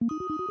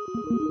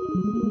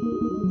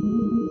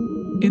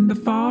In the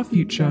far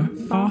future,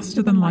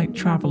 faster-than-light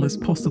travel is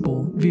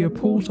possible via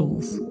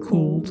portals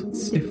called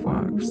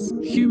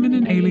Stiffworks. Human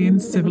and alien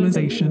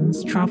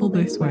civilizations travel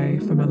this way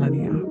for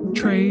millennia.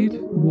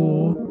 Trade,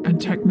 war, and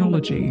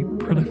technology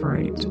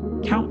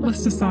proliferate.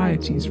 Countless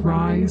societies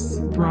rise,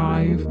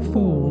 thrive,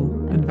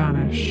 fall, and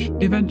vanish.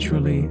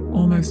 Eventually,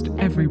 almost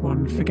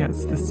everyone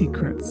forgets the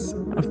secrets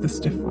of the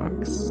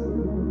Stiffworks.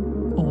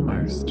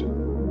 Almost.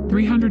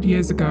 300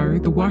 years ago,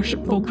 the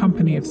worshipful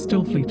company of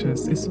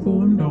Stillfleeters is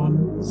formed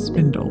on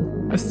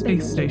Spindle, a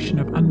space station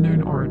of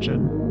unknown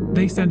origin.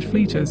 They send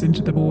fleeters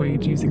into the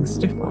void using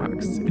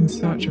Stiffworks in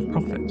search of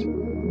profit.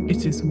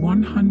 It is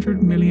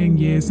 100 million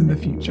years in the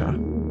future.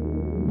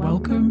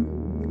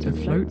 Welcome to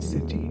Float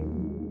City.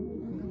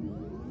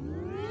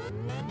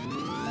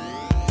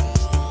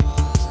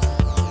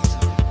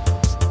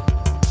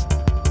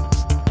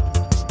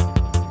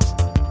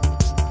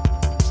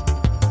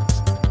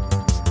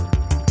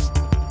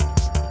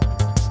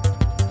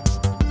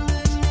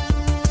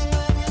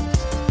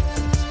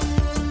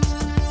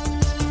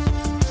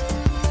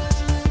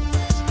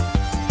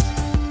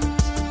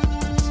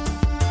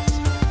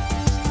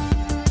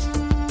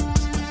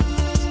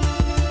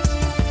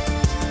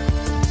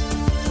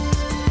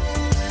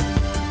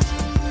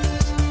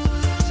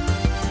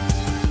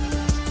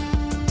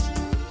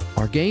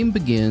 Game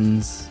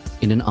begins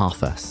in an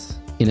office,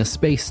 in a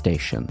space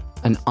station.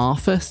 An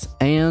office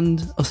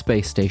and a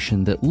space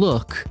station that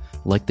look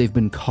like they've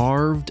been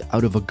carved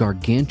out of a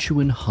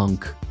gargantuan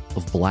hunk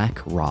of black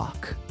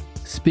rock.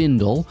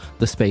 Spindle,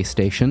 the space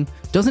station,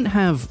 doesn't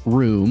have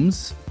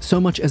rooms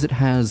so much as it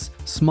has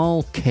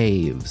small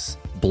caves,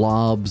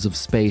 blobs of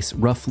space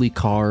roughly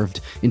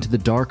carved into the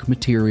dark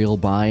material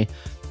by,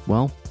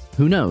 well,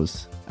 who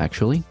knows,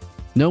 actually?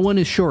 No one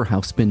is sure how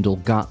Spindle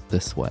got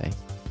this way.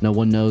 No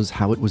one knows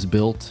how it was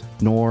built,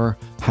 nor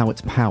how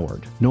it's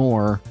powered,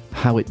 nor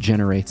how it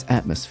generates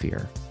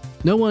atmosphere.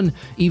 No one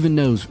even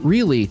knows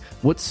really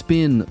what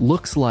spin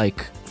looks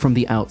like from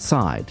the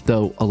outside,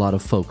 though a lot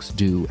of folks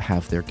do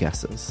have their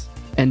guesses.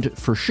 And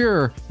for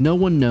sure, no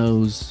one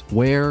knows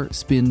where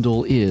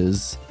Spindle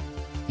is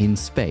in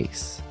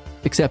space.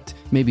 Except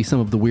maybe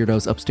some of the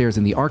weirdos upstairs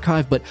in the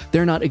archive, but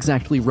they're not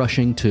exactly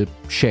rushing to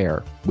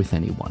share with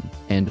anyone.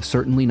 And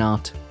certainly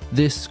not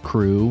this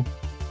crew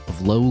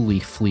of lowly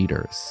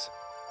fleeters.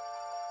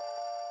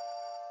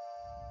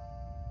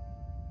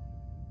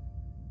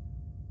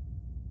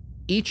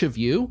 Each of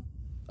you,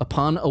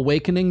 upon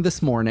awakening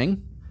this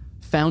morning,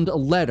 found a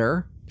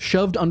letter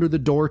shoved under the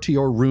door to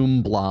your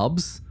room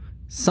blobs,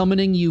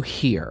 summoning you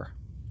here,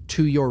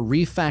 to your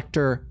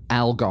refactor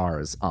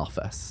Algar's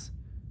office,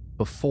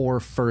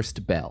 before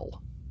first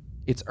bell.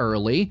 It's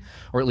early,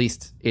 or at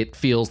least it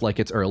feels like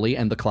it's early,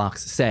 and the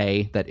clocks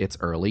say that it's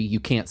early. You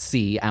can't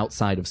see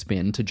outside of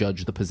Spin to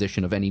judge the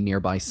position of any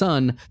nearby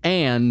sun,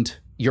 and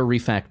your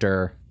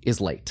refactor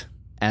is late,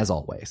 as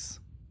always.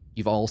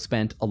 You've all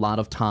spent a lot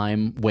of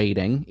time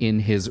waiting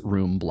in his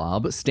room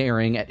blob,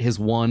 staring at his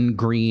one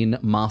green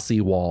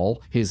mossy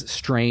wall, his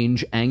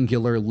strange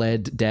angular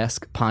lead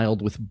desk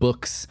piled with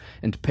books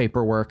and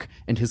paperwork,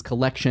 and his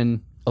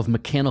collection of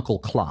mechanical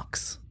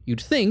clocks.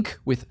 You'd think,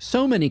 with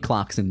so many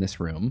clocks in this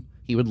room,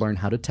 he would learn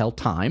how to tell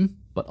time,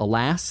 but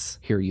alas,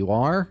 here you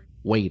are,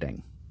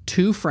 waiting.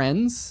 2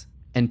 friends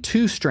and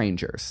 2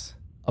 strangers.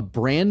 A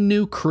brand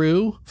new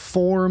crew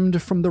formed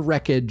from the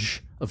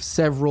wreckage of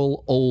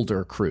several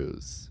older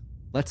crews.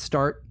 Let's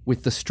start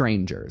with the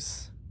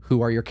strangers.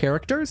 Who are your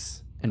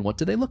characters, and what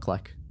do they look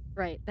like?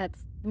 Right, that's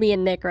me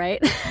and Nick,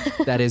 right?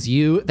 That is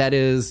you. That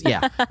is,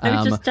 yeah. I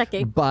was just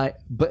checking.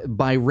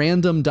 By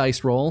random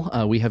dice roll,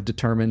 we have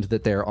determined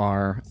that there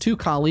are 2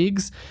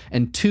 colleagues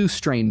and 2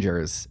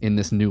 strangers in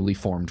this newly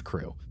formed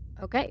crew.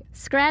 Okay.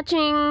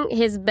 Scratching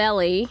his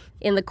belly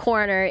in the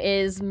corner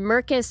is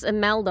Mercus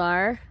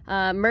Imeldar.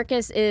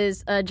 Mercus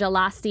is a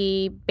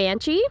Gelasti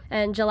Banshee,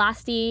 and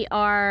Gelasti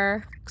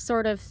are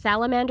sort of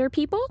salamander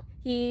people.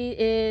 He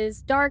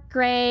is dark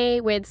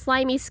gray with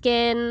slimy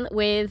skin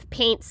with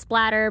paint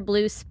splatter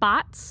blue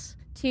spots,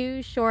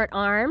 2 short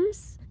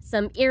arms,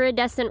 some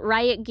iridescent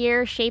riot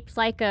gear shaped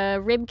like a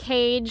rib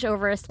cage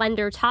over a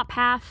slender top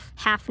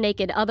half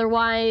naked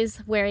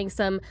otherwise, wearing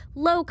some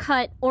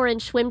low-cut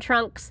orange swim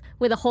trunks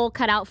with a hole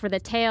cut out for the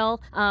tail.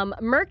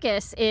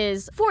 Mercus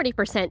is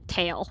 40%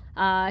 tail.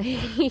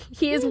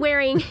 He is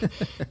wearing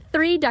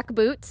 3 duck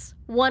boots,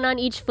 1 on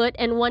each foot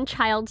and 1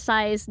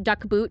 child-sized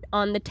duck boot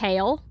on the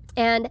tail.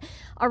 And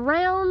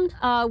around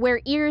where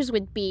ears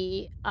would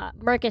be,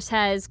 Mercus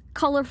has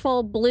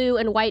colorful blue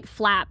and white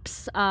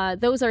flaps.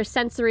 Those are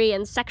sensory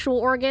and sexual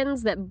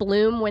organs that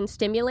bloom when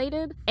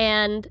stimulated.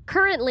 And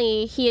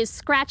currently, he is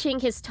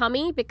scratching his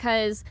tummy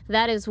because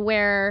that is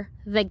where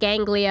the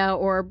ganglia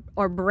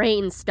or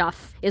brain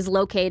stuff is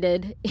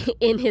located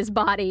in his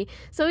body.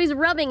 So he's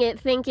rubbing it,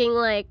 thinking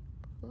like,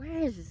 where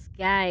is this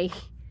guy?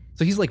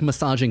 So he's like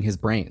massaging his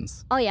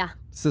brains. Oh, yeah.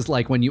 This is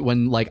like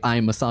when I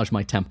massage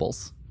my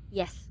temples.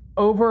 Yes.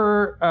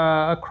 over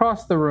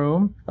across the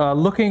room,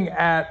 looking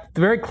at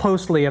very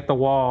closely at the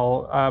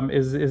wall,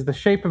 is the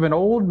shape of an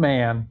old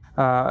man,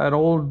 an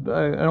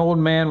old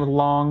man with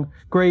long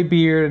gray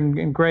beard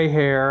and gray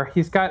hair.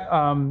 He's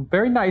got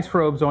very nice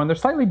robes on. They're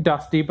slightly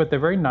dusty, but they're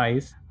very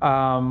nice.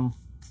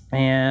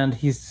 And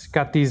he's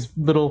got these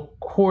little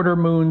quarter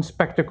moon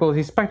spectacles.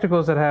 These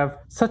spectacles that have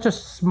such a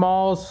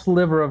small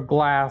sliver of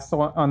glass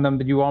on them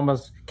that you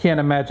almost can't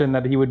imagine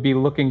that he would be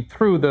looking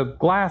through the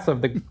glass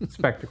of the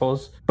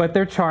spectacles. But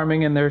they're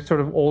charming in their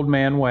sort of old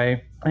man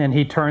way. And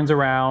he turns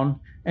around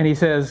and he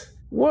says,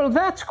 "Well,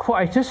 that's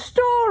quite a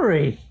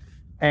story."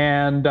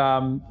 And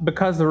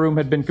because the room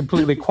had been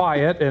completely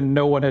quiet and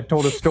no one had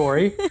told a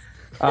story,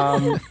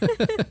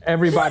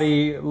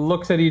 everybody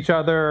looks at each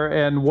other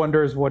and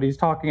wonders what he's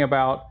talking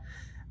about.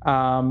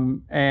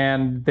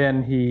 And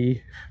then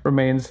he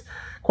remains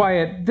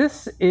quiet.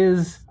 This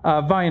is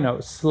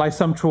Vinos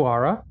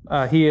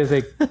Lysumtruara. He is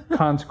a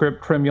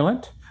conscript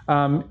crimulant,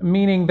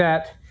 meaning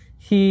that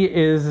he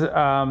is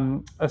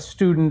a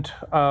student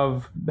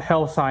of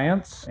hell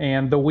science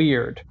and the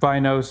weird.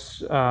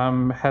 Vinos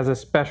has a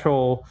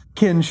special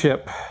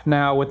kinship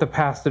now with the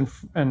past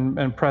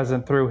and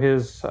present through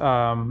his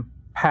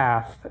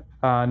path,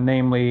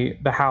 namely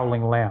the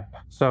Howling Lamp.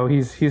 So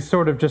he's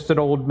sort of just an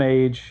old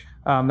mage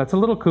that's a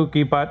little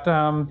kooky, but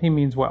he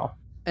means well.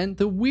 And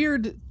the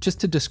weird, just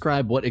to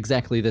describe what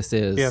exactly this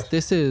is, yes.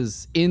 This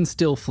is in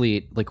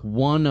Stillfleet, like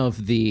one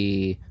of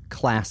the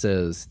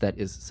classes that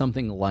is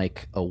something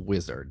like a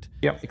wizard.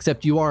 Yep.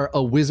 Except you are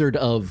a wizard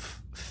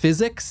of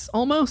physics,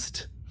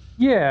 almost?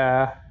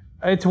 Yeah,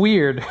 it's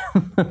weird.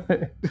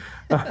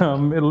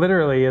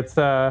 Literally, it's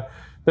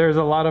there's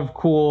a lot of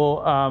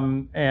cool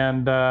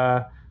and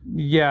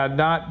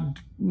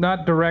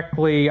not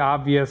directly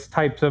obvious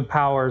types of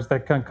powers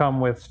that can come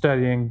with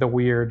studying the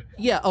weird.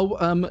 Yeah,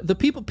 the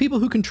people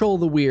who control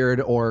the weird,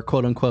 or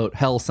quote unquote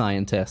hell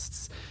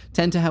scientists,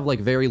 tend to have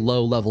like very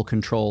low level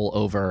control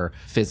over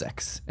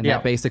physics, and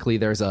that basically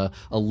there's a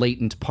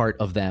latent part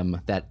of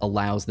them that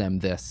allows them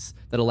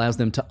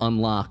to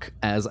unlock,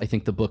 as I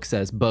think the book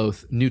says,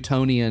 both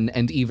Newtonian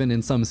and even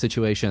in some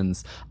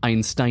situations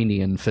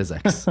Einsteinian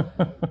physics.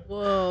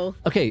 Whoa.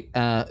 Okay,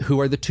 who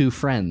are the two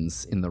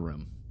friends in the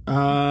room?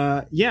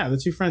 The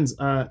two friends.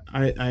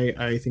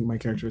 I think my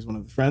character is one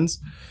of the friends.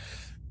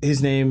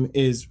 His name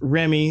is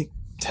Remy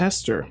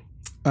Tester.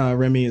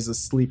 Remy is a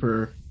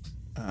sleeper,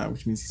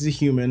 which means he's a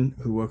human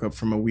who woke up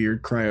from a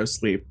weird cryo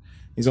sleep.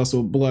 He's also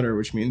a blooder,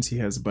 which means he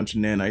has a bunch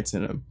of nanites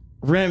in him.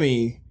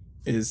 Remy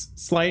is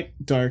slight,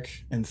 dark,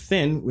 and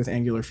thin with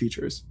angular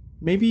features.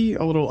 Maybe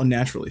a little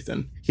unnaturally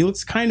thin. He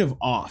looks kind of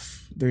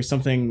off. There's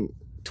something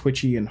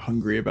twitchy and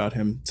hungry about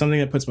him. Something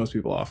that puts most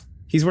people off.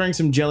 He's wearing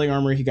some jelly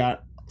armor he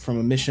got from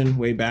a mission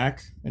way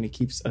back, and he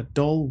keeps a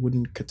dull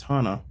wooden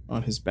katana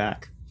on his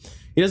back.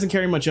 He doesn't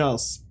carry much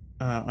else.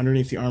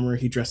 Underneath the armor,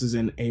 he dresses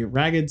in a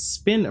ragged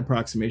spin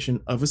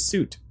approximation of a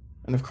suit.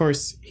 And of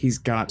course, he's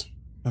got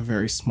a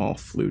very small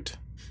flute.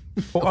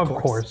 Well, of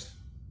course.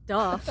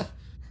 Duh.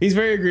 He's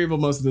very agreeable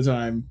most of the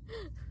time,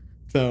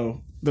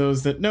 though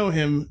those that know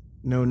him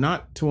know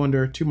not to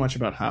wonder too much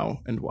about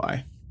how and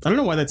why. I don't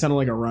know why that sounded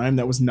like a rhyme.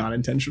 That was not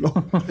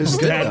intentional. It's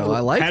good, though.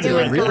 I liked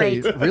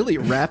it. It Really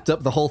wrapped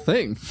up the whole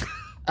thing.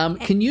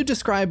 Can you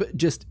describe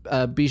just,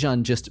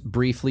 Bijan, just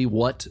briefly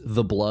what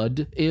the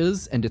blood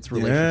is and its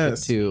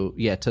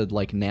relationship to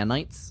like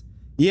nanites?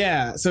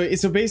 Yeah,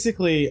 so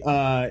basically,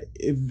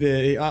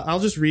 I'll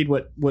just read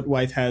what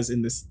Wythe has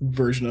in this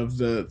version of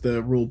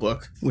the rule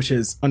book, which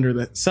is under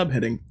the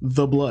subheading,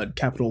 The Blood,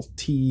 capital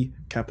T,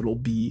 capital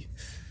B.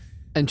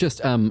 And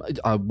just,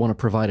 I want to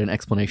provide an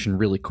explanation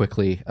really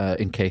quickly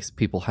in case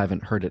people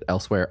haven't heard it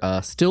elsewhere.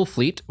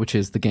 Stillfleet, which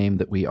is the game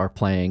that we are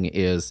playing,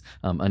 is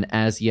an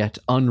as yet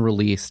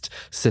unreleased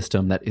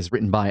system that is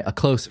written by a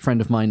close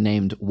friend of mine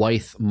named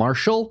Wythe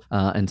Marshall.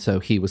 And so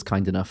he was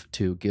kind enough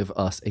to give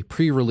us a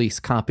pre-release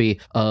copy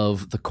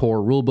of the core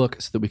rulebook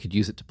so that we could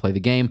use it to play the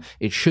game.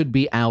 It should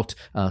be out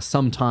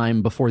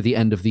sometime before the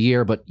end of the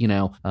year, but,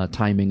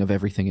 timing of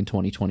everything in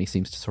 2020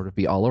 seems to sort of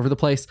be all over the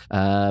place.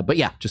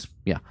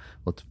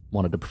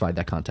 Wanted to provide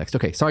that context.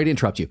 Okay, sorry to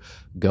interrupt you.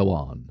 Go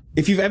on.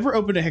 If you've ever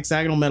opened a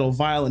hexagonal metal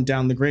vial and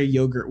downed the gray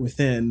yogurt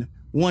within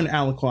 1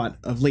 aliquot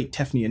of late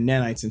Tefnian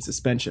nanites in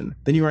suspension,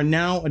 then you are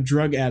now a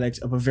drug addict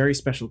of a very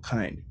special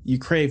kind. You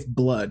crave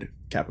blood,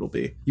 capital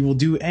B. You will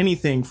do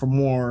anything for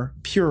more,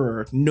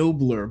 purer,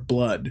 nobler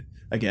blood,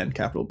 again,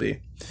 capital B.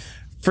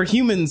 For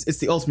humans, it's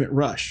the ultimate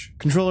rush.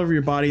 Control over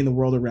your body and the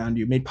world around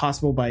you, made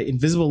possible by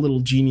invisible little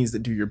genies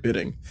that do your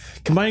bidding.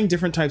 Combining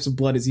different types of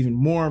blood is even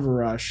more of a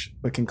rush,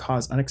 but can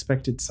cause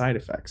unexpected side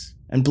effects.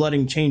 And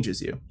blooding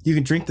changes you. You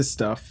can drink the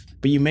stuff,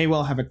 but you may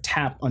well have a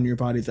tap on your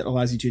body that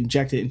allows you to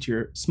inject it into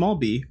your small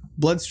b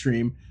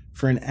bloodstream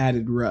for an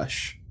added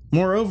rush.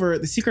 Moreover,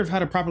 the secret of how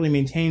to properly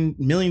maintain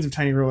millions of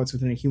tiny robots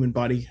within a human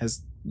body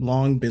has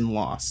long been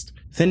lost.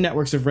 Thin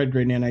networks of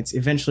red-gray nanites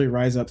eventually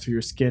rise up through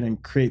your skin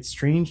and create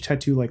strange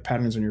tattoo-like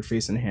patterns on your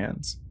face and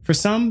hands. For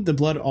some, the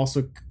blood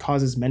also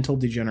causes mental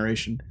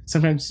degeneration,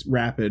 sometimes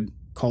rapid,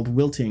 called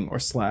wilting or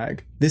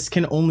slag. This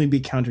can only be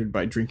countered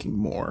by drinking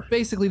more.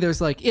 Basically, there's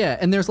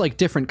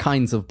different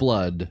kinds of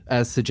blood,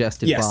 as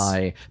suggested Yes.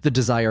 by the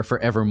desire for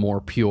ever more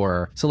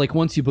pure. So like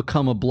once you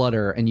become a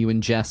blooder and you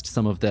ingest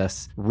some of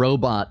this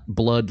robot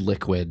blood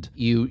liquid,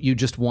 you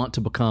just want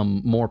to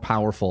become more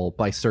powerful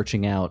by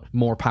searching out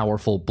more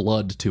powerful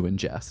blood to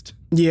ingest.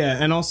 Yeah,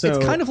 and also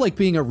It's kind of like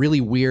being a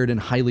really weird and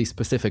highly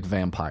specific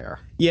vampire.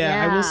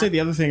 Yeah, I Yeah. will say the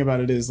other thing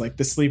about it is like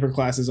the sleeper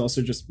class is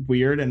also just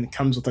weird and it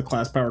comes with a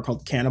class power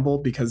called cannibal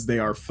because they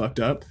are fucked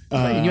up.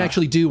 And you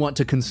actually do want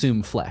to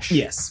consume flesh.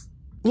 Yes.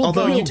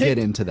 Although you we'll take get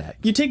into that.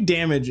 you take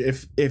damage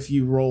if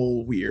you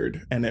roll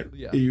weird and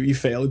Yeah. you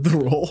fail the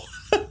roll.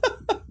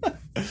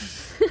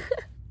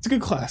 It's a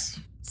good class.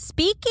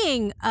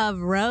 Speaking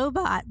of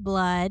robot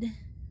blood,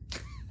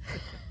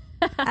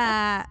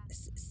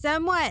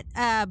 somewhat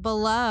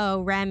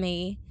below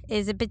Remy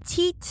is a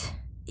petite.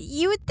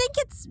 You would think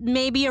it's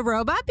maybe a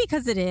robot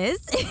because it is.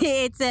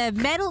 It's a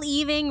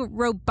metal-eating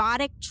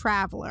robotic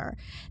traveler.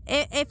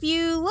 If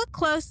you look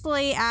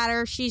closely at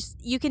her,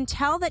 you can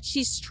tell that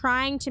she's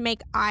trying to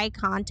make eye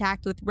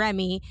contact with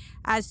Remy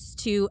as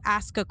to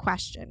ask a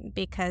question,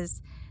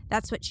 because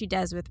that's what she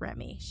does with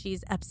Remy.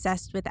 She's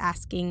obsessed with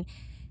asking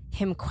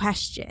him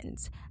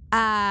questions.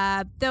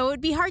 Though it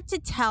would be hard to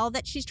tell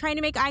that she's trying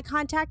to make eye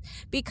contact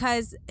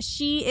because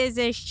she is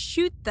a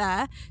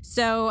Shutha,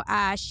 so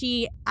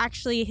she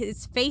actually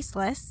is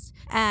faceless.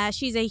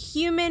 She's a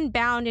human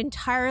bound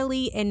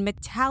entirely in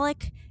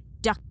metallic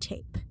duct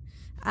tape.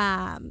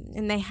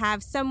 And they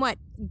have somewhat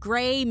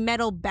gray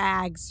metal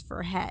bags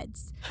for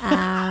heads.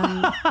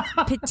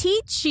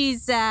 Petite,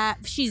 she's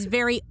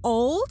very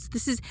old.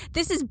 This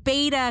is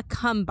Beta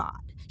Cumbot.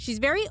 She's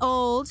very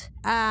old.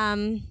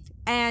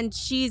 And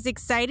she's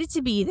excited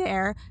to be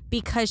there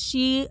because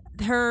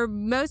her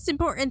most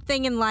important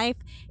thing in life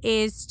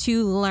is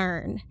to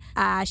learn.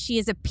 She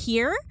is a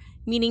peer,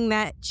 meaning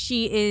that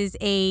she is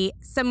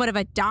somewhat of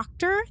a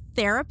doctor,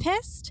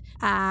 therapist,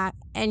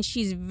 and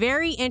she's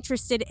very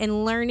interested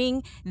in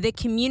learning the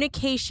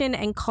communication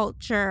and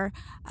culture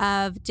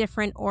of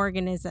different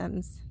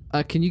organisms.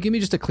 Can you give me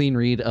just a clean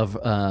read of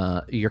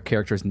your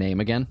character's name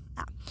again?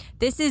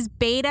 This is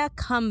Beta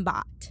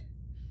Cumbot.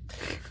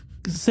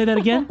 Say that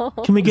again.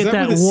 Can we Is get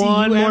that with a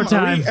one C-U-M? more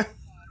time? Are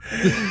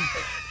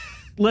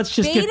Let's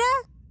just Beta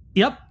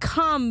Yep.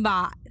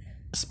 Cumbot.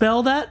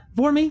 Spell that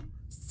for me.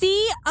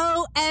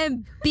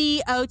 Combot.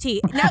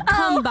 Not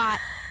Cumbot.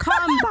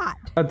 Cumbot.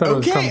 I thought it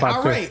was Okay,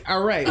 Kumbot, too.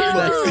 all right.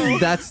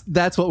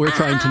 That's what we're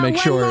trying to make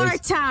sure One more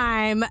is.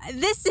 time.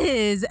 This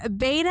is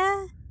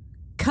Beta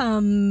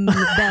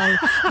Cumbot.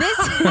 This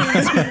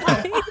is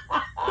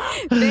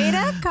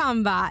Beta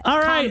Cumbot. All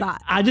right. Cumbot.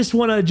 I just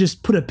want to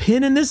put a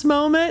pin in this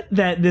moment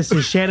that this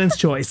is Shannon's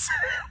choice.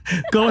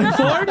 Going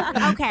forward,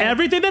 Okay.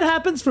 everything that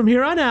happens from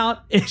here on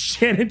out is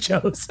Shannon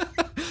chose.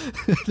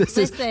 This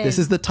Listen.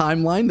 is the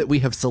timeline that we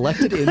have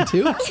selected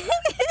into.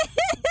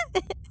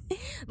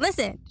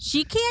 Listen,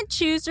 she can't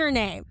choose her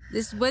name.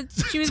 This is what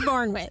she was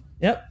born with.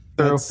 Yep.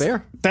 That's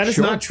fair. That is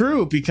Sure. not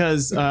true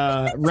because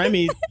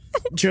Remy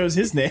chose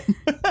his name.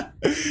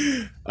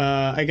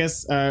 I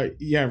guess,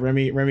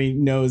 Remy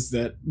knows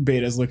that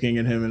Beta's looking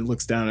at him and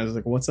looks down and is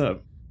like, what's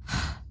up?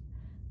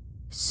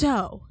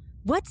 So,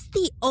 what's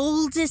the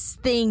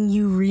oldest thing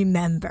you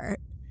remember?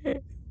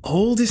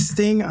 Oldest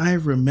thing I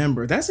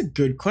remember. That's a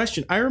good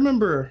question. I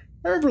remember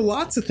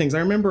lots of things. I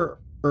remember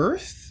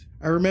Earth.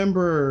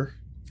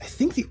 I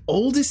think the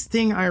oldest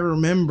thing I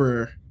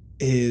remember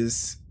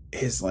is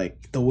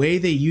like the way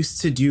they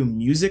used to do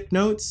music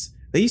notes.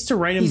 They used to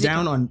write them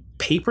down on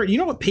paper. Do you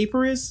know what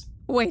paper is?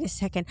 Wait a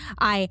second.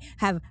 I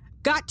have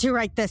got to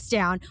write this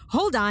down.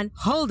 Hold on.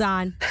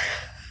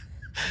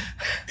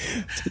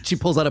 She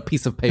pulls out a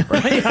piece of paper.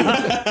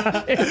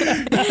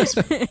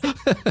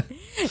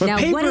 Now,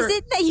 paper- what is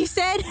it that you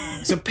said?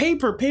 So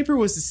paper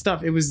was the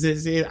stuff. It was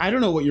this. I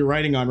don't know what you're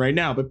writing on right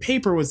now, but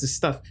paper was the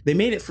stuff. They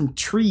made it from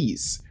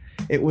trees.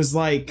 It was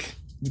like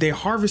they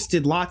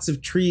harvested lots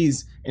of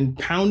trees and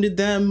pounded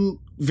them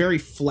very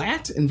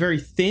flat and very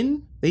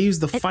thin. They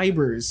used the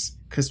fibers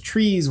because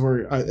trees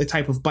were a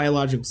type of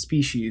biological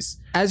species.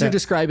 As you're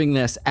describing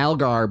this,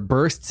 Algar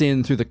bursts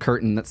in through the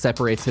curtain that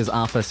separates his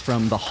office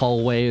from the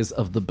hallways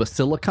of the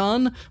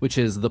Basilicon, which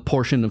is the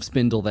portion of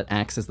Spindle that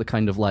acts as the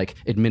kind of like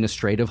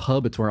administrative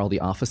hub. It's where all the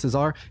offices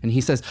are. And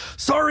he says,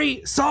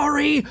 sorry.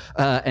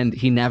 And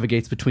he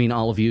navigates between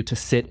all of you to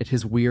sit at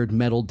his weird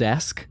metal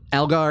desk.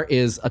 Algar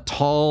is a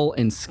tall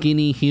and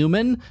skinny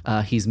human.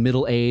 He's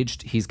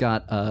middle-aged. He's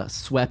got a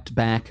swept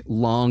back,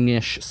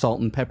 longish salt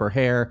and pepper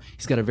hair.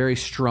 He's got a very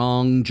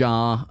strong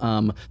jaw.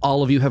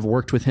 All of you have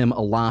worked with him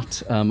a lot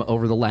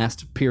over the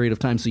last period of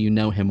time, so you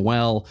know him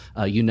well.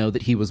 You know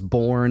that he was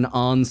born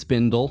on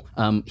Spindle.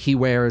 He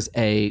wears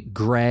a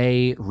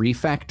gray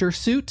refactor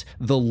suit,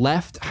 the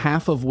left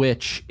half of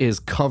which is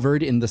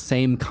covered in the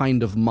same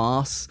kind of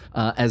moss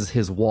as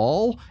his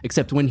wall,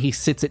 except when he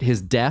sits at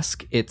his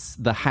desk, it's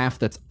the half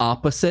that's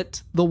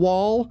opposite the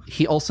wall.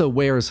 He also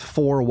wears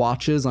 4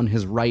 watches on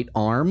his right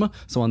arm,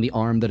 so on the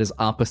arm that is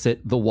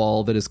opposite the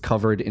wall that is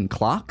covered in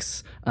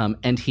clocks,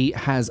 and he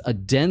has a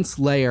dense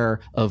layer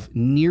of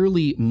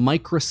nearly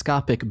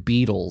microscopic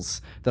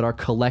beetles that are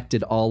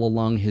collected all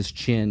along his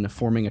chin,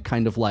 forming a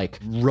kind of like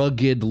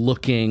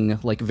rugged-looking,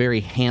 like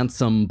very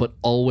handsome but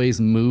always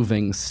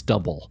moving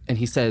stubble. And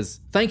he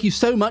says, "Thank you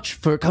so much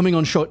for coming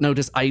on short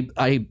notice.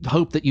 I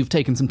hope that you've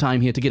taken some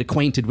time here to get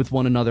acquainted with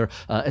one another,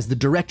 as the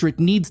Directorate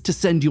needs to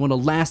send you on a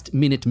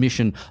last-minute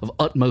mission of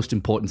utmost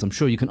importance. I'm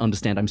sure you can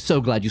understand. I'm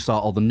so glad you saw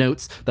all the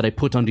notes that I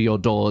put under your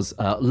doors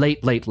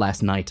late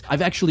last night.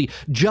 I've actually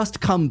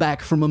just come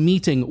back from a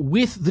meeting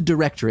with the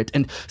Directorate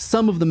and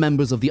some of the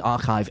members of the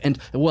Archive, and,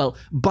 well,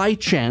 by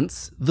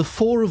chance, the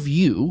four of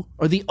you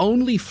are the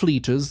only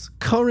fleeters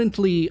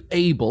currently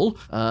able,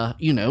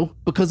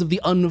 because of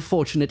the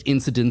unfortunate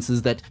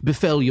incidences that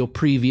befell your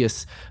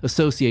previous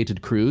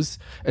associated crews."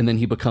 And then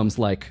he becomes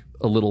like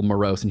a little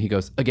morose and he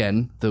goes,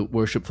 "Again, the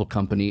Worshipful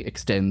Company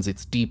extends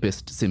its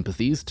deepest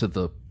sympathies to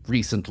the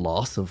recent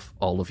loss of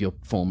all of your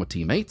former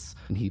teammates."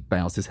 And he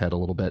bows his head a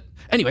little bit.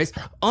 Anyways,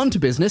 on to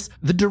business.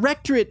 The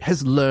Directorate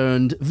has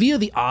learned via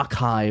the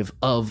Archive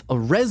of a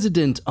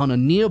resident on a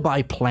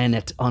nearby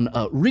planet on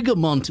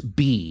Rigamont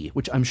B,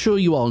 which I'm sure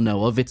you all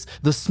know of. It's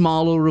the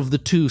smaller of the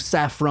two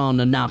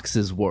Saffron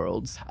Anaxes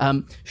worlds.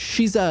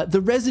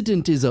 The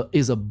resident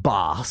is a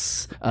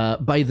boss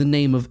by the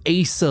name of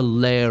Asa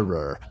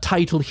Lehrer.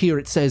 Title here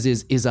it says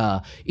is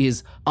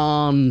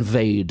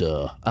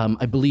Anvader.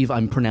 I believe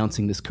I'm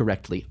pronouncing this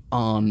correctly.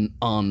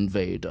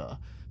 Anvader.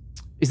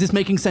 Is this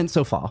making sense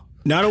so far?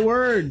 Not a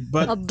word,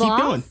 but A keep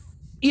boss? going.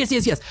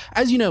 Yes.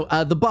 As you know,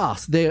 the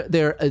boss, they're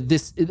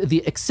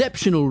the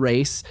exceptional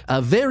race,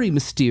 very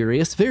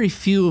mysterious, very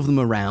few of them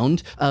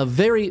around,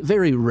 very,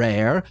 very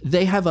rare.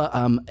 They have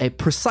a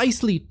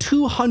precisely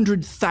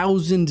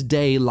 200,000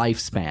 day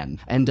lifespan.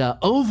 And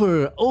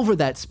over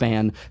that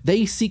span,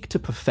 they seek to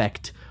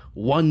perfect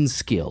one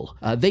skill.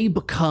 They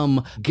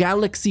become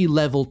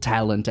galaxy-level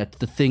talent at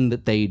the thing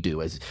that they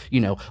do, as,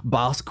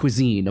 boss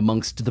cuisine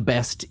amongst the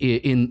best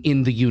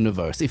in the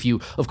universe, if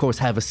you, of course,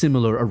 have a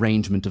similar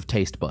arrangement of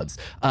taste buds.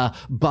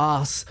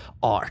 Boss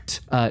art.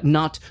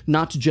 Not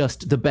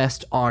just the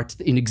best art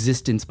in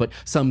existence, but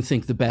some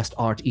think the best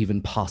art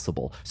even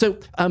possible. So,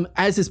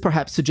 as is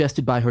perhaps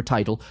suggested by her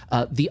title,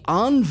 the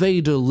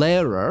Anvader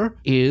Lehrer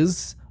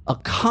is a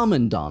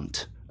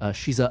commandant.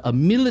 She's a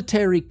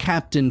military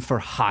captain for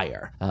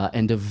hire,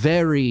 and a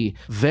very,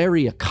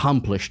 very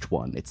accomplished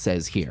one, it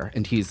says here.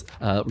 And he's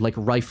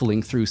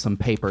rifling through some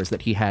papers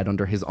that he had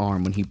under his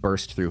arm when he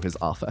burst through his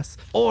office.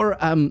 Or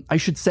I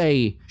should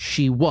say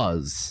she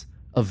was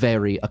a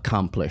very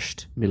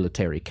accomplished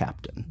military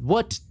captain.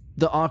 What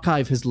the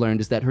Archive has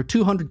learned is that her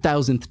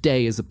 200,000th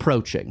day is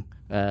approaching.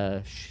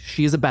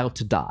 She is about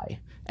to die.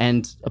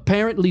 And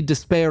apparently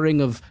despairing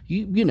of,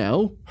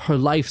 her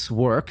life's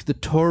work, the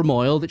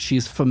turmoil that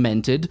she's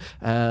fomented,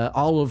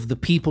 all of the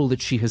people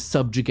that she has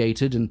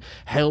subjugated and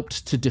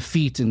helped to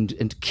defeat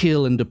and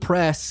kill and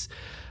oppress,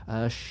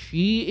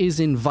 she is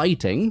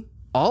inviting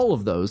all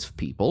of those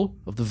people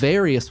of the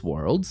various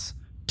worlds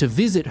to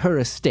visit her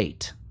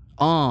estate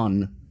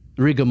on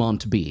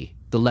Rigamont B,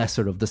 the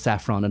lesser of the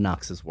Saffron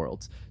Anaxes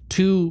worlds,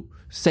 to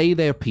say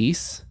their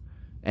piece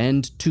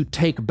and to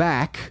take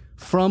back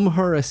from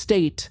her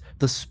estate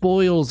the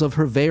spoils of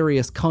her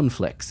various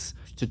conflicts,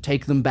 to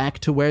take them back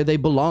to where they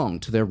belong,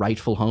 to their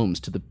rightful homes,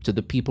 to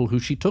the people who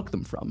she took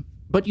them from.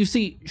 But you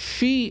see,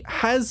 she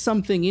has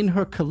something in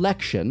her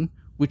collection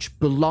which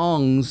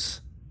belongs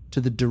to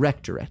the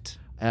Directorate.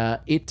 And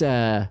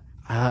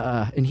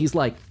he's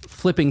like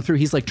flipping through,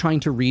 he's like trying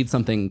to read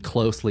something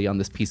closely on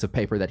this piece of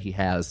paper that he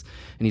has,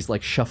 and he's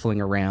like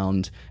shuffling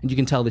around, and you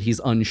can tell that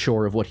he's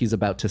unsure of what he's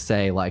about to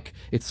say, like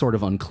it's sort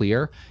of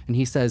unclear. And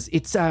he says,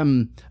 it's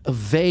a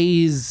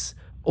vase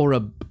or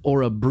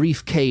a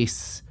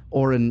briefcase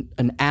or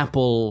an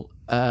apple.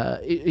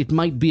 It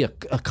might be a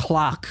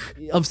clock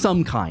of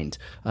some kind.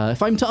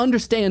 If I'm to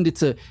understand,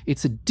 it's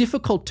a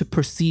difficult to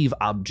perceive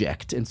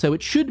object, and so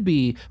it should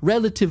be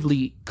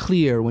relatively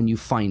clear when you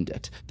find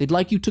it. They'd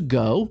like you to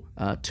go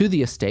to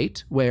the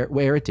estate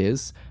where it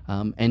is,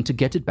 and to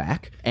get it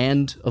back,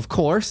 and of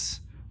course,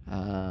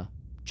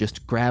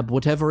 just grab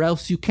whatever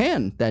else you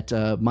can that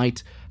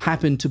might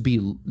happen to be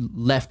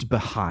left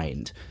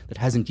behind, that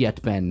hasn't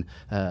yet been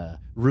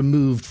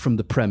removed from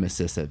the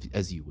premises,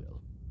 as you will.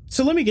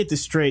 So let me get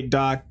this straight,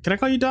 Doc. Can I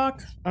call you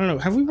Doc? I don't know.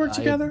 Have we worked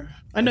together?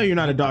 I know you're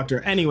not a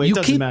doctor. Anyway, it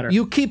doesn't matter.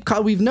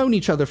 We've known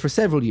each other for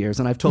several years,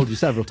 and I've told you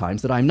several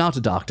times that I'm not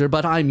a doctor,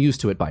 but I'm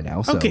used to it by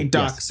now. So, okay,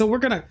 Doc. Yes. So we're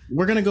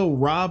gonna go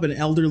rob an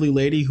elderly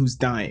lady who's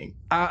dying.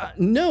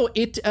 No,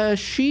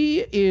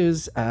 she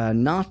is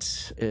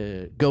not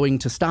going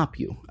to stop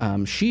you.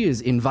 She is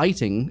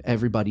inviting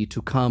everybody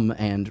to come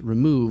and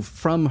remove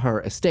from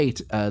her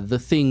estate the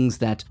things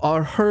that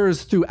are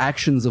hers through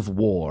actions of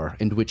war,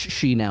 in which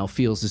she now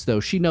feels as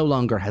though she no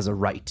longer has a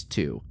right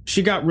to.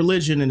 She got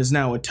religion and is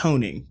now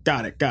atoning.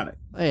 Got it.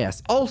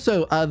 Yes.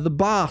 Also, the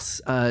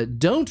boss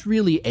don't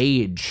really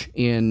age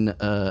in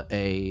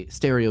a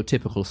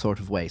stereotypical sort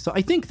of way. So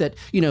I think that,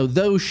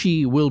 though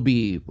she will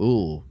be,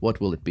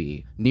 what will it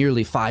be,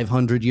 nearly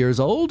 500 years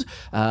old,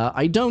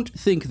 I don't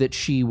think that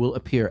she will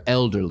appear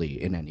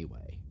elderly in any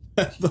way.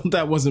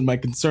 That wasn't my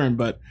concern,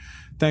 but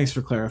thanks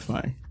for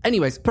clarifying.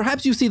 Anyways,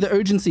 perhaps you see the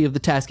urgency of the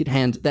task at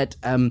hand that,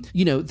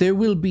 there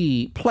will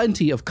be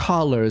plenty of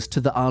callers to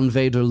the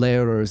Anvader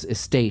Lehrer's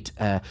estate,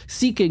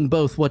 seeking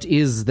both what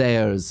is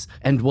theirs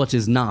and what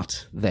is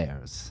not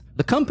theirs.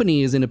 The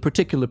company is in a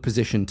particular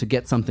position to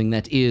get something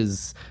that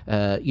is,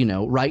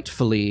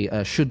 rightfully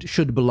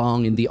should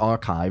belong in the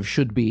archive,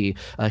 should be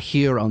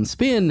here on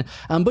Spin.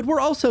 But we're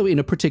also in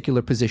a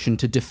particular position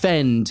to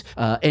defend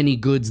any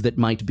goods that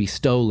might be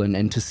stolen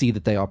and to see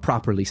that they are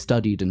properly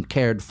studied and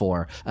cared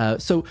for.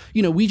 So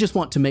we just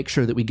want to make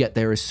sure that we get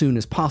there as soon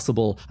as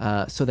possible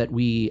so that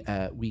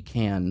we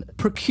can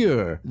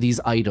procure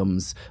these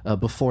items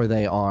before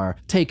they are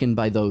taken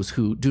by those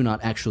who do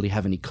not actually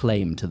have any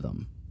claim to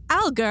them.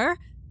 Alger?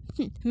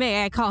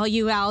 May I call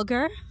you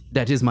Alger?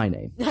 That is my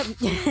name.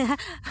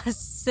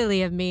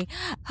 Silly of me.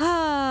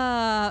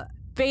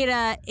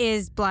 Beta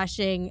is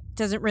blushing,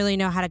 doesn't really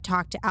know how to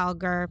talk to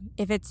Alger.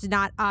 If it's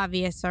not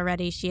obvious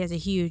already, she has a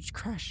huge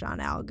crush on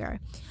Alger.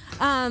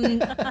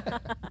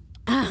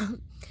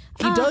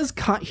 He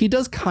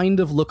does kind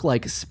of look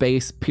like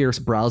Space Pierce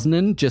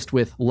Brosnan, just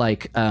with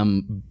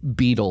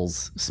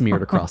beetles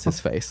smeared across his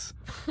face.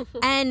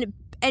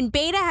 And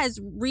Beta has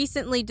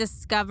recently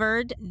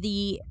discovered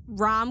the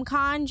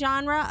rom-con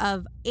genre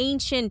of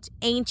ancient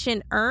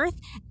Earth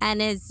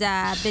and has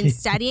been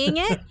studying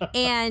it.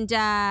 And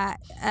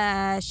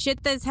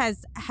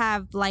Shithas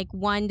have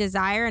one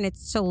desire, and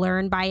it's to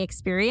learn by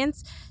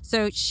experience.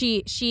 So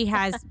she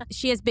has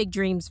big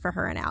dreams for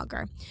her and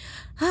Alger.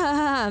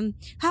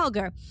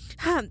 Alger.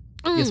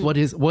 Yes, what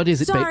is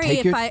it?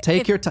 Sorry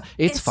take your time.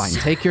 It's fine.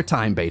 Take your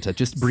time, Beta.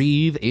 Just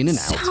breathe in and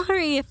out.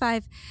 Sorry if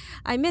I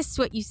missed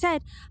what you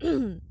said.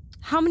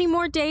 How many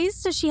more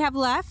days does she have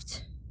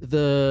left?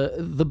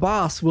 The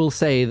boss will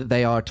say that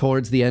they are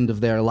towards the end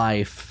of their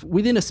life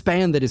within a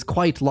span that is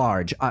quite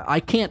large. I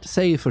can't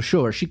say for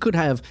sure. She could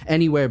have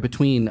anywhere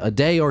between a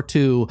day or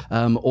two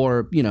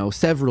or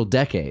several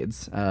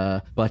decades.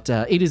 But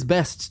it is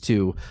best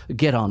to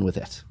get on with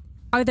it.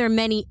 Are there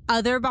many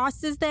other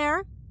bosses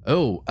there?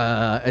 Oh,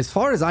 as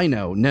far as I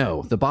know,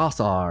 no. The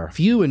boss are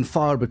few and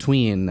far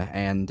between,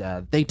 and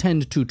they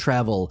tend to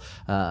travel,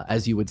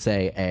 as you would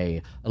say,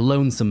 a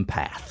lonesome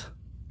path.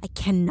 I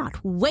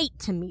cannot wait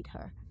to meet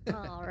her.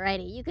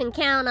 Alrighty, you can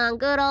count on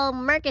good old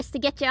Mercus to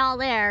get you all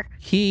there.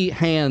 He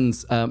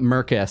hands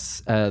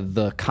Mercus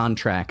the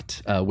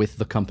contract with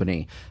the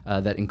company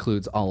that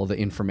includes all of the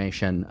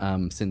information,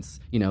 since,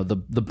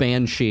 the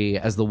Banshee,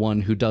 as the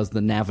one who does the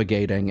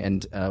navigating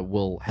and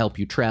will help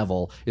you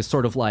travel, is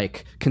sort of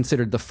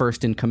considered the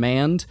first in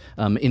command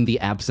in the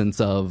absence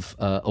of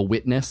a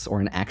witness or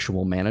an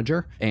actual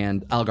manager.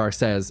 And Algar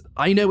says,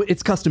 I know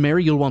it's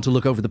customary, you'll want to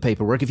look over the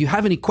paperwork. If you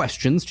have any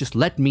questions, just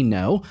let me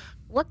know.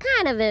 What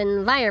kind of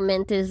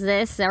environment is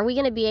this? Are we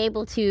going to be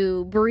able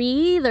to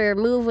breathe or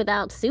move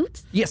without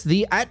suits? Yes,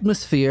 the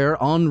atmosphere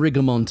on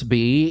Rigamont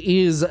B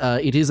is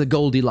a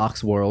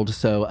Goldilocks world,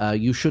 so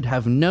you should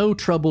have no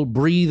trouble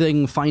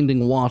breathing,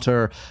 finding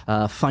water,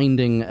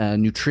 finding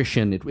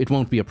nutrition. It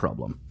won't be a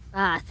problem.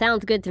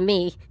 Sounds good to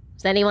me.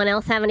 Does anyone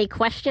else have any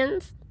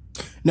questions?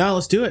 No,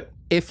 let's do it.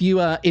 If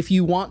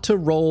you want to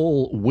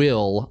roll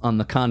will on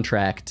the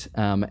contract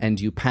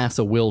and you pass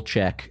a will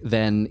check,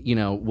 then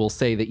we'll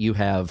say that you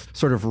have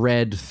sort of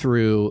read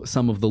through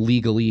some of the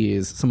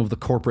legalese, some of the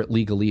corporate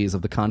legalese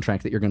of the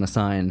contract that you're going to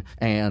sign,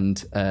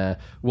 and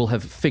we'll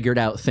have figured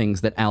out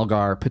things that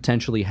Algar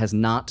potentially has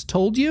not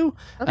told you.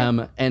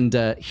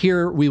 Okay.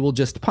 Here we will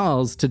just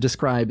pause to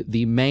describe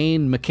the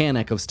main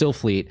mechanic of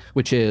Stillfleet,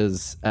 which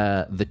is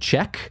the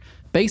check.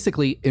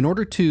 Basically, in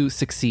order to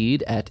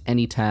succeed at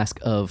any task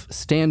of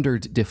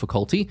standard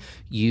difficulty,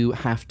 you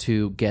have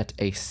to get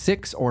a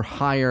 6 or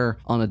higher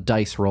on a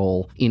dice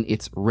roll in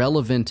its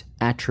relevant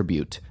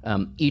attribute.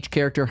 Each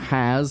character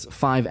has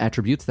 5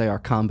 attributes. They are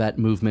combat,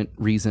 movement,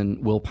 reason,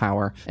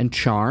 willpower, and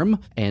charm,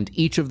 and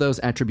each of those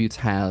attributes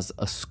has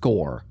a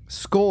score.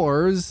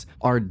 Scores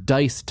are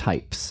dice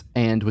types,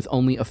 and with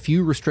only a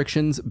few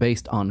restrictions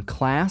based on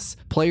class,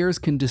 players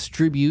can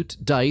distribute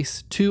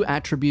dice to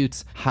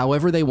attributes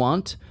however they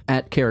want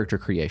at character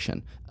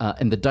creation.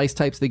 And the dice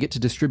types they get to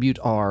distribute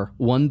are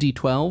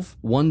 1d12,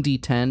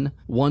 1d10,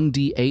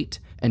 1d8,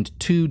 and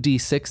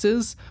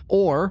 2d6s,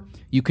 or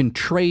you can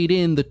trade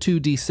in the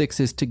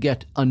 2d6s to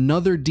get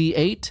another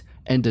d8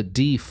 and a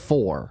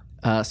d4.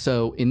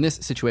 So in this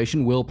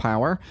situation,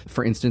 willpower,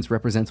 for instance,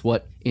 represents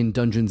what in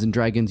Dungeons &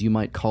 Dragons you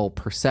might call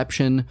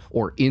perception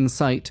or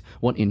insight,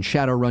 what in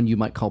Shadowrun you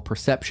might call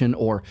perception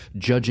or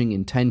judging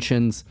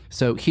intentions.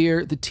 So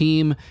here the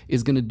team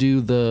is going to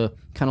do the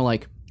kind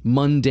of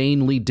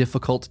mundanely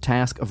difficult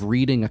task of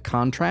reading a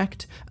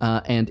contract,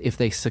 and if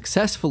they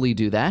successfully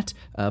do that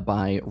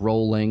by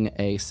rolling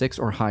a 6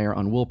 or higher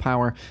on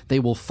willpower, they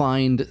will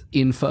find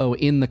info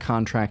in the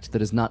contract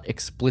that is not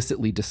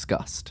explicitly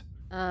discussed.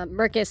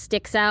 Mercus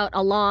sticks out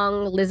a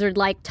long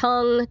lizard-like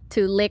tongue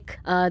to lick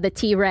the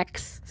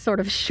T-Rex sort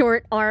of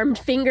short-armed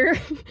finger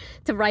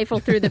to rifle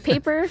through the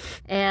paper.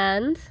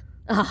 And,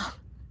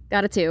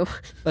 got a 2.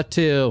 A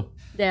 2.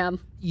 Damn.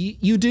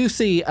 You do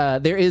see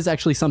there is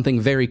actually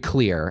something very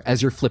clear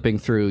as you're flipping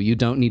through. You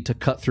don't need to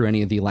cut through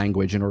any of the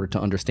language in order to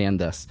understand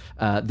this.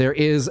 There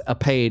is a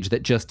page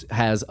that just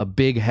has a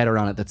big header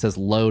on it that says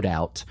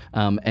loadout,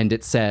 and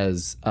it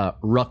says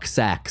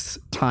rucksacks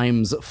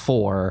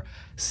 ×4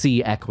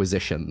 C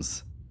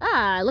acquisitions.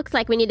 Looks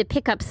like we need to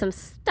pick up some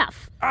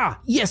stuff.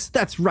 Yes,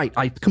 that's right.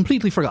 I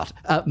completely forgot.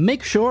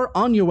 Make sure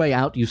on your way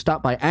out you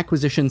stop by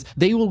Acquisitions.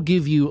 They will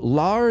give you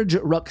large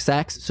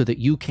rucksacks so that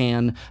you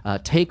can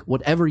take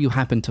whatever you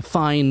happen to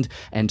find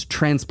and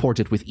transport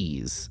it with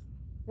ease.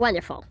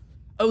 Wonderful.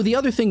 Oh, the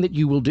other thing that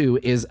you will do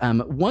is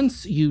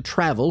once you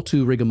travel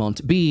to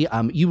Rigamont B,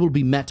 you will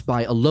be met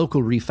by a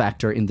local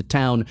refactor in the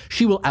town.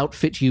 She will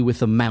outfit you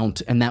with a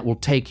mount, and that will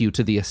take you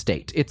to the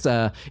estate. It's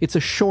a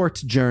short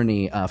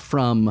journey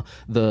from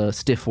the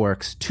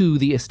Stiffworks to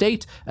the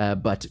estate,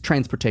 but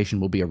transportation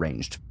will be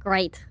arranged.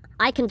 Great.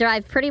 I can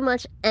drive pretty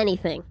much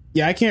anything.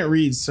 Yeah, I can't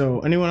read, so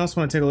anyone else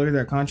want to take a look at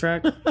that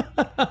contract?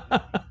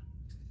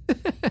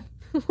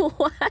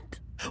 What?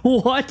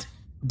 What?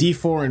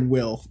 D4 and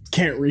Will.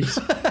 Can't read.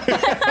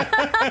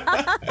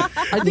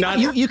 I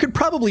think you could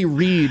probably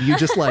read. You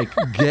just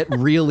get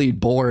really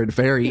bored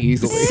very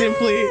easily.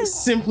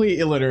 Simply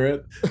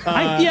illiterate.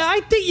 I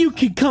think you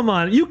can, come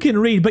on, you can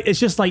read, but it's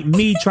just like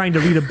me trying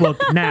to read a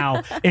book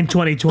now in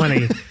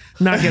 2020.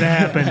 Not gonna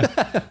happen.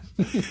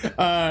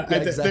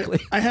 Exactly.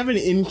 I have an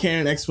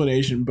in-canon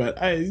explanation, but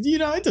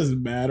it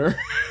doesn't matter.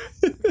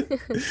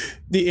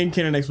 The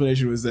in-canon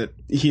explanation was that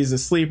he's a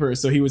sleeper,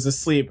 so he was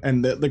asleep,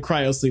 and the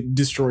cryosleep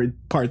destroyed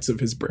parts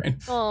of his brain.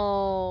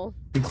 Oh.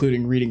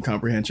 Including reading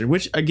comprehension,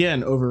 which,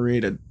 again,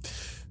 overrated.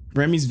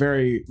 Remy's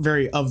very,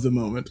 very of the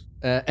moment.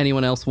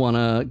 Anyone else want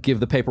to give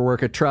the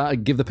paperwork a try?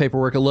 Give the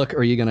paperwork a look, or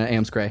are you going to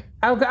Amscray?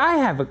 Alga, I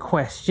have a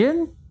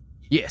question.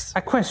 Yes.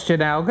 A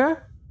question,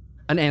 Alga.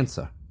 An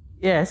answer.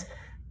 Yes.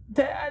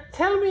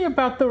 Tell me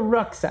about the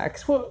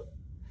rucksacks. What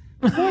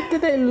do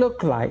they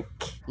look like?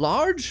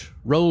 Large,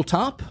 roll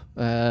top,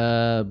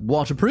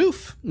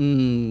 waterproof,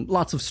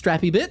 lots of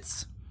strappy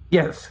bits.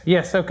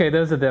 Yes, okay,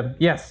 those are them.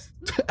 Yes.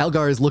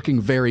 Algar is looking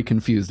very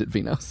confused at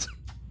Venos.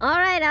 All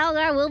right,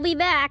 Algar, we'll be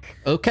back.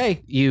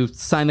 Okay, you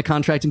sign the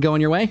contract and go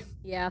on your way?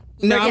 Yeah.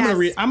 No, I'm gonna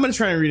read. I'm gonna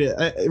try and read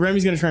it.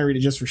 Remy's gonna try and read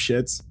it just for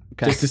shits,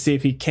 just to see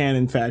if he can,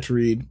 in fact,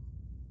 read.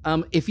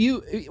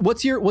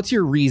 What's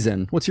your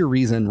reason? What's your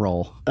reason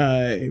roll?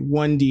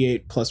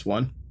 1d8 plus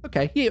 1.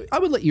 Okay, yeah, I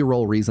would let you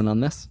roll reason on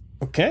this.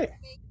 Okay.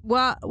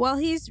 Well, while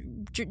he's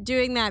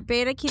doing that,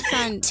 Beta keeps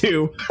on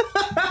 2.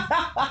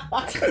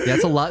 Yeah,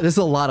 that's a lot. This is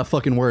a lot of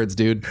fucking words,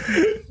 dude.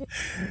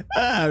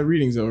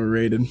 Reading's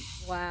overrated.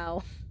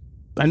 Wow.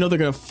 I know they're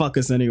gonna fuck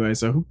us anyway,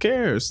 so who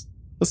cares?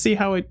 Let's see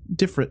how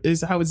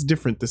it's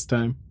different this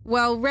time.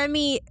 Well,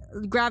 Remy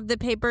grabbed the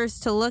papers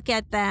to look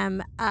at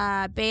them.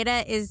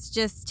 Beta is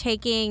just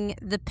taking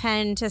the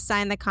pen to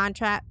sign the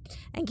contract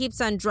and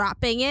keeps on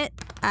dropping it.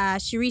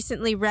 She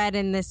recently read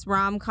in this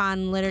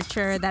rom-com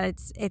literature that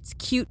it's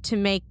cute to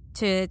make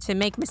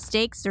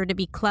mistakes or to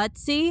be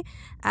klutzy.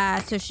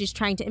 So she's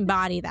trying to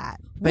embody that.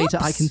 Beta,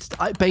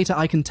 Whoops.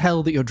 I can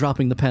tell that you're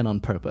dropping the pen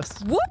on purpose.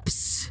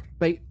 Whoops.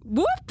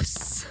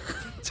 Whoops.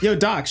 Yo,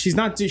 Doc, she's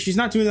not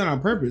doing that on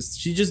purpose.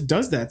 She just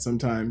does that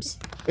sometimes.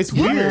 It's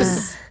weird.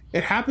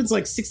 It happens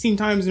like 16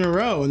 times in a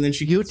row, and then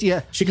she kind of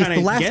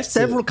the last gets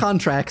several it.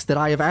 contracts that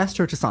I have asked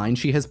her to sign,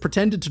 she has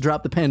pretended to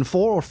drop the pen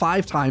 4 or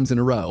 5 times in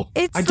a row.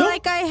 It's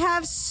like I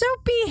have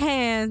soapy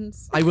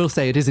hands. I will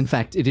say it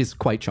is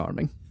quite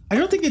charming. I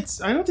don't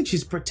think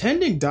she's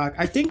pretending, Doc.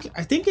 I think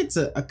it's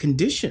a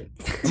condition.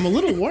 I'm a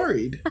little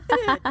worried.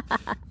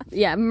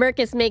 Yeah,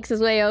 Mercus makes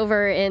his way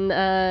over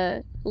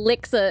and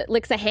licks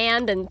a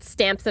hand and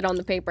stamps it on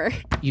the paper.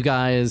 You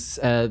guys,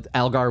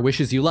 Algar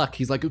wishes you luck.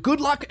 He's like,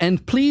 good luck,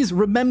 and please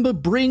remember,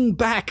 bring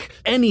back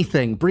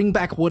anything. Bring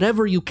back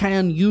whatever you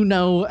can. You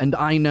know, and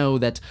I know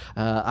that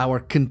our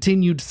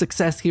continued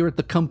success here at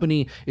the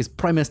company is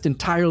premised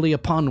entirely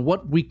upon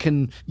what we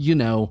can,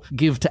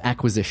 give to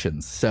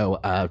acquisitions. So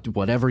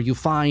whatever you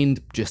find,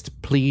 just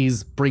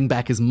please bring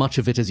back as much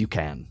of it as you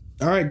can.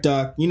 All right,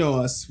 Doc, you know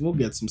us. We'll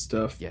get some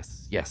stuff.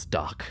 Yes,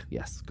 Doc.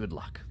 Yes, good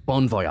luck.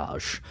 Bon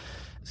voyage.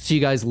 So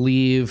you guys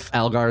leave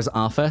Algar's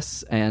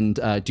office, and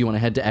do you want to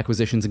head to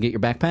Acquisitions and get your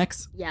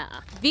backpacks? Yeah.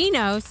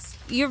 Venos,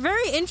 you're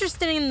very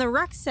interested in the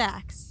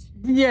rucksacks.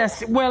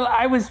 Yes, well,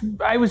 I was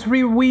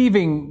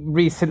reweaving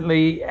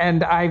recently,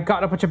 and I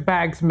got a bunch of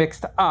bags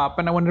mixed up,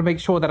 and I wanted to make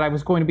sure that I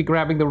was going to be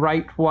grabbing the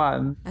right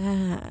one.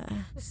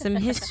 Some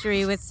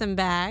history with some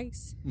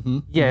bags. Mm-hmm.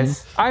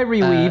 Yes, I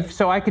reweave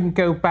so I can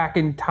go back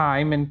in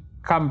time and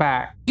come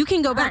back. You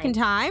can go back in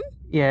time?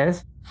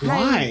 Yes.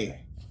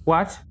 Why?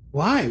 What?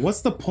 Why?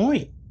 What's the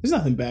point? There's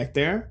nothing back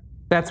there.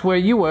 That's where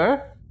you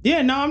were.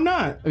 Yeah, no, I'm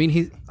not. I mean,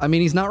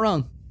 he's not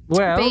wrong.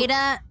 Well,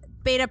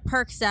 Beta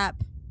perks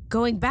up.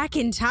 Going back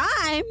in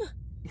time?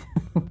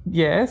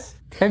 Yes.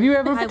 Have you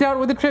ever dealt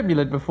with a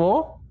tribulant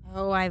before?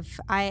 Oh, I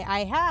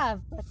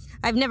have. But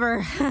I've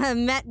never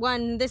met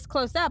one this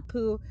close up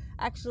who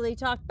actually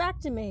talked back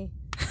to me.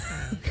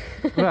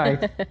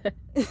 Right.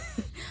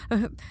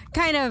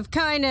 kind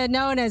of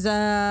known as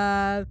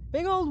a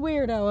big old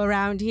weirdo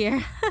around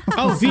here.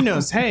 Oh,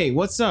 Vinos, hey,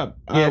 what's up?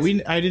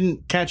 Yes. I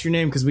didn't catch your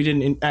name because we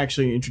didn't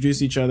actually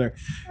introduce each other.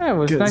 Yeah, it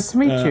was nice to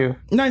meet you.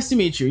 Nice to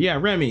meet you. Yeah,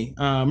 Remy.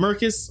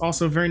 Mercus,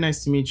 also very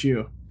nice to meet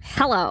you.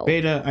 Hello.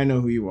 Beta, I know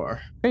who you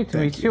are. Great to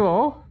meet you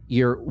all.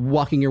 You're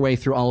walking your way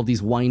through all of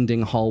these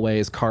winding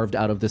hallways carved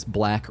out of this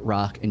black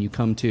rock, and you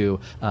come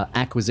to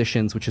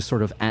Acquisitions, which is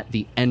sort of at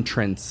the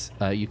entrance,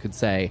 you could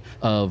say,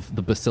 of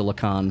the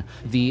Basilicon.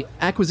 The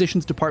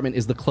Acquisitions department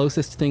is the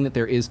closest thing that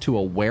there is to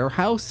a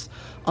warehouse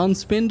on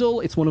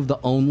Spindle. It's one of the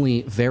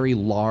only very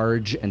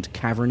large and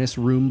cavernous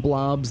room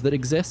blobs that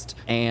exist,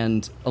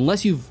 and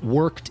unless you've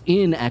worked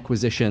in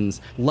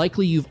Acquisitions,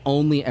 likely you've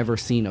only ever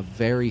seen a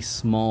very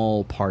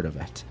small part of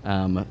it.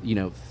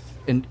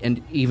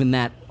 And even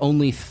that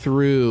only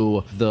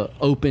through the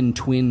open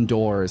twin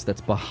doors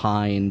that's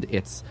behind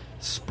its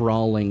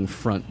sprawling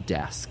front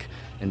desk.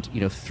 And,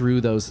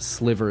 through those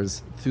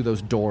slivers, through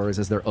those doors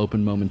as they're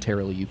open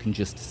momentarily, you can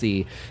just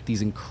see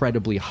these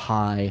incredibly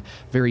high,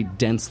 very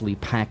densely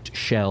packed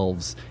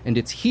shelves. And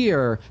it's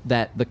here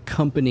that the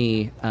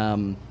company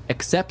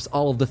accepts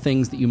all of the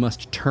things that you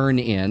must turn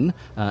in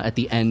at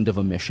the end of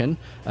a mission,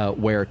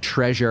 where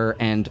treasure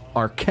and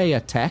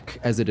archaea tech,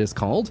 as it is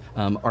called,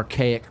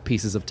 archaic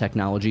pieces of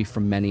technology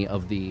from many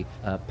of the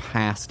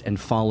past and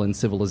fallen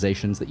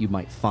civilizations that you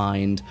might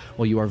find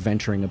while you are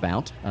venturing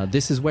about.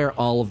 This is where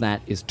all of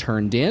that is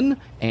turned in,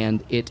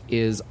 and it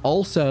is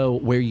also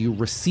where you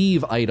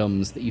receive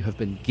items that you have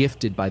been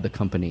gifted by the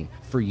company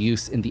for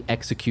use in the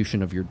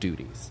execution of your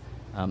duties,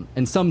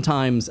 and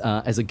sometimes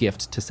as a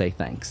gift to say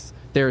thanks.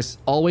 There's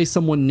always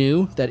someone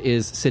new that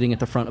is sitting at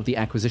the front of the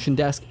acquisition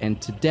desk, and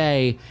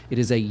today it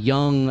is a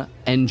young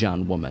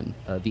Enjan woman.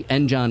 The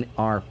Enjan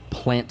are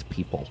plant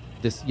people.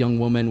 This young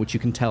woman, which you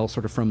can tell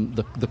sort of from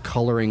the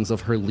colorings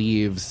of her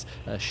leaves,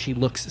 she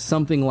looks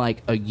something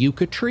like a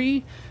yucca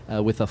tree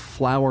with a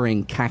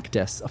flowering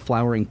cactus, a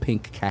flowering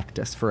pink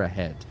cactus for a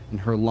head. And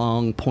her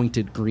long,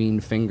 pointed green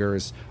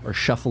fingers are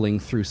shuffling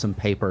through some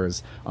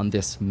papers on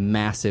this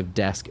massive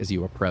desk as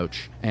you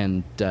approach.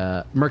 And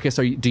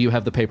Mercus, do you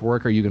have the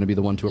paperwork? Or are you going to be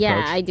the one to approach?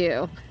 Yeah, I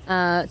do.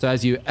 So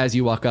as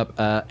you walk up,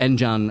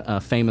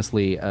 Enjan,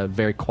 famously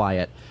very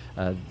quiet,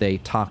 they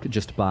talk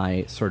just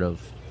by sort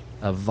of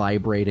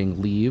vibrating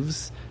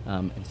leaves,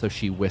 and so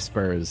she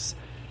whispers,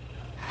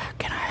 "How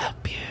can I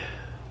help you?"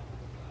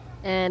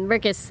 And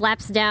Mercus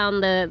slaps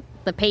down the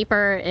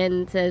paper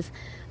and says,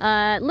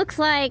 looks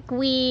like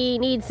we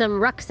need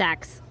some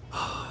rucksacks.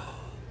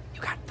 You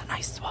got the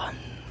nice one.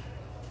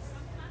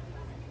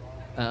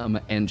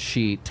 And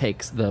she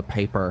takes the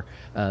paper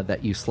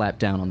that you slap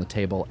down on the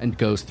table and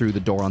goes through the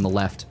door on the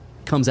left,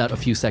 comes out a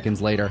few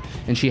seconds later,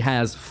 and she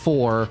has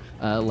 4,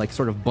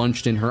 sort of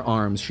bunched in her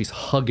arms. She's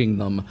hugging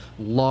them,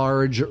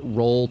 large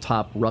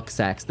roll-top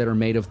rucksacks that are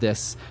made of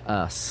this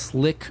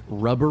slick,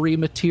 rubbery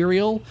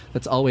material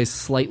that's always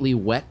slightly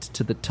wet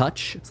to the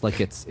touch. It's like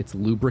it's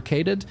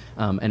lubricated,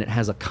 and it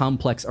has a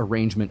complex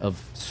arrangement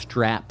of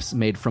straps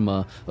made from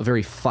a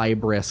very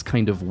fibrous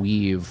kind of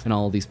weave and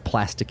all of these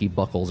plasticky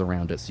buckles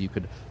around it, so you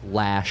could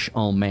lash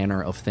all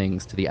manner of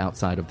things to the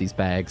outside of these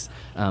bags.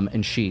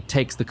 And she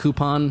takes the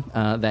coupon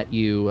that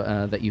you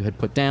had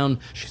put down.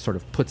 She sort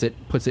of puts it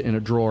in a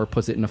drawer,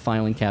 puts it in a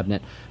filing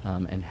cabinet,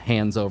 and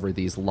hands over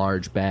these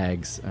large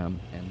bags.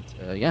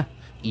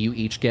 You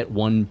each get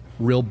one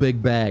real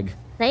big bag.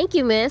 Thank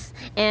you, miss.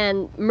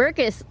 And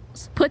Mercus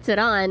puts it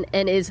on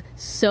and is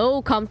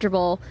so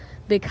comfortable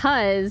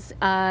because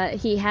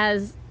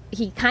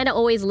he kind of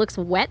always looks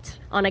wet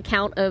on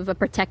account of a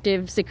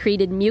protective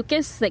secreted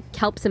mucus that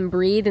helps him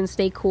breathe and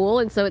stay cool.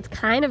 And so it's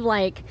kind of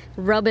like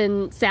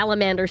rubbing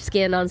salamander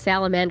skin on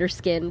salamander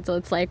skin. So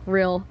it's like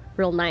real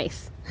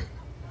nice.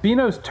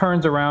 Vinos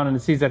turns around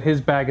and sees that his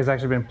bag has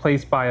actually been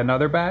placed by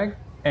another bag.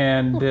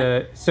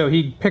 And so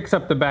he picks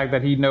up the bag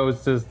that he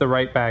knows is the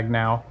right bag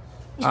now,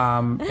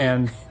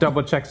 and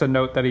double checks a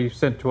note that he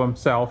sent to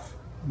himself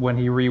when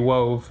he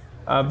rewove.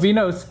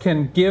 Vinos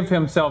can give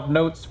himself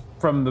notes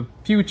from the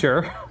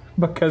future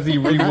because he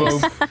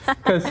rewove,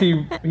 because he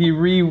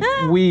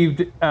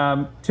reweaved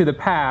to the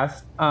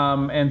past,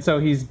 and so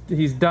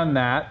he's done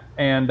that,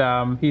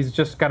 and he's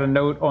just got a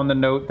note on the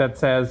note that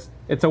says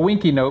it's a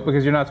winky note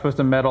because you're not supposed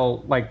to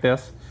meddle like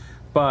this,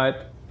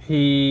 but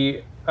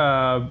he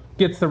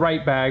gets the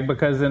right bag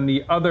because in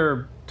the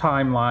other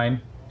timeline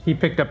he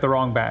picked up the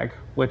wrong bag,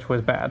 which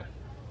was bad.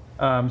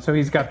 So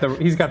he's got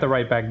the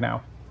right bag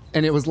now.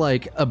 And it was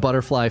like a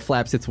butterfly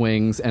flaps its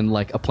wings and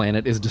like a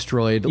planet is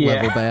destroyed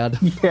level bad.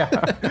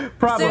 Yeah,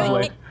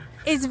 probably. So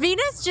is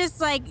Venus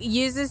just like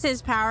uses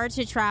his power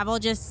to travel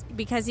just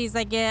because he's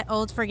like an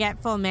old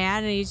forgetful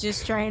man and he's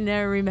just trying to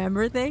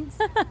remember things?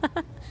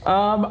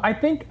 I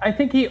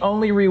think he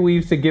only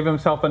reweaves to give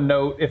himself a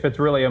note if it's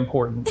really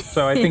important.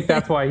 So I think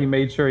that's why he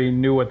made sure he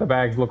knew what the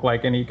bags looked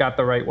like and he got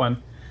the right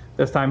one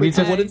this time. Wait,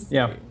 so what did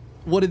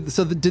Did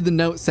the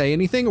note say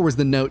anything, or was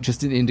the note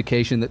just an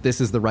indication that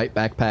this is the right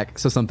backpack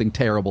so something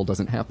terrible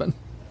doesn't happen?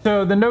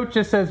 So the note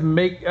just says,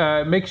 make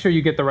sure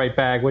you get the right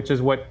bag, which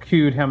is what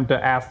cued him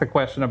to ask the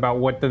question about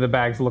what do the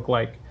bags look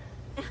like.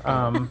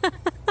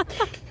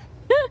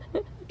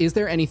 Is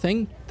there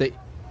anything that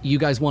you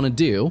guys want to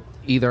do,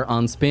 either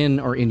on Spin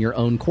or in your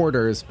own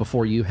quarters,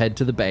 before you head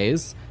to the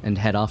bays and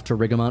head off to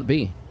Rigamont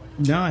B?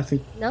 No, I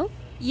think... No?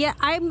 Yeah,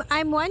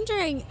 I'm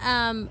wondering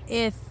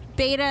if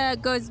Beta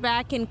goes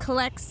back and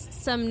collects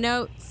some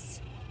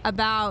notes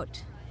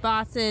about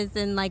bosses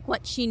and like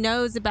what she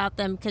knows about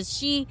them, because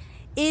she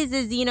is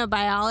a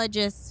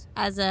xenobiologist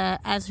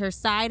as her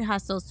side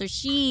hustle, so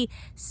she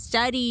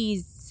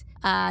studies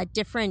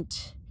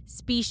different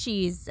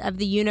species of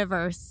the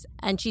universe,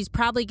 and she's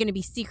probably going to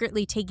be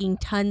secretly taking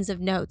tons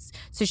of notes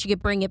so she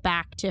could bring it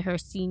back to her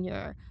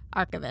senior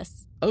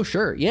archivist. Oh,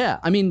 sure. Yeah.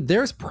 I mean,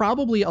 there's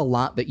probably a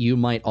lot that you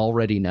might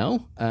already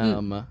know.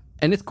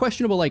 And it's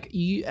questionable, like,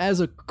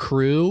 as a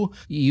crew,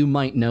 you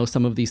might know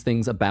some of these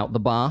things about the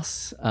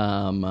boss.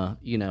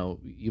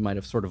 You might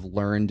have sort of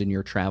learned in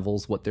your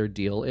travels what their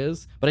deal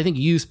is. But I think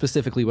you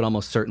specifically would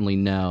almost certainly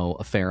know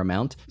a fair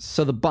amount.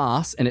 So the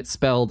boss, and it's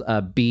spelled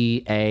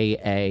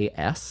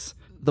B-A-A-S.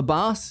 The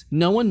boss,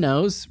 no one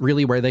knows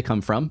really where they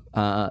come from.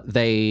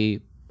 They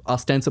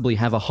ostensibly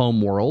have a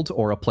home world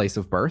or a place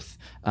of birth.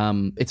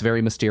 It's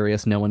very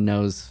mysterious. No one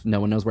knows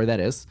where that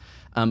is.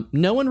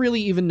 No one really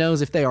even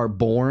knows if they are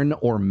born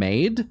or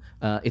made.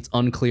 It's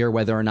unclear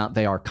whether or not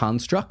they are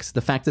constructs.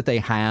 The fact that they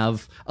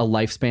have a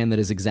lifespan that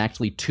is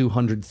exactly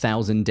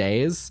 200,000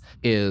 days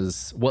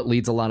is what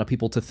leads a lot of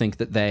people to think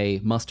that they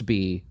must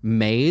be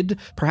made,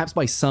 perhaps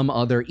by some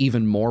other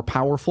even more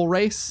powerful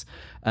race.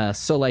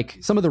 So like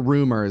some of the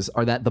rumors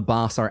are that the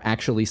boss are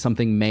actually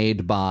something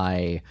made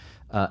by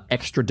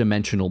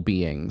extra-dimensional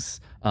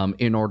beings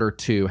in order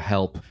to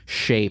help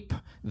shape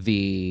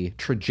the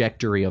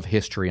trajectory of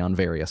history on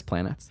various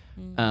planets.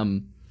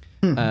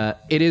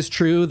 It is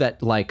true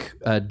that, like,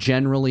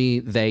 generally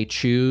they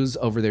choose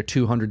over their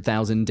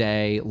 200,000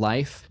 day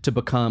life to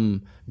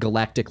become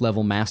galactic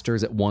level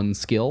masters at one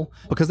skill.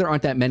 Because there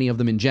aren't that many of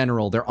them in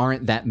general, there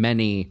aren't that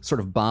many sort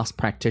of boss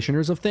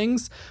practitioners of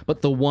things,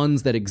 but the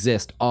ones that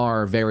exist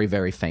are very,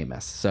 very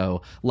famous.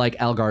 So like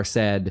Algar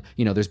said,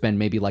 there's been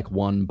maybe like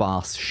one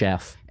boss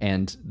chef,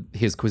 and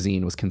his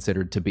cuisine was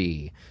considered to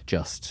be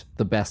just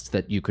the best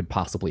that you could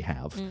possibly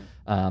have.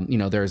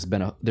 There's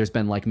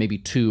been like maybe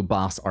two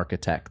boss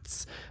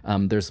architects.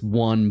 There's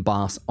one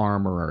boss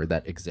armorer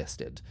that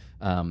existed.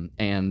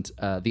 And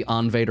the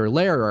Anvader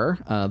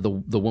Lehrer,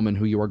 the woman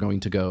who you are going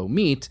to go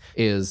meet,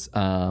 is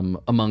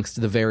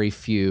amongst the very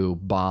few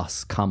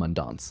boss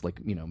commandants, like,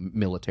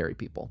 military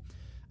people.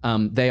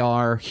 They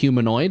are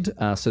humanoid,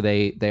 so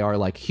they are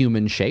like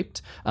human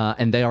shaped,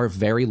 and they are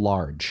very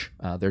large.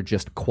 They're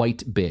just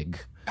quite big.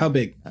 How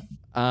big?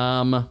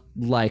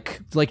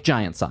 Like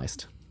giant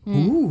sized.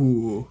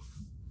 Ooh.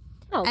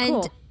 Oh,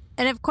 cool.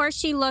 And of course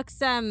she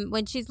looks,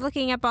 when she's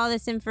looking up all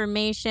this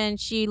information,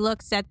 she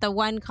looks at the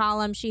one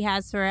column she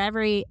has for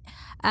every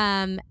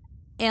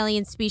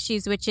alien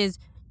species, which is,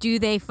 do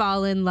they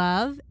fall in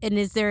love? And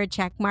is there a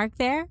check mark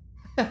there?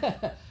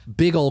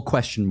 Big old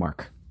question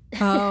mark.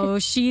 Oh,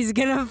 she's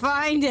gonna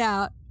find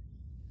out.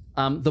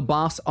 The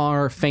boss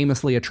are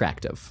famously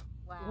attractive.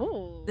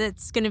 Wow.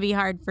 That's gonna be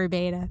hard for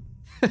Beta.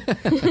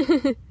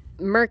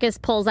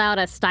 Mercus pulls out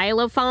a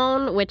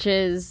stylophone, which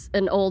is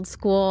an old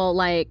school,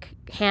 like,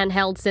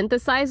 handheld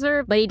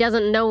synthesizer, but he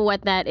doesn't know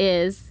what that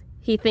is.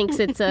 He thinks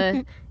it's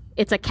a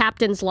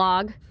captain's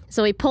log.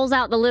 So he pulls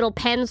out the little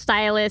pen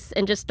stylus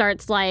and just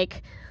starts,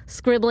 like,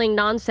 scribbling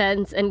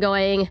nonsense and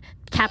going,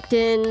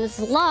 Captain's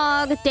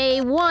log, day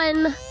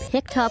 1,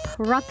 picked up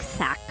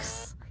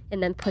rucksacks,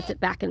 and then puts it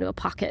back into a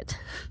pocket.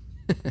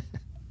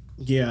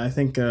 Yeah, I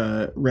think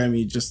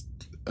Remy just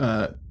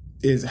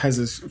has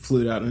his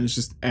flute out and is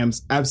just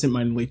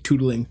absent-mindedly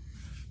tootling,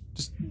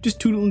 just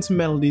tootling some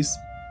melodies.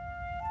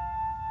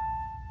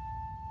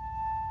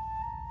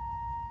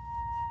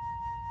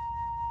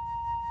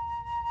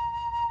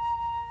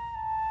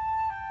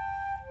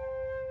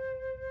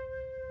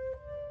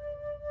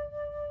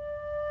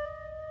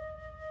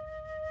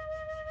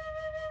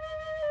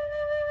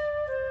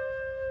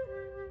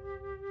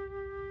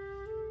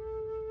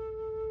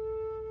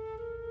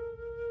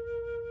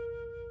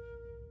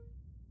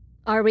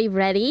 Are we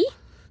ready?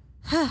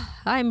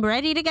 I'm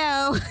ready to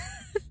go.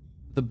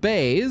 The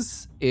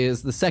bays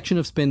is the section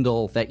of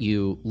Spindle that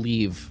you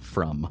leave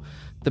from.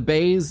 The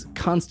bays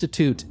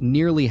constitute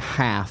nearly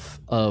half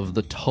of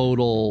the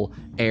total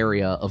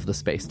area of the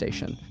space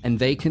station, and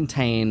they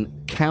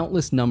contain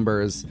countless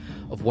numbers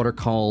of what are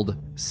called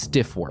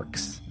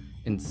stiffworks.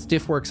 And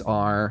stiffworks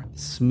are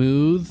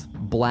smooth,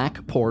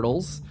 black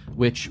portals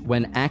which,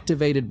 when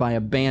activated by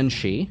a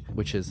Banshee,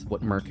 which is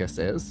what Mercus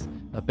is,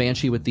 a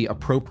Banshee with the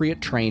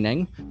appropriate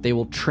training, they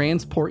will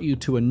transport you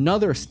to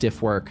another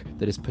stiffwork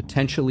that is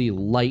potentially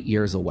light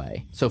years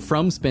away. So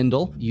from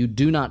Spindle, you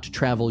do not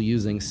travel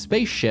using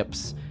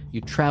spaceships.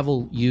 You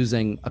travel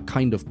using a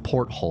kind of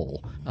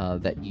porthole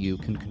that you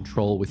can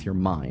control with your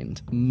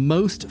mind.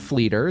 Most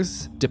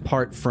fleeters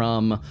depart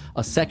from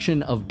a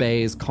section of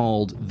bays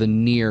called the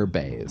near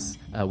bays,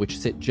 which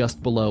sit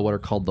just below what are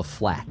called the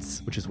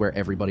flats, which is where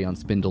everybody on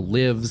Spindle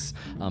lives,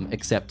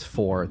 except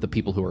for the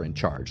people who are in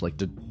charge, like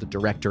the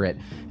directorate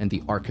and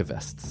the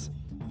archivists.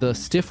 The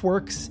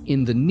stiffworks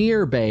in the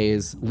near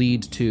bays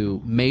lead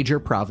to major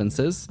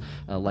provinces,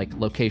 like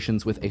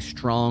locations with a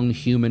strong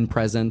human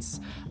presence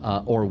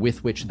or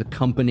with which the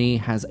company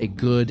has a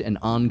good and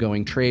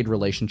ongoing trade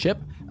relationship.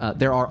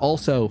 There are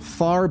also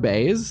far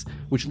bays,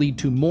 which lead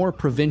to more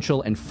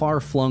provincial and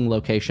far-flung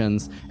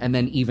locations, and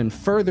then even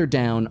further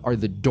down are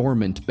the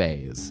dormant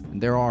bays.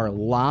 There are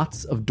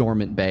lots of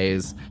dormant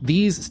bays.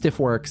 These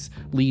stiffworks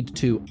lead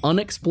to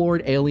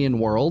unexplored alien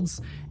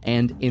worlds,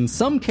 and in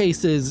some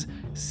cases,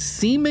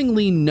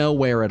 seemingly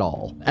nowhere at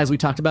all. As we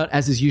talked about,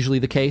 as is usually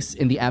the case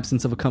in the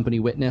absence of a company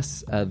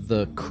witness,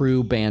 the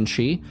crew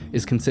Banshee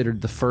is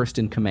considered the first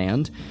in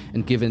command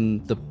and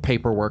given the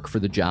paperwork for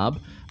the job.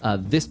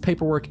 This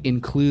paperwork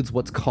includes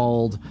what's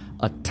called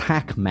a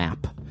TAC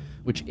map,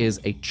 which is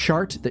a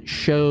chart that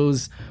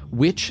shows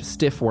which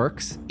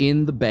stiffworks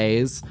in the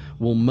bays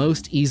will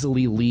most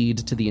easily lead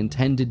to the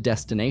intended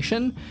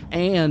destination,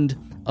 and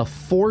a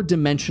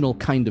 4-dimensional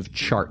kind of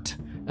chart,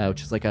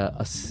 which is like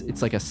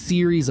it's like a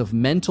series of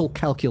mental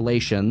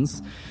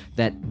calculations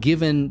that,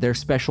 given their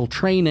special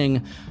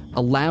training,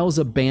 allows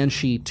a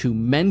Banshee to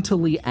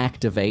mentally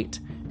activate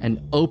and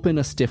open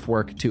a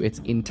stiffwork to its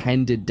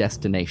intended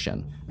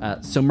destination.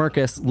 So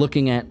Mercus,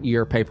 looking at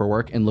your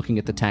paperwork and looking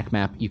at the TAC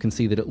map, you can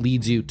see that it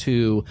leads you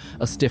to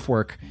a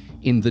stiffwork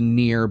in the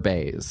near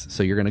bays.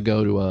 So you're going to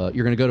go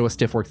to a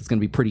stiffwork that's going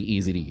to be pretty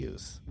easy to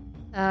use.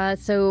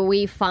 So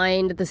we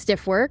find the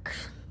stiffwork.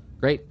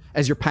 Great.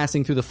 As you're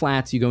passing through the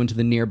flats, you go into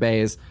the near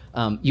bays.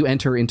 You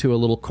enter into a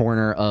little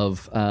corner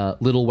of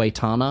Little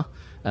Waitana,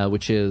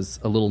 which is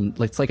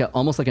it's like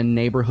almost like a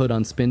neighborhood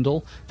on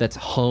Spindle that's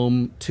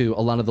home to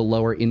a lot of the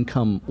lower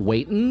income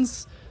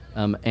Waitans.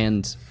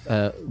 And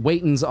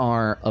Waitans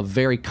are a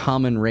very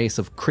common race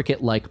of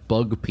cricket-like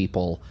bug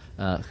people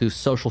whose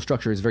social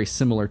structure is very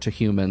similar to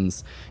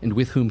humans and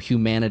with whom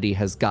humanity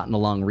has gotten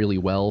along really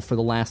well for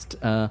the last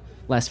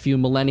few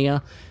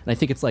millennia. And I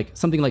think it's like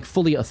something like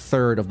fully a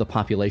third of the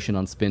population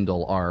on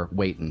Spindle are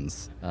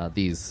Waitans,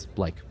 these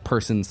like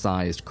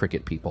person-sized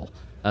cricket people.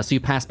 So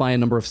you pass by a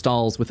number of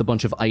stalls with a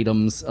bunch of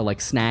items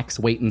like snacks,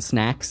 Waitan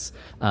snacks.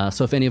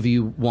 So if any of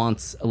you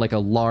wants like a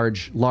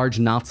large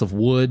knots of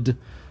wood,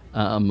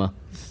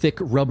 thick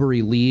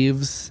rubbery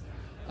leaves,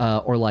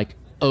 or like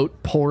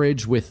oat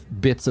porridge with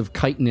bits of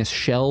chitinous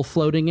shell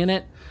floating in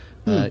it,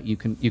 you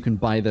can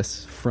buy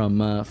this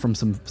from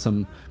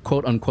some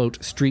quote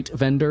unquote street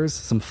vendors,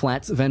 some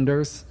flats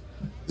vendors.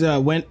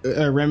 When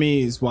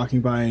Remy is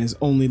walking by and is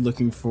only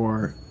looking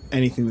for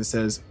anything that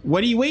says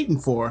 "What are you waiting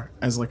for?"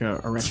 as like a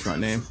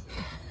restaurant name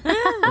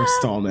or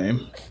stall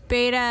name.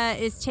 Beta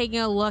is taking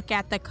a look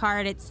at the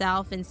cart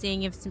itself and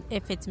seeing if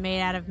it's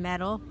made out of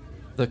metal.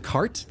 The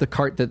cart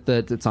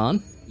that's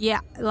on?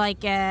 Yeah,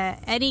 like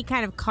any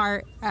kind of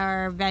cart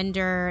or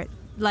vendor,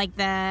 like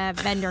the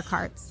vendor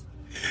carts.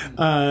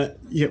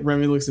 Yeah,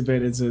 Remy looks at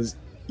Beta and says,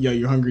 "Yo,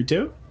 you hungry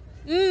too?"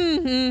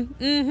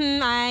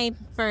 I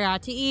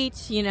forgot to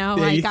eat, Yeah,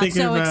 I you got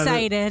thinking so about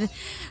excited.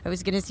 I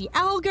was going to see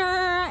Alger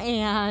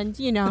and,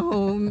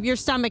 your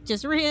stomach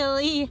just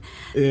really...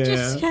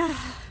 Yeah.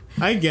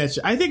 I get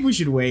you. I think we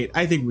should wait.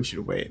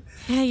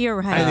 Yeah, you're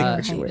right. I think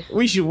we should wait.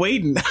 We should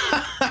wait.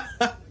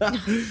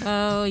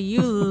 Oh,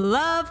 you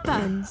love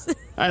puns.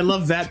 I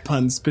love that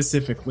pun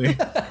specifically.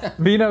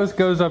 Vinos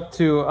goes up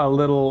to a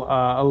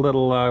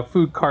little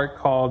food cart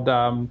called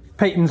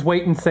Peyton's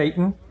Waitin'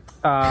 Satan,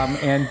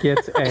 and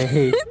gets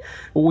a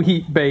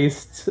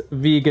wheat-based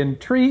vegan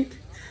treat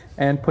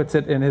and puts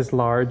it in his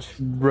large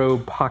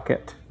robe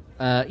pocket.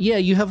 Yeah,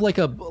 you have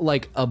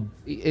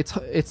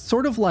it's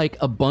sort of like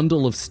a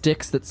bundle of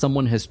sticks that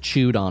someone has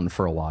chewed on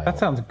for a while. That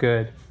sounds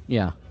good.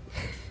 Yeah.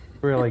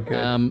 Really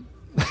good.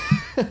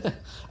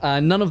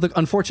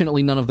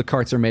 Unfortunately, none of the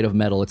carts are made of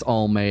metal. It's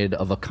all made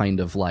of a kind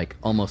of like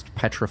almost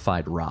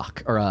petrified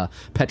rock or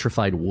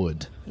petrified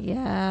wood.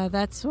 Yeah,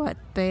 that's what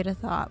Beta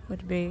thought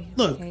would be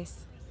Look, the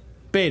case.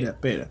 Beta,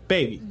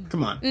 baby,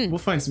 come on. We'll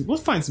find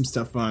some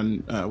stuff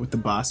on with the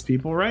boss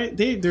people, right?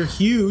 They're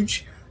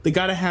huge. They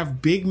gotta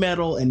have big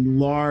metal and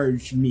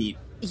large meat.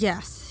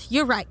 Yes,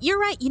 you're right. You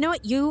know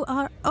what? You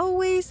are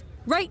always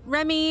right,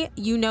 Remy.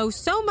 You know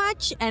so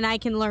much, and I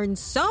can learn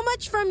so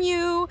much from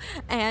you.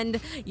 And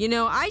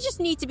I just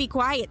need to be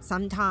quiet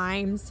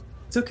sometimes.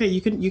 It's okay.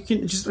 You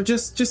can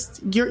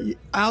just.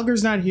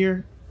 Alger's not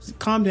here. Just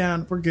calm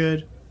down. We're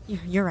good.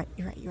 You're right.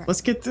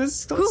 Let's get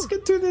this. Let's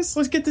get through this.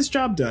 Let's get this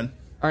job done.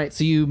 All right,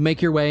 so you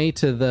make your way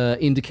to the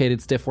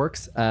indicated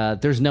Stiffworks.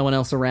 There's no one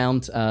else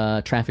around.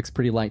 Traffic's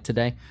pretty light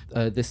today.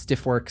 This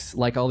Stiffworks,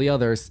 like all the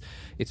others,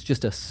 it's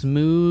just a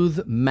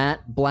smooth,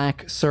 matte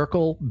black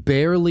circle,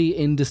 barely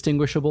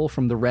indistinguishable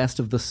from the rest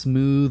of the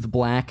smooth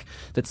black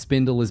that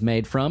Spindle is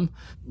made from.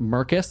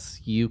 Mercus,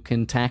 you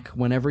can tack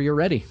whenever you're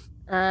ready.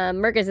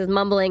 Mercus is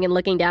mumbling and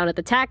looking down at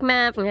the tack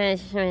map.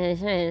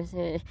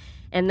 And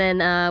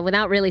then,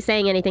 without really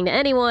saying anything to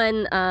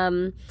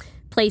anyone,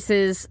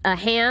 places a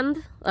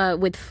hand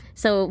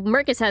so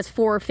Mercus has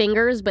 4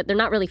 fingers, but they're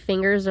not really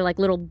fingers. They're like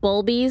little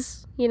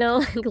bulbies,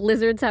 like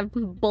lizards have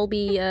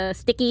bulby,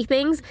 sticky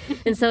things.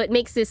 And so it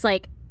makes this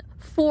like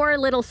 4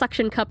 little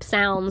suction cup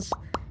sounds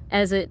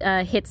as it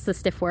hits the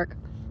stiff work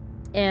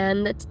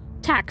and it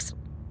tacks.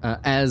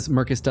 As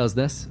Mercus does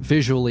this,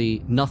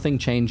 visually nothing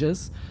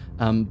changes,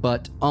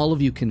 but all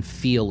of you can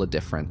feel a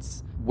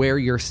difference. Where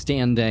you're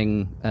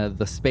standing,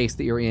 the space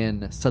that you're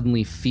in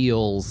suddenly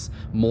feels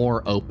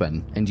more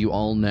open, and you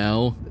all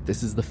know that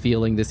this is the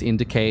feeling. This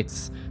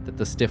indicates that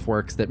the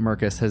stiffworks that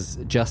Mercus has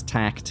just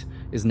tacked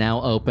is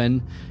now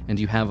open, and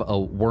you have a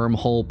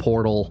wormhole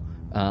portal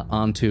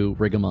onto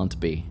Rigamont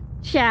B.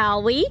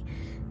 Shall we?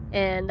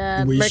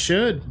 And We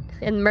should.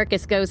 And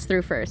Mercus goes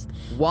through first.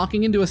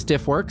 Walking into a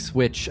stiffworks,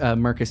 which,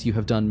 Mercus, you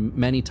have done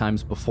many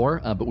times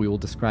before, but we will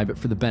describe it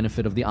for the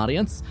benefit of the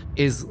audience,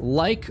 is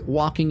like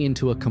walking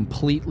into a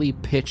completely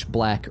pitch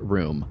black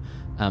room.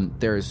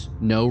 There's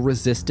no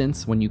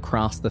resistance when you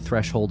cross the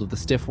threshold of the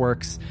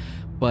stiffworks,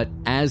 but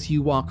as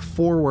you walk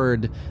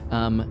forward,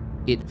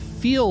 it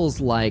feels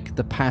like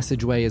the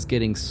passageway is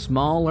getting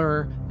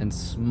smaller and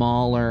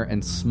smaller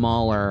and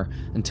smaller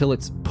until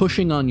it's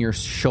pushing on your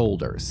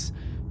shoulders.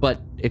 But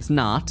it's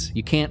not.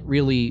 You can't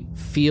really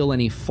feel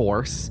any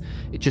force.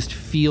 It just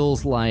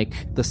feels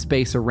like the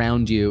space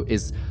around you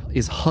is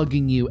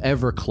hugging you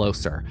ever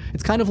closer.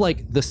 It's kind of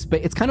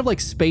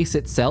like space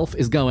itself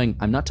is going,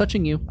 I'm not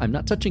touching you, I'm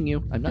not touching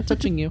you, I'm not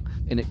touching you.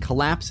 And it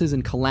collapses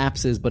and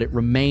collapses, but it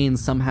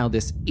remains somehow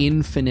this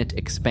infinite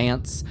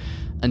expanse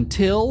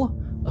until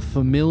a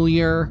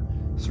familiar,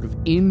 sort of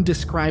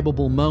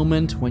indescribable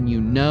moment when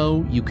you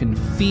know you can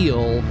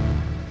feel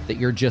that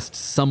you're just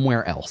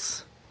somewhere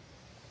else.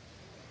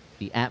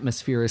 The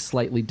atmosphere is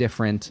slightly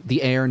different.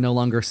 The air no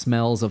longer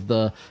smells of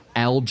the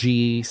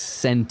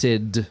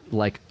algae-scented,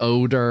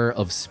 odor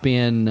of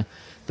spin.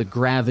 The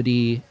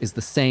gravity is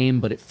the same,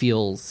 but it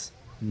feels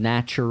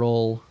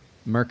natural.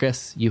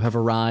 Mercus, you have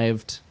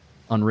arrived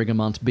on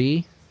Rigamont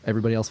B.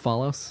 Everybody else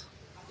follows?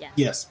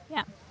 Yes.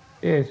 Yeah.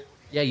 Yes.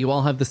 Yeah, you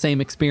all have the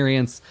same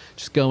experience,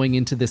 just going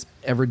into this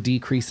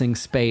ever-decreasing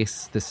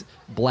space, this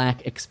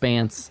black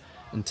expanse,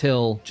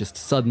 until just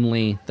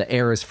suddenly the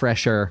air is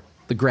fresher.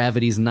 The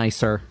gravity's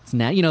nicer. It's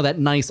that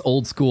nice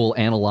old school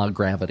analog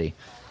gravity.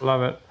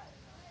 Love it.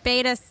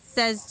 Beta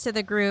says to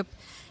the group,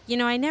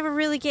 I never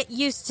really get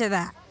used to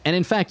that. And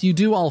in fact, you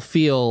do all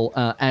feel,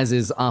 as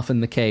is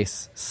often the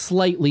case,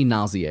 slightly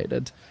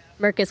nauseated.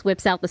 Mercus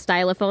whips out the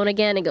stylophone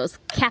again and goes,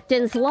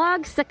 Captain's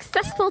log,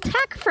 successful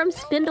tack from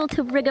Spindle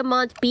to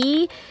Rigamont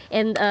B,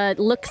 and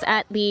looks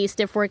at the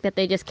stiff work that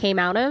they just came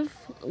out of.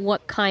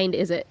 What kind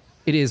is it?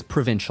 It is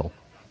provincial.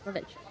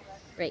 Provincial.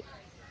 Great.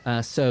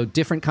 So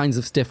different kinds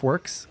of stiff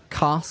works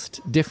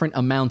cost different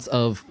amounts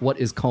of what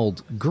is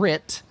called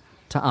grit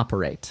to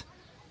operate.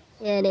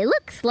 And it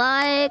looks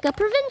like a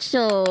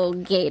provincial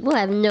gate. We'll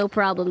have no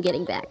problem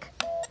getting back.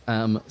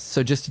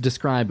 So just to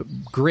describe,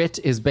 grit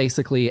is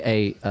basically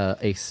a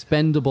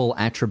spendable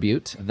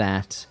attribute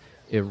that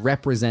it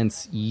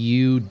represents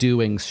you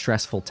doing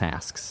stressful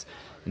tasks.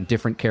 And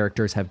different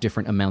characters have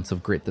different amounts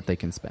of grit that they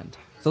can spend.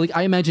 So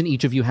I imagine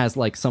each of you has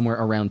somewhere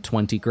around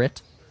 20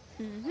 grit.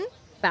 Mm-hmm.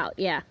 About,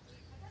 yeah.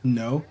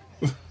 No.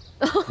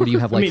 What do you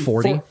have,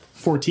 40?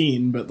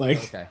 14, but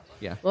Okay,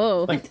 yeah.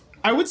 Whoa.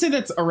 I would say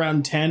that's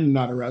around 10,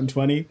 not around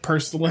 20,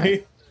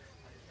 personally.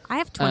 I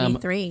have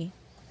 23.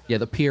 Yeah,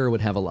 the peer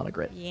would have a lot of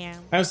grit. Yeah.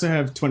 I also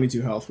have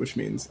 22 health, which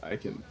means I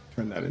can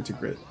turn that into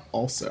grit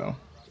also,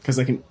 because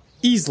I can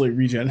easily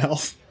regen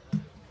health.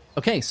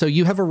 Okay, so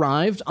you have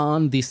arrived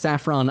on the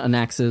Saffron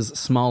Anax's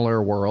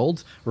smaller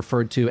world,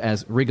 referred to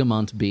as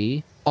Rigamont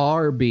B,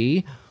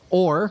 RB,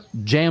 or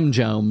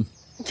Jamjome.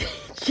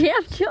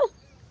 Jamjome?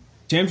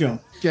 Jamjome.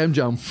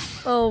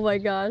 Jamjome. Oh my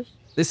gosh.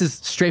 This is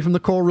straight from the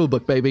core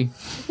rulebook, baby.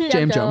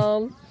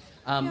 Jamjome.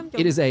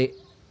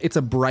 It's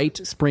a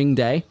bright spring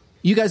day.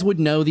 You guys would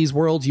know these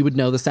worlds. You would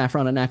know the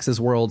Saffron Anax's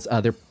worlds.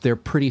 They're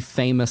pretty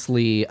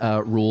famously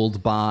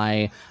ruled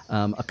by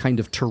a kind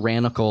of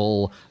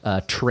tyrannical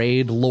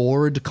trade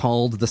lord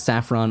called the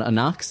Saffron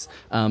Anax.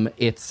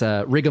 It's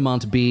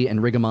Rigamont B and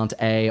Rigamont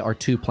A are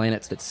 2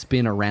 planets that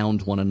spin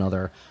around one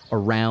another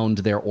around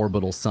their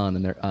orbital sun,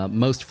 and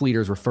most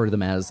fleeters refer to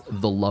them as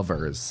the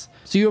Lovers.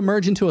 So you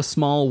emerge into a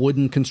small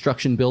wooden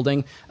construction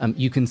building.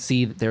 You can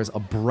see that there's a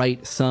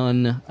bright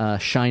sun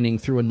shining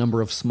through a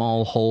number of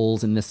small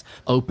holes in this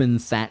open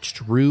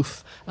thatched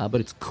roof, but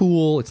it's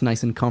cool, it's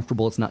nice and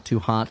comfortable, it's not too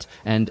hot.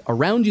 And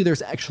around you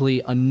there's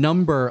actually a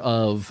number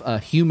of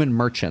human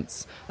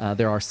merchants.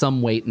 There are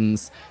some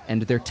Waitons,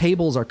 and their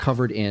tables are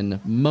covered in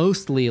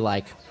mostly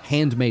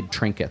handmade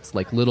trinkets,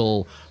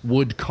 little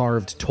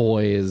wood-carved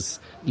toys,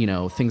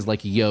 things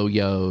like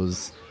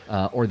yo-yos,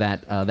 or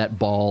that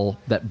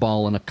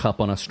ball in a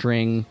cup on a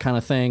string kind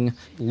of thing,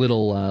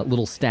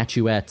 little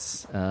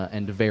statuettes,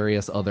 and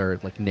various other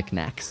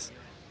knickknacks.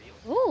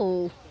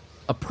 Ooh.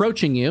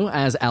 approaching you,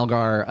 as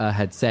Algar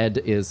had said,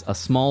 is a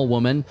small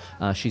woman.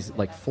 She's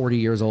like 40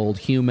 years old,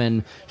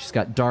 human. She's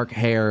got dark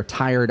hair,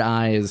 tired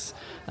eyes,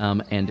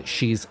 and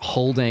she's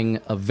holding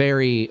a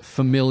very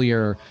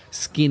familiar,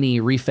 skinny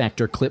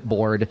refactor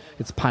clipboard.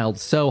 It's piled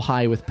so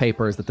high with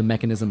papers that the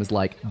mechanism is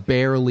like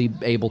barely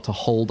able to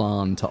hold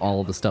on to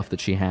all of the stuff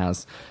that she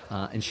has.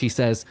 And she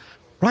says,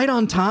 "Right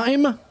on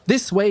time,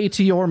 this way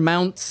to your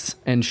mounts."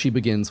 And she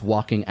begins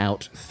walking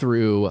out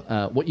through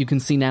what you can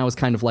see now is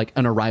kind of like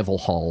an arrival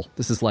hall.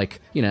 This is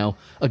like,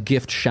 a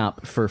gift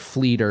shop for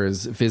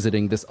fleeters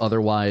visiting this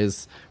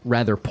otherwise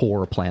rather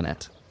poor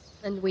planet.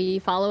 And we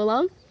follow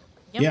along?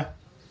 Yeah.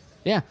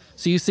 Yeah.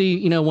 So you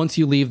see, once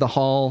you leave the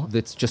hall,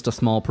 it's just a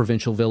small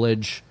provincial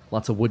village,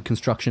 lots of wood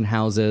construction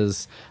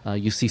houses.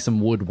 You see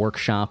some wood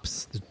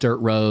workshops, dirt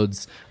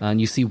roads,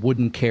 and you see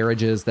wooden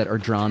carriages that are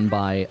drawn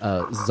by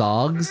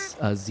zogs,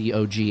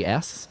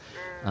 Z-O-G-S.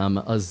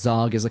 A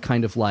zog is a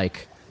kind of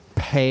like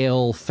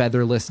pale,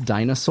 featherless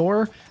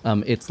dinosaur.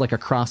 It's like a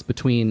cross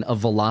between a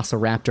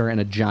velociraptor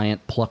and a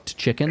giant plucked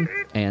chicken.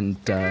 And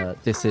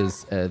this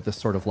is the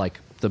sort of like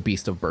the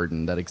beast of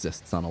burden that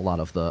exists on a lot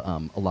of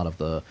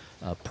the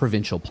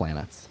provincial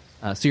planets.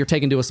 So you're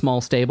taken to a small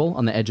stable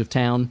on the edge of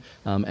town,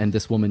 and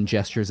this woman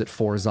gestures at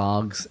 4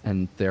 zogs,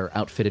 and they're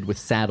outfitted with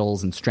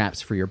saddles and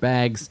straps for your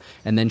bags.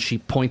 And then she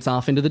points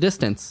off into the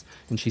distance,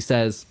 and she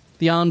says,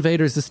 "The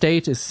Onvader's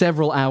estate is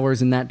several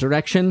hours in that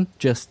direction.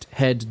 Just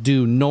head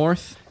due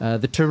north.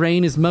 The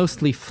terrain is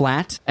mostly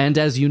flat, and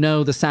as you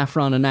know, the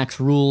Saffron Anax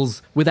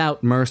rules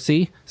without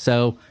mercy,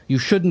 so you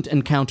shouldn't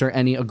encounter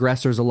any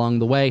aggressors along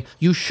the way.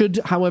 You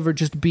should, however,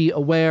 just be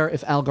aware,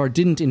 if Algar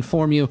didn't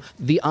inform you,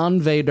 the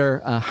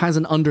Onvader has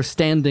an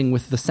understanding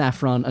with the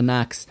Saffron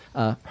Anax.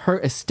 Her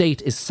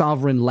estate is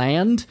sovereign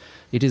land.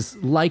 It is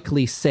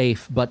likely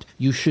safe, but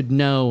you should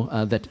know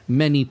that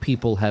many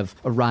people have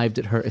arrived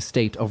at her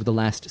estate over the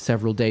last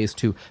several days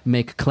to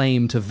make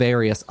claim to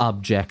various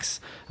objects,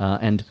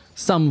 and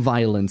some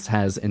violence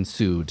has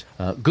ensued.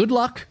 Good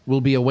luck.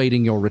 We'll be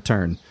awaiting your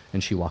return."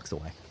 And she walks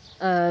away.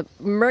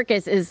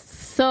 Mercus is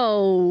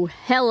so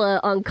hella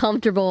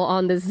uncomfortable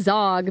on this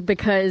Zog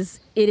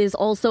because it is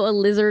also a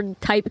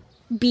lizard-type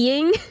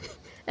being,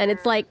 and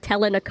it's like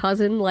telling a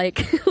cousin,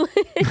 like...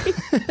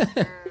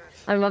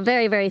 I'm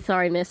very, very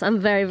sorry, miss. I'm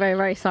very, very,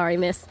 very sorry,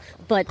 miss.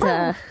 But,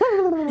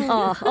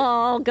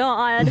 oh,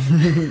 God.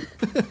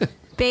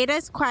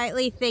 Beta's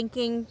quietly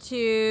thinking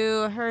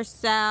to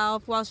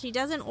herself, while she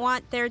doesn't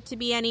want there to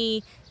be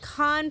any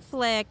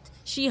conflict,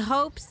 she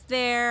hopes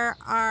there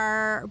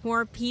are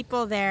more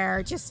people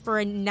there just for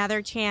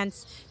another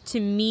chance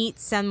to meet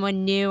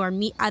someone new or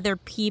meet other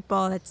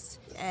people. That's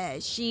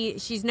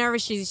she's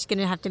nervous. She's going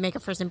to have to make a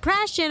first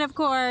impression, of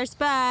course,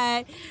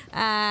 but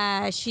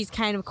she's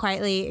kind of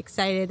quietly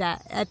excited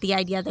at the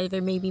idea that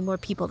there may be more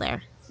people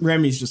there.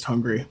 Remy's just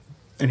hungry,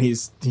 and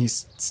he's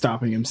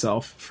stopping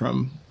himself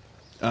from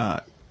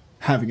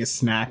having a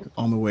snack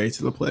on the way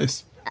to the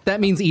place. That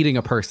means eating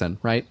a person,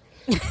 right?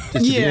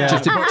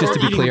 Just to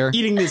be clear.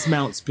 Eating this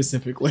mount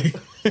specifically.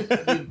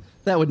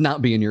 That would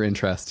not be in your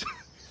interest.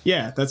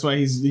 Yeah, that's why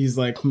he's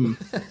like,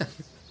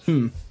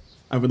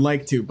 I would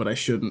like to, but I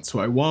shouldn't, so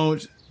I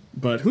won't.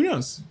 But who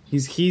knows?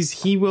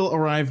 He will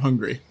arrive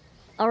hungry.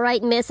 All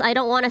right, miss, I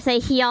don't want to say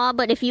hia,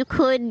 but if you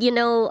could,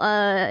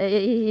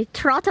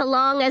 trot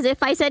along as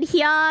if I said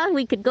hia,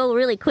 we could go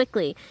really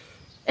quickly.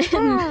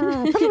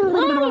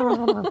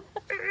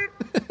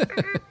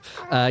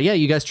 Yeah,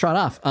 you guys trot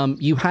off.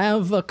 You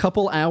have a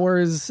couple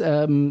hours,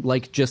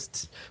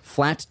 just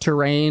flat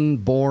terrain,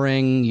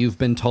 boring. You've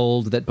been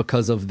told that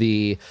because of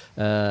the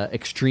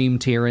extreme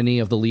tyranny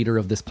of the leader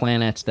of this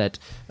planet, that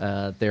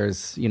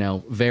there's,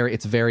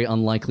 it's very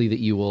unlikely that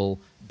you will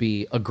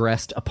be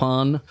aggressed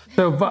upon.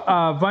 So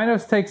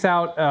Vinos takes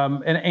out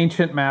an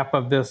ancient map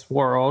of this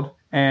world,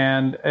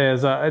 and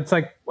it's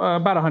like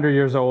about 100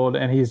 years old,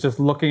 and he's just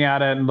looking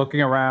at it and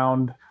looking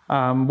around.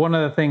 One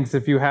of the things,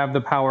 if you have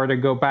the power to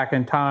go back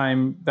in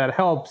time, that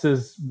helps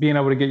is being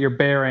able to get your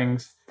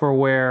bearings for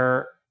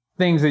where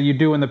things that you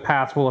do in the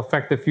past will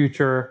affect the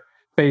future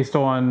based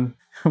on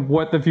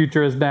what the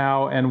future is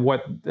now and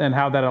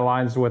how that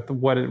aligns with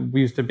what it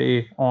used to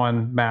be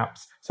on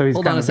maps. So he's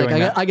hold on a sec.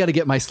 I got to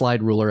get my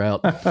slide ruler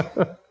out.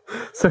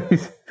 So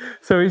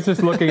he's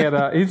just looking at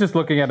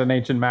an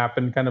ancient map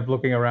and kind of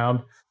looking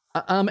around.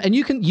 And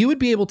you would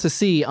be able to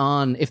see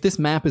if this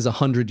map is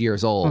 100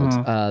 years old,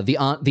 the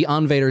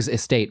Onvader's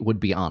estate would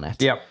be on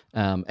it. Yep.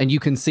 And you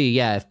can see,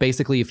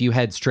 if you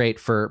head straight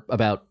for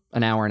about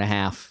an hour and a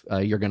half,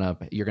 you're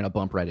gonna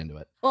bump right into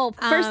it. Well,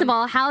 first of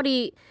all,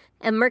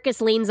 and Mercus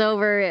leans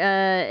over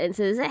and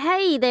says,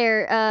 "Hey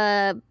there,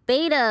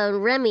 Beta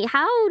and Remy,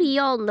 how do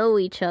y'all know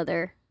each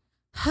other?"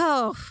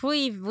 Oh,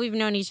 we've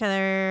known each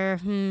other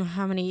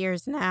how many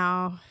years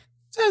now?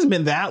 It hasn't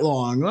been that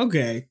long.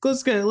 Okay,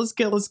 let's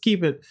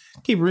keep it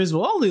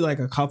reasonable. Only like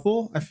a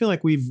couple. I feel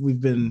like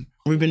we've been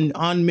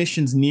on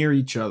missions near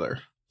each other.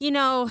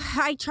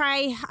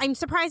 I'm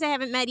surprised I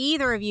haven't met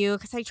either of you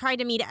because I try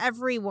to meet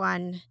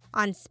everyone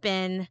on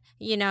Spin.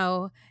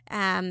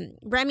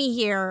 Remy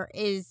here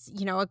is,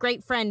 a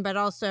great friend, but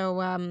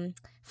also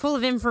full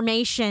of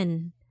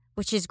information,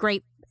 which is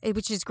great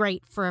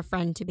for a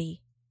friend to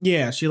be.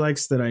 Yeah, she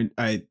likes that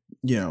I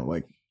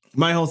like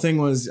my whole thing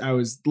was I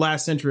was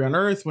last century on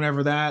Earth.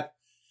 Whenever that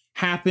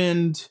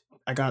happened,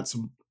 I got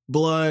some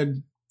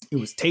blood. It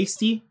was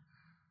tasty.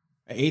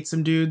 I ate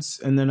some dudes,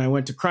 and then I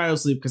went to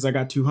cryosleep because I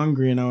got too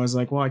hungry, and I was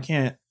like, well, I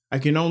can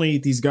only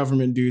eat these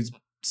government dudes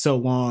so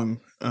long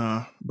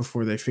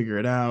before they figure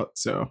it out.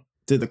 So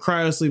did the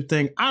cryosleep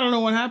thing. I don't know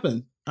what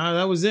happened.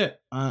 That was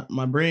it.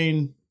 My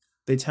brain,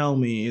 they tell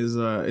me, is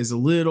a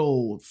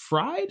little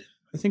fried.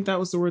 I think that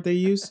was the word they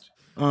used.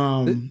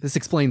 This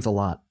explains a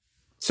lot.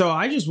 So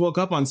I just woke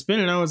up on spin,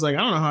 and I was like, I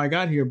don't know how I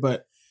got here,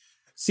 but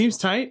seems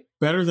tight,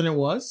 better than it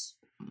was.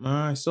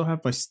 I still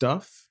have my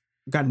stuff.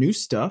 Got new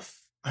stuff.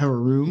 I have a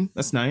room.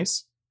 That's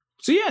nice.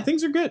 So yeah,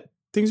 things are good.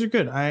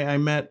 I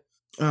met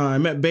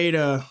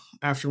Beta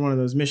after one of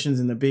those missions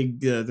in the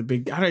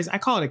big I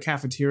call it a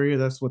cafeteria.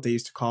 That's what they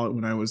used to call it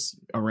when I was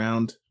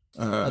around.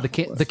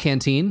 The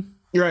canteen.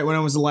 You're right. When I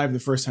was alive the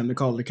first time, they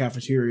called it a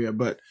cafeteria.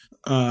 But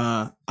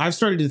I've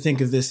started to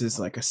think of this as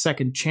like a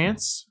second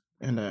chance,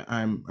 and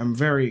I'm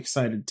very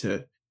excited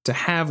to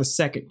have a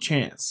second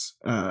chance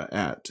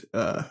at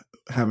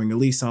having a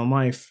lease on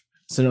life.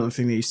 It's another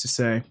thing they used to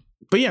say.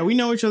 But yeah, we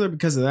know each other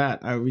because of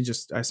that.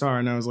 I saw her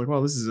and I was like,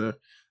 well,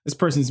 this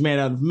person's made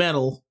out of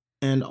metal,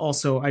 and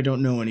also I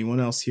don't know anyone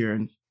else here,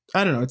 and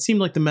I don't know. It seemed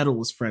like the metal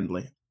was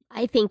friendly.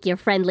 I think you're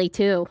friendly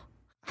too.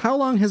 How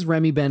long has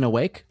Remy been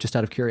awake? Just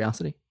out of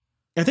curiosity.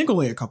 I think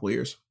only a couple of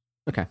years.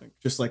 Okay.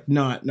 Just like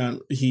not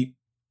he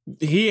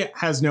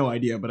has no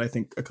idea, but I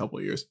think a couple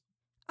of years.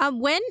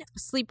 When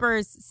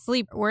sleepers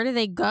sleep, where do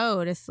they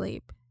go to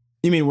sleep?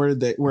 You mean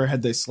where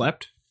had they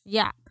slept?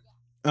 Yeah.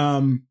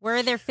 Where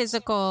are their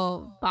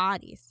physical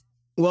bodies?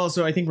 Well,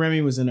 so I think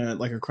Remy was in a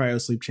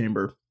cryo sleep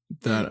chamber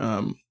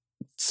that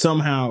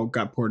somehow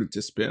got ported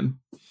to spin.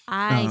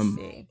 I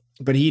see.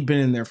 But he'd been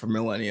in there for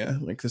millennia.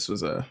 Like this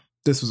was a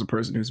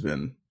person who's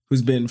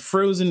been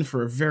frozen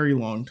for a very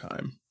long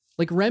time.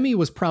 Like Remy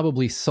was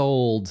probably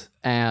sold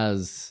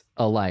as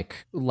a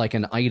like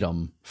an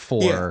item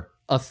for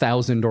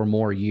 1,000 or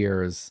more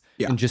years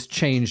and just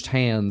changed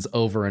hands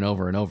over and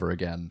over and over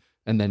again,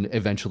 and then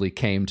eventually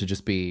came to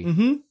just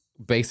be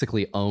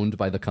basically owned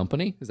by the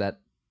company. Is that?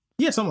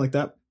 Yeah, something like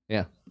that.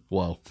 Yeah.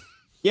 Whoa.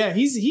 Yeah,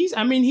 he's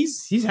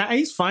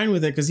fine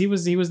with it because he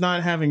was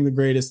not having the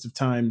greatest of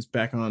times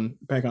back on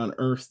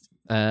Earth.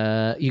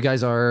 You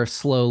guys are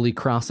slowly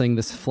crossing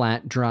this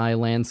flat, dry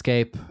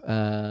landscape.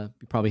 You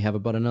probably have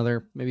about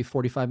another maybe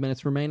 45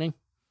 minutes remaining.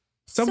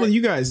 What's up with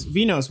you guys?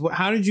 Vinos,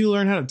 how did you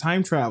learn how to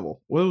time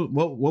travel?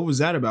 What was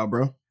that about,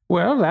 bro?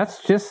 Well,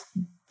 that's just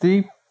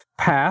the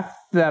path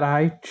that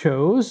I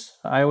chose.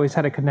 I always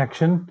had a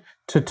connection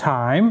to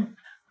time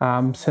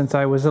since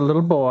I was a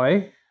little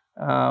boy.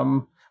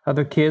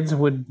 Other kids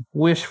would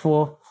wish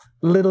for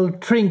little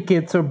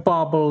trinkets or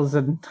baubles,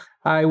 and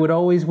I would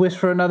always wish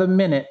for another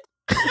minute.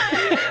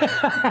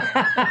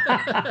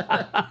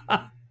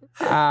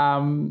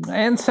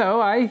 And so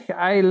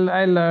I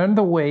learned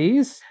the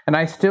ways, and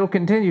I still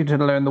continue to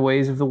learn the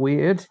ways of the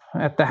weird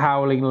at the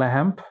Howling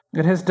Lamp.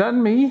 It has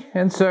done me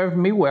and served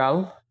me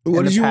well.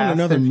 What did you want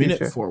another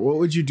minute for? What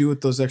would you do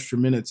with those extra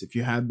minutes if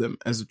you had them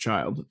as a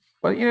child?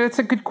 Well, it's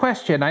a good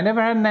question. I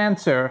never had an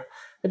answer.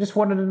 I just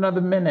wanted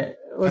another minute.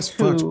 That's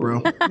fucked,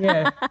 bro.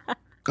 Yeah.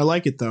 I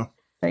like it, though.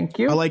 Thank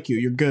you. I like you.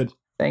 You're good.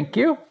 Thank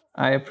you.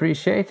 I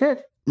appreciate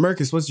it.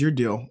 Marcus, what's your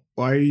deal?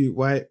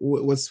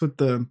 What's with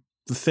the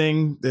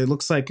thing? It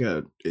looks like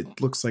the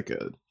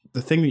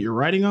thing that you're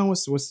riding on.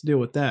 What's the deal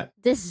with that?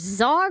 This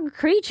Zog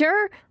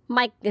creature,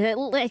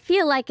 I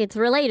feel like it's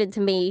related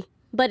to me,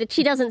 but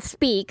she doesn't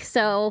speak,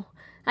 so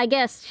I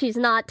guess she's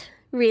not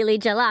really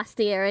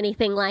Jalasti or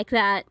anything like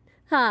that.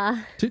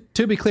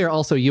 To be clear,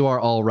 also, you are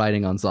all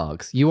riding on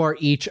Zogs. You are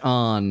each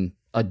on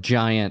a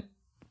giant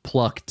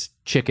plucked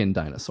chicken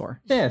dinosaur.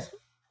 Yes.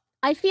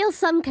 I feel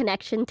some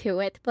connection to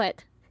it,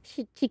 but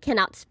she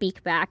cannot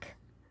speak back.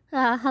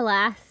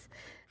 Alas.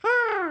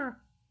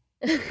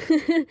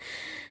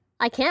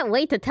 I can't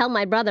wait to tell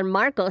my brother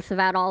Marcos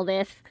about all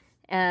this.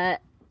 And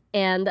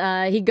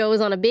he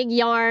goes on a big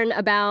yarn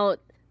about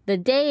the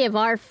day of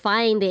our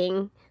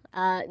finding.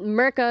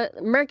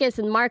 Mercus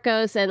and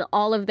Marcos and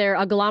all of their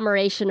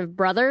agglomeration of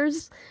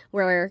brothers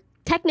were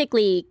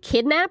technically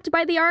kidnapped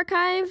by the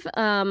Archive.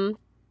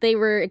 They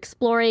were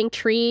exploring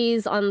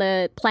trees on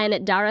the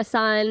planet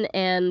Darasan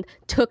and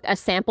took a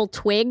sample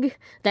twig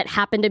that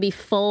happened to be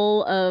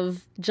full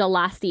of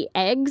Jalasti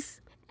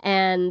eggs.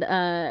 And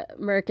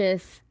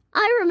Mercus,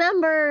 I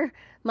remember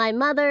my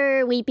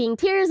mother weeping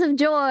tears of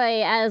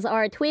joy as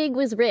our twig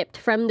was ripped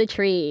from the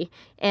tree.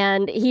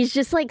 And he's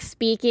just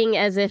speaking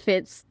as if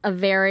it's a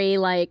very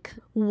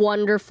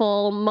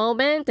wonderful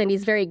moment, and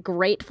he's very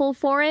grateful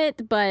for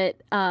it,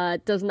 but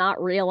does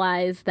not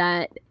realize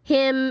that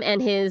him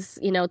and his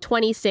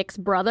 26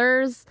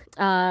 brothers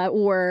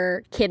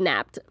were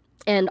kidnapped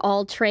and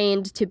all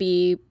trained to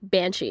be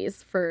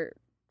banshees for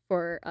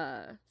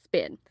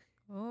Spin.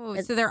 Oh,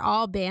 so they're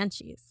all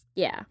banshees.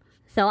 Yeah.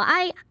 So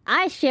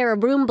I share a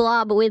room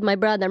blob with my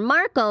brother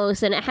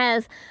Marcos, and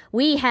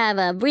we have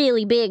a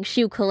really big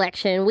shoe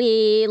collection.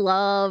 We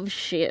love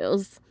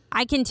shoes.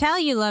 I can tell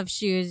you love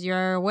shoes.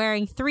 You're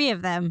wearing 3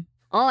 of them.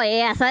 Oh,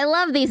 yes. I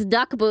love these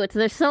duck boots.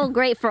 They're so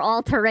great for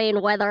all-terrain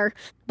weather.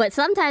 But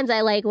sometimes I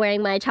like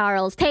wearing my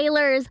Charles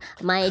Taylors,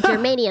 my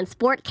Germanian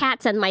Sport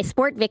Cats, and my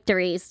Sport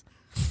Victories.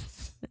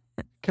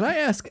 Can I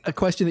ask a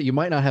question that you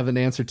might not have an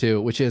answer to,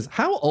 which is,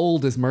 how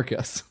old is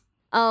Mercus?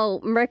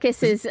 Oh,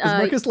 Mercus is... Is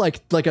Mercus like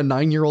a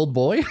 9-year-old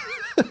boy?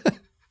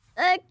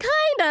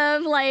 Kind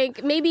of,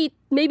 like maybe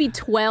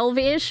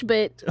 12-ish,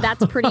 but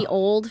that's pretty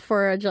old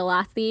for a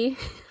Jalasti.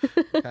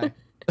 Okay.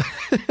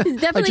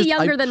 He's definitely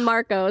younger than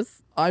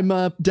Marcos. I'm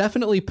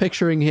definitely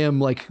picturing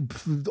him like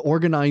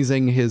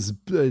organizing his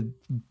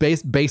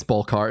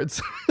baseball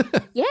cards.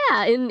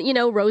 Yeah,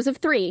 in, rows of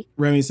 3.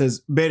 Remy says,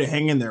 Beta,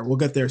 hang in there. We'll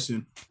get there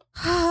soon.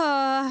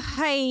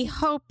 I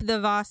hope the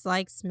Voss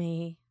likes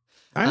me.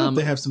 I hope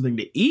they have something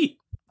to eat.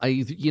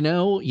 You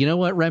know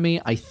what,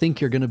 Remy? I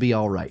think you're going to be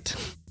all right.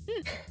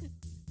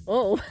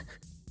 Oh.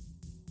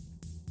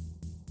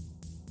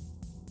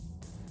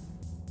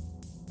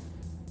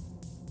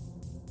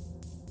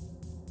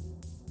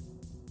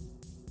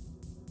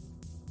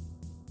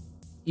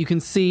 You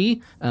can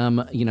see,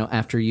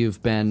 after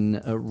you've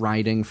been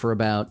riding for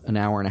about an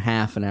hour and a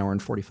half, an hour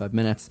and 45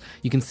 minutes,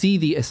 you can see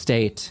the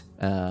estate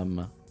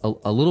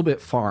a little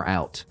bit far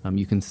out.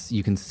 You can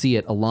see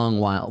it a long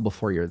while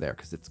before you're there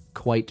because it's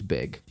quite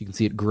big. You can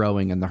see it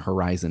growing in the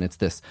horizon. It's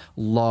this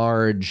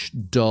large,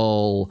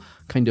 dull,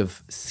 kind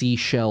of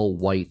seashell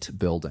white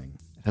building.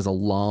 It has a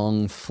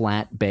long,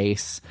 flat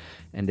base,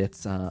 and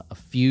it's a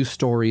few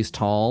stories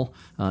tall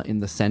in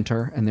the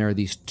center, and there are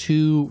these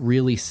 2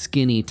 really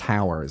skinny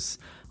towers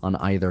on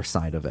either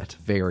side of it,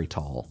 very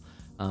tall.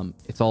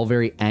 It's all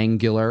very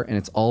angular, and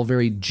it's all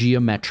very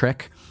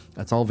geometric.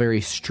 It's all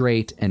very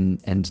straight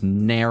and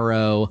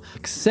narrow,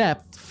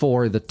 except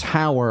for the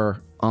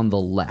tower on the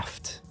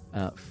left.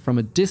 From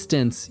a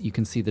distance, you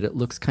can see that it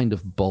looks kind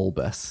of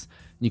bulbous.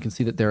 You can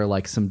see that there are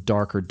like some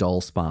darker dull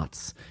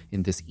spots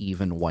in this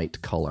even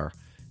white color.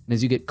 And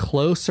as you get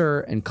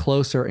closer and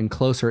closer and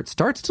closer, it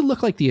starts to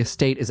look like the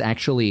estate is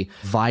actually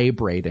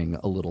vibrating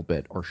a little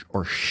bit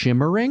or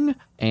shimmering.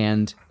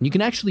 And you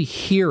can actually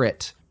hear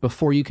it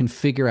before you can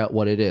figure out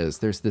what it is.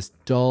 There's this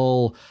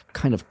dull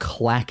kind of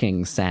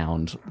clacking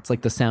sound. It's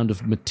like the sound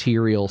of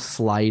material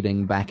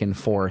sliding back and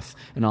forth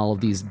and all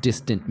of these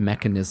distant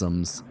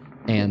mechanisms.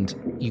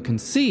 And you can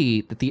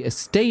see that the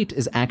estate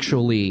is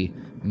actually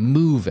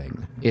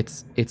moving.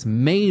 It's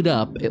made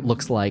up, it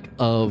looks like,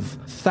 of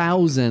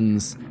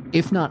thousands,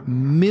 if not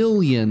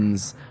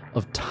millions,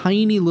 of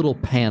tiny little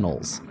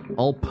panels,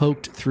 all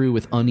poked through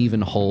with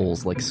uneven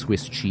holes like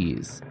Swiss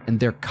cheese. And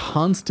they're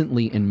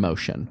constantly in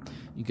motion.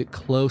 You get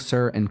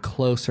closer and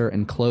closer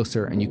and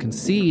closer, and you can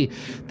see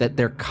that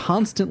they're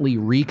constantly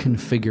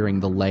reconfiguring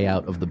the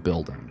layout of the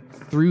building.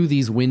 Through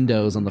these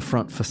windows on the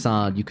front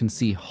facade, you can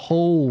see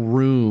whole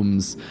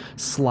rooms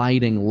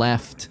sliding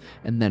left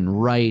and then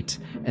right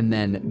and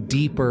then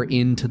deeper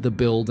into the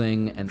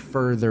building and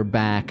further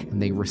back,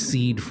 and they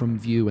recede from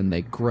view and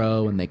they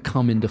grow and they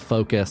come into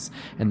focus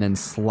and then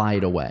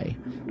slide away.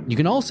 You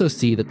can also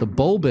see that the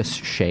bulbous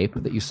shape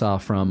that you saw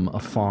from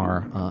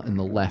afar in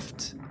the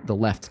left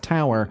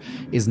tower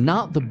is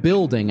not the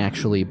building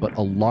actually, but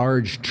a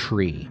large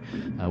tree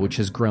which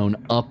has grown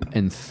up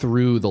and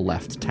through the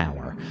left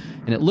tower.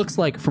 And it looks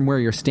like from where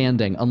you're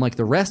standing, unlike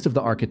the rest of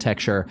the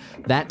architecture,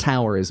 that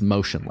tower is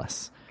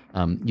motionless.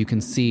 You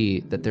can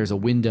see that there's a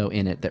window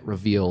in it that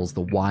reveals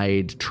the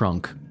wide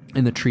trunk,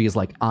 and the tree is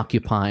like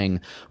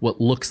occupying what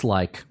looks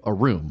like a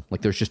room.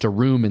 Like there's just a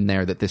room in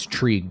there that this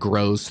tree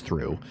grows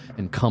through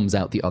and comes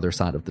out the other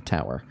side of the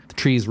tower. The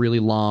tree is really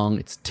long,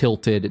 it's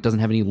tilted, it doesn't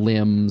have any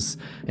limbs,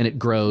 and it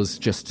grows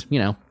just,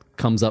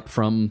 comes up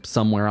from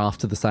somewhere off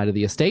to the side of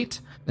the estate.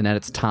 And at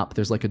its top,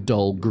 there's like a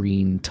dull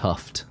green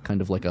tuft,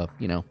 kind of like kind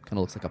of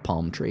looks like a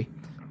palm tree.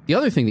 The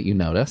other thing that you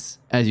notice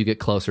as you get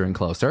closer and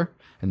closer,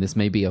 and this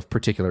may be of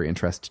particular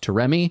interest to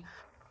Remy,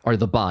 are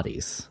the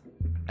bodies.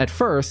 At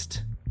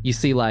first, you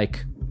see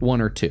like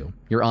 1 or 2.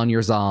 You're on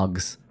your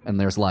zogs, and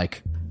there's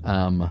like,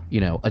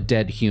 a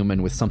dead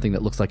human with something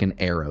that looks like an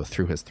arrow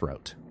through his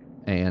throat.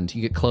 And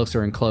you get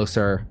closer and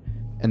closer,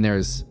 and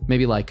there's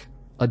maybe like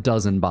a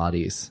dozen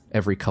bodies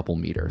every couple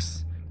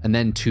meters. And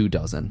then 2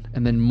 dozen,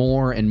 and then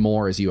more and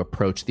more as you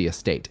approach the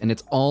estate. And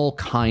it's all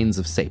kinds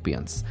of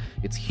sapients.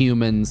 It's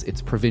humans,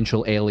 it's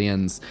provincial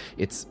aliens,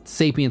 it's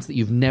sapients that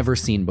you've never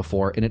seen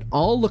before, and it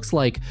all looks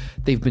like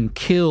they've been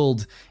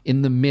killed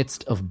in the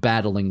midst of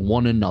battling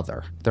one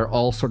another. They're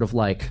all sort of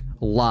like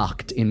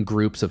locked in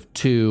groups of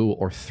 2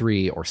 or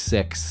 3 or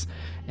 6,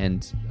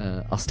 and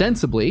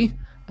ostensibly,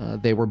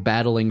 they were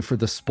battling for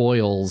the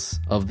spoils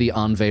of the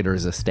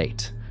Anvader's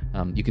estate.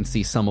 You can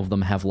see some of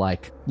them have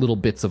like little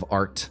bits of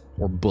art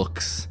or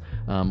books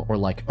or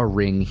like a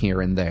ring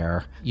here and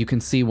there. You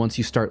can see once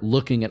you start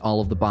looking at all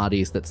of the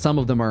bodies that some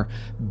of them are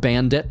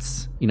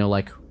bandits,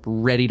 like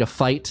ready to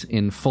fight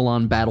in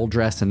full-on battle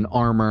dress and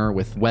armor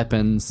with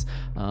weapons,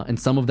 and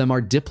some of them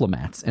are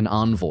diplomats and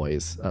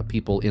envoys,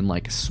 people in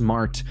like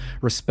smart,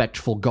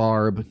 respectful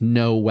garb,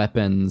 no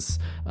weapons,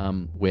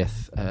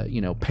 with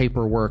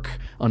paperwork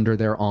under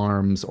their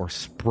arms or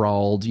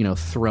sprawled,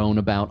 thrown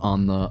about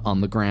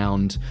on the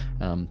ground.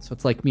 So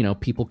it's like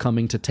people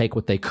coming to take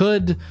what they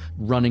could,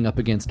 running up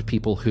against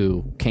people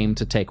who came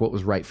to take what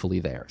was rightfully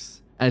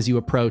theirs. As you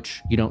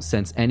approach, you don't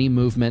sense any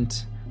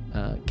movement.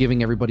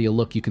 Giving everybody a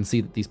look, you can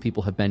see that these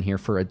people have been here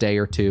for a day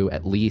or two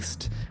at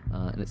least,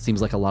 and it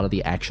seems like a lot of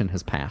the action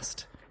has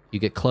passed. You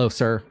get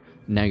closer.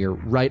 Now you're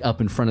right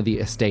up in front of the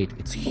estate.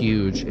 It's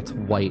huge, it's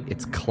white,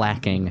 it's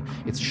clacking,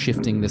 it's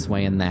shifting this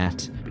way and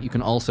that. But you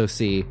can also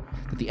see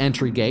that the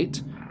entry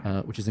gate,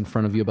 which is in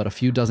front of you about a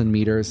few dozen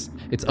meters,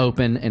 it's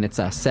open and it's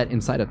set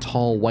inside a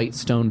tall white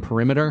stone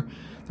perimeter.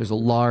 There's a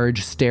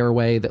large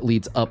stairway that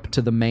leads up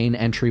to the main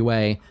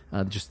entryway,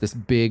 just this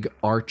big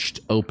arched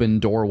open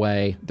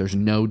doorway. There's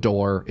no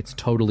door. It's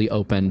totally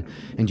open,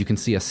 and you can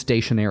see a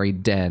stationary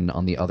den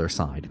on the other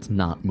side. It's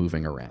not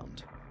moving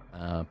around.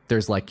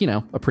 There's a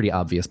pretty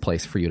obvious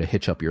place for you to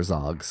hitch up your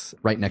zogs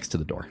right next to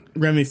the door.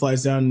 Remy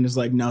flies down and is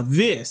like, now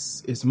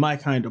this is my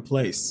kind of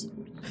place.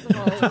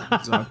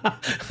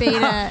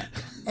 Beta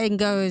and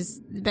goes,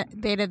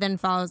 Beta then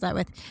follows that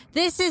with,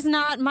 this is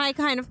not my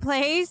kind of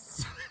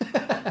place.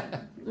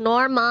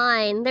 Nor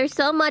mine. There's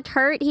so much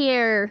hurt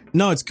here.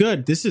 No, it's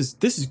good. This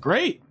is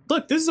great.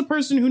 Look, this is a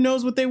person who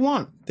knows what they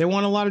want. They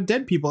want a lot of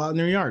dead people out in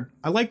their yard.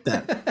 I like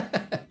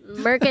that.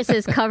 Mercus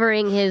is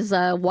covering his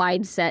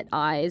wide-set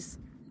eyes.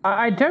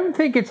 I don't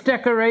think it's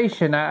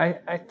decoration.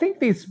 I think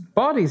these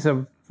bodies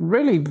are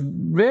really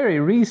very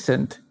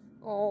recent.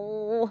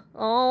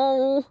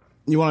 Oh.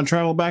 You want to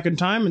travel back in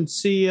time and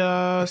see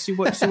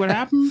what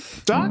happened,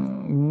 Doc?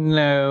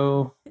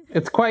 No.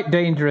 It's quite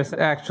dangerous,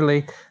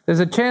 actually. There's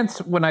a chance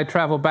when I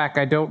travel back,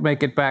 I don't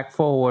make it back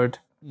forward.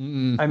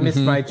 I miss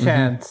my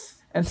chance.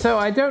 And so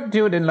I don't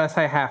do it unless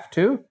I have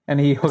to.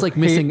 And it's like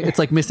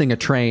missing a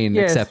train,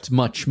 yes, except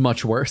much,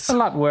 much worse. A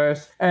lot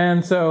worse.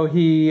 And so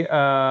he,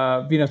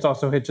 Venus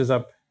also hitches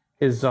up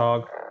his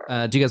Zog.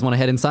 Do you guys want to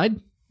head inside?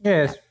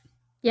 Yes.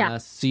 Yeah.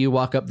 So you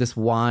walk up this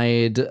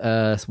wide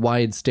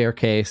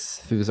staircase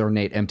through this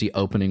ornate empty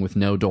opening with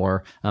no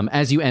door.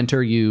 As you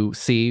enter, you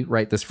see,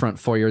 right, this front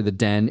foyer, the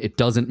den. It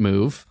doesn't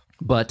move,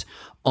 but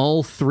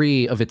all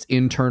three of its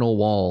internal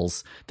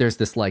walls, there's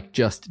this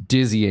just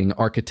dizzying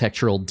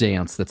architectural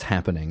dance that's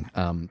happening.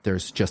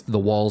 There's just, the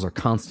walls are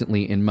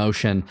constantly in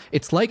motion.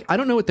 It's like, I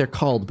don't know what they're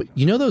called, but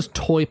you know those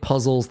toy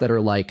puzzles that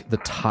are like the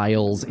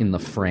tiles in the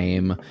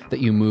frame that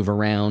you move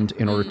around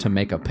in order to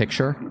make a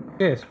picture?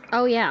 Yes.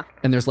 Oh, yeah.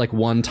 And there's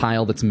one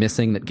tile that's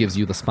missing that gives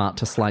you the spot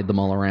to slide them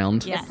all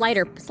around. Yeah.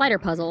 Slider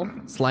puzzle.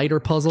 Slider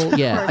puzzle?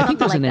 Yeah, I think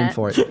there's a name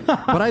for it.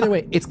 But either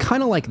way, it's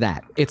kind of like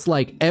that. It's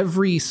like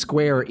every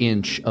square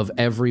inch of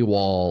every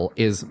wall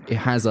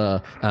has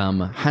a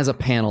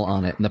panel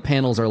on it, and the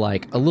panels are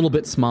a little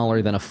bit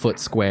smaller than a foot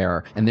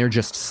square, and they're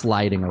just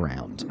sliding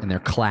around, and they're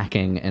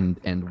clacking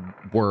and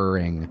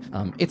whirring.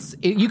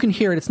 You can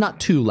hear it. It's not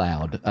too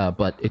loud,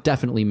 but it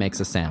definitely makes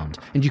a sound.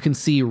 And you can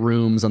see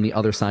rooms on the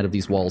other side of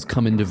these walls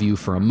come into view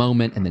for a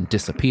moment and then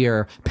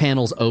disappear.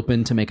 Panels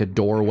open to make a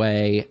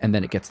doorway, and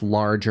then it gets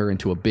larger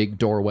into a big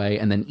doorway,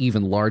 and then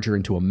even larger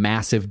into a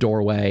massive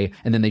doorway,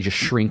 and then they just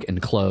shrink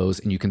and close,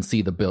 and you can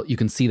see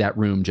that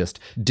room just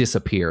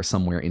disappear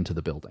somewhere into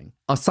the building.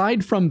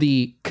 Aside from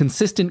the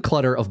consistent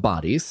clutter of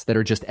bodies that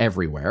are just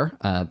everywhere,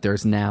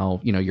 there's now,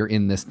 you're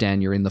in this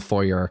den, you're in the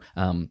foyer,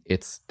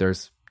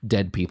 there's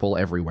dead people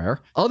everywhere.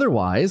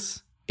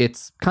 Otherwise,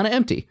 it's kind of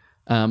empty,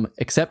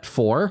 except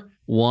for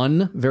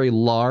one very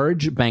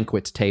large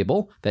banquet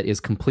table that is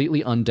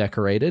completely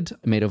undecorated,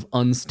 made of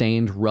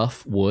unstained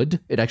rough wood.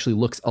 It actually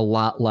looks a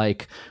lot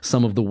like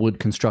some of the wood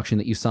construction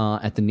that you saw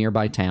at the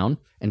nearby town.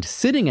 And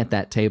sitting at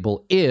that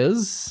table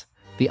is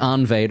the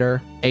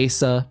Anvader,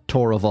 Asa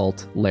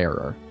Torvald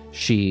Lehrer.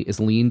 She is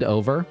leaned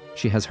over.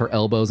 She has her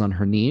elbows on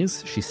her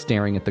knees. She's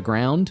staring at the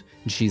ground,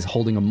 and she's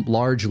holding a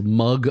large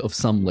mug of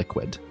some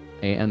liquid.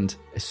 And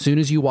as soon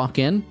as you walk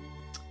in,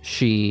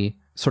 she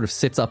sort of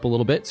sits up a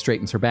little bit,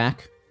 straightens her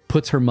back,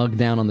 puts her mug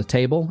down on the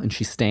table, and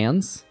she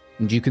stands.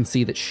 And you can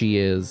see that she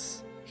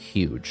is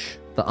huge.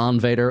 The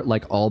Anvader,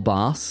 like all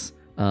boss,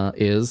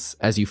 is,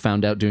 as you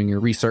found out doing your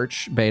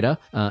research, Beta,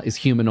 is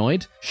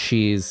humanoid.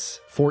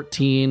 She's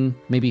 14,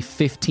 maybe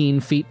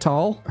 15 feet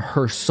tall.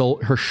 Her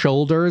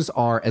shoulders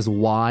are as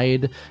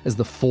wide as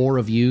the four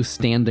of you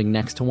standing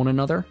next to one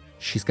another.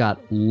 She's got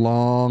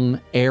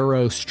long,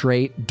 arrow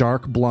straight,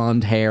 dark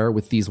blonde hair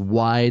with these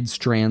wide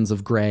strands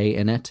of gray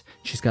in it.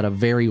 She's got a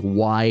very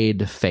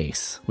wide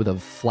face with a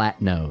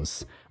flat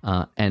nose.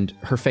 And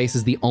her face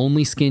is the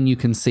only skin you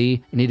can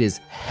see, and it is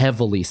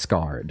heavily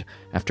scarred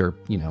after,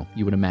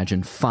 you would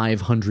imagine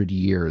 500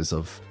 years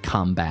of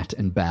combat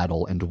and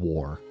battle and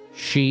war.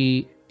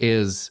 She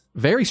is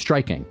very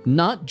striking,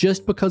 not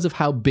just because of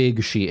how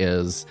big she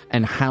is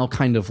and how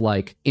kind of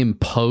like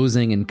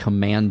imposing and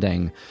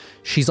commanding.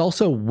 She's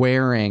also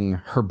wearing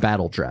her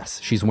battle dress.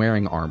 She's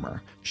wearing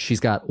armor.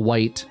 She's got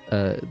white,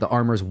 the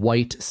armor's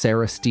white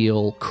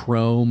Cerasteel,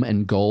 chrome,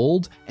 and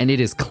gold, and it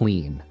is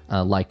clean.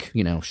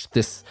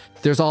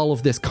 There's all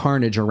of this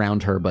carnage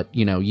around her, but,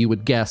 you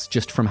would guess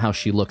just from how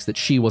she looks that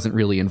she wasn't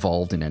really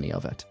involved in any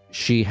of it.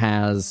 She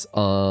has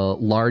a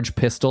large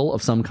pistol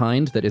of some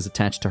kind that is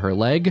attached to her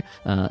leg.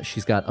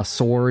 She's got a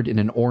sword in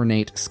an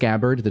ornate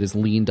scabbard that is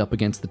leaned up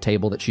against the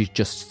table that she's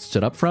just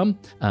stood up from.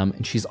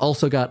 And she's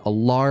also got a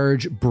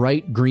large,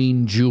 bright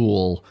green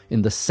jewel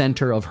in the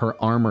center of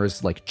her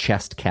armor's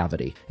chest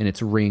cavity. And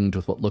it's ringed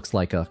with what looks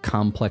like a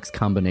complex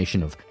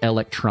combination of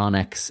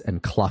electronics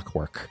and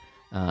clockwork.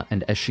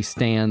 And as she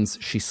stands,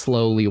 she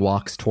slowly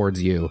walks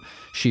towards you.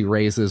 She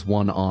raises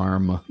one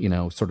arm,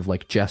 sort of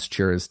like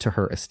gestures to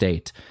her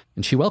estate,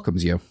 and she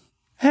welcomes you.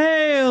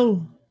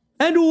 Hail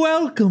and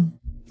welcome.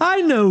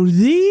 I know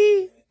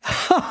thee.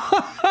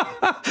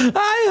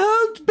 I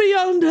hoped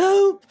beyond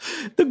hope.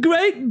 The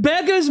great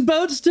beggar's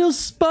boat still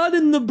spun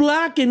in the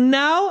black, and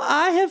now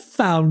I have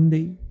found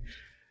thee.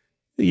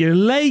 You're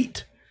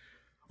late,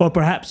 or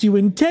perhaps you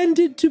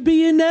intended to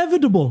be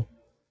inevitable.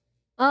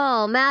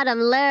 Oh, Madame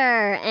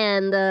Lair,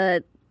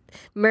 and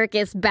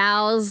Mercus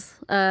bows,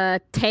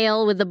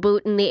 tail with the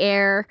boot in the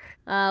air.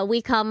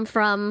 We come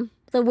from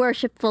the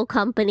worshipful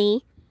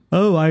company.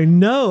 Oh, I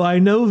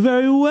know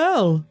very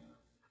well.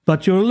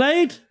 But you're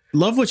late.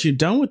 Love what you've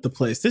done with the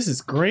place. This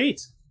is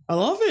great. I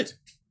love it.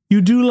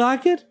 You do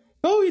like it?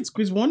 Oh, it's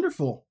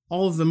wonderful.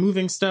 All of the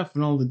moving stuff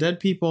and all the dead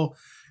people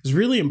is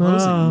really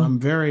imposing. I'm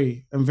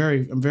very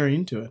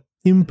into it.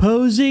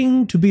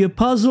 Imposing, to be a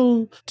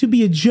puzzle, to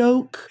be a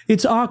joke.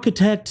 Its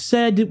architect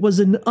said it was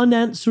an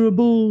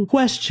unanswerable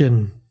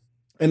question.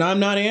 And I'm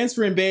not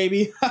answering,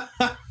 baby.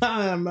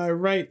 Am I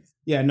right?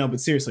 Yeah, no,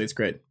 but seriously, it's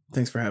great.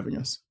 Thanks for having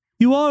us.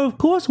 You are, of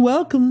course,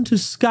 welcome to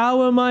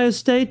scour my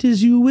estate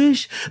as you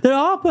wish. There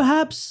are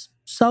perhaps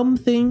some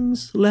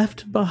things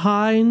left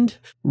behind.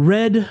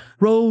 Red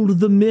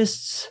rolled the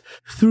mists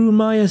through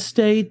my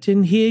estate,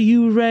 and here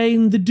you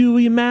reign, the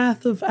dewy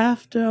math of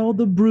after all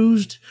the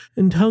bruised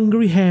and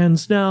hungry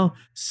hands now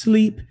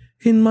sleep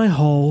in my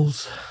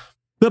halls.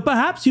 But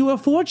perhaps you are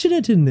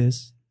fortunate in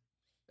this.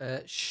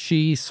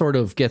 She sort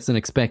of gets an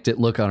expectant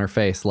look on her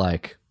face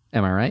like,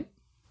 am I right?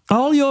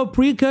 All your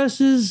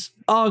precursors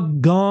are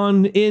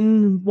gone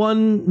in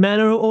one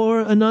manner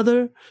or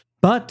another,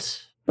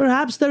 but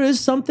perhaps there is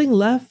something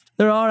left.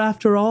 There are,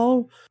 after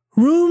all,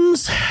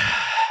 rooms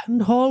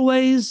and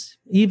hallways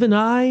even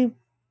I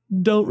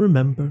don't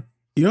remember.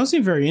 You don't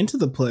seem very into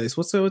the place.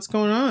 What's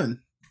going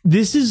on?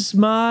 This is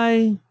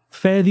my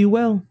fare thee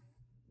well.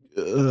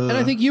 And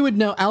I think you would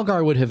know,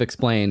 Algar would have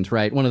explained,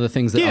 right? One of the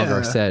things that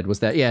Algar said was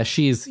that,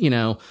 she's,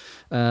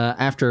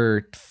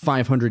 after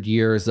 500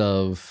 years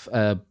of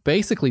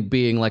basically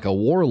being like a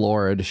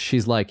warlord,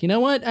 she's like, you know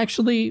what?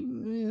 Actually,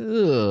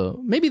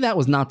 maybe that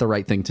was not the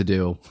right thing to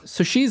do.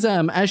 So she's,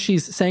 as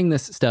she's saying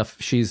this stuff,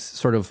 she's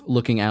sort of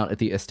looking out at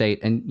the estate.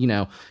 And,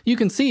 you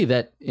can see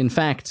that, in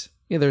fact,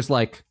 there's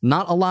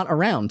not a lot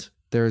around.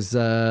 There's,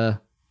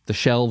 the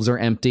shelves are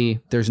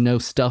empty. There's no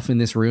stuff in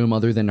this room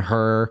other than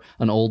her,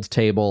 an old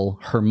table,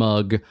 her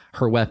mug,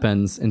 her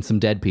weapons, and some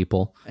dead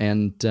people.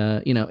 And,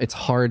 it's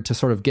hard to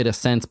sort of get a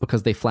sense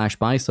because they flash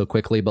by so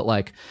quickly. But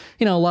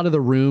a lot of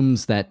the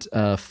rooms that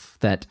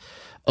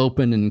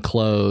open and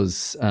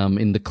close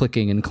in the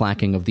clicking and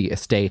clacking of the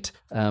estate,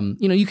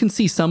 you can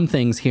see some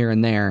things here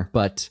and there,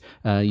 but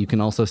you can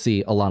also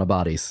see a lot of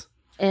bodies.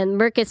 And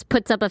Mercus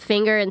puts up a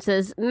finger and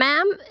says,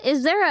 "Ma'am,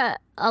 is there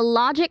a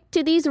logic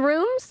to these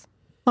rooms?"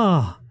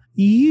 Ah,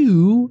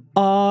 you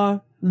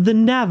are the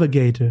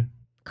navigator.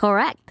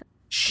 Correct.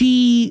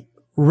 She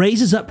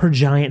raises up her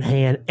giant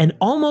hand, and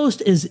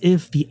almost as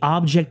if the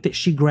object that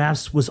she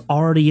grasps was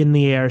already in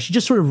the air, she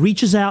just sort of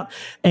reaches out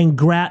and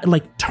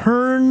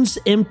turns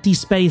empty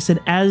space, and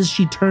as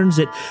she turns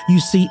it, you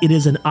see it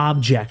is an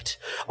object,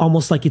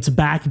 almost like its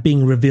back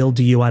being revealed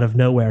to you out of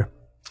nowhere.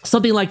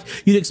 Something like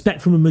you'd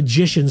expect from a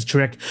magician's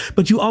trick,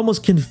 but you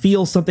almost can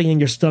feel something in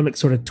your stomach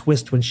sort of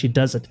twist when she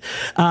does it.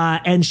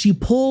 And she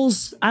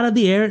pulls out of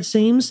the air, it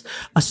seems,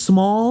 a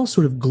small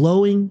sort of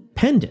glowing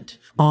pendant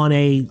on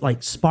a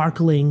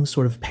sparkling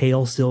sort of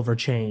pale silver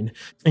chain.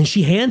 And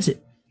she hands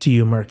it to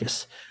you,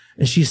 Mercus.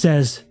 And she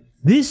says,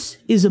 "This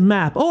is a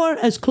map, or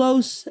as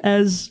close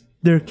as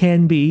there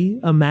can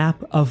be a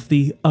map of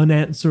the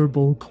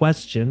unanswerable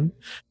question.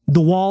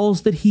 The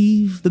walls that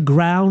heave, the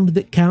ground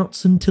that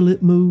counts until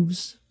it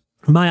moves.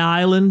 My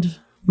island,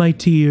 my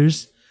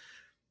tears,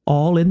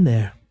 all in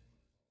there."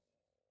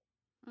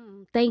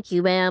 Thank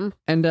you, ma'am.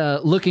 And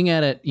looking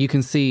at it, you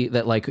can see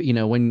that, like, you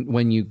know,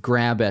 when you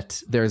grab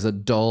it, there's a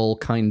dull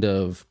kind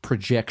of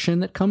projection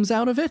that comes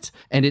out of it.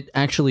 And it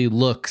actually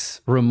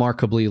looks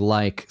remarkably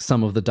like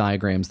some of the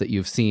diagrams that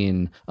you've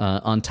seen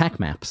on TAC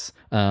maps.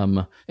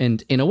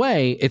 And in a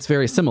way, it's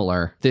very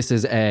similar. This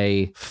is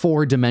a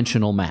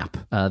 4-dimensional map.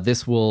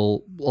 This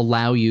will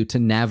allow you to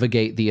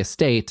navigate the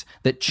estate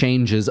that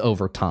changes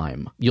over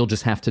time. You'll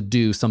just have to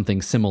do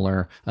something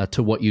similar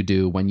to what you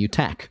do when you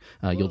TAC.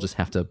 You'll just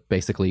have to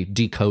basically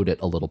decode it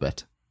a little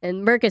bit.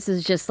 And Mercus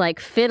is just like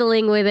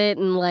fiddling with it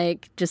and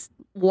like just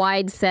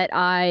wide set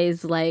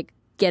eyes, like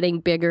getting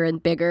bigger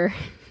and bigger.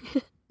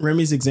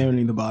 Remy's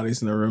examining the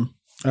bodies in the room.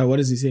 What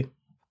does he see?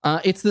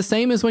 It's the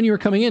same as when you were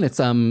coming in. It's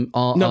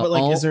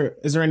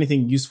is there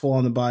anything useful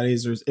on the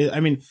bodies? Or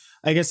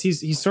I guess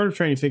he's sort of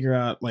trying to figure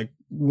out like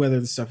whether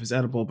the stuff is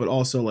edible, but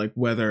also like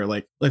whether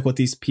like what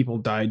these people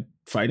died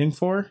fighting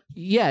for.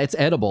 Yeah, it's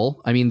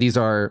edible. I mean,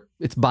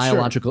 it's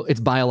biological. Sure. It's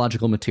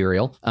biological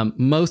material.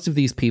 Most of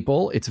these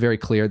people, it's very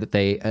clear that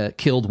they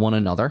killed one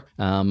another,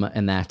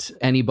 and that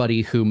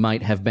anybody who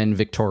might have been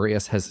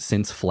victorious has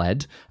since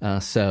fled.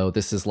 So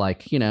this is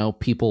like, you know,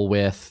 people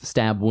with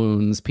stab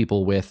wounds,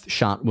 people with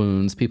shot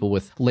wounds, people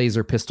with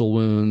laser pistol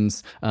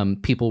wounds,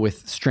 people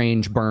with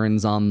strange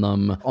burns on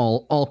them,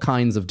 all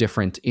kinds of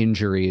different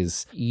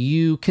injuries.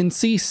 You can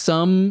see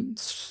some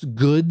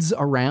goods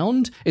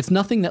around. It's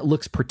nothing that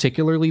looks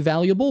particularly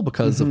valuable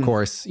because, of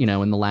course, you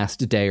know, in the last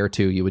day or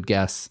two, you would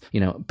guess, you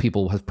know,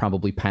 people have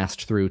probably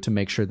passed through to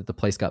make sure that the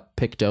place got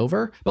picked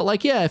over. But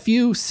like, yeah, if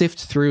you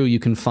sift through, you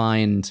can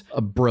find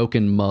a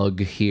broken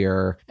mug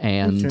here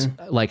and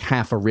like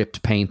half a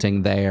ripped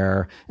painting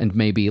there, and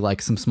maybe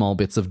like some small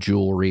bits of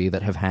jewelry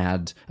that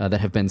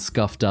have been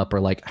scuffed up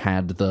or like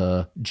had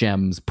the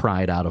gems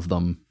pried out of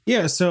them.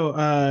 Yeah, so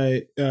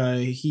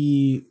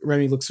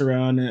Remy looks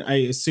around and I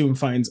assume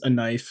finds a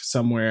knife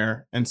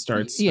somewhere and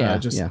starts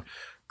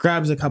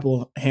grabs a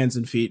couple hands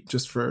and feet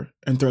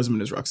and throws them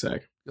in his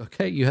rucksack.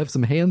 Okay, you have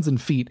some hands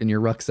and feet in your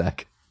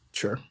rucksack.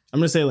 Sure. I'm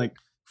going to say like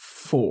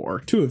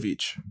 4, 2 of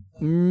each.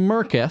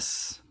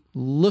 Mercus,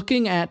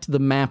 looking at the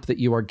map that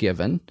you are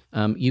given,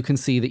 you can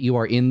see that you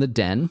are in the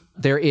den.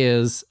 There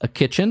is a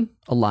kitchen,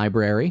 a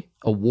library,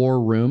 a war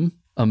room,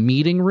 a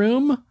meeting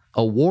room,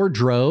 a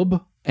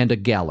wardrobe, and a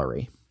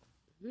gallery.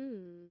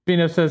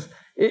 Vino says,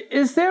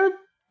 is there a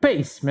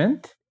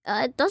basement?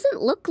 It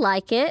doesn't look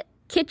like it.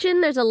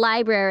 Kitchen, there's a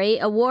library,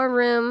 a war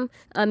room,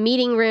 a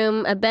meeting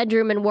room, a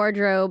bedroom and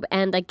wardrobe,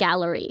 and a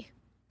gallery.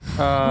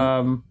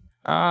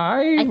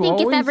 I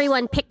think if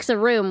everyone picks a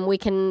room, we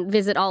can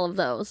visit all of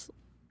those.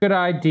 Good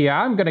idea.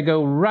 I'm going to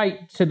go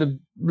right to the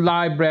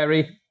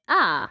library.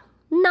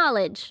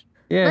 Knowledge.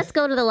 Yes. Let's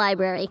go to the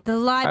library. The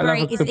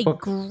library is a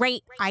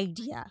great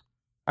idea.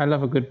 I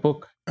love a good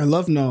book. I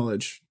love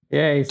knowledge.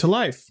 Yes. To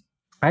life.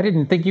 I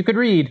didn't think you could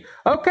read.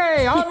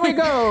 Okay, on we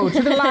go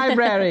to the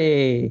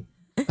library.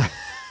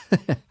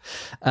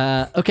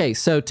 Okay,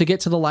 so to get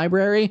to the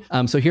library,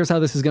 so here's how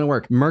this is going to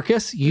work.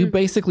 Mercus, you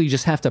basically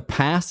just have to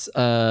pass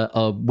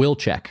a will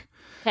check.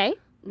 Okay.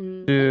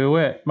 Do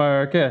it,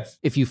 Mercus.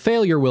 If you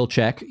fail your will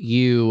check,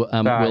 you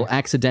will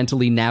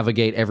accidentally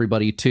navigate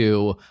everybody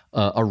to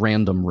a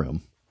random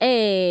room.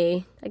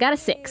 Hey, I got a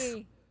 6.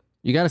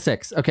 You got a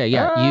 6. Okay,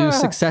 yeah, you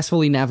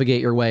successfully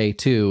navigate your way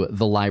to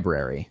the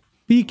library.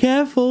 Be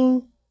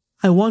careful.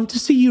 I want to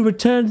see you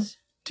return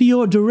to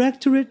your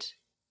directorate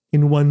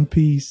in one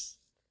piece.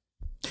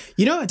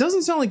 You know, it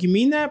doesn't sound like you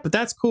mean that, but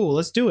that's cool.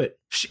 Let's do it.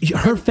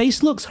 Her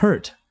face looks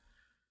hurt.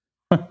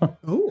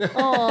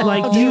 Oh.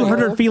 Like you hurt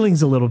her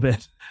feelings a little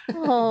bit.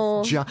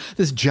 Oh.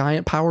 This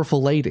giant,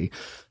 powerful lady.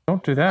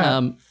 Don't do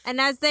that.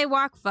 And as they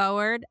walk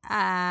forward,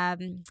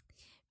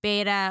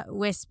 Beta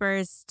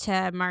whispers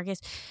to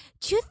Marcus,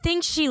 do you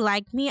think she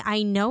liked me?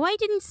 I know I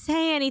didn't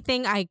say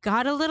anything. I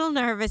got a little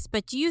nervous,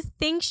 but do you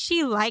think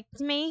she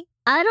liked me?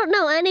 I don't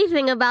know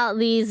anything about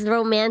these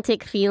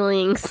romantic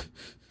feelings.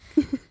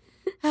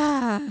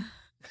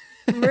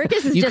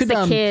 Mercus is just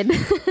a kid.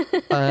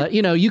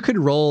 You could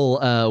roll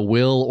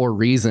will or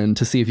reason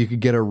to see if you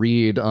could get a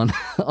read on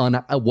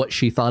what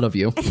she thought of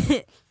you.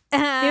 Do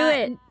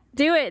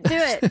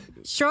it.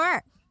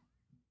 Sure.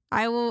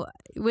 I will.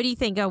 What do you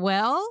think? A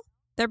will?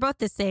 They're both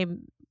the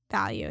same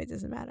value. It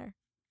doesn't matter.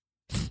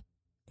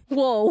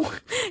 Whoa.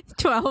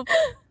 12.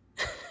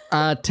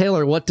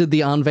 Taylor, what did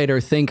the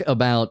Invader think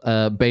about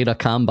Beta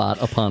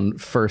combat upon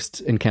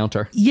first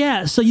encounter?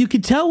 Yeah, so you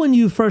could tell when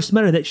you first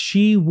met her that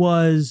she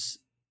was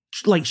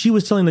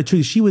telling the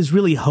truth. She was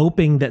really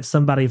hoping that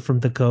somebody from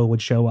the Co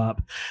would show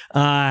up.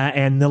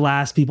 And the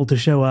last people to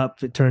show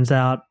up, it turns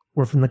out,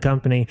 were from the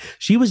company.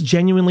 She was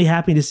genuinely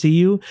happy to see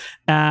you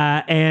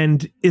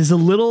and is a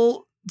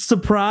little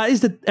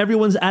surprised at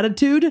everyone's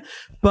attitude,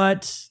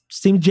 but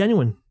seemed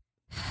genuine.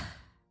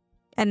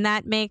 And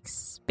that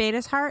makes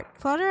Beta's heart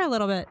flutter a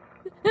little bit.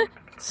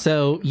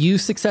 So you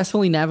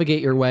successfully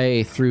navigate your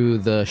way through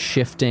the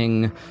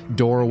shifting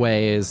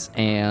doorways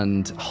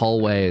and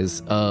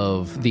hallways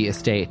of the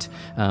estate,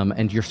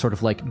 and you're sort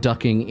of like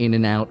ducking in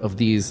and out of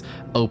these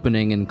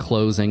opening and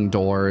closing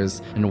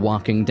doors and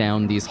walking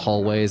down these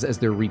hallways as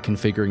they're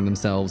reconfiguring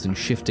themselves and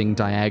shifting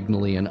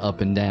diagonally and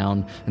up and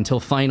down until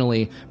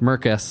finally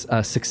Mercus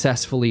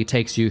successfully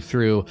takes you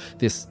through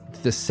this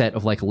set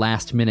of like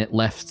last minute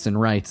lefts and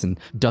rights and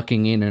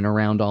ducking in and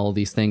around all of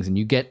these things, and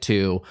you get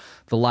to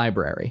the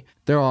library.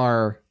 There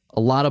are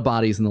a lot of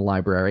bodies in the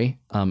library,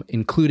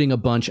 including a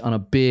bunch on a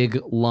big,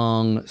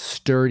 long,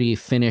 sturdy,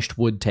 finished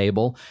wood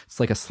table. It's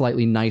like a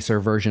slightly nicer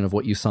version of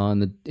what you saw in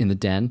the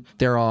den.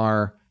 There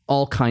are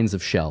all kinds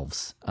of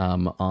shelves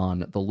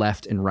on the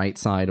left and right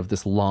side of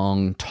this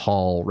long,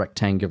 tall,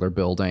 rectangular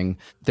building.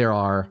 There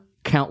are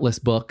countless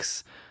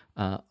books.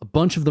 A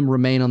bunch of them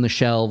remain on the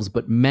shelves,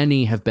 but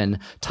many have been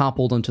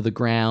toppled onto the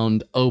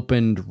ground,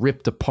 opened,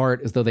 ripped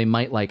apart as though they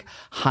might like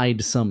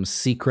hide some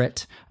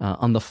secret.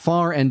 On the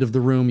far end of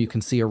the room, you can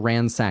see a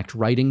ransacked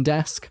writing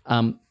desk.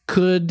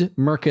 Could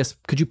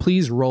you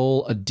please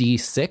roll a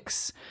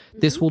d6?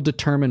 This will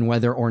determine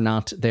whether or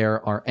not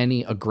there are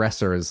any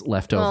aggressors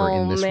left over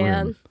in this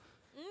room.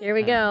 Here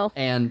we go.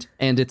 And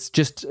it's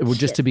just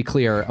to be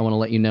clear, I want to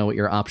let you know what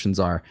your options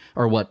are,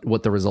 or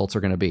what the results are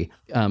going to be.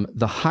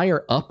 The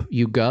higher up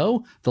you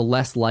go, the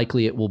less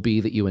likely it will be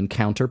that you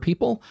encounter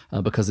people,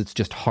 because it's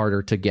just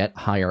harder to get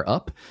higher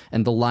up.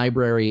 And the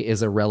library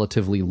is a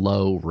relatively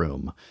low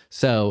room.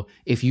 So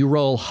if you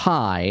roll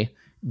high,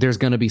 there's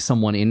going to be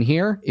someone in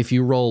here. If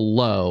you roll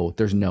low,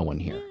 there's no one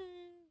here.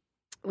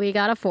 We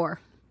got a 4.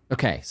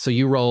 Okay, so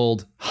you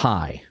rolled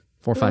high.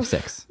 4, 5,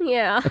 6.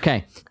 Yeah.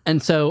 Okay.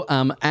 And so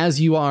as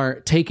you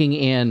are taking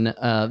in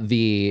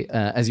the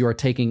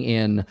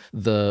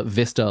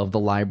vista of the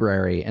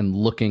library and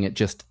looking at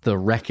just the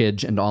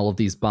wreckage and all of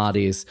these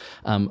bodies,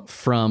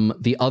 from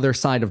the other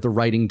side of the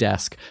writing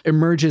desk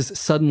emerges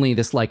suddenly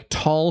this like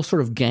tall,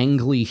 sort of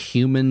gangly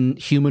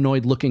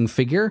humanoid looking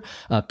figure,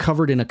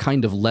 covered in a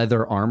kind of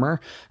leather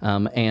armor,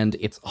 and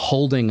it's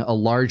holding a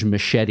large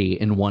machete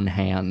in one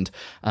hand,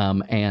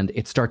 and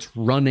it starts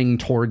running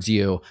towards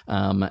you,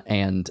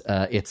 and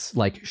it's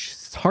like,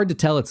 it's hard to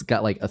tell. It's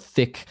got like a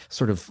thick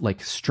sort of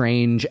like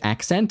strange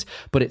accent,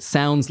 but it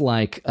sounds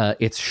like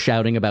it's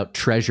shouting about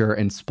treasure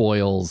and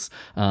spoils,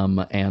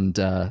 and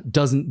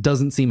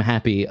doesn't seem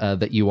happy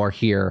that you are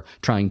here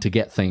trying to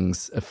get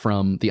things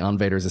from the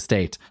Invader's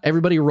estate.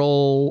 Everybody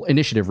roll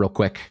initiative real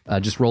quick.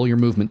 Just roll your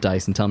movement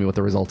dice and tell me what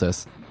the result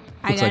is.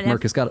 Looks like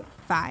Mercus got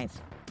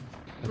 5.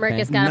 Okay.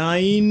 Mercus got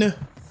 9.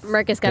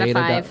 Mercus got a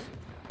 5.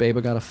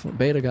 Beta got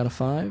a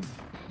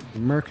 5.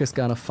 Mercus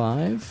got a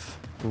 5.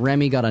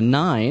 Remy got a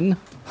 9.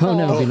 Oh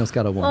no, Venus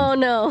got a 1. Oh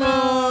no.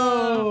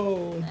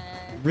 Oh.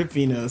 Rip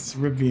Venus.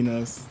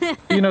 Venus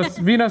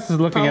is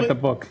looking at the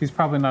book. He's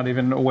probably not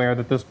even aware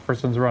that this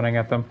person's running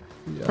at them.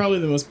 Yeah. Probably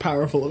the most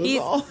powerful of us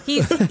all.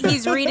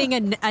 He's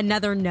reading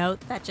another note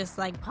that just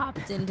like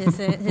popped into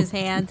his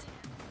hand.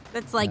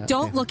 That's like,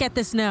 don't look at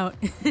this note.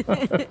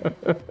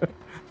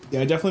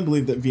 Yeah, I definitely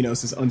believe that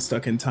Venus is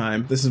unstuck in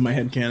time. This is my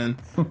headcanon.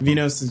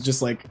 Venus is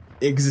just like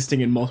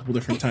existing in multiple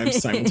different times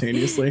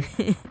simultaneously.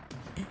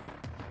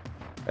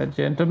 A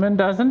gentleman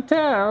doesn't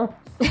tell.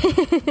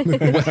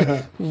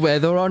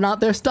 Whether or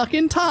not they're stuck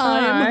in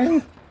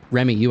time.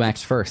 Remy, you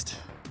act first.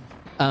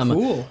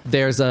 Cool.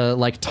 There's a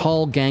like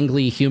tall,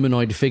 gangly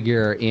humanoid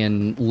figure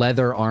in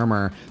leather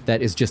armor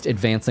that is just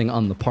advancing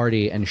on the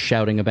party and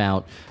shouting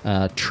about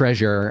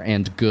treasure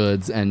and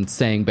goods and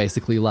saying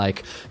basically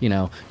like, you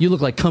know, you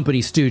look like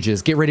company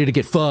stooges. Get ready to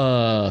get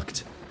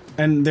fucked.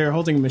 And they're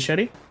holding a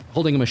machete?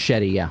 Holding a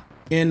machete, yeah.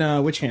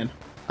 In which hand?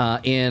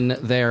 In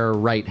their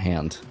right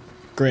hand.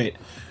 Great.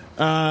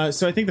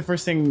 So I think the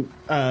first thing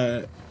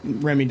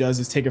Remy does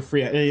is take a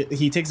free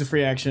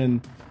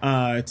action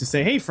to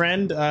say, "Hey,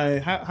 friend,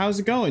 how's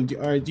it going? Do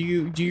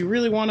you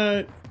really want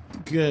to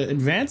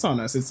advance on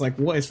us? It's like,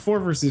 what? It's 4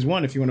 versus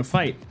 1 if you want to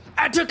fight."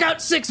 I took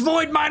out 6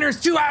 Void Miners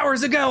 2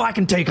 hours ago. I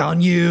can take on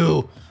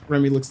you.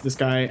 Remy looks at this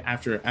guy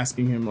after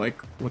asking him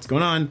like, "What's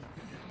going on?"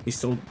 He's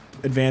still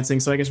advancing,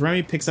 so I guess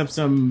Remy picks up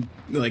some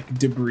like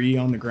debris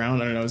on the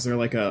ground. I don't know. Is there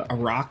like a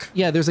rock?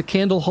 Yeah, there's a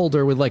candle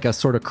holder with like a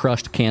sort of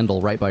crushed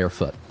candle right by your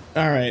foot.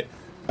 All right.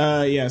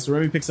 Yeah, so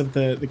Remy picks up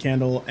the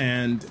candle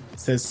and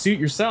says, "Suit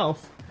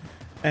yourself."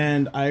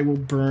 And I will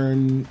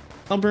burn...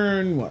 I'll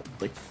burn, what,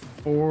 like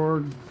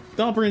 4...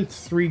 I'll burn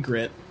 3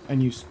 grit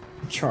and use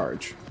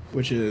charge,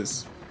 which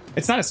is...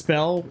 It's not a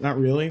spell, not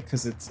really,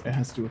 because it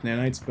has to do with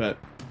nanites, but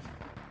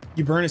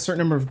you burn a certain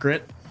number of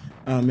grit,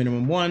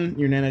 minimum 1.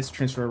 Your nanites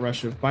transfer a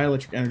rush of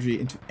bioelectric energy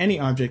into any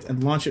object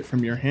and launch it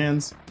from your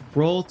hands.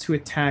 Roll to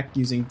attack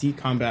using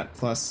D-Combat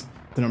plus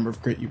the number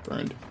of grit you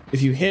burned.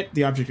 If you hit,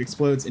 the object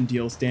explodes and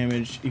deals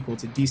damage equal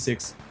to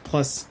D6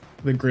 plus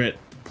the grit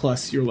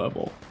plus your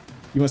level.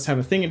 You must have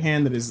a thing in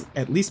hand that is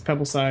at least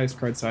pebble size,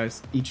 card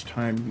size, each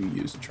time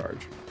you use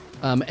charge.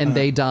 And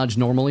they dodge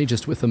normally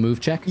just with a move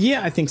check?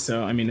 Yeah, I think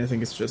so. I mean, I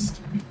think it's just...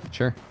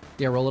 Sure.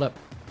 Yeah, roll it up.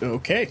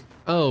 Okay.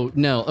 Oh,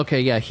 no.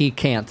 Okay, yeah, he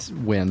can't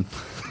win.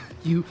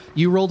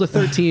 You rolled a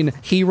 13.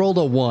 He rolled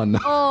a 1.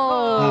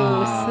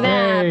 Oh,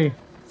 snap. Hey.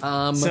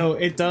 So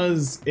it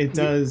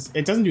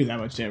doesn't do that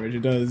much damage.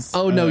 It does.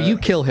 Oh no, you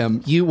kill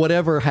him. You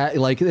whatever.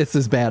 Like this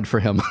is bad for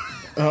him.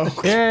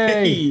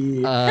 Okay.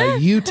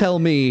 You tell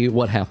me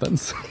what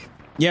happens.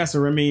 Yeah. So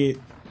Remy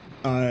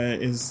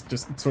is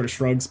just sort of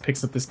shrugs,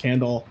 picks up this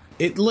candle.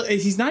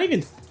 He's not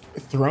even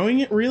throwing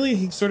it really.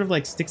 He sort of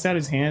like sticks out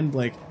his hand,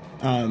 like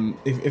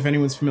if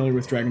anyone's familiar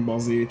with Dragon Ball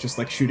Z, just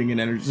like shooting an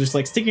energy, just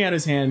like sticking out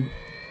his hand.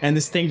 And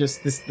this thing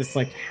this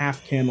like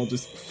half candle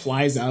just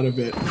flies out of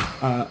it,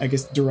 I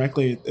guess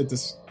directly at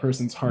this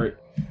person's heart,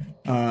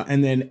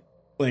 and then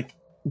like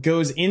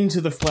goes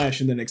into the flesh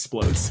and then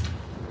explodes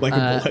like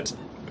a bullet.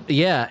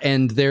 Yeah,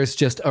 and there's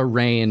just a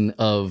rain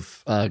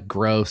of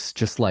gross,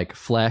 just like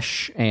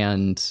flesh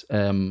and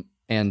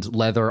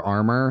leather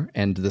armor,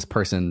 and this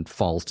person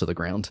falls to the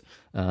ground.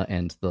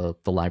 And the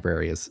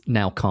library is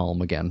now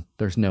calm again.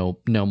 There's no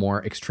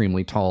more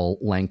extremely tall,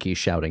 lanky,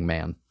 shouting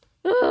man.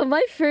 Oh,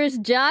 my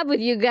first job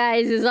with you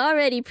guys is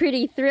already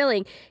pretty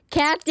thrilling.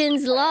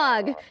 Captain's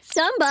log.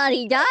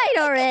 Somebody died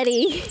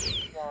already.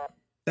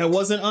 That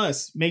wasn't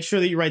us. Make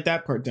sure that you write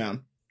that part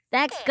down.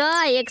 That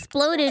guy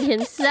exploded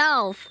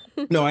himself.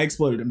 No, I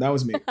exploded him. That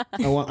was me.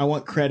 I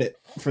want credit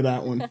for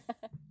that one.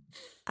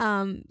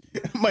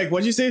 Mike,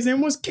 what'd you say his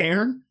name was?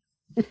 Cairn?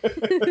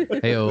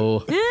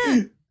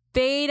 Heyo.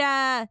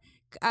 Beta,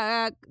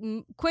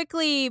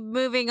 quickly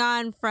moving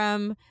on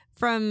from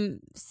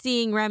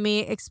seeing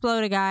Remy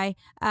explode a guy,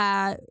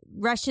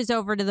 rushes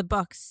over to the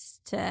books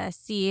to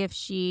see if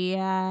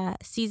she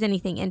sees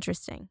anything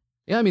interesting.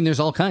 Yeah, I mean, there's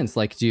all kinds.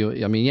 Like, you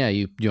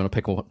want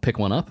to pick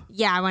one up?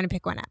 Yeah, I want to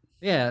pick one up.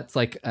 Yeah, it's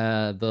like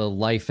the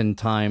life and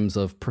times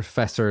of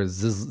Professor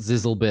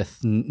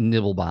Zizzlebith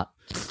Nibblebot.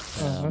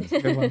 That's a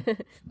good one.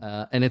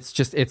 And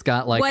it's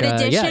got like what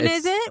edition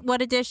is it?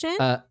 What edition?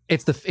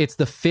 It's the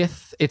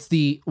fifth.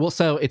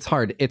 So it's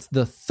hard. It's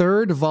the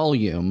third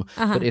volume,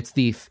 but it's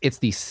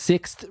the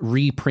sixth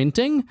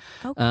reprinting.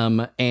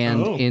 Okay.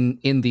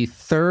 In the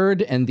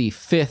third and the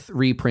fifth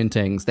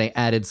reprintings, they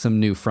added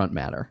some new front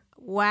matter.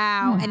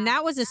 Wow, and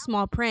that was a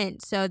small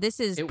print, so this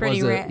is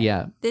pretty rare.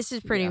 Yeah, this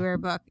is pretty rare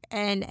book,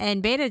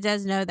 and Beta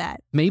does know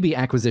that. Maybe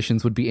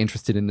Acquisitions would be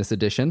interested in this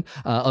edition.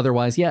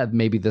 Otherwise, yeah,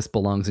 maybe this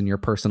belongs in your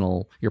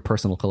personal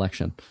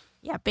collection.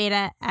 Yeah,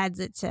 Beta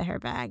adds it to her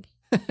bag.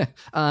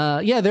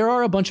 Yeah, there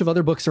are a bunch of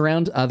other books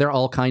around. They're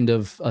all kind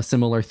of a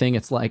similar thing.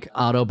 It's like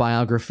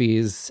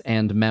autobiographies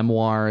and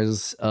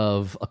memoirs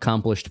of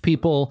accomplished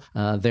people.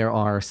 There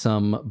are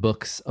some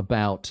books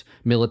about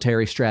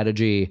military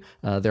strategy.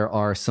 There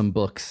are some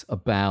books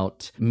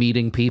about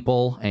meeting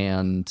people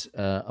and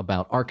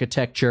about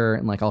architecture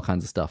and like all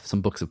kinds of stuff.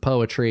 Some books of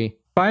poetry.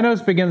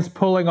 Binos begins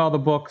pulling all the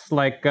books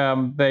like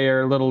they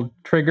are little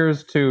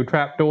triggers to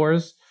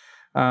trapdoors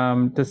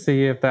to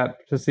see if that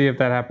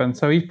happens.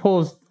 So he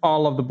pulls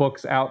all of the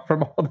books out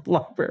from all the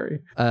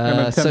library.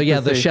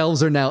 The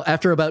shelves are now,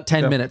 after about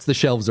 10 minutes, the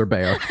shelves are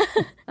bare.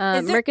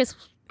 Mercus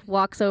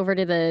walks over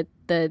to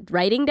the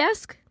writing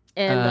desk.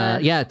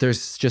 And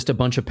there's just a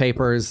bunch of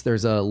papers.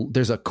 There's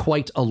a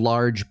quite a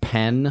large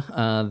pen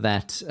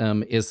that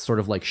is sort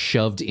of like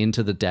shoved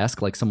into the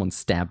desk, like someone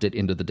stabbed it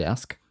into the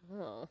desk.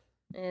 Oh.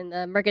 And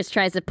Mercus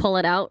tries to pull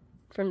it out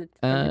from the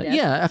desk.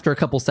 Yeah, after a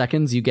couple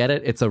seconds, you get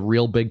it. It's a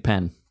real big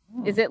pen.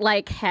 Is it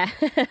like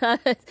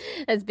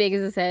as big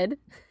as his head?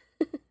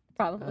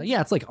 Probably. Yeah,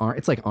 it's like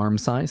arm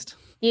sized.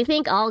 Do you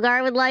think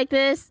Algar would like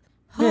this?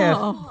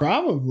 Yeah,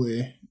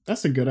 probably.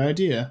 That's a good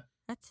idea.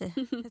 That's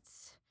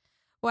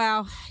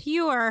wow.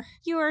 You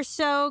are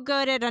so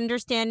good at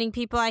understanding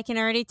people. I can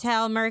already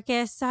tell,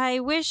 Mercus. I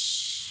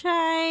wish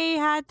I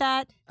had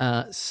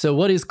that. So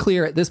what is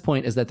clear at this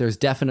point is that there's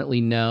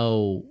definitely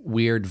no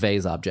weird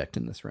vase object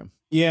in this room.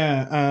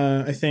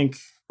 Yeah, I think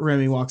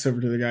Remy walks over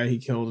to the guy he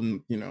killed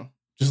and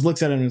just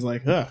looks at him and is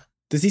like, ugh.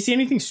 Does he see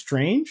anything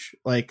strange?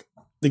 Like,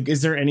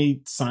 is there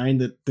any sign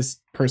that this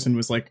person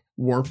was like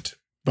warped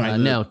by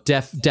No,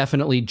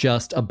 definitely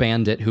just a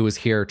bandit who was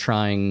here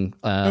trying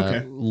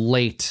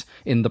late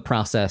in the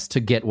process to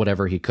get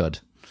whatever he could.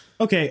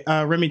 Okay,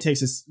 Remy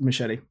takes his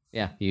machete.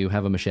 Yeah, you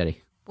have a machete.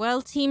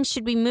 Well, team,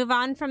 should we move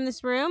on from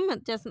this room?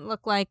 It doesn't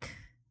look like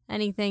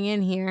anything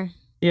in here.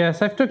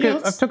 Yes, I've took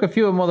a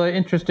few of the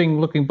interesting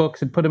looking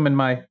books and put them in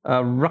my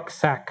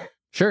rucksack.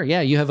 Sure,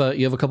 yeah, you have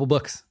a couple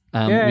books. We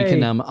Yay.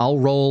 can. I'll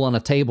roll on a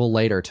table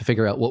later to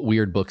figure out what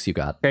weird books you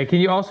got. Okay, can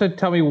you also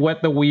tell me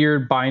what the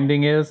weird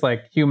binding is,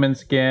 like human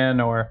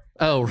skin or?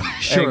 Oh,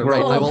 sure,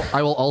 right.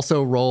 I will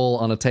also roll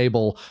on a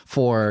table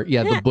for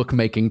the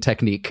bookmaking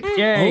technique.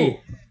 Yay!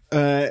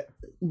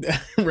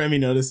 Remy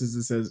notices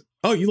and says,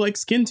 "Oh, you like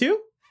skin too?"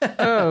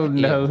 Oh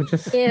no,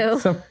 just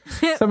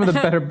some of the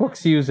better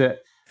books use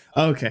it.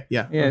 Okay,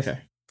 yeah, yes. Okay.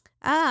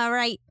 All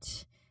right.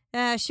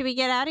 Should we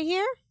get out of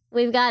here?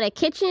 We've got a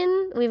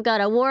kitchen, we've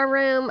got a war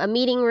room, a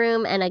meeting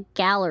room, and a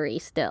gallery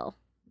still.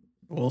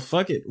 Well,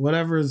 fuck it.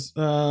 Whatever's.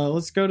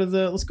 Let's go to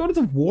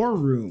the war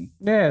room.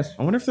 Yes.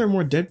 I wonder if there are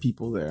more dead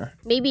people there.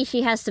 Maybe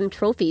she has some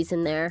trophies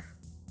in there.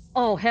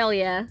 Oh, hell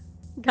yeah.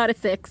 Got a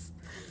 6.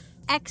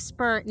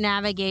 Expert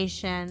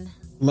navigation.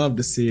 Love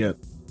to see it.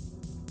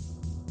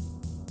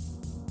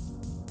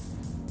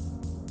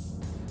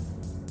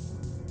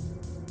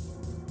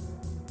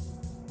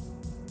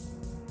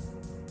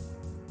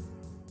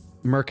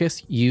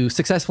 Mercus, you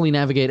successfully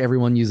navigate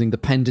everyone using the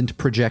pendant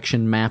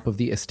projection map of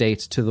the estate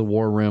to the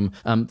war room.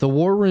 The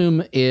war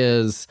room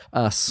is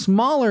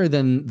smaller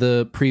than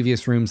the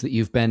previous rooms that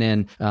you've been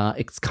in.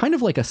 It's kind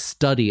of like a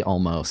study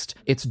almost.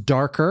 It's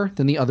darker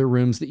than the other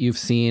rooms that you've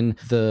seen.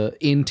 The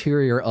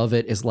interior of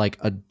it is like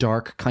a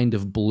dark kind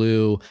of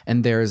blue,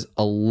 and there's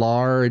a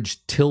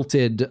large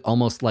tilted,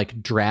 almost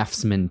like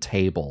draftsman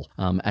table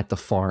at the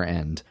far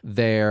end.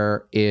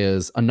 There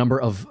is a number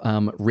of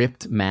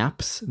ripped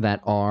maps that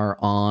are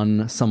on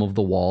some of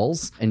the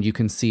walls, and you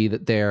can see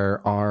that there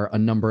are a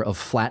number of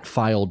flat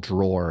file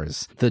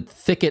drawers. The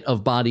thicket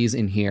of bodies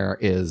in here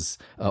is,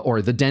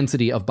 or the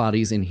density of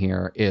bodies in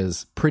here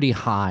is pretty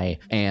high,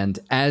 and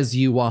as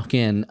you walk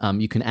in,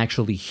 you can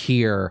actually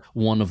hear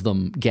one of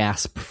them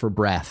gasp for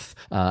breath,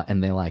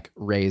 and they like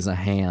raise a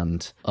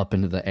hand up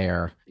into the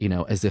air, you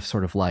know, as if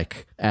sort of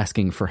like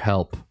asking for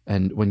help.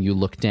 And when you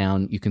look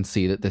down, you can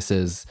see that this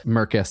is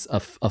Mercus,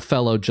 a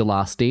fellow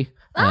Gelasti.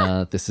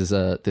 This is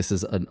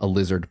a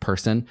lizard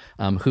person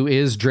who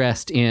is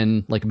dressed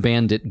in like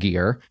bandit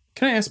gear.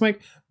 Can I ask,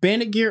 Mike,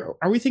 bandit gear?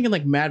 Are we thinking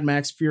like Mad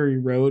Max Fury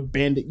Road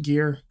bandit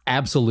gear?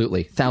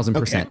 Absolutely, 1000%.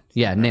 Okay.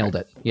 Yeah, nailed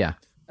it. Yeah.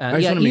 I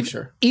just want to make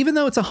sure. Even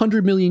though it's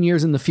 100 million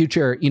years in the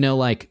future, you know,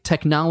 like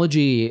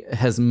technology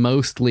has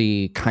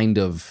mostly kind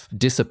of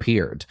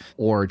disappeared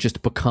or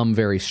just become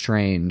very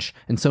strange.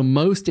 And so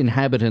most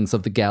inhabitants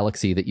of the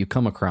galaxy that you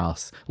come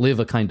across live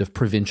a kind of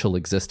provincial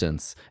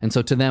existence. And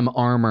so to them,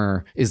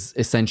 armor is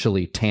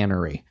essentially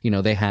tannery. You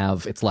know, they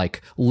have, it's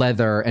like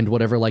leather and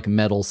whatever like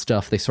metal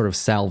stuff they sort of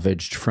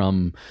salvaged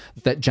from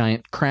that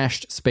giant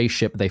crashed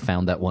spaceship they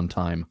found that one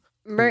time.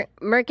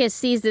 Mercus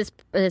sees this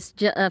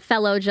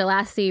fellow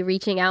Gelasti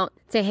reaching out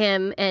to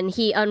him, and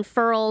he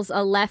unfurls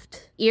a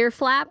left ear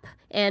flap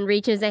and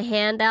reaches a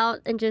hand out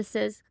and just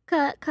says,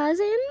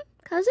 cousin?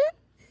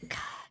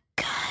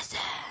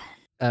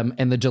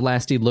 And the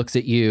Gelasti looks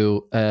at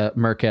you,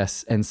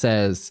 Mercus, and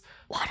says,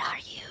 "What are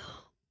you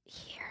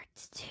here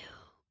to do?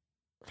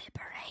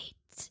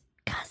 Liberate,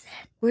 cousin?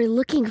 We're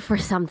looking for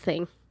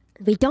something.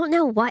 We don't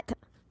know what.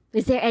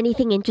 Is there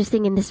anything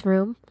interesting in this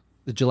room?"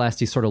 The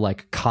Gelasti sort of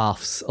like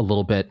coughs a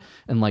little bit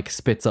and like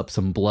spits up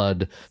some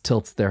blood,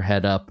 tilts their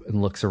head up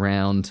and looks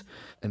around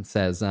and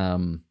says, I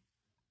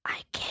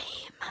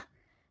came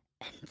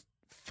and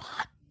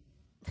fought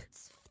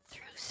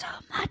through so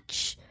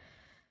much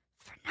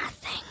for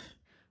nothing.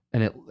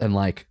 And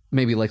like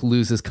maybe like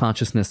loses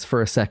consciousness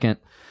for a second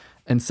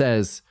and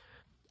says,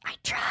 I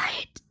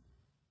tried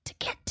to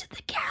get to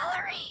the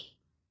gallery.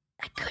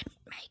 I couldn't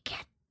make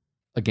it.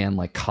 Again,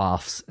 like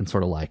coughs and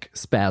sort of like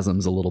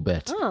spasms a little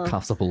bit,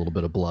 coughs up a little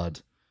bit of blood.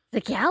 The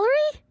gallery?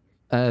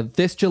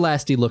 This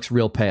Gelasti looks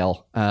real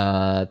pale.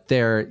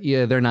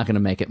 They're not going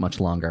to make it much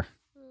longer.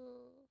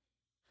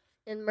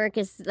 And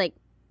Mercus like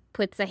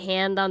puts a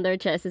hand on their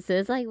chest and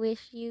says, I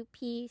wish you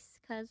peace,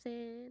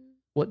 cousin.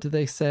 What do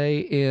they say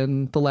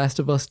in The Last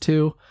of Us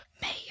 2?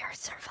 May your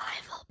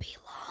survival be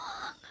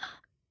long.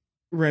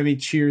 Remy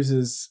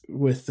cheers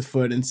with the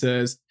foot and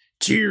says,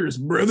 cheers,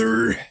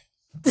 brother.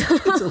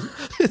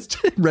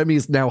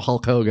 Remy's now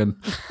Hulk Hogan.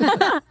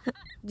 Do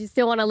you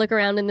still want to look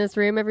around in this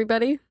room,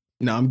 everybody?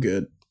 No, I'm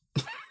good.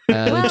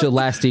 The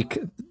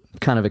Gelasti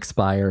kind of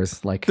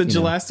expires. Like the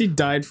Gelasti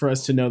died for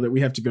us to know that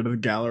we have to go to the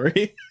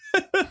gallery.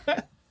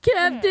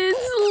 Captain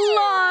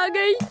Slog,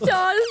 I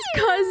saw his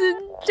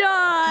cousin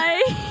die.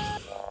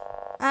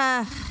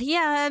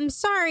 Yeah, I'm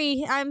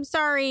sorry,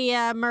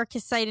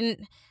 Mercus, I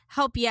didn't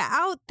help you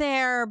out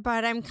there,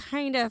 but I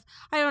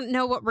don't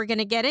know what we're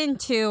gonna get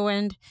into,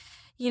 and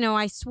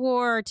I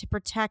swore to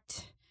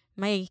protect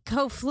my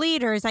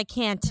co-fleeters. I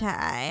can't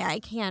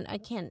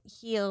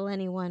heal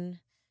anyone,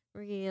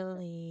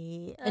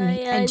 really.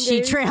 And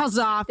she trails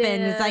off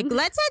and is like,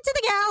 let's head to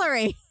the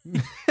gallery.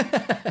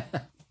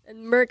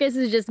 And Mercus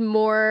is just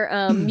more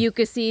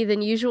mucusy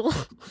than usual.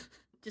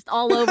 Just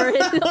all over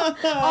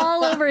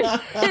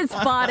his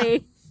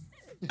body.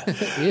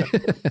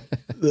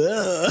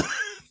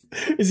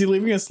 Is he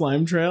leaving a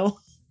slime trail?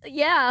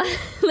 Yeah,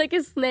 like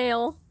a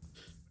snail.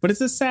 But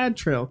it's a sad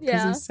trail because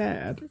Yeah. he's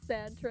sad. It's a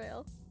sad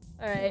trail.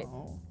 All right.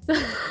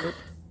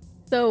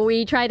 So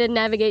we try to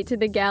navigate to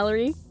the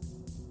gallery.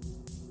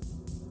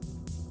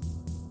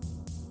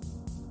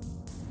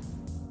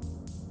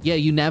 Yeah,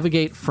 you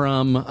navigate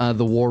from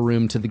the war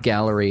room to the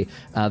gallery.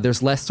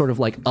 There's less sort of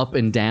like up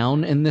and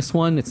down in this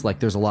one. It's like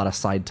there's a lot of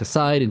side to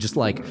side and just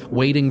like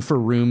waiting for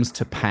rooms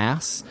to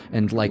pass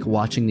and like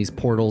watching these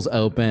portals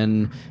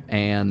open.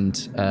 And,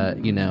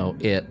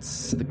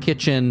 it's the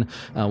kitchen,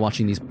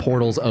 watching these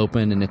portals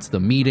open, and it's the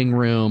meeting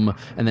room.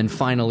 And then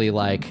finally,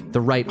 like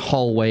the right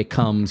hallway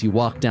comes, you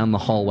walk down the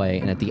hallway,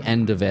 and at the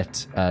end of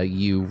it,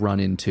 you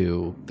run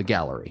into the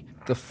gallery.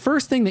 The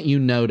first thing that you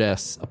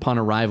notice upon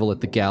arrival at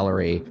the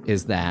gallery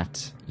is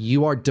that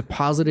you are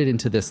deposited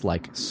into this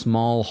like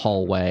small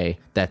hallway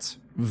that's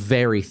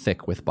very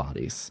thick with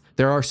bodies.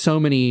 There are so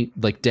many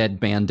like dead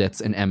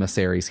bandits and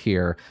emissaries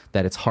here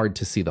that it's hard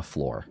to see the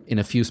floor. In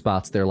a few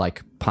spots, they're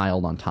like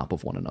piled on top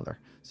of one another.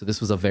 So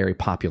this was a very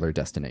popular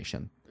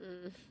destination.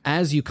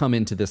 As you come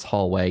into this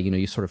hallway,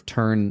 you sort of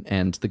turn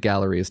and the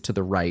gallery is to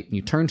the right. And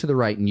you turn to the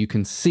right and you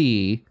can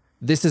see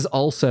this is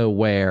also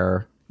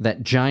where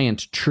that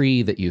giant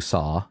tree that you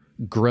saw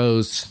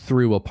grows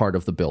through a part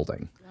of the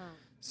building.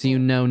 So you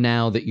know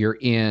now that you're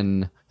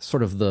in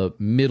sort of the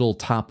middle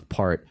top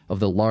part of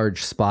the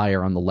large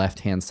spire on the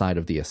left-hand side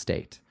of the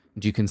estate.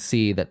 And you can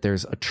see that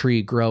there's a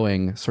tree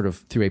growing sort of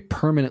through a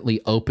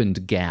permanently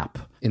opened gap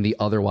in the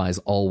otherwise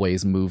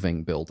always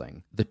moving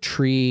building. The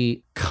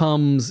tree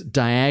comes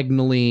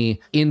diagonally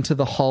into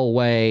the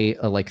hallway,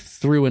 like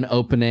through an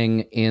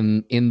opening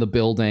in the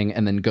building,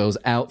 and then goes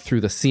out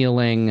through the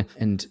ceiling.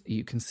 And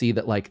you can see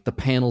that like the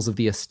panels of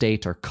the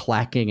estate are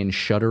clacking and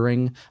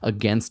shuddering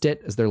against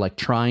it as they're like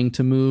trying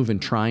to move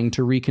and trying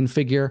to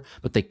reconfigure,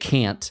 but they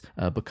can't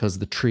because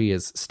the tree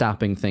is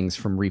stopping things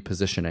from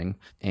repositioning.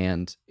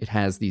 And it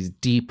has these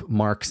deep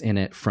marks in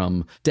it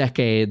from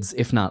decades,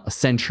 if not a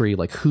century,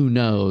 like who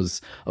knows,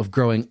 of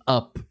growing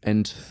up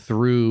and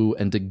through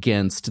and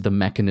against the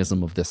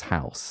mechanism of this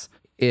house.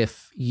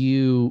 If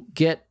you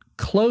get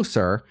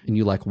closer and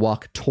you like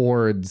walk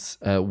towards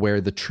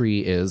where the tree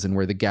is and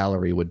where the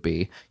gallery would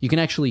be, you can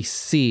actually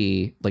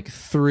see like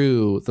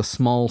through the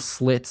small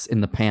slits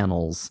in the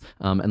panels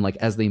and like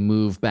as they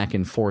move back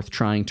and forth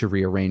trying to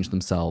rearrange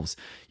themselves,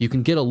 you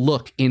can get a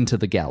look into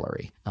the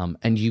gallery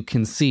and you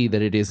can see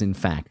that it is in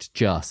fact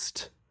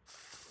just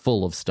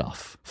full of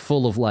stuff,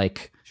 full of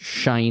like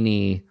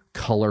shiny,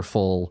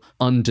 colorful,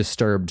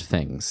 undisturbed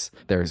things.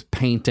 There's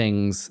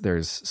paintings,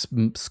 there's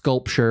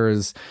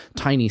sculptures,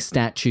 tiny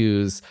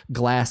statues,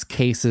 glass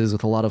cases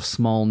with a lot of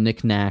small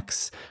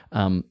knickknacks.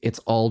 It's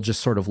all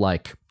just sort of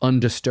like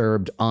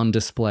undisturbed, on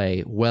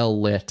display, well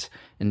lit.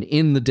 And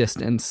in the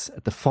distance,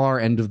 at the far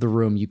end of the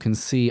room, you can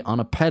see on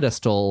a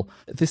pedestal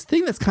this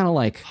thing that's kind of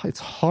like,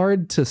 it's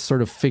hard to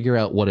sort of figure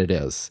out what it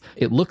is.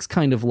 It looks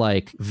kind of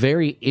like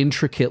very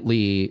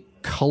intricately,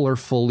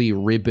 colorfully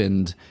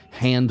ribboned,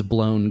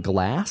 hand-blown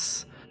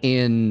glass.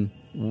 In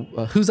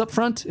who's up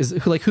front?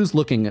 Who's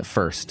looking at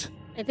first?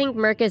 I think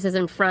Mercus is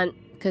in front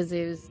because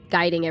he was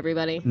guiding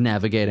everybody.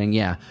 Navigating,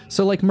 yeah.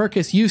 So like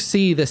Mercus, you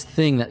see this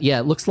thing that,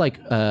 it looks like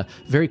a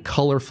very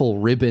colorful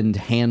ribboned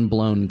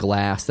hand-blown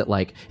glass that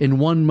like in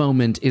one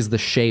moment is the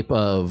shape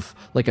of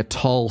like a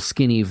tall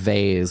skinny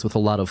vase with a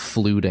lot of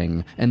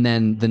fluting. And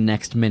then the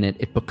next minute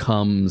it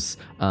becomes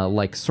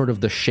like sort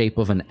of the shape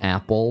of an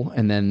apple.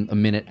 And then a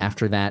minute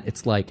after that,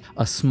 it's like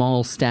a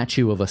small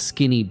statue of a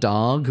skinny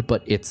dog,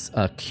 but it's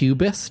a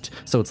cubist.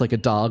 So it's like a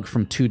dog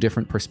from two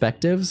different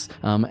perspectives.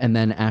 And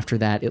then after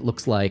that, it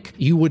looks like,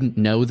 you wouldn't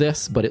know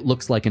this, but it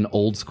looks like an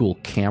old school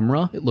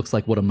camera. It looks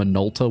like what a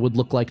Minolta would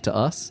look like to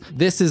us.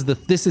 This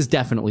is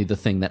definitely the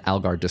thing that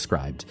Algar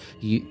described.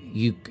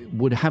 You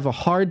would have a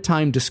hard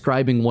time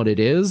describing what it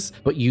is,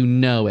 but you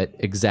know it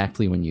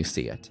exactly when you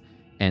see it.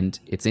 And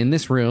it's in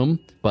this room,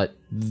 but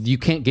you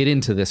can't get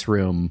into this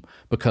room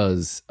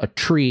because a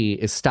tree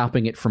is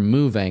stopping it from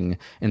moving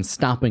and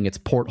stopping its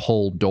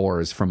porthole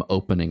doors from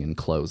opening and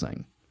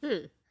closing.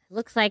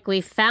 Looks like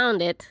we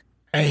found it.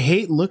 I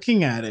hate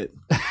looking at it.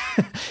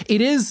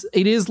 It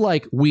is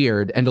like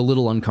weird and a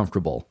little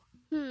uncomfortable.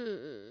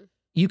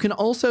 You can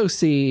also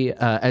see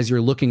as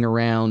you're looking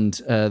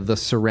around the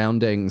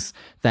surroundings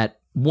that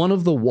one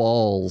of the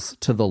walls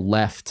to the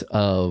left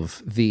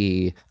of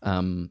the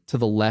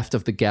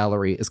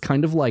gallery is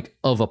kind of like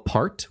of a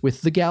part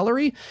with the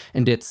gallery,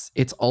 and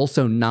it's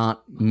also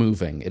not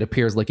moving. It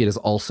appears like it is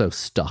also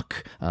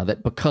stuck.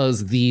 That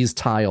because these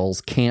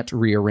tiles can't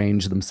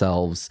rearrange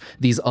themselves,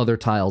 these other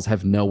tiles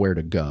have nowhere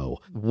to go.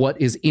 What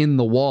is in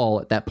the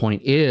wall at that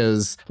point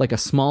is like a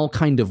small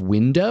kind of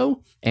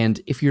window.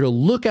 And if you're to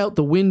look out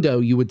the window,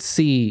 you could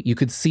see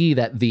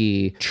that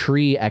the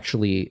tree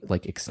actually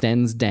like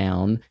extends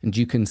down, and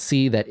you can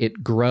see that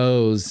it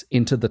grows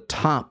into the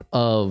top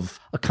of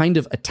a kind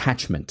of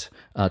attachment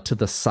to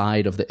the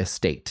side of the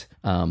estate.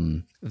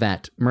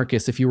 That,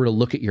 Mercus, if you were to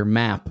look at your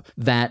map,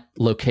 that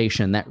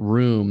location, that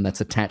room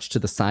that's attached to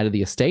the side of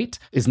the estate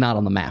is not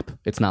on the map.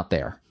 It's not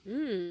there.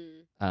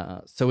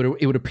 So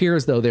it would appear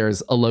as though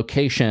there's a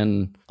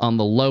location on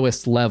the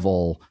lowest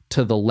level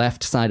to the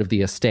left side of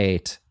the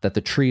estate that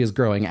the tree is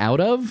growing out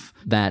of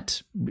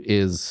that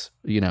is,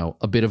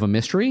 a bit of a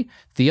mystery.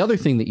 The other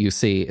thing that you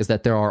see is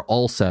that there are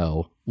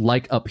also,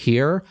 like up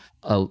here,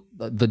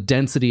 the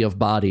density of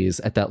bodies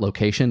at that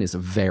location is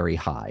very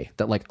high.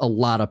 That like a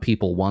lot of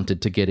people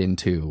wanted to get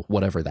into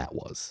whatever that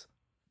was.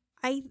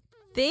 I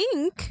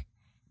think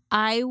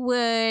I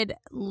would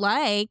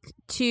like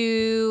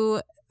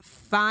to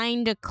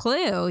find a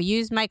clue.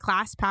 Use my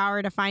class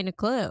power to find a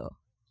clue.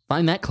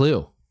 Find that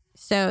clue.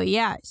 So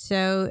yeah.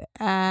 Tell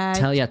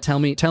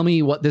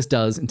me what this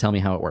does and tell me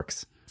how it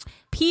works.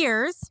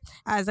 Peers,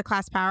 as a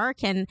class power,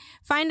 can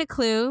find a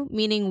clue,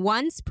 meaning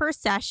once per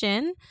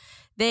session,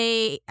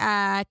 they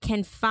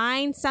can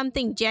find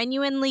something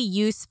genuinely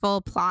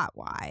useful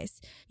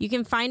plot-wise. You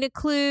can find a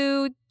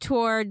clue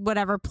toward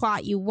whatever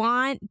plot you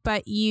want,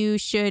 but you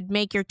should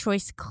make your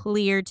choice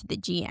clear to the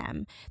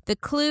GM. The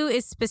clue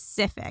is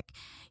specific.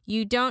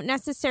 You don't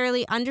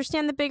necessarily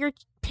understand the bigger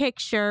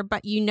picture,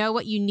 but you know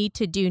what you need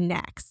to do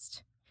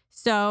next.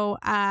 So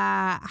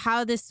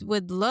how this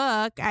would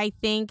look, I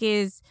think,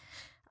 is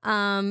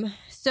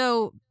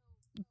so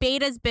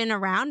Beta's been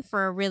around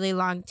for a really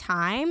long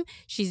time.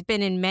 She's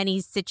been in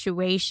many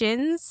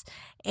situations,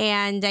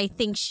 and I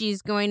think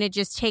she's going to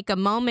just take a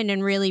moment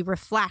and really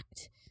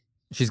reflect.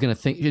 She's going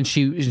to think, and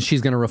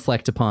she's going to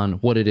reflect upon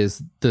what it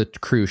is the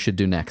crew should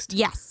do next.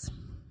 Yes.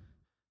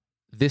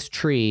 This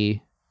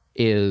tree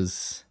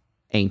is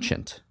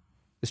ancient.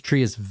 This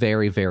tree is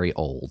very, very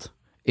old.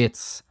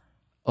 It's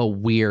a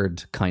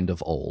weird kind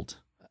of old.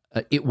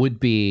 It would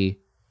be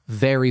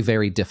very,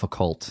 very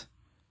difficult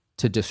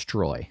to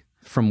destroy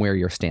from where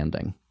you're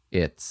standing.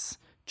 It's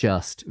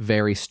just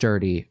very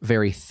sturdy,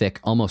 very thick,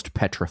 almost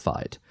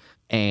petrified.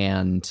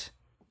 And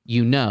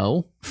you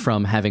know,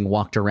 from having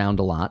walked around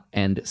a lot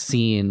and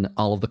seen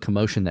all of the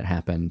commotion that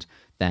happened,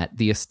 that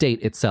the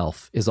estate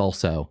itself is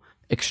also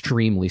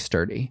extremely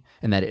sturdy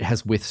and that it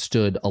has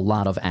withstood a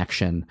lot of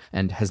action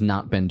and has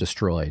not been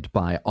destroyed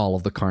by all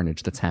of the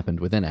carnage that's happened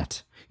within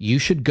it. You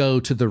should go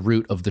to the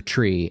root of the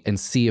tree and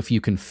see if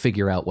you can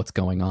figure out what's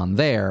going on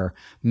there.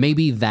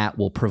 Maybe that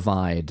will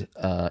provide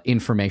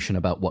information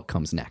about what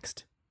comes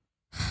next.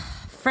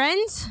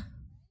 Friends?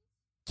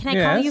 Can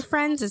I call you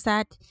friends?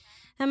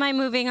 Am I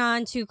moving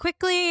on too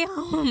quickly?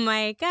 Oh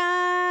my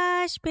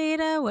gosh,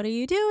 Beta, what are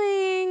you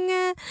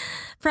doing?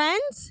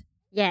 Friends?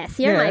 Yes,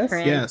 you're my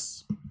friend.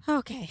 Yes.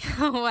 Okay.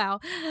 Oh, wow.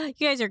 You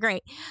guys are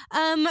great.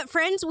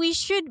 Friends, we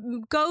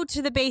should go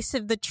to the base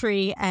of the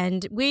tree,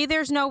 and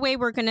there's no way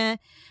we're gonna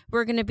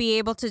be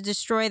able to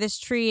destroy this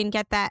tree and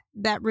get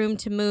that room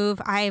to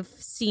move. I've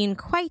seen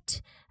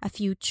quite a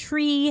few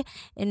tree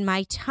in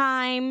my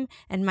time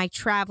and my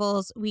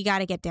travels. We got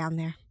to get down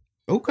there.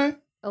 Okay.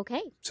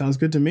 Okay. Sounds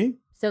good to me.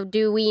 So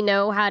do we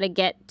know how to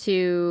get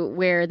to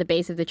where the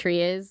base of the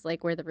tree is,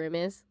 like where the room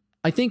is?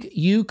 I think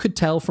you could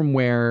tell from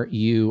where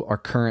you are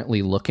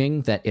currently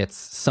looking that it's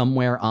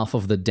somewhere off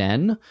of the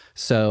den.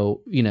 So,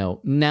 you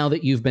know, now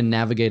that you've been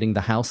navigating the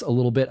house a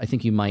little bit, I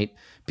think you might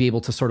be able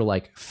to sort of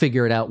like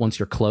figure it out once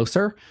you're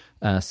closer.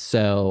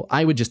 So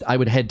I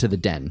would head to the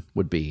den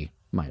would be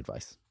my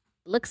advice.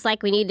 Looks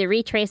like we need to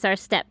retrace our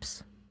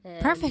steps.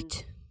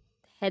 Perfect.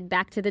 Head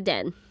back to the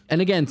den. And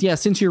again, yeah,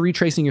 since you're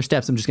retracing your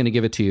steps, I'm just going to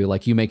give it to you.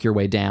 Like, you make your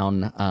way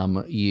down,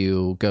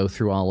 you go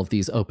through all of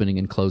these opening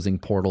and closing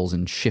portals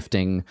and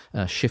shifting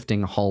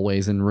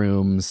hallways and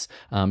rooms.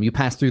 You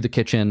pass through the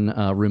kitchen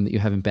room that you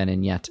haven't been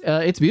in yet.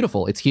 It's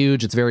beautiful. It's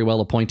huge. It's very well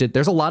appointed.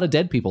 There's a lot of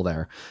dead people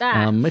there.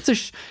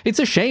 It's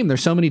a shame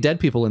there's so many dead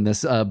people in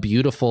this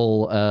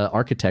beautiful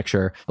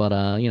architecture.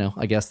 But, you know,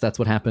 I guess that's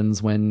what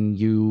happens when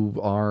you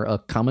are a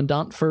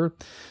commandant for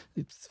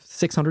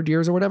 600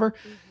 years or whatever.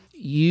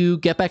 You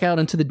get back out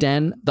into the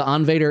den. The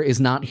Onvader is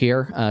not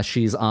here.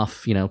 She's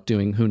off, you know,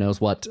 doing who knows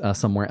what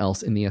somewhere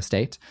else in the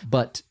estate.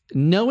 But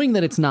knowing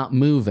that it's not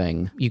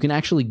moving, you can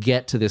actually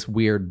get to this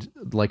weird,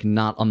 like,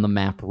 not on the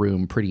map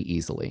room pretty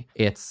easily.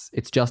 It's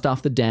just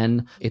off the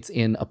den. It's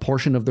in a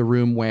portion of the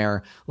room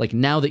where, like,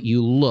 now that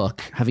you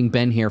look, having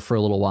been here for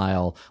a little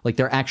while, like,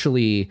 there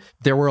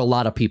were a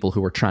lot of people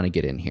who were trying to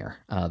get in here.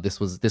 This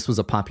was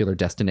a popular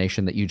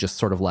destination that you just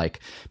sort of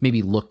like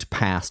maybe looked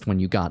past when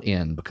you got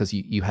in because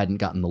you hadn't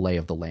gotten the lay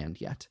of the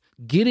land yet.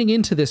 Getting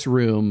into this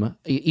room,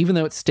 even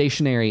though it's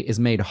stationary, is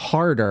made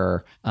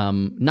harder,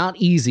 not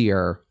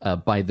easier,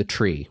 by the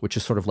tree, which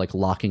is sort of like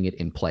locking it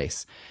in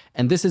place.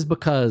 And this is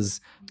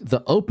because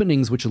the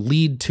openings which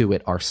lead to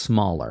it are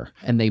smaller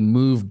and they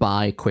move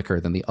by quicker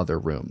than the other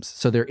rooms.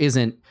 So there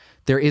isn't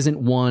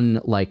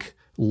one like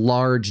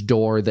large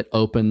door that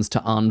opens to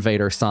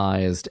Onvader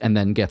sized and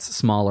then gets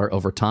smaller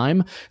over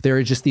time. There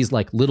are just these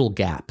like little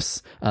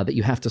gaps that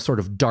you have to sort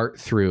of dart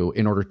through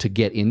in order to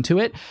get into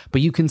it.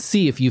 But you can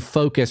see if you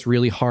focus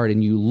really hard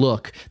and you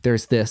look,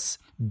 there's this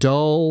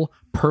dull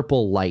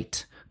purple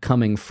light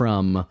coming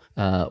from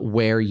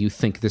where you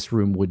think this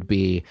room would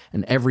be.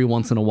 And every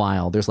once in a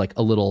while, there's like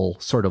a little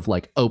sort of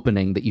like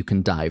opening that you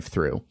can dive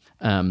through.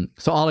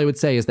 So all I would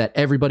say is that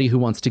everybody who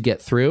wants to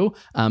get through,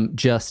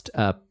 just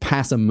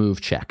pass a move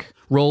check.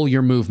 Roll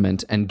your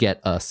movement and get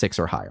a 6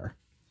 or higher.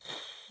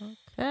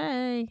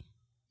 Okay.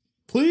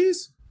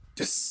 Please?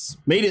 Yes.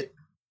 Made it.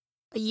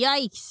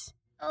 Yikes.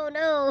 Oh,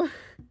 no.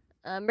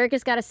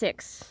 Mercus got a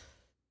 6.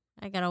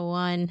 I got a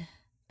 1.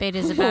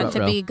 Beta's about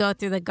to go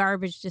through the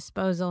garbage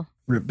disposal.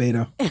 Rip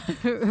Beta.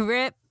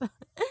 Rip.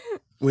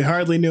 We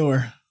hardly knew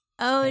her.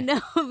 Oh,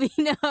 no, he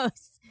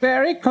knows.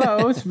 Very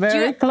close,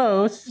 very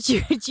close.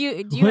 Do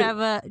you have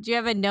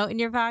a note in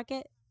your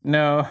pocket?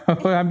 No,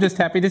 I'm just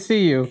happy to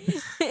see you.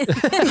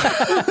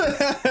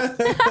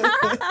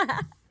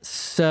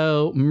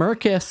 So So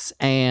Mercus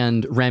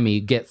and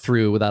Remy get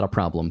through without a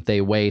problem.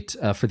 They wait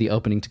for the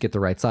opening to get the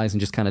right size and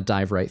just kind of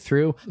dive right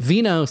through.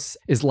 Venos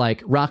is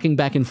like rocking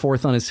back and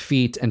forth on his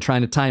feet and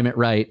trying to time it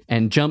right,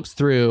 and jumps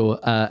through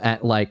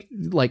at like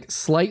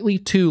slightly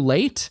too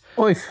late.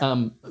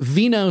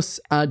 Venos,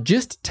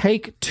 just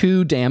take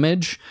 2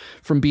 damage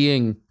from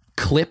being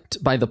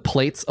clipped by the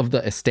plates of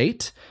the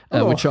estate,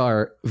 which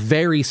are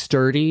very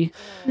sturdy.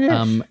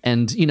 Yes.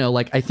 And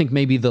I think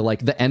maybe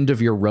the end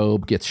of your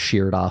robe gets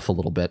sheared off a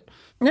little bit.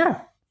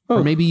 Yeah.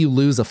 Or maybe you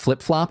lose a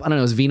flip-flop. I don't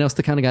know. Is Venos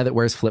the kind of guy that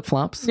wears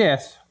flip-flops?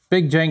 Yes.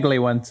 Big jangly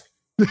ones.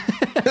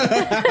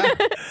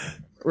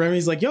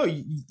 Remy's like, yo,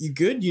 you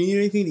good? You need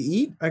anything to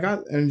eat?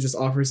 And just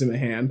offers him a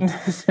hand.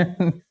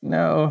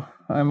 No,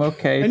 I'm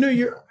okay. I know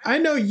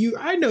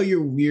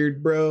you're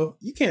weird, bro.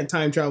 You can't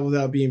time travel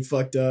without being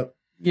fucked up.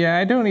 Yeah,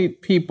 I don't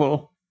eat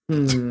people.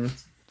 Yeah,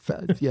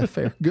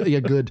 fair. Good. Yeah,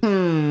 good.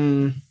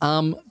 No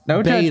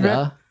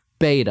judgment.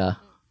 Beta,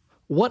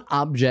 what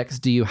objects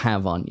do you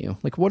have on you?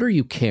 Like, what are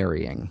you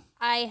carrying?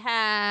 I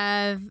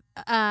have,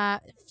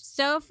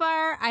 so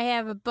far, I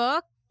have a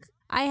book.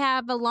 I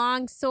have a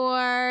long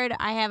sword.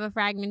 I have a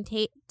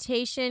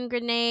fragmentation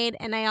grenade.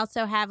 And I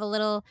also have a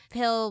little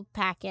pill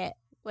packet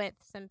with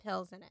some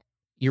pills in it.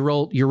 You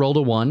rolled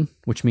a 1,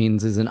 which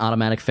means is an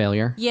automatic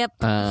failure. Yep.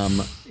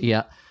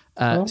 Yeah.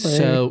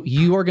 So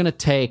you are going to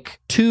take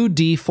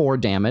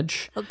 2d4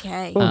 damage.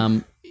 Okay.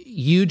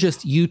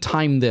 You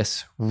time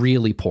this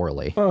really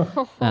poorly.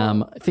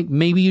 I think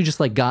maybe you just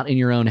got in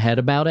your own head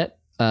about it,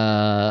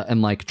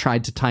 and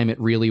tried to time it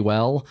really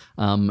well,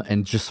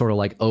 and just sort of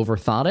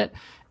overthought it.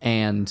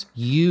 And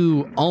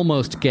you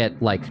almost get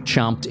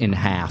chomped in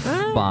half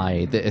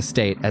by the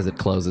estate as it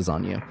closes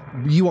on you.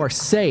 You are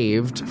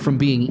saved from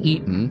being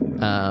eaten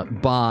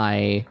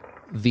by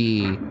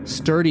the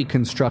sturdy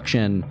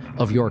construction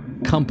of your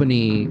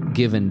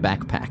company-given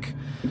backpack,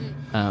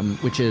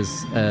 which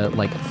is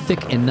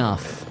thick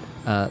enough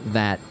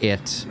that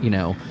it,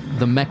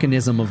 the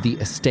mechanism of the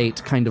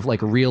estate kind of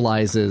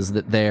realizes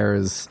that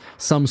there's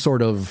some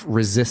sort of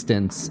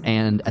resistance,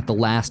 and at the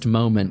last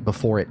moment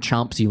before it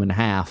chomps you in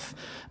half,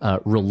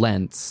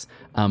 relents.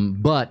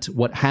 But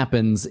what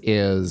happens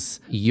is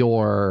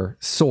your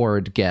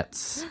sword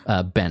gets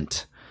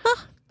bent.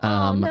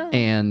 No.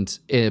 And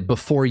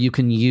before you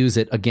can use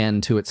it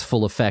again to its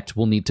full effect,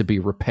 will need to be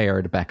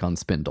repaired back on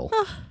Spindle.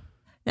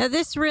 Now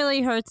this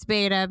really hurts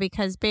Beta,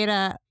 because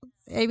Beta,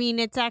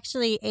 it's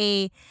actually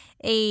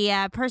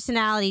a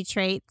personality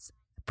trait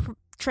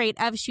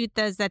of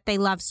Shuthas that they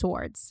love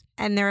swords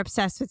and they're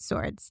obsessed with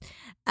swords.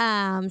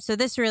 So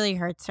this really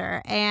hurts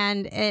her,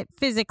 and it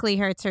physically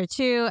hurts her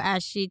too,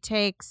 as she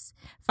takes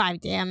 5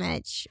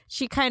 damage.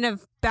 She kind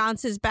of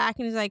bounces back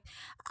and is like,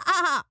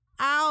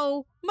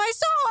 ow, my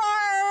sword!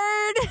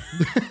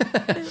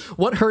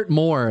 What hurt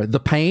more, the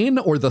pain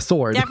or the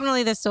sword?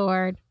 Definitely the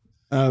sword.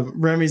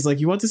 Remy's like,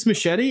 you want this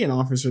machete? And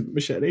offers her the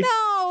machete.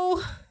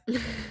 No! Okay.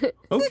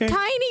 It's a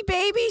tiny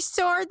baby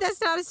sword.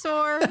 That's not a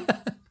sword.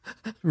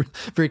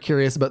 Very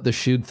curious about the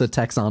Shudha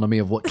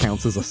taxonomy of what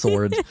counts as a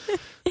sword.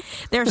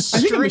 I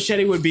think a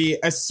machete would be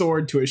a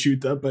sword to a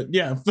Shudha, but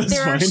yeah, that's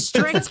there fine. are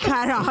strict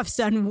cutoffs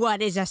on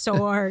what is a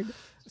sword.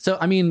 So,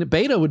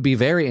 Beta would be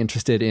very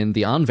interested in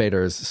the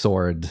Anvader's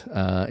sword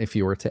if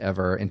you were to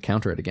ever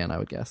encounter it again, I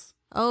would guess.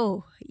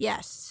 Oh,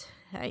 yes.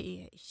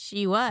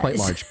 She was. Quite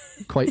large.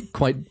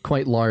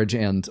 quite large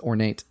and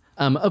ornate.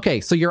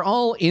 Okay, so you're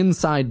all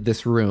inside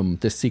this room,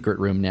 this secret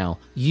room now.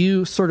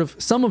 You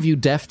some of you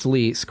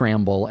deftly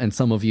scramble, and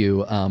some of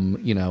you,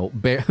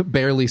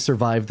 barely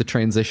survive the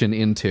transition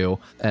into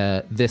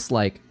this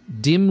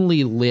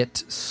dimly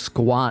lit,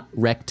 squat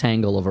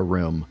rectangle of a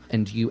room,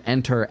 and you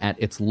enter at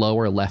its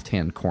lower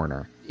left-hand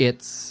corner.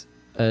 It's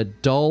a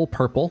dull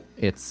purple.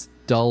 It's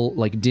dull,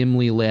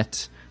 dimly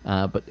lit,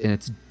 and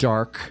it's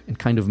dark and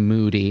kind of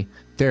moody.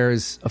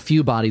 There's a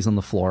few bodies on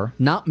the floor.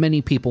 Not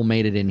many people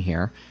made it in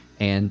here.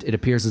 And it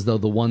appears as though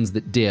the ones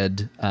that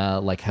did,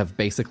 have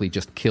basically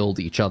just killed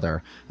each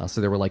other. So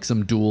there were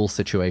some duel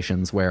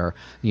situations where,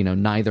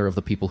 neither of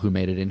the people who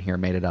made it in here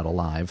made it out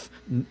alive.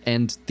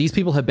 And these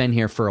people have been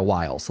here for a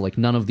while. So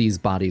none of these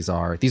bodies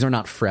these are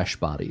not fresh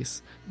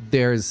bodies.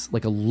 There's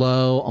a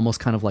low, almost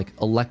kind of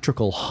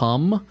electrical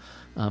hum.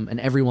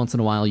 And every once in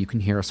a while you can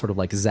hear a sort of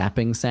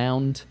zapping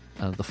sound.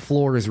 The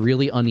floor is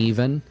really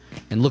uneven.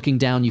 And looking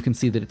down, you can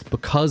see that it's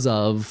because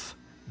of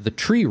the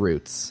tree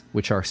roots,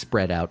 which are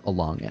spread out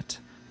along it.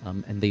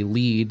 And they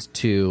lead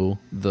to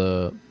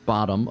the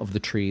bottom of the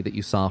tree that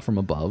you saw from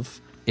above.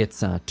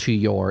 It's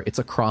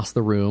across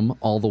the room,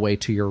 all the way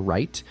to your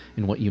right,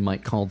 in what you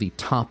might call the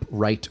top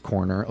right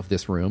corner of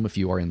this room, if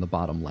you are in the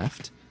bottom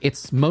left.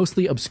 It's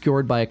mostly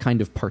obscured by a kind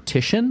of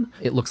partition.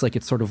 It looks like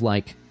it's sort of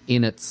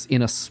in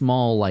a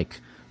small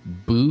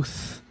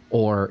booth,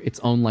 or its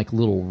own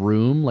little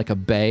room, a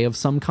bay of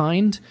some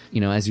kind.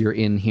 As you're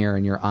in here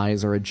and your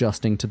eyes are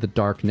adjusting to the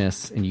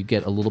darkness and you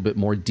get a little bit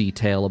more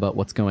detail about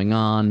what's going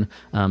on,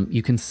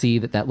 you can see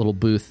that little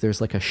booth,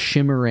 there's a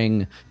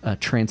shimmering,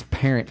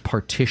 transparent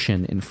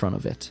partition in front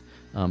of it,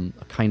 a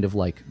kind of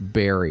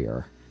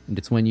barrier. And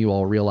it's when you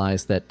all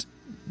realize that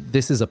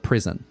this is a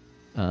prison.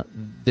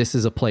 This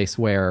is a place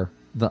where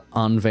the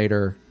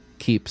Anvader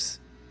keeps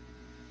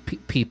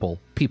people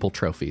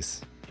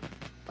trophies.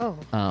 Oh.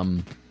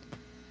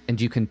 And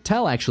you can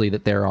tell actually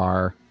that there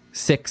are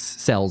 6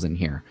 cells in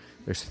here.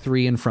 There's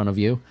 3 in front of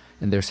you,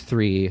 and there's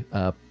 3,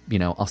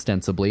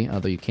 ostensibly,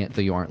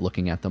 though you aren't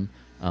looking at them,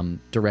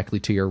 directly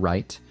to your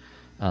right.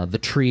 The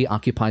tree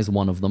occupies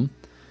one of them.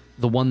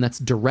 The one that's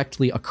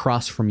directly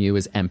across from you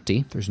is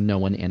empty. There's no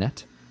one in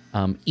it.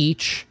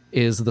 Each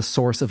is the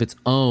source of its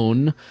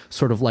own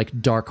sort of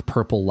like dark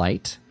purple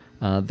light.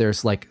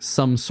 There's like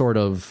some sort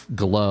of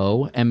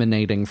glow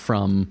emanating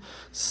from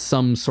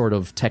some sort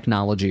of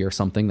technology or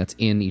something that's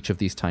in each of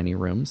these tiny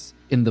rooms.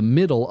 In the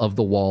middle of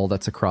the wall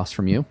that's across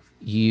from you,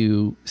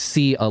 you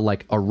see a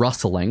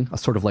rustling, a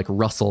sort of like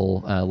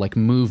rustle, like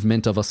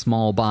movement of a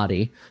small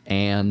body,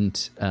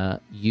 and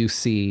you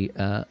see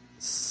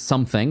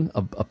something,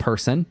 a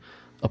person,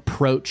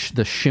 approach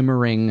the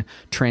shimmering,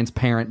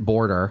 transparent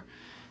border,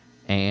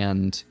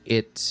 and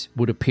it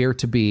would appear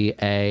to be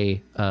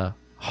a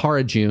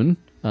Harajun.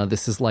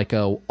 This is like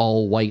a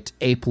all-white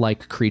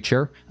ape-like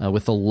creature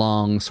with a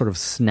long sort of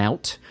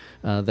snout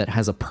that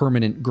has a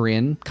permanent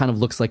grin. Kind of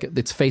looks like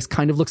its face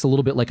kind of looks a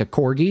little bit like a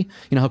corgi.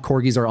 You know how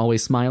corgis are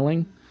always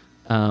smiling?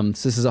 So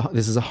this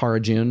is a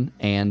Harajun,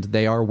 and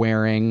they are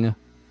wearing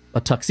a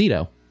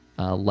tuxedo,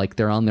 like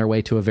they're on their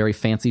way to a very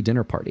fancy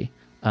dinner party.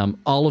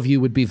 All of you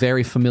would be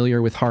very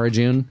familiar with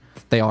Harajun.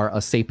 They are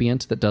a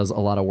sapient that does a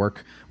lot of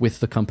work with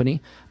the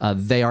company.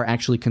 They are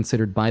actually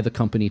considered by the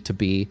company to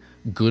be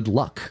good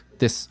luck.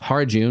 This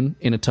Harajun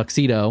in a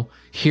tuxedo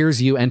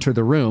hears you enter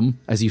the room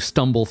as you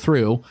stumble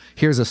through,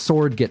 hears a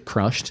sword get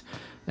crushed,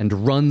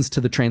 and runs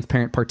to the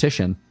transparent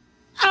partition.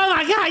 Oh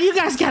my God, you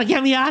guys gotta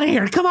get me out of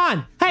here. Come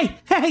on. Hey,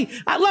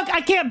 look,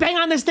 I can't bang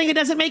on this thing. It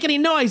doesn't make any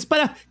noise,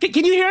 but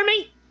can you hear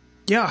me?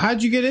 Yeah,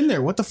 how'd you get in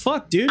there? What the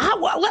fuck, dude? I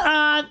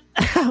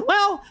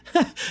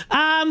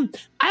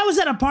was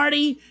at a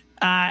party.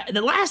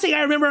 The last thing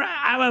I remember,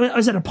 I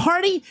was at a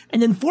party,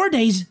 and then 4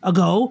 days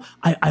ago,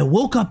 I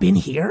woke up in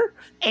here,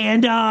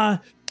 and,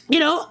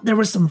 there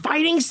was some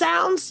fighting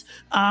sounds.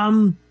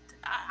 I'm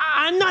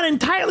not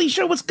entirely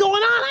sure what's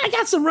going on. I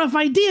got some rough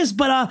ideas,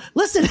 but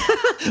listen,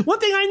 one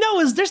thing I know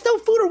is there's no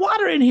food or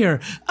water in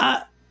here.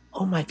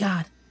 Oh my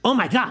God.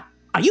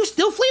 Are you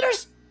still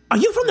fleeters? Are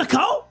you from the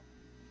Co?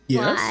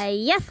 Yes. Why,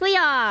 yes, we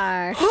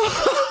are.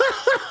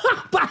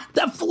 But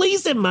the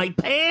fleas in my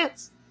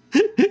pants.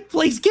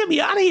 Please get me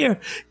out of here.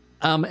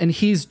 And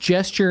he's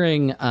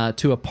gesturing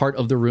to a part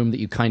of the room that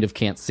you kind of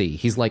can't see.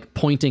 He's like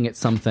pointing at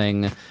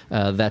something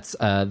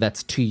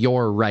that's to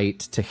your right,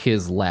 to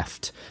his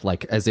left,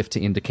 like as if to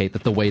indicate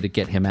that the way to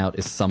get him out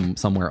is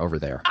somewhere over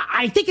there.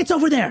 I think it's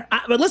over there.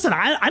 But listen,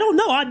 I don't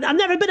know. I've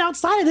never been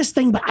outside of this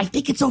thing, but I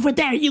think it's over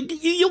there.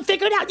 You'll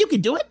figure it out. You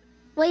can do it.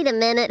 Wait a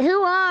minute.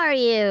 Who are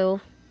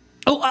you?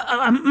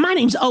 Oh, my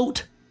name's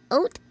Oat.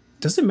 Oat?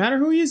 Doesn't matter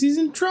who he is, he's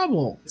in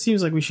trouble.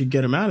 Seems like we should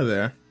get him out of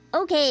there.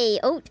 Okay,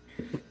 Oat.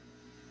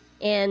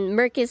 And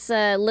Mercus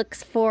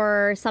looks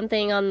for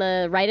something on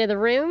the right of the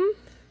room.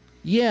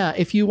 Yeah,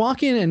 if you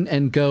walk in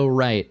and go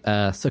right,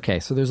 so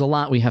there's a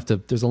lot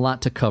there's a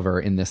lot to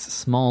cover in this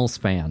small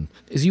span.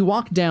 As you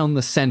walk down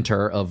the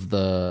center of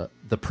the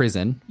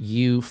prison,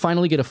 you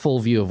finally get a full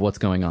view of what's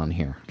going on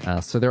here.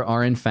 So there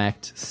are, in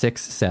fact,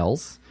 6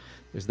 cells.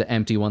 There's the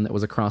empty one that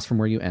was across from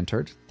where you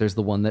entered. There's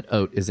the one that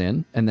Oat is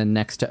in. And then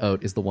next to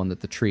Oat is the one that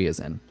the tree is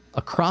in.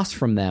 Across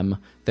from them,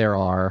 there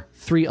are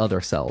 3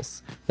 other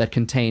cells that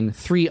contain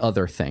 3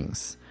 other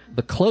things.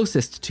 The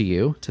closest to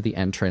you, to the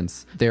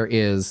entrance, there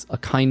is a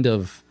kind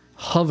of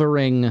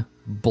hovering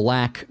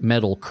black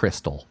metal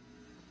crystal,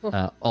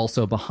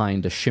 also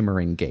behind a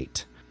shimmering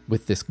gate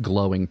with this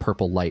glowing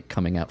purple light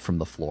coming out from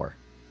the floor.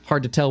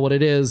 Hard to tell what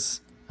it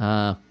is,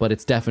 but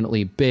it's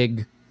definitely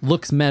big,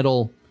 looks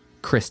metal,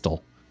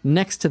 crystal.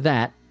 Next to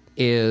that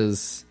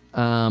is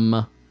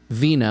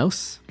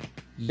Venos.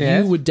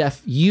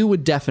 Yes? You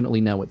would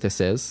definitely know what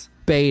this is.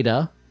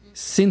 Beta,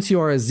 since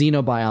you are a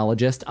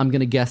xenobiologist, I'm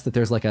going to guess that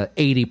there's like a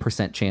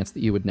 80% chance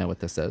that you would know what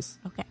this is.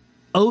 Okay.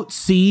 Oat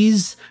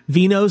sees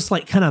Venos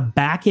like kind of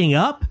backing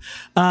up,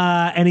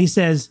 and he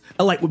says,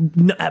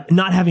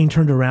 not having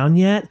turned around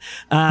yet,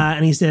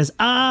 and he says,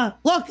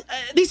 look,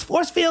 these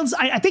force fields,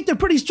 I think they're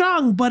pretty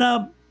strong,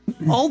 but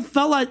old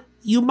fella,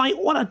 you might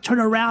want to turn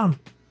around.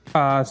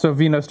 So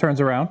Venos turns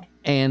around.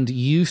 And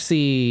you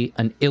see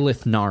an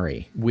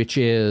Illithnari, which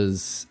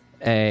is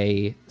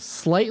a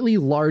slightly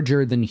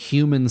larger than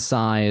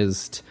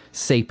human-sized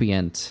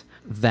sapient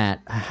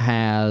that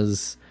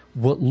has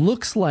what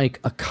looks like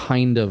a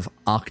kind of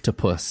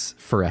octopus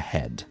for a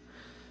head.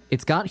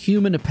 It's got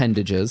human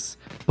appendages,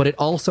 but it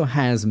also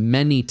has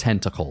many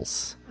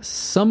tentacles.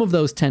 Some of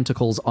those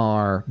tentacles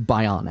are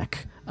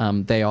bionic.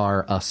 They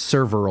are a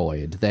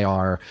serveroid. They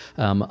are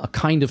a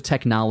kind of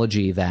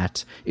technology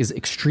that is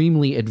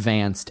extremely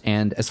advanced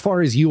and, as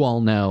far as you all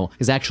know,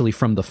 is actually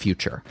from the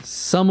future.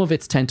 Some of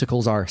its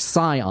tentacles are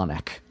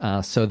psionic,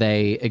 so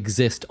they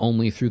exist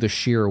only through the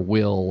sheer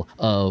will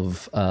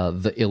of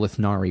the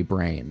Illithnari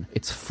brain.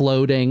 It's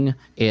floating,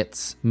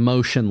 it's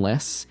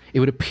motionless, It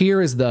would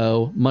appear as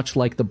though, much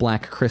like the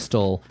black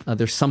crystal,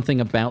 there's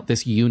something about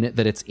this unit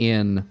that it's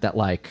in that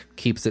like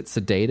keeps it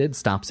sedated,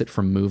 stops it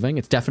from moving.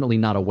 It's definitely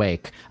not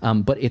awake,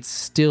 but it's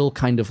still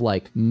kind of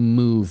like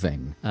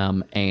moving.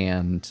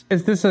 And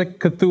Is this a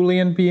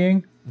Cthulian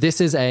being?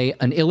 this is an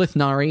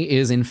Ilithnari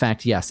is in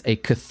fact, yes, a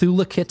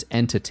Cthulhikit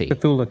entity.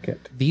 Cthulhikit.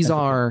 These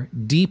are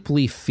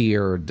deeply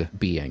feared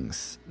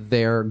beings.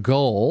 Their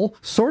goal,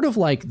 sort of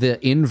like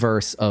the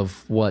inverse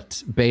of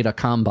what Beta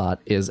Combat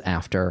is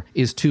after,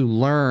 is to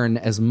learn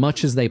as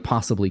much as they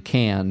possibly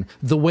can.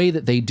 The way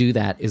that they do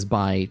that is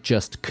by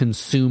just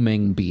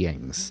consuming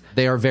beings.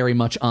 They are very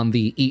much on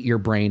the eat your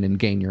brain and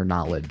gain your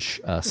knowledge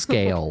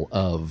scale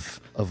of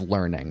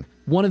learning.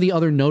 One of the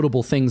other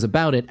notable things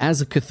about it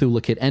as a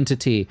Cthulhikit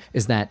entity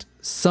is that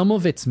some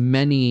of its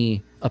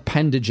many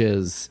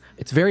appendages,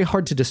 it's very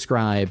hard to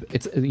describe.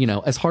 It's,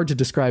 as hard to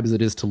describe as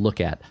it is to look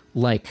at.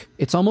 Like,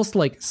 it's almost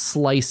like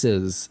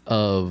slices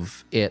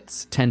of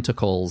its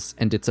tentacles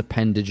and its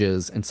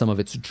appendages and some of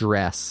its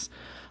dress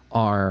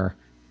are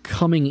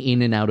coming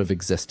in and out of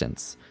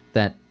existence.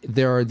 That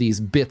there are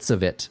these bits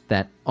of it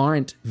that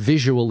aren't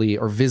visually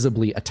or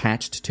visibly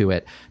attached to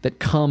it that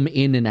come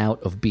in and out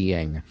of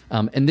being.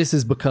 And this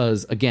is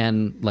because,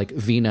 again, like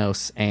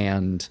Venos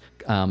and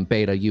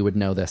Beta, you would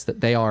know this,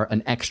 that they are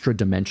an extra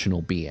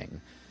dimensional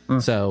being.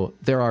 So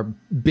there are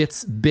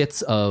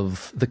bits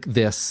of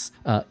this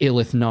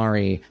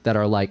Ilithnari that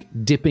are like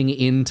dipping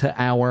into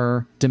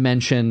our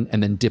dimension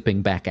and then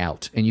dipping back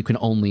out, and you can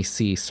only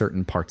see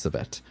certain parts of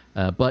it.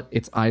 But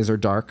its eyes are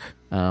dark,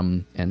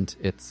 and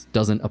it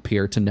doesn't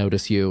appear to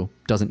notice you,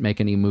 doesn't make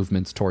any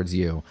movements towards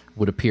you,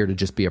 would appear to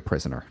just be a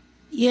prisoner.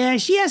 Yeah,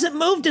 she hasn't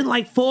moved in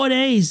like 4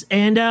 days,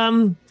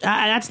 and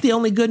that's the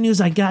only good news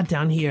I got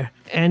down here.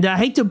 And I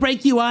hate to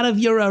break you out of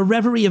your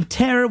reverie of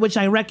terror, which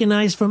I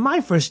recognized from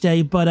my first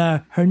day,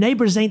 but her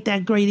neighbors ain't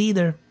that great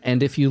either.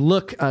 And if you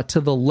look to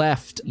the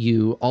left,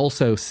 you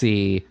also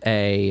see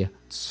a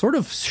sort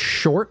of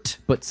short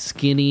but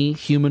skinny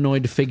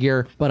humanoid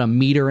figure, about 1.5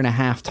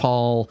 meters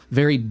tall,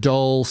 very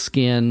dull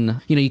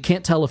skin. You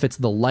can't tell if it's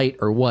the light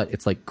or what.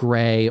 It's like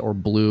gray or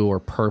blue or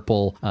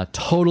purple,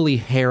 totally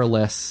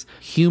hairless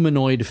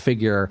humanoid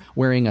figure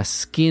wearing a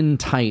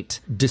skin-tight,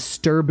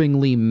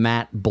 disturbingly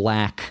matte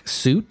black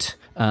suit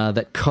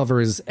that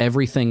covers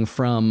everything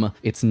from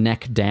its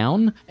neck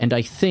down. And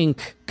I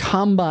think,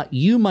 Combat,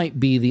 you might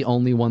be the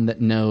only one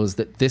that knows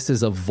that this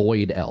is a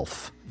void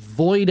elf.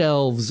 Void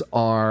elves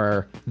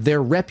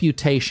their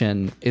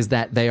reputation is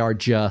that they are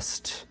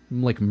just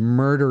like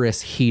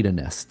murderous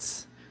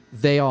hedonists.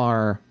 They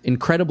are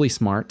incredibly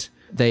smart.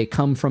 They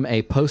come from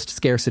a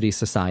post-scarcity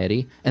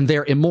society, and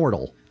they're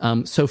immortal.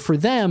 So for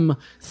them,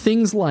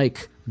 things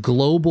like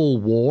global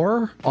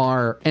war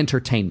are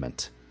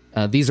entertainment.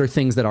 These are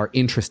things that are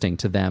interesting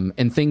to them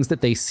and things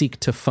that they seek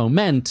to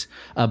foment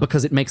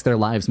because it makes their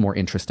lives more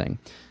interesting.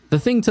 The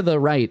thing to the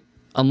right,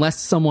 unless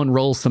someone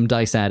rolls some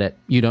dice at it,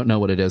 you don't know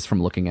what it is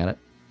from looking at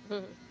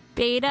it.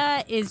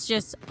 Beta is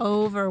just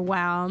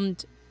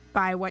overwhelmed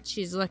by what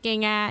she's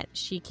looking at.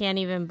 She can't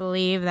even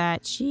believe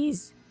that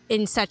she's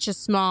in such a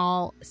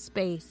small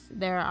space.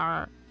 There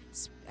are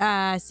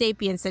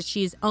sapiens that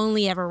she's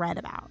only ever read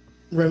about.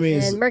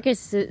 Remy's... And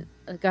Mercus,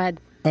 go ahead.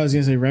 I was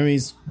going to say,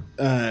 Remy's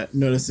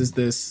notices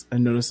this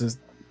and notices,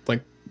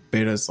 like,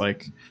 Beta's,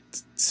 like,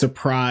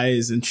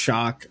 surprise and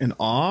shock and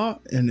awe,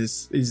 and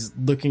is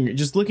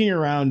looking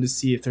around to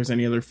see if there's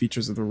any other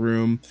features of the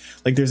room,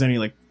 like there's any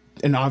like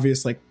an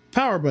obvious like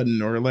power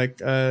button or like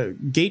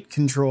gate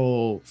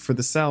control for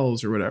the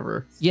cells or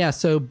whatever. Yeah,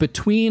 so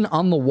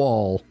on the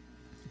wall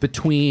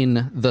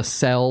between the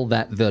cell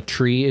that the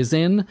tree is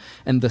in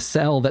and the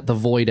cell that the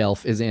Void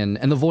Elf is in,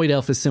 and the Void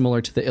Elf is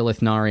similar to the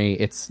Ilithnari,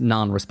 it's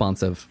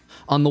non-responsive.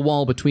 On the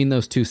wall between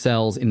those two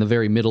cells in the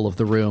very middle of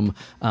the room,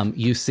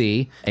 you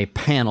see a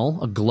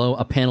panel,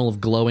 a panel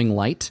of glowing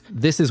light.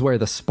 This is where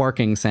the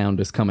sparking sound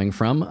is coming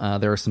from.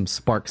 There are some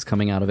sparks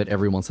coming out of it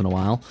every once in a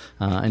while.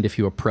 And if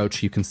you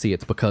approach, you can see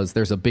it's because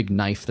there's a big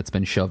knife that's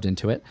been shoved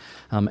into it.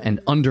 And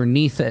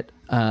underneath it,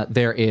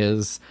 there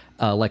is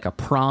like a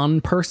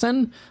prawn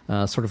person,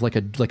 sort of like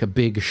a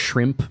big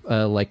shrimp,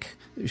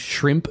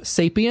 shrimp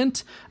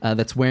sapient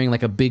that's wearing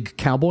like a big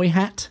cowboy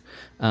hat.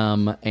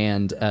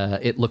 And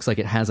it looks like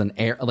it has an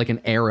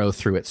arrow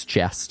through its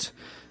chest.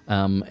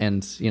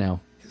 And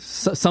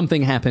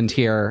something happened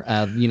here.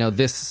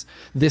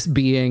 This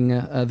being,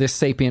 this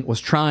sapient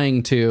was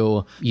trying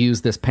to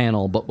use this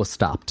panel, but was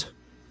stopped.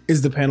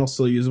 Is the panel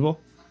still usable?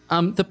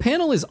 The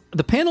panel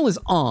is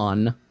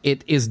on.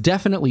 It is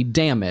definitely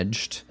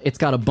damaged. It's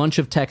got a bunch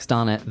of text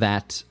on it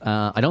that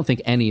I don't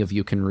think any of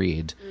you can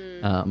read.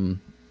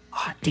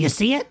 Do you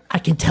see it? I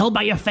can tell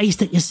by your face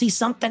that you see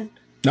something.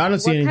 No, I don't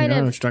see anything. I don't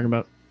know what you're talking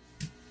about.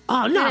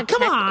 Oh, no,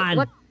 come on.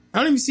 I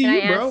don't even see Can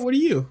you, I bro. ask? What are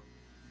you?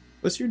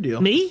 What's your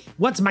deal? Me?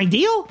 What's my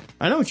deal?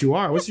 I know what you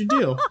are. What's your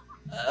deal?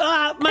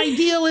 My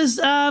deal is,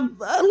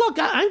 look,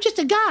 I'm just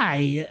a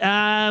guy.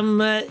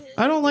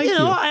 I don't like you.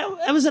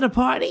 I was at a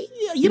party.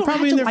 You You're don't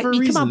probably have in to there for a like me.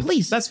 reason. Come on,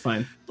 please. That's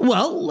fine.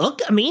 Well, look,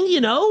 I mean,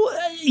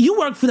 you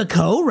work for the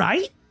Co,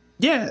 right?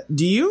 Yeah.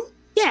 Do you?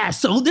 Yeah,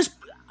 so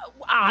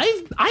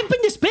I've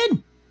been to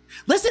Spin.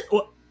 Listen,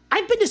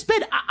 I've been to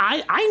Spin.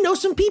 I know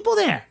some people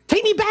there.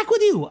 Take me back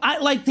with you.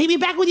 Take me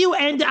back with you,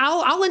 and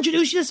I'll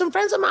introduce you to some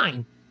friends of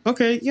mine.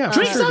 Okay, yeah.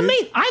 Drinks sure, on dude.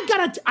 me. I got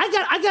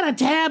a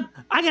tab.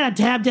 I got a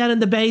tab down in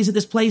the bays at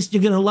this place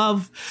you're gonna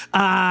love.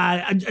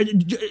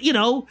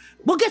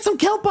 We'll get some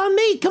kelp on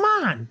me. Come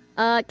on.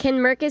 Can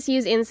Mercus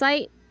use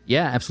insight?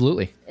 Yeah,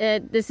 absolutely.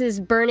 This is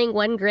burning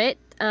 1 grit.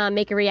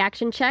 Make a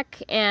reaction check,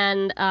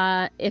 and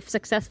if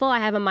successful, I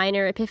have a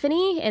minor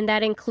epiphany, and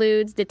that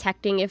includes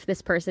detecting if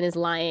this person is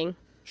lying.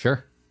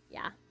 Sure.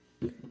 Yeah.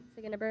 So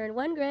I'm gonna burn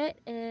 1 grit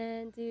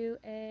and do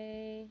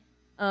a...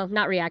 Oh,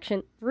 not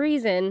reaction.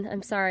 Reason.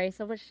 I'm sorry.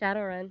 So much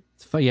Shadowrun.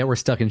 It's fun. Yeah, we're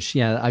stuck in...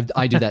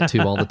 I do that too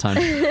all the time.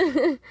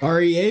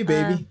 REA,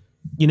 baby.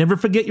 You never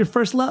forget your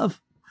first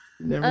love.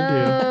 Never do.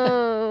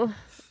 Oh.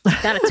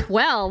 Got a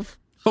 12.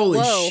 Holy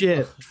Whoa.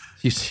 shit.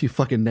 You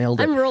fucking nailed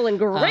it. I'm rolling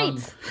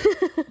great.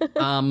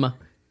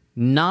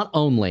 Not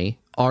only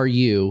are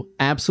you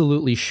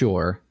absolutely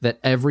sure that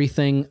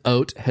everything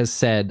Oat has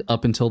said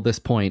up until this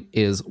point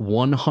is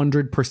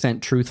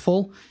 100%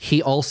 truthful,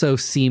 he also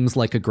seems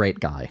like a great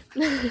guy.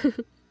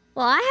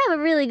 Well, I have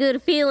a really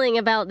good feeling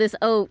about this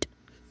Oat.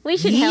 We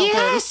should help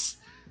him.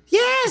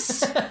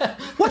 Yes.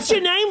 What's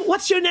your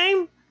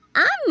name?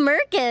 I'm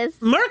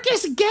Mercus.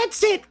 Marcus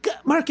gets it.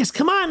 Marcus,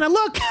 come on. Now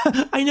look,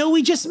 I know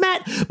we just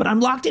met, but I'm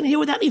locked in here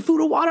without any food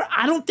or water.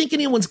 I don't think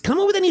anyone's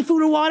coming with any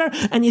food or water.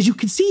 And as you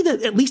can see,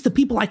 that at least the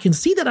people I can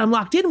see that I'm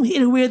locked in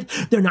here with,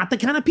 they're not the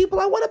kind of people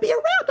I want to be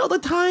around all the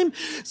time.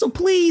 So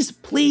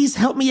please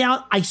help me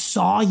out. I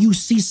saw you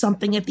see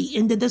something at the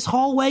end of this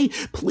hallway.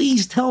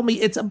 Please tell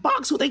me it's a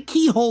box with a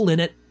keyhole in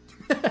it.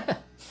 It's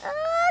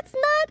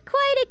not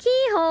quite a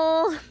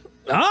keyhole.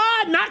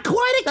 Not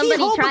quite a Somebody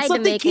keyhole, tried but to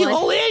something make one.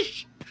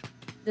 keyhole-ish.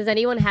 Does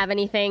anyone have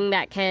anything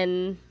that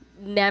can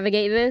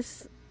navigate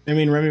this? I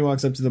mean, Remy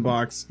walks up to the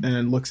box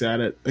and looks at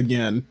it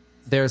again.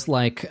 There's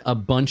like a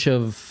bunch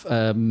of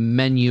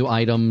menu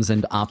items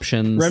and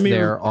options. Remy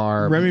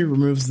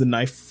removes the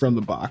knife from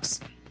the box.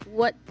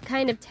 What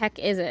kind of tech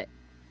is it?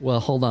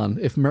 Well, hold on.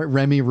 If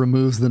Remy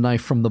removes the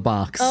knife from the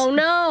box... Oh,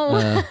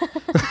 no!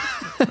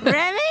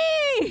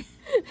 Remy!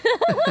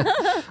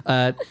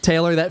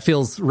 Taylor, that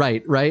feels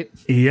right?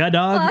 Yeah,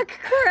 dog. Fuck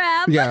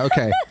crap. Yeah,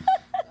 okay.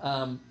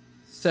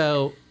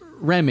 So,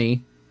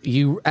 Remy,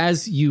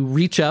 as you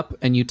reach up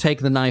and you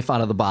take the knife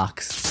out of the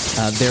box,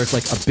 there's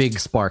like a big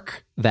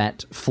spark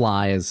that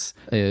flies.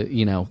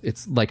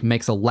 It's like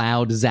makes a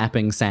loud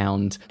zapping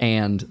sound,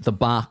 and the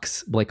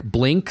box like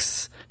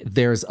blinks.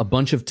 There's a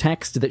bunch of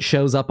text that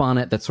shows up on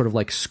it that sort of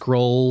like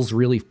scrolls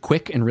really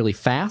quick and really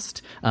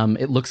fast.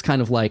 It looks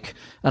kind of like,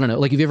 I don't know,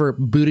 like have you ever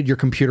booted your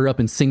computer up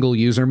in single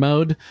user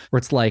mode where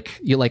it's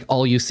like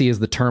all you see is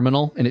the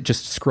terminal and it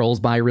just scrolls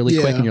by really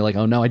quick and you're like,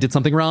 oh no, I did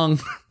something wrong.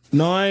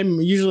 No, I'm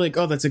usually like,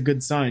 oh, that's a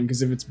good sign,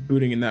 because if it's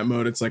booting in that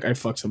mode, it's like I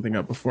fucked something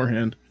up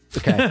beforehand.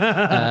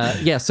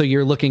 Okay. So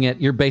you're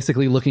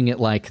basically looking at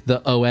like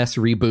the OS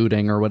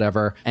rebooting or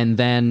whatever, and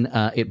then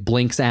it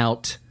blinks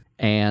out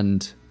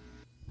and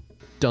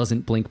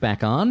doesn't blink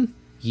back on.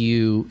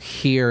 You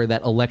hear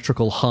that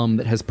electrical hum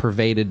that has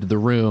pervaded the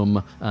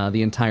room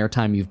the entire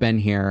time you've been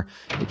here.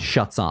 It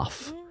shuts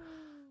off.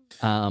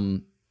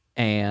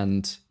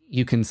 And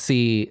you can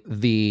see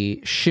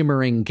the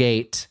shimmering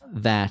gate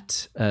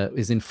that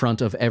is in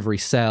front of every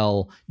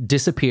cell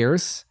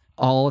disappears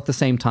all at the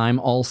same time,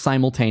 all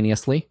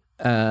simultaneously.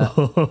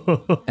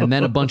 And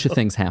then a bunch of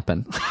things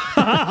happen.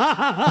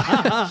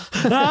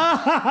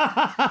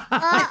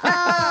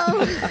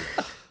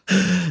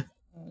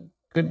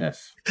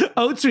 Goodness.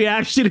 Oat's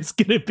reaction is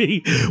going to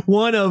be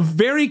one of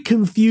very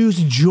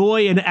confused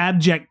joy and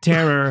abject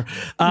terror.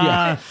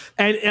 And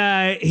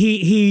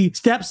he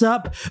steps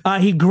up.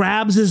 He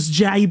grabs his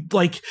jacket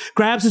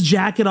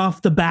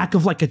off the back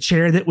of like a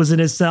chair that was in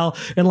his cell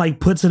and like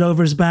puts it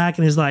over his back.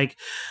 And he's like,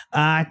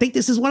 I think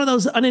this is one of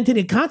those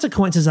unintended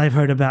consequences I've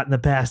heard about in the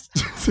past.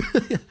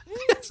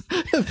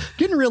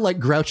 Getting real like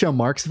Groucho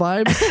Marx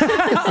vibes.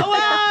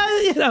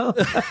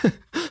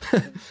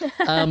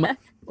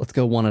 Let's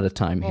go one at a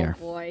time here.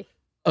 Oh boy.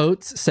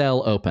 Oat's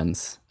cell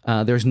opens.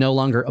 There's no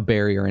longer a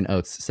barrier in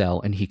Oat's cell,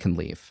 and he can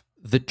leave.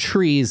 The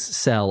tree's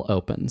cell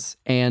opens.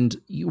 And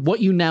what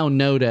you now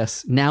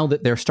notice, now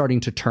that they're starting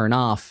to turn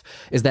off,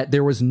 is that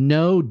there was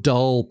no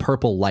dull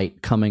purple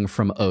light coming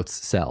from Oat's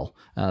cell.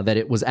 That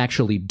it was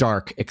actually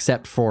dark,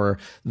 except for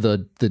the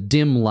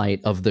dim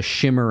light of the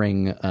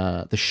shimmering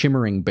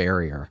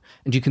barrier.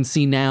 And you can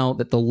see now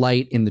that the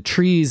light in the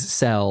tree's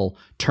cell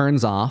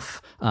turns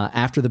off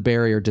after the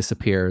barrier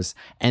disappears,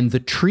 and the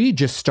tree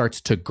just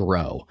starts to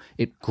grow.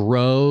 It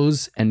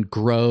grows and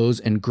grows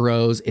and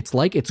grows. It's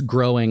like it's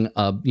growing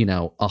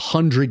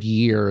 100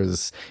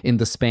 years in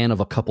the span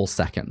of a couple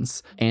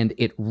seconds, and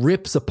it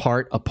rips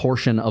apart a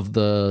portion of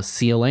the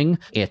ceiling.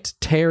 It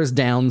tears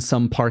down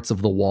some parts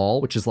of the wall,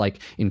 which is like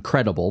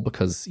incredible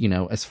because,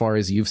 as far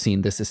as you've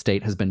seen, this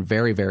estate has been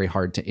very, very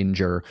hard to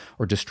injure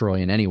or destroy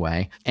in any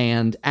way.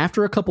 And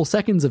after a couple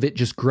seconds of it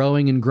just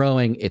growing and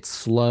growing, it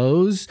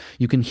slows.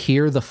 You can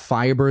hear the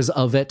fibers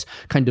of it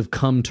kind of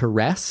come to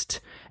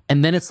rest.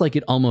 And then it's like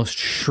it almost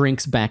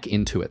shrinks back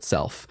into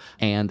itself,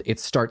 and it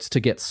starts to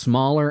get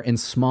smaller and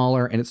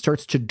smaller, and it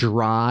starts to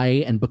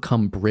dry and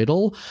become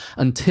brittle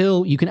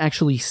until you can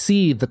actually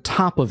see the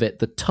top of it,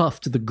 the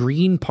tuft, the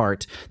green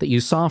part that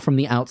you saw from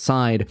the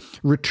outside,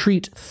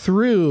 retreat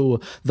through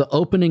the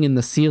opening in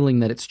the ceiling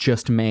that it's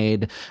just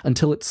made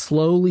until it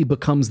slowly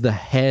becomes the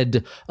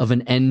head of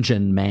an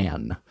engine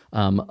man.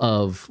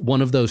 Of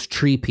one of those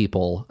tree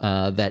people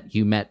that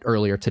you met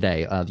earlier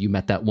today. You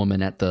met that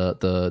woman at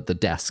the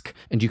desk,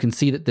 and you can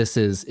see that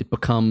it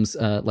becomes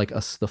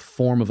the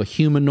form of a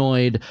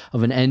humanoid,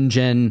 of an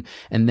engine,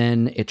 and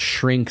then it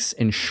shrinks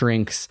and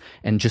shrinks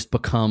and just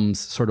becomes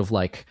sort of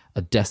like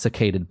a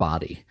desiccated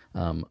body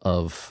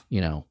of,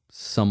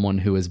 someone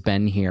who has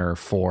been here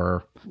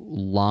for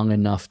long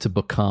enough to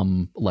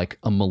become like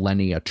a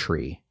millennia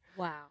tree.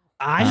 Wow.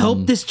 I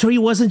hope this tree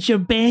wasn't your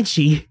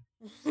banshee.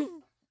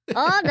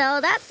 Oh, no,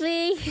 that's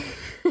me.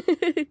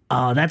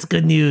 Oh, that's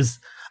good news.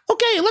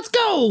 Okay, let's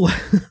go.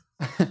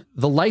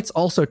 The lights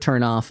also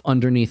turn off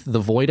underneath the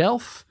Void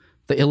Elf,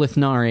 the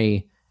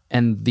Ilithnari,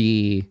 and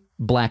the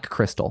Black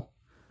Crystal.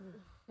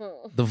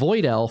 The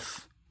Void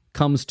Elf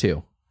comes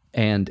to,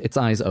 and its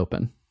eyes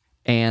open,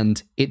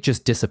 and it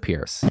just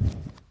disappears.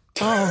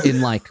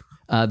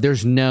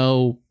 There's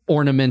no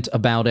ornament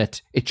about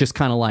it. It just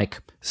kind of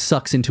like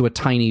sucks into a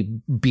tiny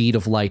bead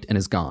of light and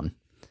is gone.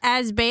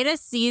 As Beta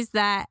sees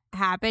that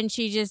happen,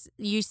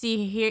 you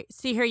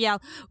see her yell,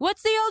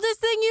 "What's the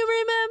oldest thing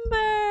you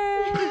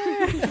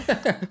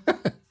remember?"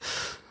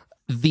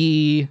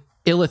 The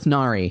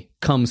Ilithnari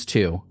comes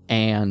to,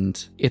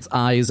 and its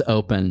eyes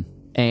open,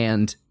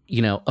 and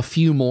a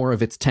few more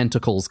of its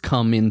tentacles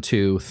come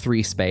into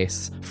 3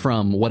 space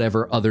from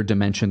whatever other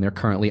dimension they're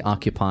currently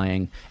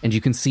occupying. And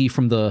you can see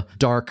from the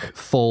dark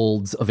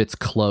folds of its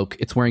cloak,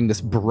 it's wearing this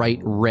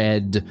bright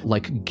red,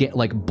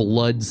 like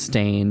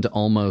blood-stained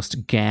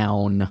almost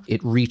gown.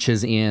 It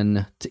reaches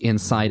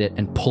inside it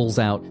and pulls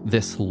out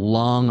this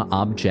long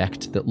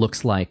object that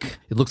looks like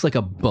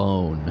a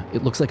bone.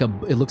 It looks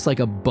like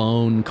a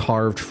bone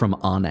carved from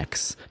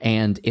onyx.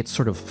 And it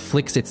sort of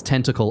flicks its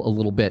tentacle a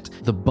little bit.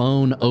 The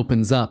bone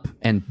opens up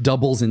and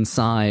doubles in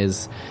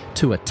size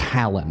to a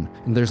talon.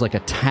 And there's like a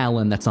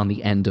talon that's on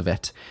the end of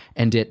it.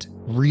 And it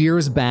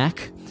rears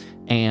back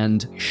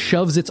and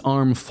shoves its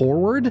arm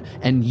forward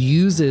and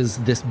uses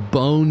this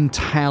bone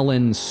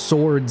talon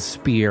sword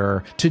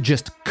spear to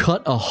just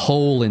cut a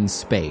hole in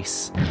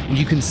space.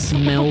 You can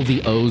smell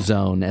the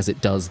ozone as it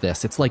does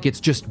this. It's like it's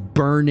just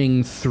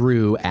burning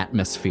through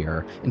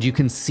atmosphere. And you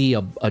can see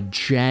a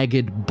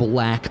jagged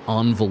black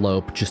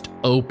envelope just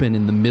open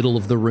in the middle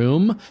of the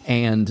room,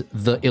 and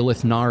the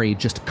Ilithnari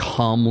just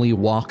calmly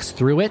walks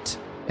through it.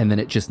 And then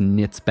it just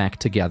knits back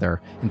together,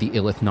 and the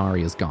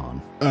Ilithnari is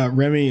gone.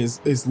 Remy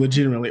is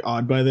legitimately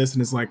awed by this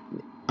and is like,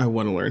 I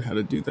want to learn how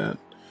to do that.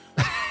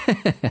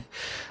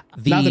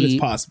 Not that it's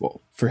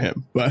possible for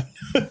him, but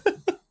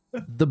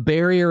the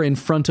barrier in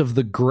front of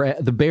the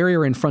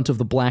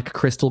black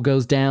crystal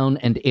goes down,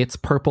 and its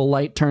purple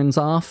light turns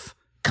off.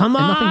 Come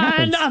and nothing on,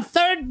 happens. a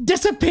third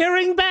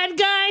disappearing bad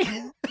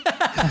guy.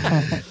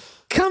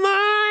 Come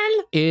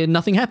on.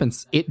 Nothing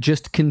happens. It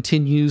just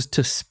continues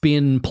to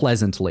spin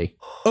pleasantly.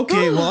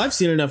 Okay, well, I've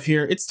seen enough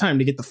here. It's time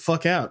to get the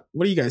fuck out.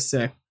 What do you guys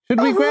say? Should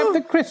we grab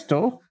the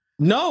crystal?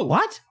 No.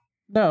 What?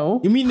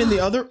 No. You mean in the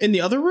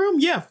other room?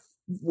 Yeah.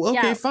 Well,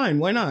 okay, Yeah. fine.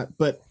 Why not?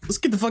 But let's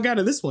get the fuck out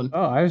of this one.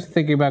 Oh, I was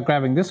thinking about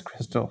grabbing this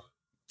crystal.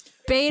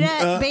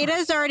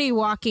 Beta's already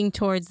walking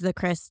towards the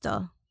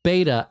crystal.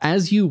 Beta,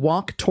 as you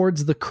walk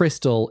towards the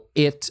crystal,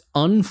 it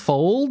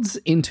unfolds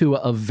into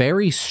a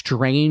very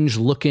strange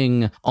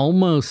looking,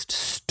 almost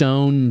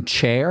stone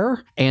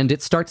chair, and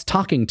it starts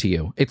talking to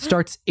you. It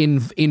starts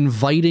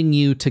inviting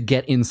you to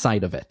get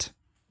inside of it.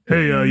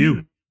 Hey,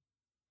 you.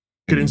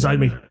 Get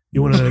inside me.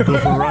 You want to go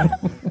for a ride?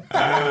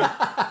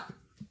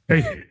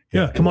 Hey,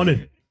 yeah, come on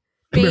in.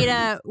 Come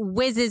Beta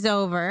whizzes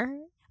over.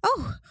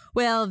 Oh,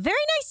 well, very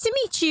nice to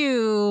meet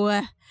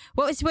you.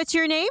 What's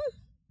your name?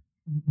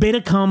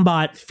 Beta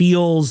Combat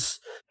feels...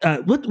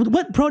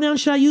 what pronoun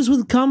should I use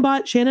with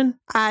Combat, Shannon?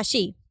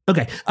 She.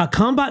 Okay.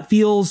 Combat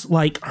feels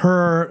like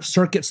her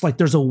circuits, like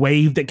there's a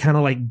wave that kind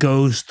of like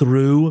goes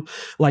through,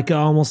 like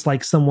almost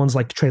like someone's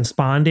like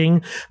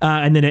transponding,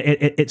 and then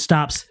it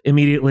stops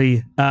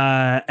immediately,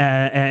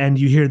 and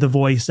you hear the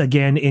voice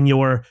again in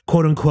your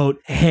quote-unquote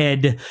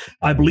head.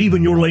 I believe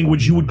in your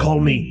language you would call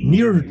me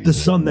near the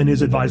sun than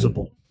is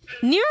advisable.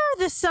 Nearer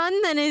the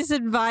sun than is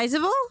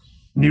advisable?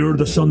 Nearer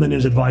the sun than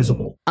is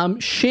advisable.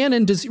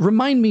 Shannon, does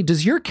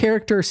your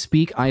character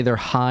speak either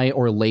High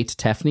or Late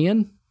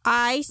Tefnian?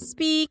 I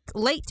speak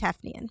Late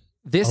Tefnian.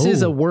 This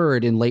is a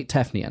word in Late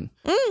Tefnian.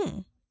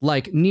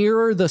 Like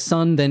nearer the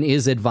sun than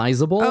is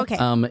advisable. Okay.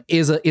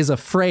 Is a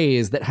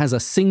phrase that has a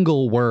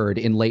single word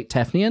in Late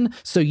Tefnian.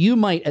 So you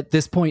might at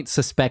this point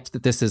suspect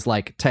that this is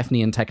like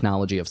Tefnian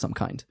technology of some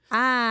kind.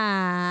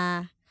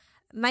 Ah,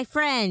 my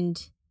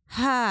friend.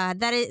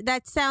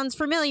 That sounds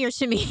familiar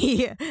to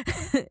me.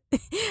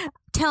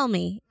 Tell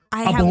me.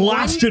 A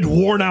blasted,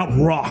 worn-out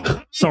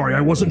rock. Sorry,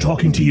 I wasn't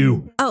talking to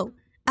you. Oh,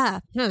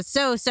 No,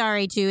 so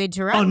sorry to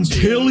interrupt.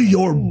 Until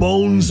your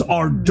bones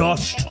are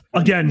dust.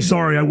 Again,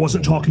 sorry, I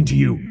wasn't talking to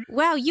you.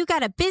 Wow, you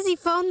got a busy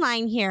phone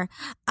line here.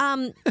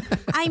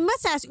 I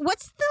must ask,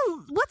 what's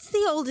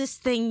the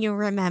oldest thing you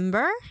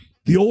remember?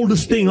 The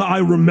oldest thing I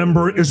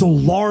remember is a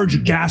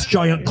large gas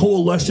giant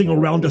coalescing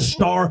around a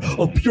star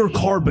of pure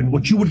carbon,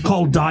 what you would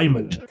call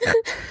diamond.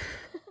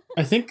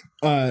 I think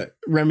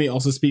Remy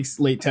also speaks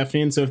Late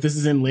Tefnian, so if this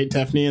is in Late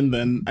Tefnian,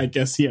 then I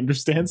guess he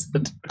understands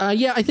it.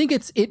 Yeah, I think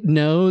it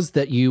knows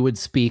that you would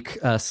speak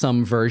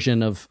some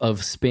version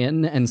of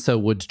Spin, and so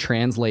would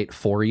translate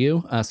for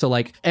you. So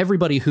like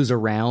everybody who's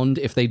around,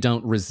 if they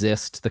don't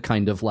resist the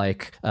kind of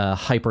like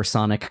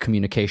hypersonic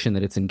communication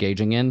that it's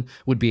engaging in,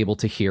 would be able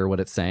to hear what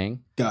it's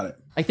saying. Got it.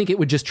 I think it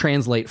would just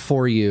translate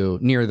for you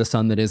near the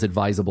sun that is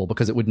advisable,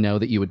 because it would know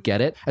that you would get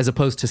it, as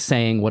opposed to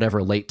saying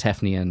whatever Late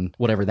Tefnian,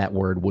 whatever that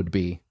word would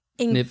be.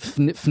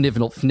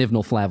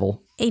 Fnivnal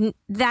flavel.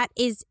 That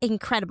is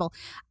incredible.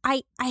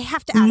 I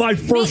have to ask. My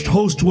first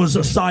host was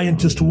a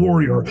scientist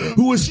warrior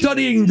who was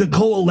studying the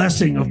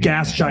coalescing of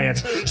gas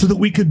giants so that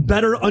we could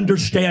better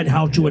understand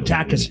how to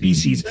attack a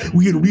species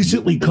we had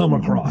recently come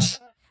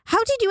across.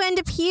 How did you end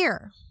up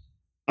here?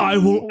 I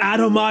will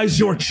atomize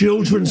your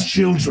children's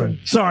children.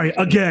 Sorry,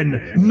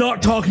 again,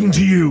 not talking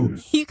to you.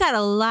 You got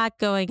a lot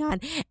going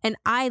on, and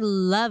I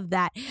love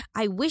that.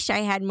 I wish I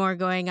had more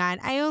going on.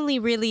 I only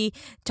really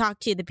talk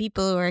to the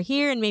people who are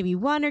here and maybe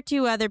one or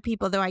two other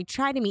people, though I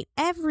try to meet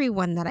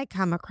everyone that I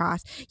come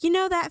across. You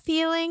know that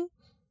feeling?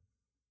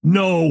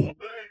 No.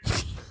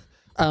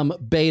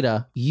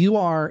 Beta, you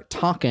are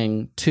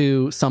talking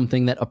to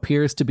something that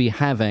appears to be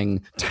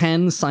having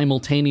 10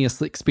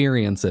 simultaneous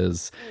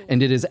experiences,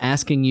 and it is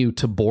asking you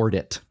to board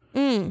it.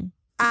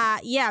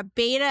 Yeah,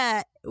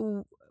 Beta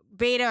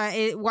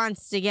it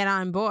wants to get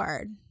on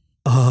board.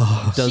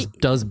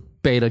 Does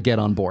Beta get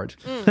on board?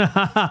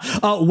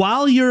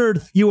 While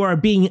you are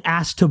being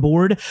asked to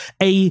board,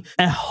 a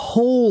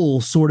hole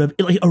sort of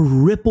like a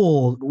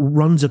ripple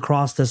runs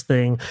across this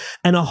thing,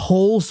 and a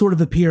hole sort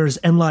of appears,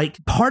 and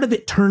like part of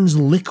it turns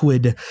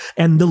liquid,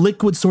 and the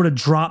liquid sort of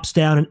drops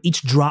down, and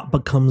each drop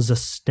becomes a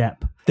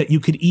step that you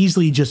could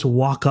easily just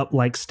walk up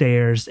like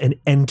stairs and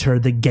enter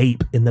the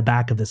gape in the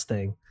back of this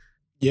thing.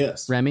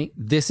 Yes. Remy,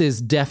 this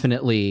is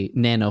definitely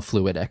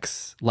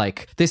nanofluidics.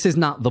 Like, this is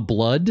not the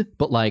blood,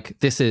 but like,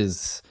 this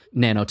is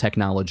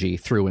nanotechnology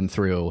through and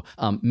through.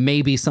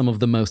 Maybe some of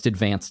the most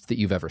advanced that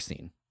you've ever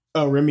seen.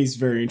 Oh, Remy's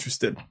very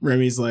interested.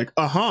 Remy's like,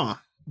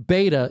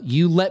 Beta,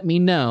 you let me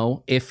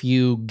know if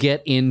you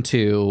get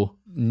into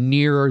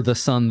nearer the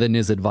sun than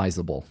is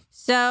advisable.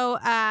 So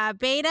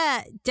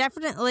Beta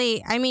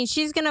definitely, I mean,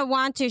 she's going to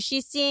want to.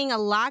 She's seeing a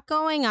lot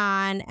going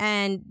on,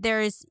 and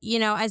there's,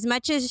 as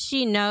much as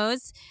she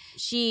knows,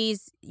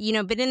 she's,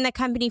 been in the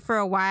company for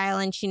a while,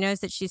 and she knows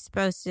that she's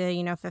supposed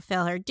to,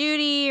 fulfill her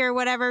duty or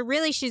whatever.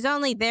 Really, she's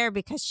only there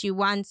because she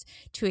wants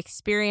to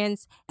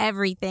experience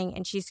everything,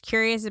 and she's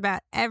curious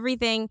about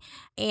everything.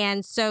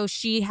 And so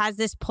she has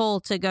this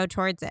pull to go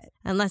towards it,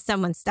 unless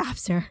someone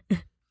stops her.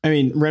 I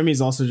mean,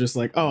 Remy's also just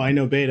like, oh, I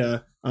know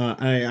Beta.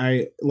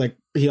 I like,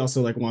 he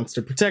also like wants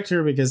to protect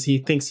her because he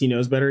thinks he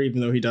knows better,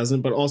 even though he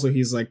doesn't. But also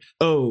he's like,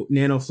 oh,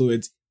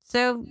 nanofluids.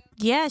 So,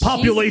 yeah.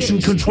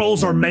 Population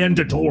controls are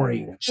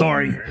mandatory.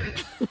 Sorry.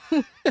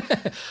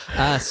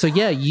 So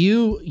yeah,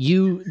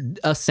 you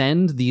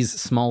ascend these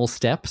small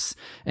steps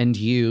and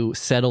you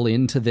settle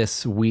into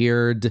this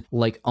weird,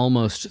 like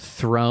almost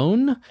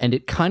throne, and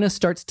it kind of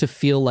starts to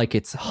feel like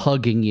it's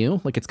hugging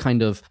you, like it's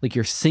kind of like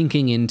you're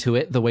sinking into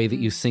it the way that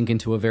you sink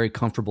into a very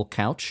comfortable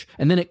couch,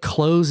 and then it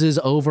closes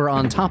over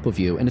on top of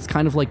you, and it's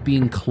kind of like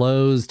being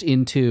closed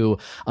into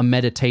a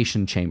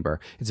meditation chamber.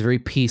 It's very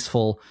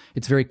peaceful,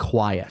 it's very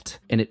quiet,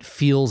 and it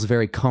feels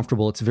very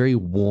comfortable. It's very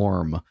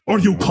warm. Are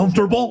you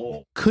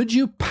comfortable? Could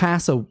you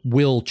pass a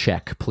will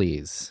check,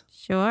 please?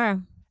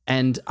 Sure.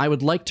 And I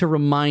would like to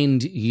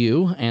remind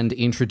you and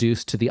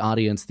introduce to the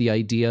audience the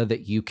idea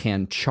that you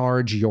can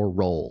charge your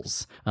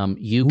rolls.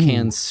 You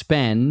can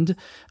spend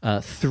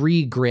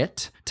 3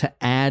 grit to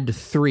add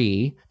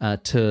 3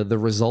 to the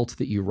result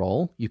that you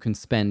roll. You can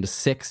spend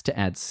 6 to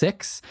add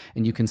 6,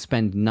 and you can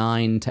spend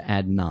 9 to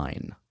add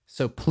 9.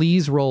 So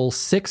please roll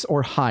 6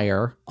 or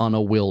higher on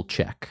a will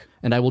check.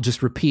 And I will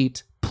just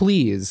repeat,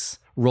 please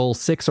roll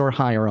 6 or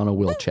higher on a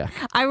will check.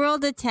 I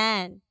rolled a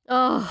 10.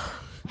 Oh.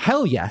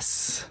 Hell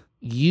yes.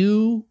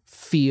 You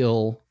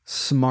feel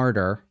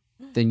smarter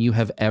than you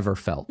have ever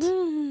felt.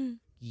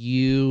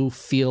 You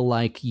feel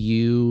like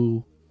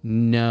you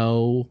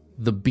know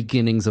the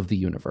beginnings of the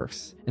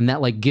universe. And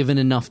that, like, given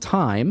enough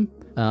time,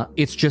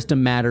 it's just a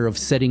matter of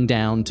sitting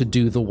down to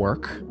do the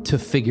work to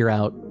figure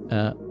out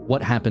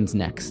what happens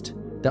next.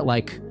 That,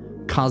 like,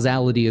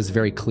 causality is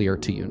very clear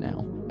to you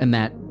now. And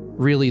that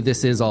really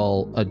this is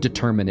all a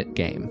determinate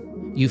game.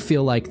 You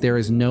feel like there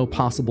is no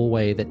possible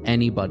way that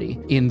anybody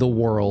in the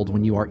world,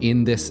 when you are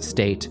in this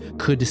state,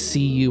 could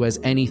see you as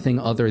anything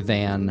other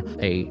than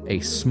a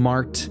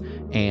smart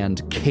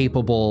and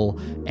capable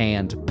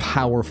and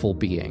powerful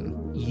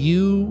being.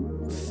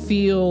 You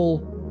feel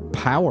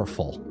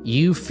powerful.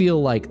 You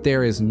feel like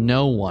there is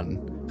no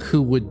one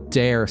who would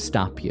dare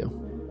stop you.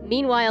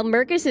 Meanwhile,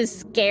 Mercus is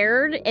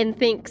scared and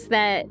thinks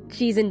that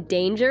she's in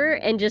danger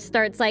and just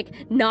starts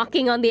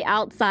knocking on the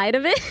outside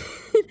of it.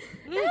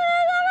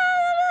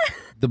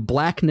 The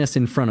blackness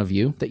in front of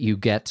you that you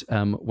get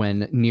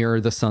when near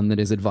the sun that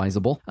is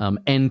advisable,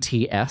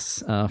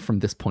 NTS from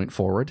this point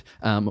forward.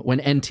 When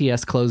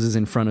NTS closes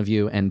in front of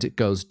you and it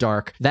goes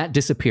dark, that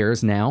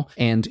disappears now,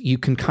 and you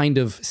can kind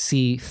of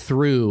see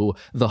through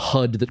the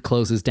HUD that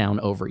closes down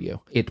over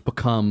you. It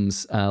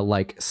becomes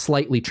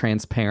slightly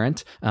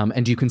transparent,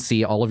 and you can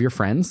see all of your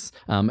friends,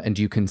 and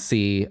you can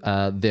see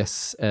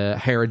this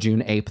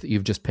Harajun ape that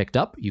you've just picked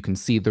up. You can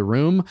see the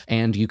room,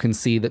 and you can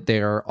see that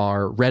there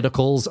are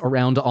reticles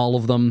around all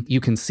of them. You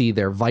can see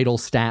their vital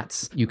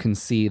stats. You can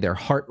see their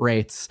heart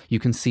rates. You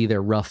can see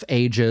their rough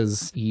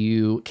ages.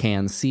 You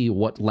can see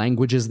what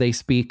languages they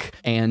speak,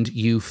 and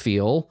you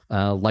feel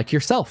like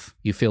yourself.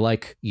 You feel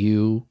like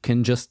you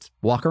can just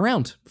walk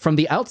around. From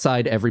the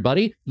outside,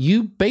 everybody,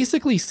 you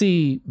basically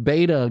see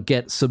Beta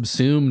get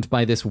subsumed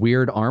by this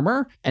weird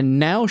armor, and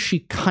now she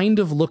kind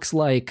of looks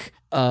like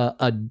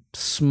a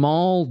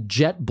small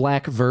jet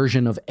black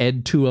version of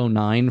Ed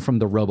 209 from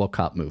the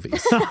RoboCop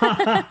movies.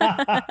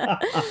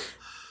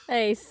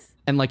 Nice.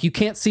 And you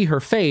can't see her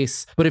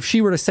face, but if she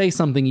were to say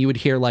something, you would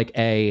hear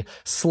a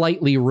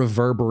slightly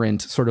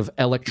reverberant sort of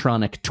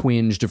electronic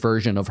twinged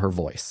version of her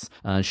voice.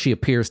 She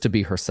appears to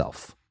be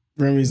herself.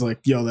 Remy's like,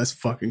 yo, that's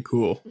fucking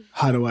cool.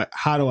 How do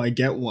I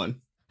get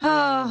one?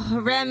 Oh,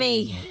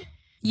 Remy,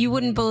 you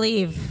wouldn't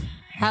believe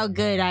how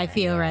good I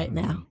feel right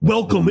now.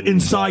 Welcome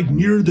inside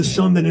Near the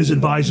Sun That Is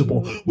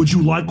Advisable. Would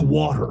you like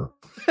water?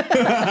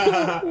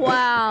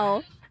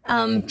 Wow.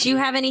 Do you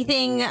have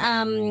anything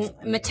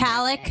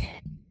metallic?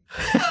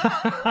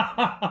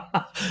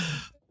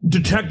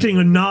 Detecting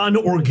a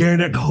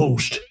non-organic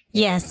host.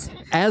 Yes.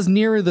 As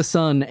Nearer the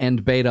Sun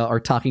and Beta are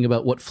talking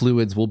about what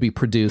fluids will be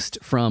produced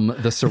from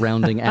the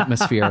surrounding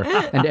atmosphere,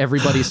 and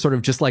everybody's sort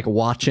of just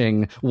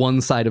watching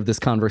one side of this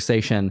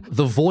conversation,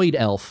 the Void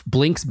Elf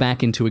blinks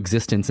back into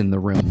existence in the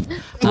room.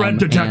 Threat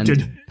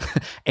detected.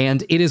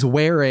 And it is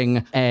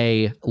wearing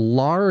a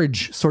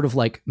large sort of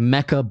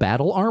mecha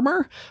battle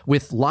armor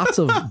with lots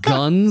of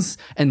guns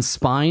and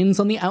spines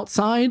on the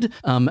outside.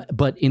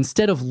 But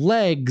instead of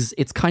legs,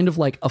 it's kind of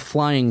like a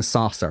flying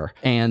saucer.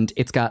 And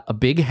it's got a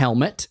big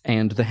helmet,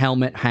 and the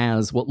helmet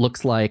has what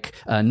looks like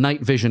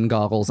night vision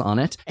goggles on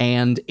it.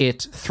 And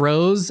it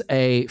throws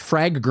a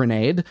frag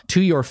grenade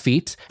to your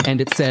feet, and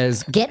it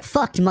says, "Get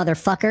fucked,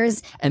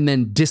 motherfuckers," and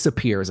then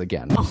disappears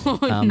again.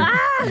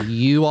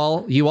 You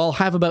all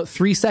have about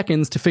 3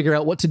 seconds to figure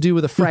out what to do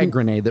with a frag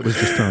grenade that was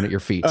just thrown at your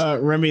feet.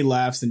 Remy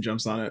laughs and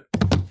jumps on it.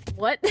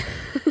 What?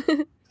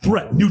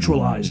 Threat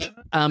neutralized.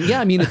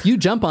 If you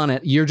jump on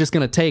it, you're just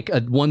going to take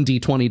a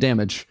 1d20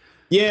 damage.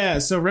 Yeah,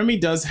 so Remy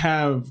does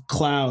have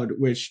Cloud,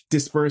 which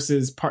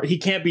disperses he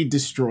can't be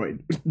destroyed,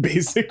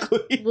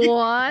 basically.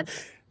 What?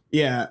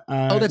 Yeah.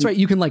 That's right.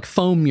 You can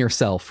foam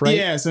yourself, right?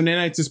 Yeah, so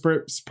nanites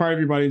disperse part of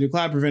your body into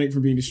Cloud, preventing it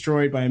from being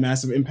destroyed by a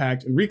massive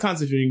impact and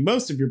reconstituting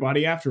most of your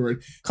body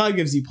afterward. Cloud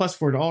gives you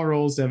 +4 to all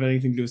rolls to have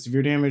anything to do with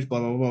severe damage, blah,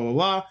 blah, blah, blah,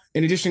 blah.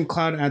 In addition,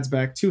 Cloud adds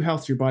back 2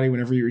 health to your body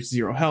whenever you reach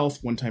 0 health,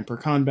 1 time per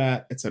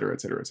combat, etc.,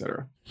 etc.,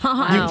 etc.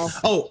 Wow.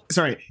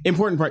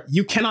 Important part.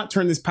 You cannot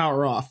turn this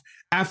power off.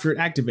 After it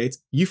activates,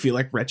 you feel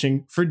like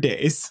retching for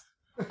days.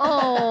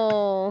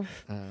 Oh.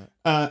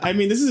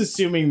 This is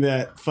assuming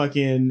that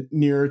fucking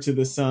Nearer to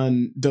the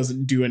Sun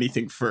doesn't do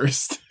anything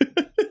first.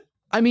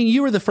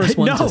 You were the first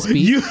one to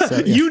speak.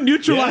 You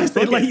neutralized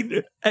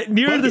it.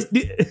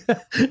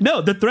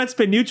 No, the threat's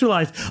been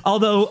neutralized.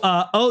 Although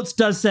Oates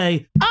does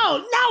say,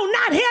 "Oh no,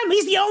 not him!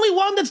 He's the only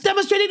one that's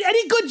demonstrated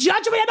any good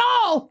judgment at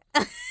all."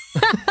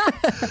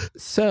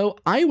 So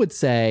I would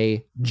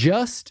say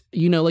just,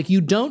 you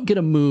don't get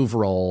a move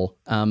roll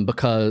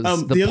because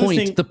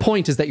the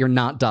point is that you're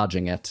not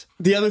dodging it.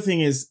 The other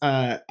thing is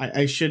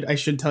I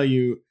should tell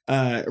you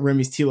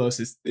Remy's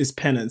Telos is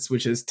penance,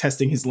 which is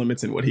testing his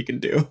limits and what he can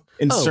do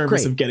in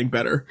service of getting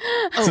better.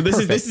 So this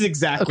is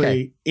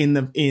exactly in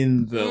the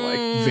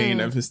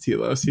vein of his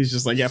Telos. He's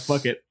just like, yeah,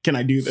 fuck it. Can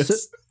I do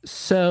this?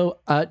 So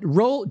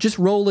roll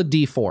a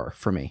d4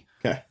 for me.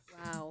 Okay.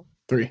 Wow.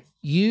 3.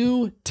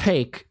 You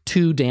take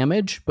 2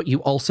 damage, but you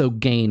also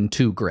gain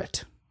 2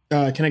 grit.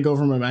 Can I go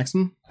over my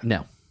maximum?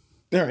 No.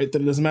 All right,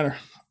 then it doesn't matter.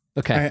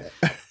 Okay.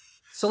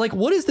 So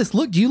what does this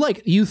look? Do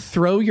you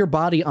throw your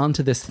body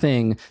onto this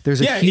thing? There's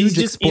a huge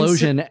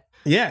explosion.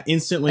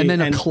 Instantly. And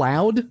then a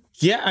cloud?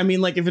 Yeah,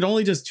 if it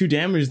only does 2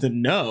 damage,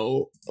 then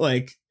no.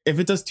 If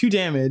it does 2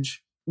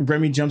 damage,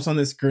 Remy jumps on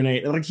this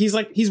grenade.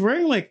 He's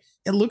wearing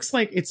it looks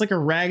like it's a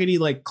raggedy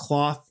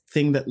cloth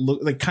thing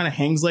that kind of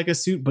hangs like a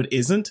suit, but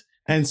isn't.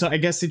 And so I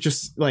guess it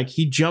just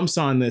he jumps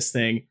on this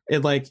thing.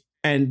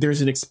 And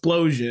there's an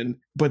explosion,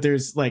 but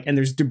there's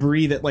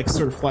debris that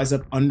sort of flies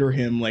up under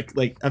him, like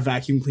a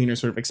vacuum cleaner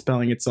sort of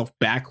expelling itself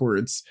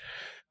backwards.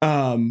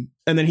 And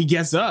then he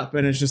gets up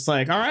and it's just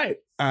all right.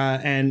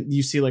 And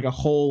you see a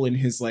hole in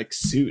his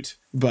suit,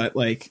 but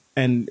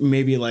and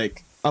maybe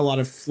a lot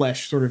of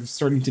flesh sort of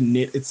starting to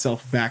knit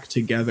itself back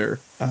together.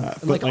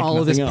 Like all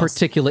of this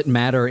particulate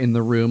matter in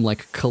the room,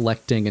 like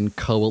collecting and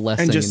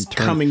coalescing. And just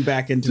coming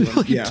back into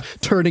them. Yeah.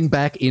 Turning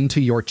back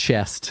into your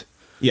chest.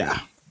 Yeah.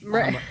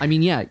 I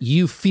mean, yeah,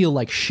 you feel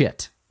like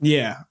shit.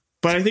 Yeah.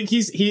 But I think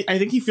I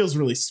think he feels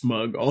really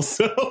smug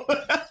also.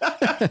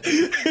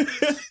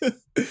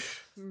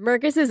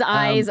 Mercus's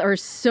eyes are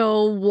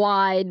so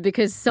wide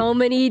because so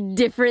many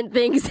different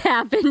things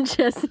happened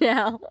just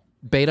now.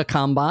 Beta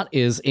Combat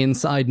is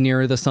inside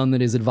nearer the sun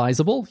that is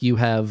advisable. You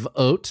have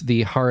Oat,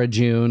 the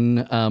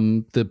Harajun,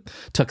 the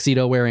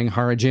tuxedo-wearing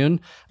Harajun.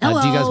 Do you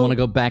guys want to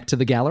go back to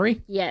the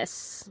gallery?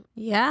 Yes.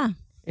 Yeah.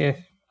 Yeah.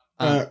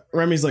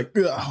 Remy's like,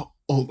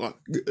 hold on,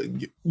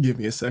 give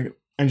me a second.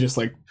 And just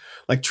like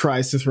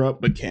tries to throw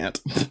up but can't.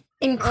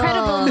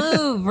 Incredible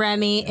move,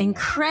 Remy.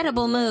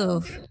 Incredible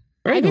move.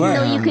 I didn't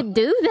know you could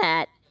do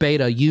that.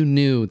 Beta, you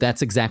knew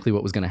that's exactly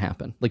what was going to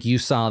happen. Like, you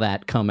saw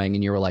that coming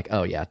and you were like,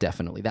 oh yeah,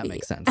 definitely. That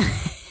makes sense.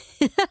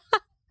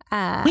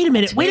 Wait a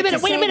minute. Wait,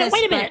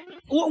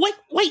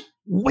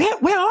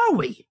 where are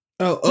we?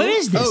 Where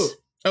is this?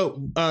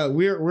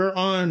 We're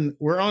on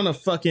a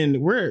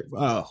fucking,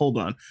 hold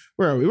on.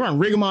 Where are we? We're on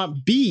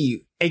Rigamont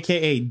B,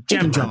 aka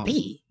Jam Jam.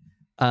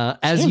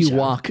 As you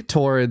walk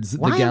towards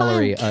the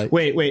gallery.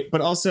 Wait,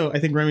 but also I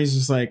think Remy's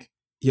just like,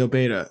 yo,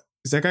 Beta,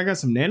 is that guy got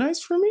some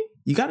nanites for me?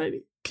 You got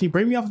it? Can you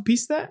bring me off a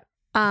piece of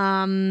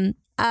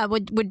that?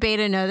 Would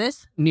Beta know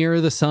this?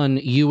 Nearer the sun,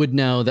 you would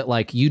know that,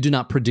 like, you do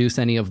not produce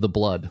any of the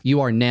blood.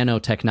 You are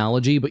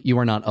nanotechnology, but you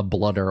are not a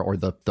bloodder or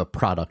the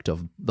product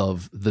of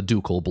the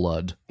ducal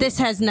blood. This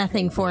has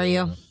nothing for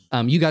you.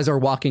 You guys are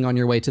walking on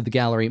your way to the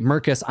gallery.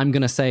 Mercus, I'm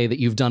going to say that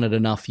you've done it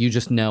enough. You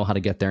just know how to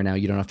get there now.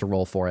 You don't have to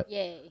roll for it.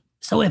 Yay.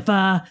 So if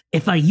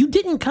you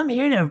didn't come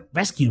here to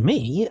rescue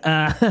me,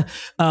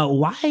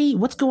 why?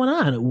 What's going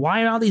on?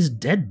 Why are all these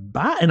dead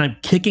bodies? And I'm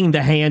kicking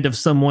the hand of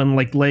someone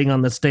like laying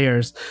on the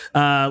stairs,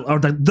 or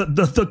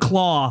the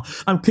claw.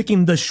 I'm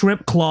kicking the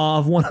shrimp claw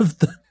of one of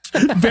the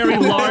very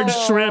large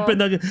shrimp,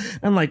 and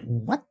I'm like,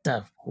 what?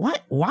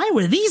 Why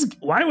were these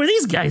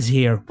guys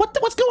here?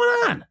 What's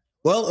going on?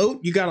 Well, Oat,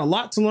 you got a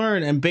lot to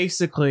learn, and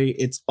basically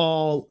it's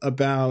all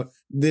about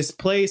this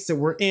place that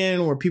we're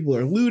in where people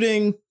are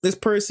looting. This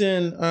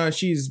person,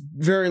 she's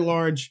very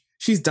large.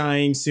 She's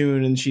dying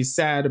soon, and she's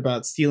sad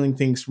about stealing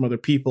things from other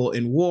people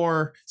in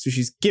war, so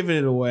she's giving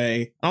it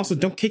away. Also,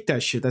 don't kick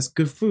that shit. That's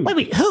good food.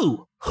 Wait,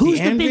 who? Who's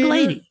the big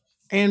lady?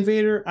 Ann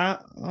Vader.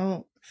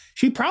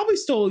 She probably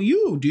stole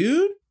you,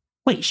 dude.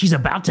 Wait, she's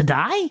about to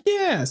die?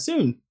 Yeah,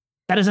 soon.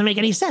 That doesn't make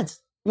any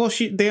sense. Well,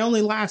 they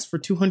only last for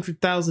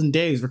 200,000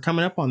 days. We're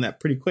coming up on that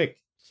pretty quick.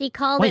 She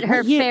called it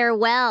her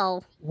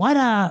farewell. What,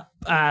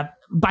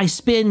 by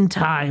spin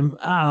time,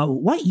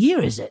 what year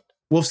is it?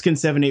 Wolfskin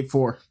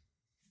 784.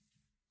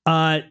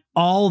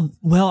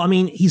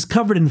 He's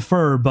covered in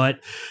fur,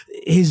 but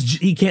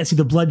he can't see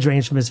the blood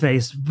drains from his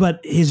face, but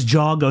his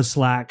jaw goes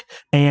slack,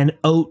 and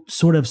Oat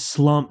sort of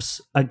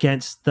slumps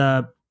against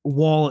the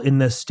wall in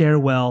the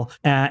stairwell,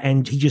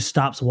 and he just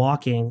stops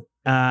walking,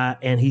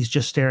 and he's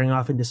just staring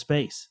off into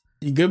space.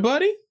 You good,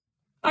 buddy?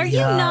 Are you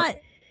not?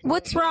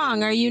 What's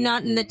wrong? Are you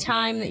not in the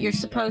time that you're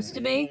supposed to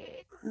be?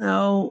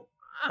 No,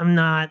 I'm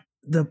not.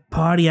 The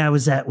party I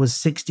was at was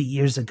 60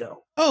 years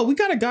ago. Oh, we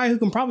got a guy who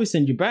can probably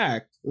send you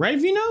back. Right,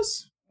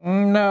 Vinos?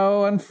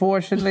 No,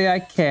 unfortunately, I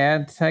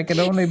can't. I can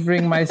only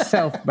bring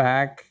myself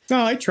back.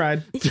 No, I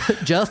tried.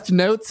 Just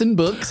notes and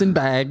books and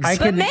bags.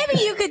 But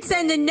maybe you could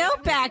send a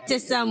note back to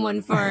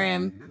someone for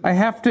him. I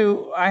have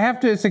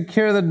to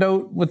secure the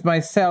note with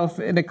myself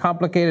in a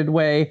complicated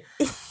way.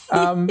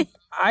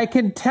 I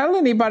can tell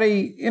any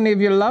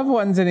of your loved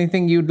ones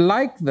anything you'd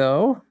like,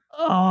 though.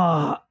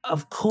 Oh,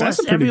 of course.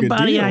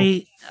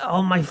 Everybody,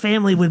 all my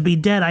family would be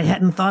dead. I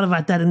hadn't thought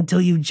about that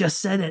until you just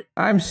said it.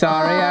 I'm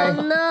sorry.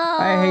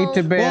 I hate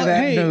to bear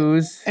that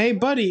news. Hey,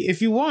 buddy,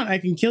 if you want, I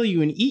can kill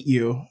you and eat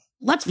you.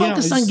 Let's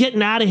focus on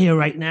getting out of here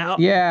right now.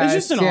 Yeah, it's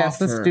just an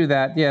offer. Let's do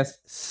that. Yes.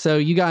 So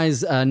you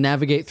guys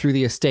navigate through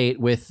the estate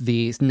with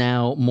the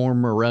now more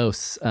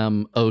morose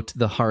Oat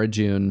the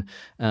Harajun,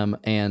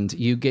 and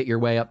you get your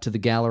way up to the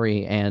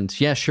gallery. And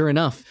yeah, sure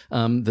enough,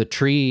 the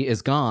tree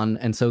is gone,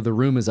 and so the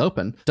room is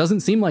open.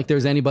 Doesn't seem like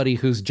there's anybody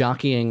who's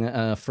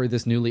jockeying for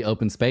this newly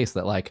open space.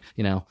 That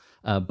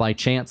by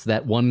chance,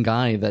 that one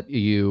guy that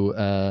you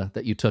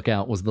took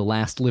out was the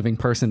last living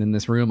person in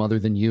this room, other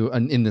than you,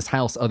 in this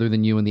house, other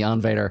than you and the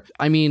Anvader.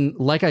 I mean,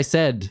 like I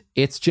said,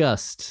 it's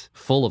just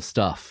full of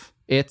stuff.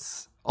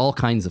 It's all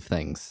kinds of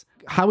things.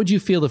 How would you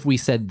feel if we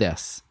said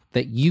this?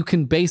 That you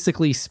can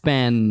basically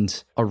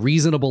spend a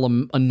reasonable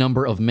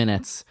number of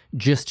minutes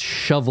just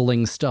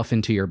shoveling stuff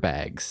into your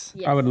bags.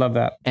 Yes. I would love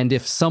that. And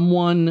if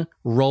someone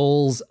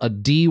rolls a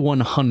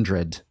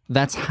D100,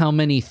 that's how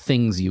many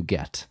things you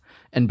get.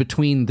 And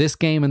between this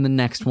game and the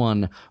next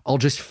one, I'll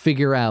just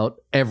figure out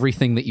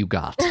everything that you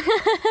got.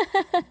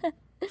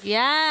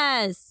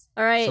 Yes.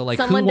 All right, so,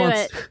 someone do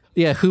it.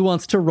 Yeah, who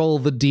wants to roll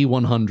the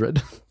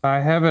D100? I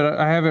have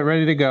it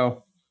ready to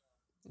go.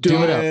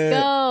 Do it up.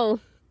 Go.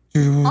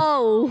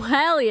 Oh,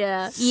 hell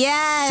yeah.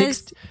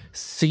 Yes.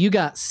 So you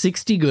got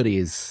 60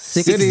 goodies.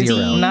 60. Goodies,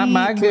 not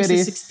my Close to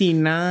goodies.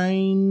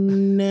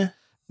 69.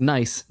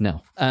 Nice.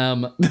 No.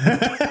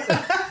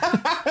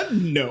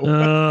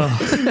 No.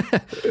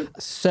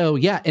 So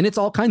yeah, and it's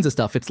all kinds of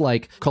stuff. It's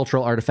like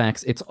cultural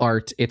artifacts, it's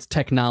art, it's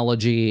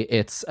technology,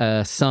 it's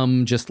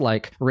some just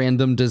like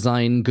random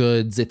design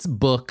goods, it's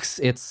books,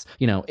 it's,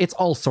 you know, it's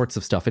all sorts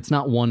of stuff. It's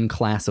not one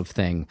class of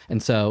thing.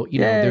 And so, you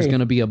know, there's Yay. going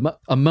to be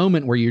a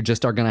moment where you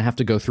just are going to have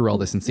to go through all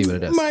this and see what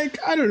it is. Mike,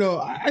 I don't know.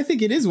 I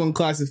think it is one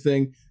class of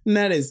thing, and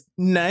that is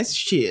nice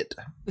shit.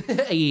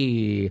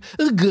 Hey,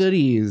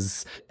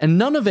 goodies. And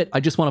none of it, I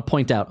just want to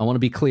point out, I want to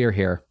be clear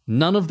here.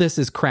 None of this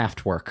is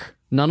craft work.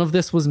 None of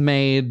this was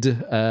made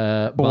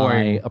by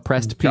Boring.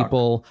 oppressed Junk.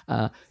 people.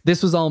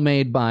 This was all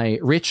made by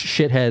rich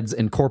shitheads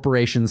and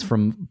corporations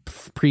from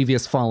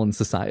previous fallen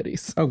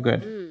societies. Oh,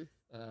 good.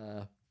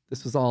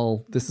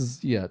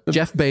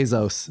 Jeff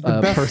Bezos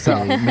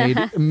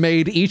personally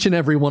made each and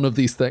every one of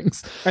these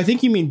things. I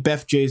think you mean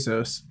Beth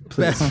Jesus.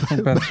 Beth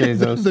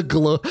Bezos.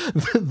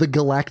 The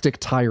galactic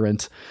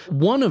tyrant.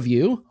 One of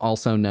you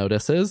also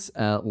notices,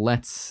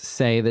 let's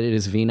say that it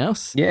is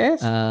Venos.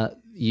 Yes.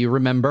 You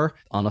remember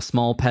on a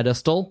small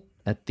pedestal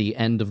at the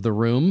end of the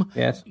room,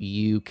 Yes.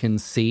 you can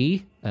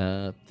see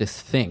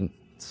this thing.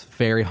 It's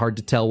very hard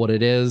to tell what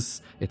it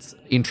is. It's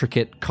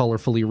intricate,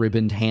 colorfully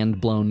ribboned,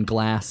 hand-blown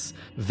glass,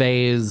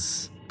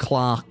 vase,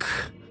 clock,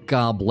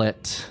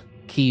 goblet,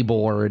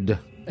 keyboard,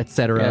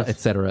 etc., Yes.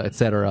 etc.,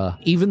 etc.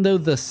 Even though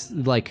this,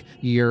 like,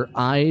 your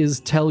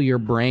eyes tell your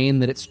brain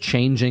that it's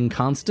changing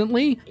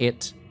constantly,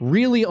 it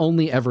really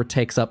only ever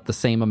takes up the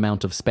same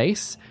amount of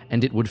space,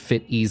 and it would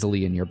fit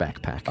easily in your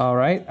backpack. All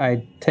right.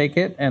 I take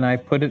it and I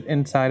put it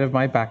inside of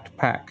my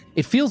backpack.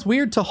 It feels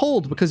weird to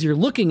hold because you're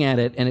looking at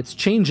it and it's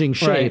changing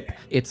shape. Right.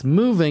 It's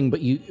moving,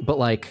 but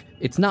like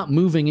it's not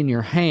moving in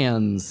your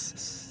hands.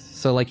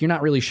 So like you're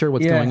not really sure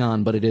what's Yeah. going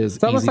on, but it is.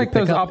 It's almost easy to like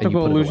pick those up and you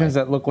optical put it illusions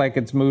away. that look like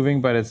it's moving,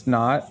 but it's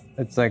not.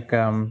 It's like,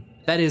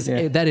 That is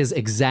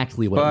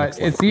exactly what it but looks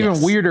like. it's even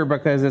Yes. weirder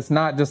because it's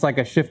not just like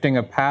a shifting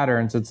of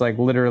patterns. It's like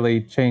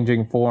literally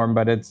changing form,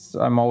 but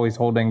I'm always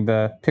holding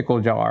the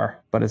pickle jar,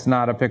 but it's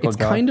not a pickle It's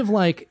jar. kind of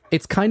like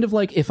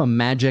if a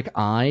magic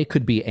eye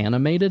could be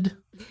animated.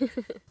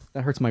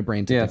 That hurts my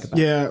brain to Yes. think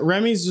about. Yeah,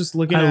 Remy's just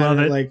looking I at love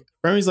it, it. like,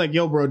 Remy's like,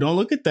 yo, bro, don't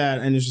look at that,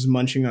 and is just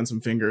munching on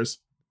some fingers.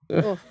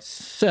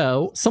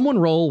 So someone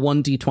roll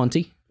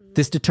 1d20.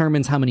 This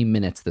determines how many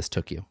minutes this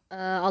took you.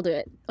 I'll do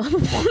it.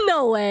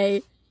 No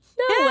way.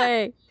 No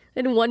way.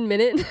 In 1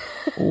 minute.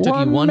 Took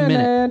you 1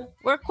 minute.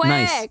 We're quick.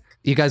 Nice.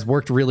 You guys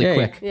worked really Yay.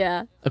 quick.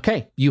 Yeah.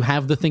 Okay, you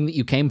have the thing that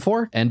you came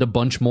for and a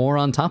bunch more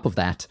on top of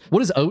that. What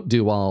does Oat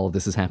do while all of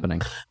this is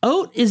happening?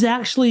 Oat is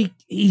actually,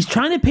 he's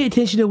trying to pay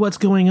attention to what's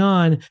going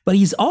on, but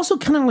he's also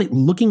kind of like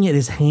looking at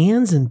his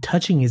hands and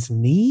touching his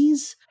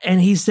knees. And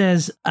he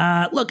says,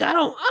 look, I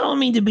don't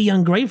mean to be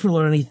ungrateful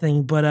or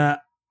anything, but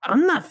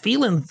I'm not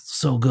feeling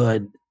so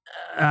good.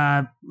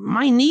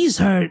 My knees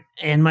hurt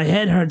and my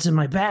head hurts and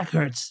my back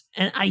hurts.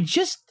 And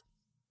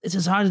it's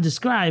just hard to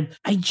describe.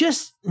 I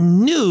just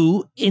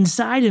knew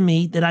inside of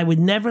me that I would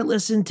never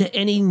listen to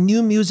any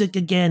new music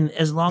again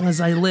as long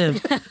as I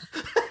live.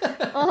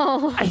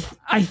 Oh.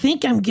 I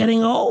think I'm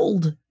getting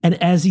old.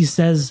 And as he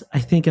says, I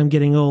think I'm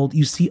getting old,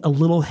 you see a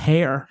little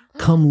hair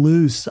come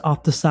loose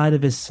off the side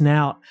of his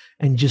snout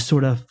and just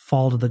sort of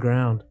fall to the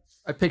ground.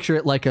 I picture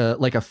it like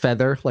a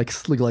feather, like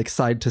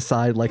side to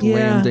side, like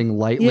landing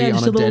lightly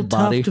just on a little dead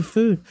body. tuft of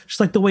food. Just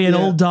like the way an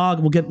old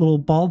dog will get little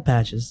bald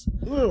patches.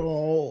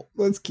 Oh,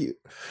 that's cute.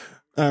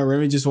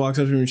 Remy just walks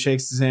up to him and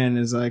shakes his hand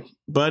and is like,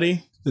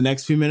 buddy, the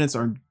next few minutes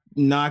are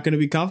not going to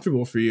be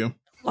comfortable for you.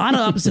 A lot of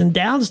ups and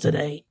downs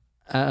today.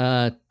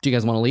 Do you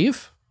guys want to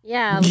leave?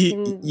 Yeah. We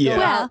can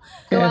Yeah.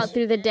 go Yes. out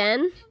through the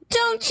den.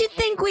 Don't you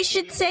think we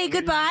should say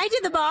goodbye to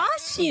the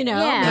boss? You know,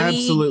 Yeah. maybe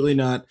Absolutely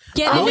not.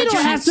 get Oh, him we a don't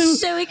have dress to.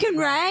 so we can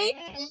write.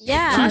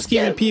 Yeah. Just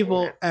keeping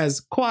people as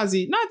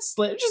quasi, not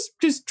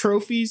just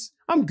trophies.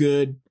 I'm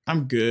good.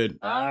 All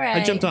right.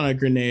 I jumped on a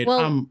grenade.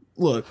 Well-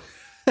 Look,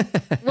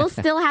 We'll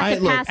still have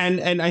to pass.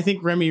 and I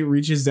think Remy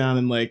reaches down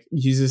and like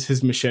uses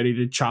his machete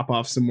to chop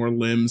off some more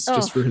limbs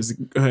just for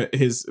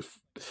his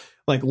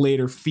like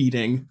later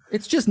feeding.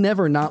 It's just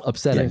never not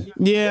upsetting.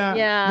 Yeah.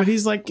 Yeah. But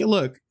he's like,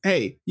 look,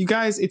 hey, you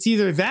guys, it's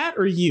either that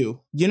or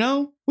you. You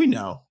know? We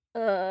know.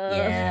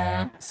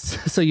 Yeah.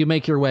 So you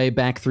make your way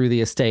back through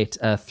the estate,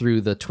 through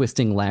the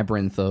twisting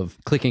labyrinth of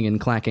clicking and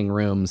clacking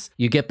rooms.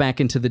 You get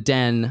back into the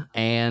den,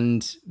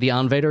 and the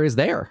Anvader is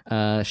there.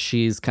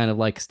 She's kind of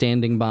like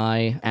standing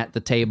by at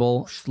the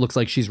table. Looks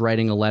like she's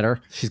writing a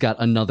letter. She's got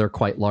another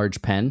quite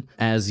large pen.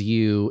 As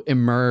you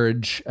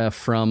emerge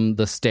from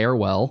the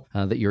stairwell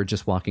that you're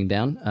just walking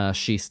down,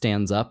 she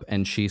stands up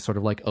and she sort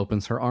of like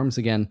opens her arms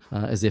again,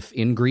 as if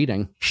in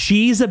greeting.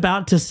 She's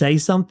about to say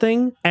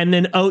something, and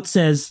then Oat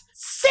says,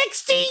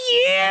 60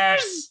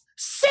 years!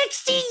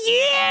 60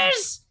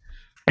 years!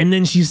 And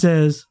then she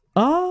says,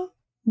 the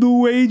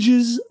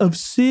wages of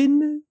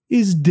sin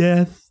is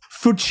death.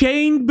 For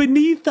chained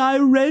beneath I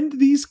rend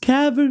these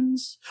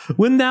caverns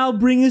when thou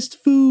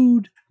bringest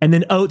food. And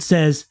then Oat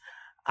says,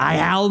 I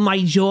howl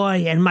my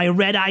joy, and my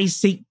red eyes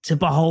seek to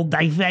behold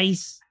thy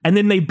face. And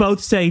then they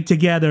both say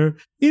together,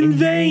 in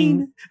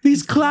vain,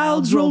 these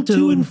clouds roll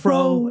to and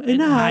fro,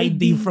 and hide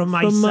thee from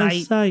my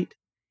sight.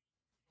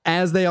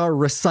 As they are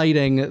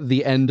reciting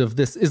the end of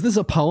this, is this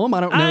a poem? I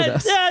don't know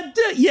this.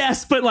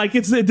 Yes, but like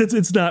it's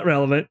not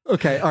relevant.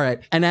 Okay, all right.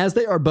 And as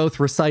they are both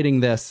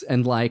reciting this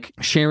and like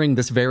sharing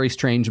this very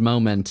strange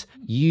moment,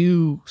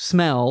 you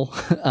smell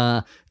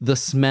the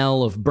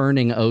smell of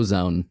burning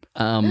ozone.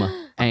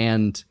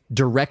 And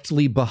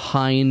directly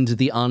behind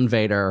the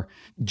Invader,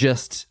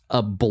 just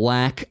a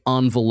black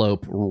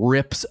envelope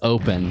rips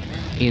open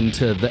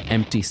into the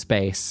empty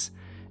space,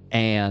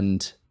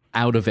 and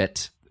out of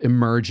it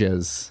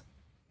emerges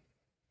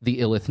the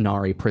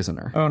Ilithnari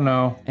prisoner. Oh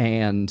no.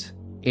 And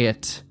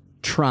it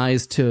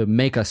tries to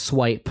make a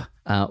swipe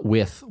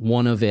with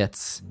one of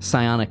its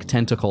psionic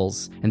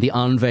tentacles, and the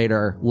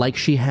Invader, like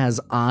she has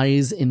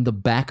eyes in the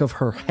back of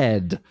her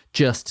head,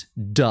 just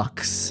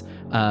ducks,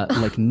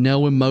 like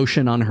no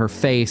emotion on her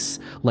face,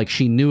 like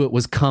she knew it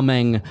was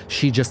coming.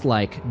 She just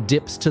like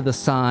dips to the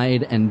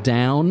side and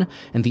down,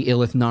 and the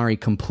Ilithnari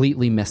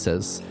completely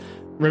misses.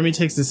 Remy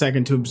takes a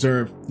second to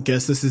observe.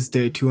 Guess this is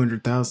day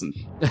 200,000.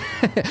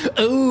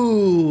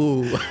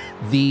 Ooh!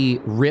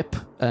 The rip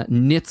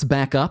knits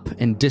back up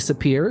and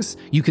disappears.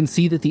 You can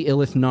see that the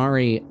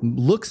Ilithnari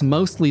looks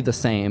mostly the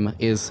same,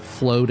 is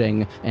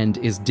floating and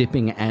is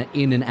dipping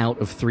in and out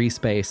of 3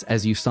 space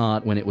as you saw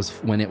it when it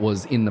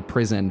was in the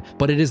prison.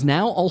 But it is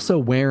now also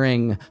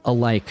wearing a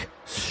like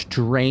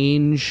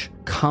strange,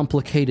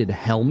 complicated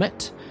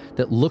helmet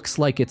that looks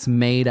like it's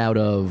made out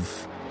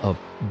of a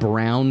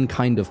brown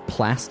kind of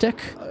plastic,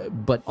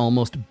 but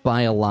almost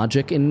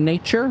biologic in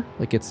nature.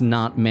 Like it's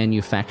not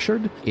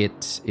manufactured.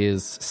 It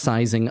is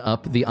sizing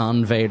up the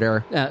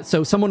Invader.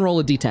 So someone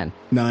roll a d10.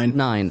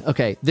 9.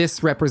 Okay,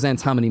 this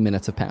represents how many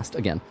minutes have passed.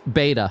 Again,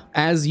 Beta,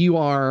 as you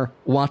are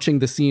watching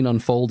the scene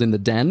unfold in the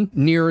den,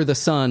 Nearer the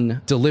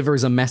Sun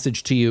delivers a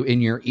message to you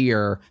in your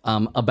ear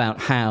about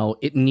how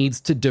it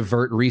needs to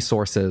divert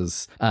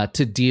resources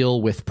to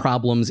deal with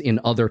problems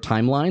in other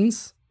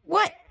timelines.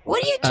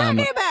 What are you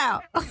talking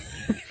about?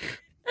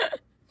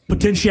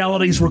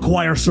 Potentialities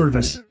require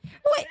service.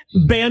 What?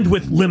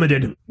 Bandwidth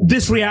limited.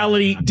 This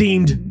reality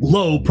deemed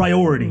low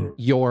priority.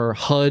 Your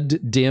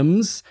HUD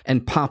dims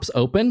and pops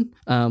open,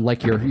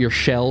 like your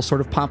shell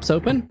sort of pops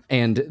open,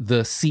 and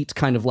the seat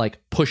kind of like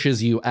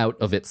pushes you out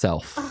of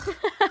itself.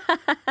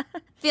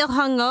 Feel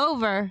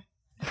hungover.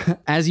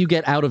 As you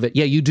get out of it,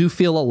 yeah, you do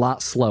feel a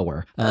lot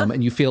slower,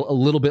 and you feel a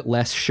little bit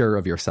less sure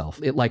of yourself.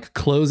 It like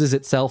closes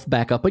itself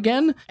back up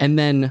again and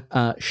then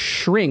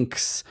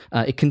shrinks.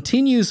 It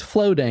continues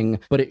floating,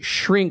 but it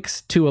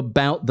shrinks to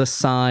about the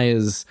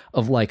size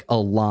of like a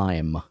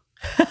lime.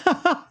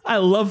 I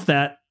love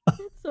that.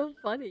 So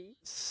funny.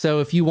 So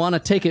if you want to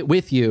take it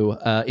with you,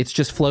 it's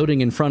just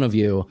floating in front of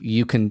you.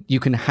 You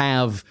can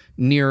have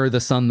Nearer the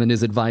Sun than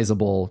is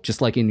advisable,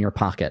 just like in your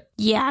pocket.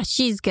 Yeah,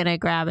 she's gonna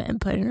grab it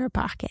and put it in her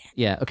pocket.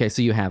 Yeah, okay,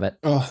 so you have it.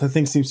 Oh, that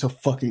thing seems so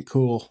fucking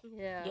cool.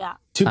 Yeah.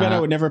 Too bad I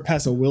would never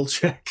pass a will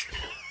check.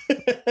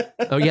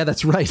 Oh yeah,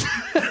 that's right.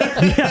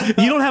 Yeah,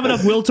 you don't have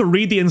enough will to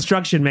read the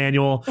instruction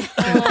manual.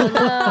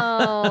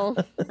 Oh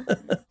no.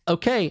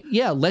 Okay,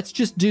 yeah, let's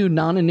just do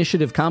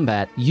non-initiative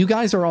combat. You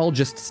guys are all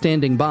just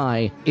standing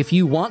by. If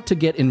you want to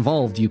get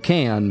involved, you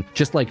can.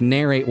 Just like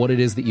narrate what it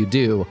is that you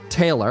do.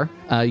 Taylor,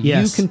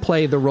 Yes. You can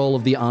play the role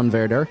of the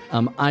Invader.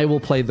 I will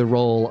play the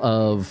role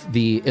of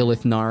the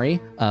Ilithnari,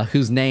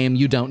 whose name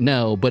you don't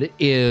know, but it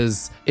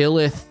is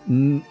Ilith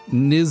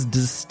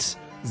Nizdst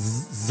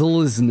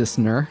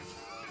Ziliznisner.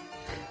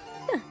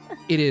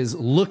 It is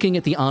looking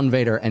at the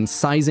Invader and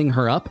sizing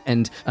her up,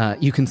 and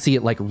you can see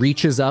it like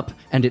reaches up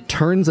and it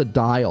turns a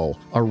dial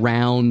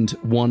around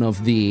one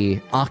of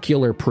the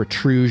ocular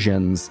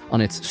protrusions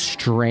on its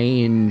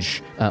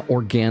strange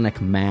organic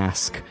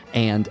mask,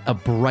 and a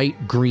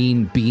bright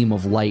green beam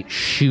of light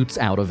shoots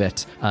out of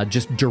it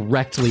just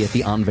directly at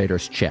the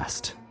Invader's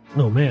chest.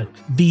 Oh, man.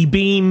 The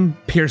beam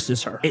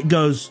pierces her. It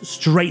goes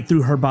straight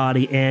through her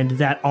body, and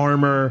that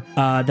armor,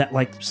 that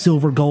like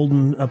silver,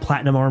 golden,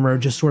 platinum armor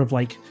just sort of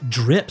like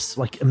drips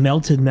like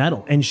melted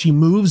metal. And she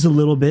moves a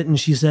little bit and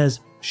she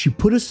says, she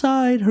put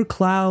aside her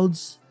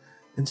clouds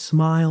and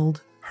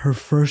smiled her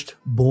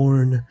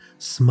firstborn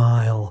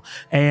smile.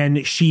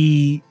 And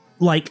she...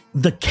 like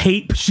the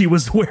cape she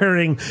was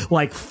wearing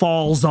like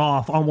falls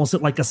off almost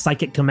at like a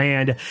psychic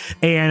command,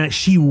 and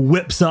she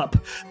whips up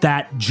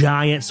that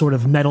giant sort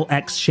of metal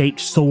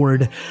X-shaped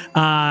sword,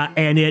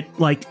 and it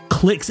like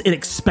clicks, it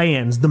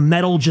expands, the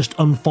metal just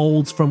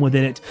unfolds from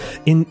within it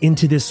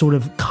into this sort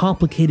of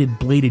complicated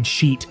bladed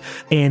sheet,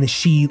 and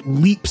she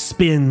leap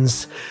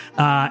spins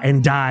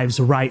and dives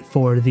right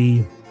for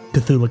the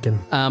Cthulhukin.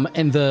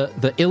 And the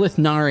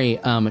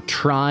Ilithnari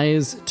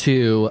tries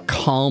to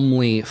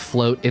calmly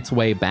float its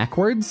way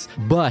backwards,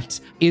 but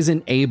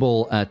isn't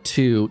able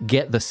to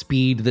get the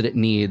speed that it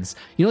needs.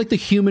 You know, like the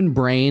human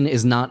brain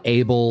is not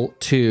able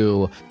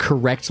to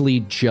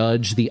correctly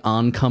judge the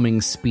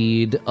oncoming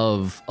speed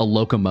of a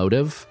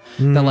locomotive.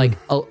 That like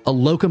a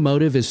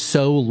locomotive is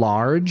so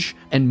large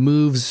and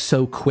moves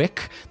so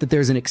quick that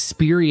there's an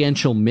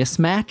experiential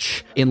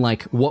mismatch in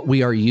like what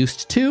we are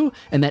used to,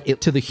 and that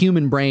it, to the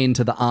human brain,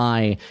 to the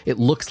eye, it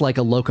looks like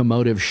a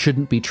locomotive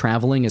shouldn't be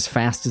traveling as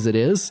fast as it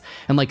is.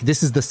 And like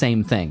this is the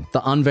same thing.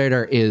 The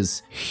Anveder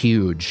is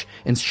huge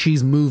and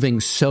she's moving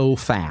so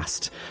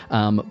fast.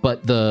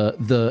 But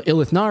the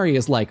Ilithnari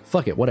is like,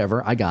 fuck it,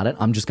 whatever, I got it.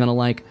 I'm just gonna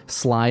like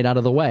slide out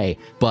of the way.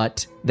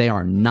 But they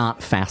are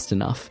not fast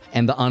enough.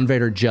 And the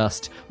Anveder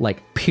just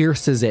like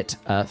pierces it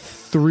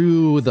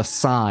through the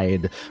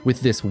side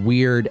with this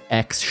weird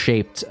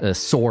X-shaped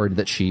sword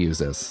that she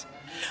uses.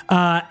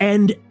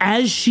 And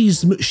as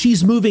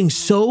she's moving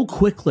so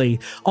quickly,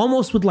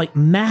 almost with like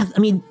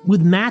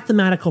with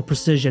mathematical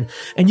precision,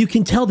 and you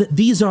can tell that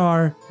these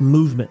are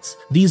movements,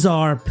 these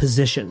are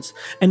positions,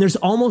 and there's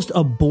almost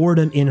a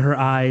boredom in her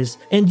eyes.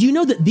 And you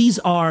know that these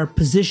are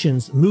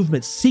positions,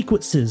 movements,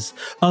 sequences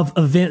of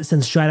events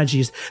and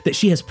strategies that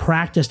she has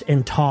practiced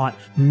and taught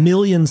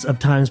millions of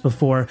times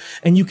before.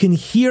 And you can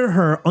hear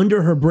her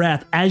under her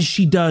breath as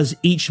she does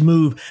each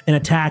move and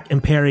attack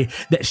and parry,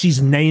 that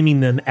she's naming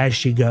them as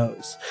she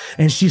goes.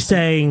 And she's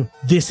saying,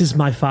 this is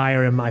my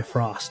fire and my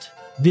frost.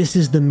 This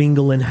is the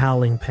mingle and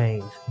howling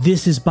pain.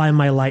 This is by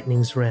my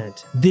lightning's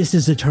rent. This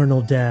is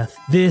eternal death.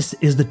 This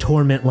is the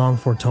torment long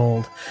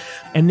foretold.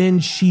 And then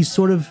she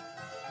sort of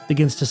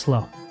begins to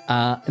slow.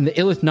 And the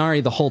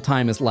Ilithnari the whole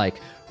time is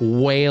like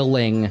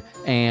wailing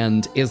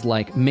and is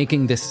like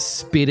making this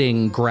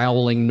spitting,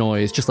 growling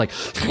noise, just like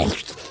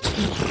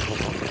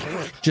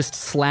just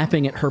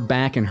slapping at her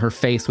back and her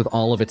face with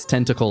all of its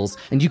tentacles.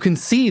 And you can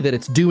see that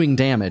it's doing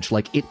damage,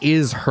 like it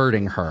is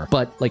hurting her.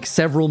 But like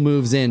several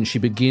moves in, she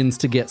begins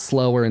to get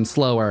slower and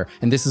slower.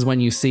 And this is when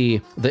you see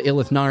the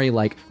Ilithnari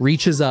like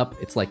reaches up,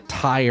 it's like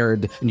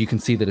tired, and you can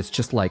see that it's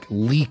just like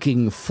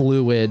leaking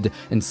fluid,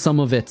 and some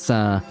of its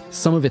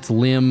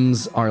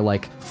limbs are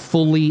like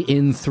fully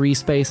in 3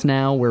 space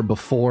now, where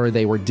before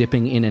they were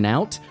dipping in and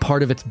out.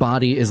 Part of its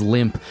body is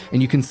limp,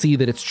 and you can see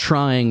that it's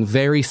trying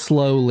very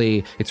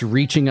slowly. It's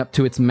reaching up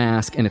to its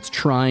mask and it's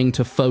trying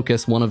to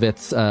focus one of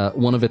its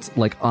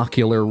like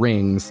ocular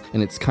rings,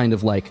 and it's kind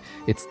of like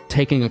it's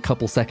taking a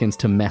couple seconds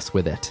to mess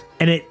with it.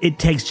 And it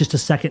takes just a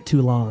second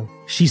too long.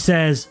 She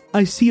says,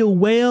 I see a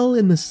whale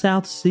in the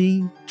South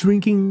Sea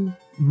drinking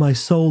my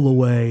soul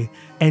away,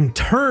 and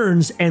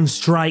turns and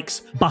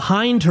strikes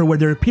behind her where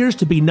there appears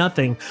to be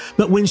nothing.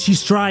 But when she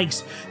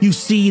strikes, you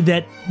see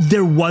that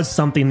there was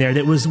something there.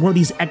 That was one of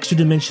these extra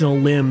dimensional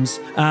limbs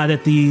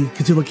that the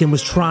Cthulhukin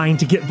was trying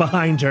to get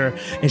behind her,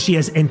 and she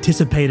has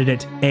anticipated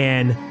it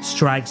and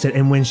strikes it.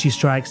 And when she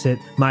strikes it,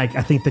 Mike,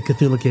 I think the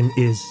Cthulhukin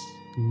is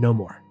no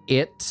more.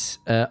 It,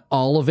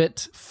 all of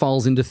it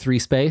falls into 3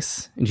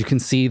 space, and you can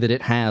see that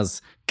it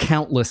has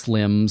countless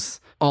limbs.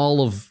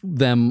 All of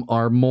them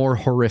are more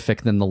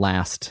horrific than the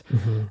last.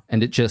 Mm-hmm.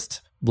 And it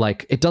just,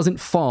 like, it doesn't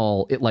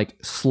fall. It, like,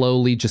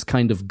 slowly just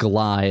kind of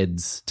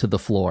glides to the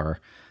floor.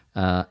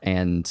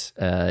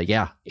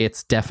 Yeah,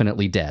 it's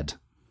definitely dead.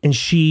 And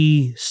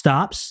she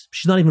stops.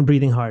 She's not even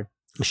breathing hard.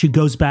 She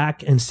goes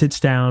back and sits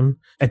down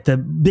at the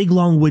big,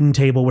 long wooden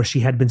table where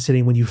she had been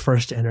sitting when you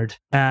first entered.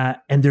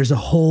 And there's a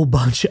whole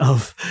bunch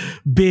of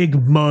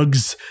big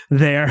mugs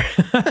there.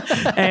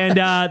 And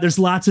there's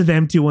lots of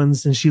empty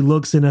ones. And she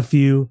looks in a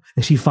few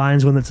and she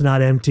finds one that's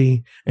not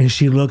empty. And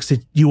she looks at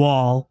you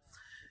all.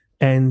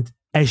 And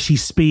as she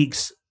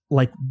speaks,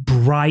 like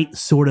bright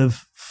sort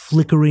of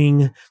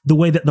flickering, the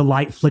way that the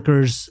light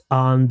flickers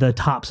on the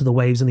tops of the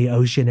waves in the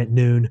ocean at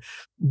noon,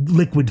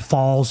 liquid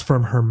falls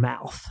from her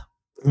mouth.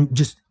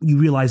 Just, you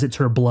realize it's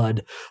her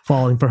blood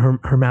falling from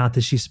her mouth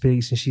as she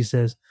speaks, and she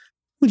says,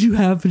 would you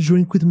have a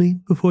drink with me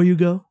before you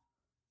go?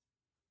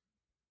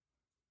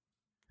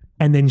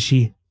 And then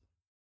she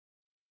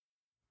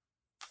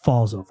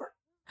falls over.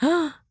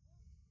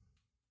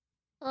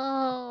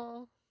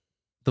 Oh.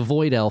 The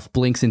Void Elf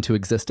blinks into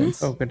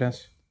existence. Oh,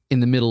 goodness.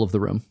 In the middle of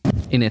the room,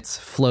 in its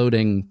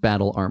floating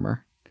battle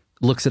armor.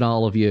 Looks at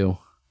all of you,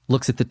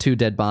 looks at the 2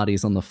 dead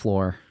bodies on the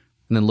floor,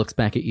 and then looks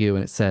back at you,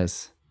 and it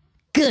says,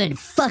 good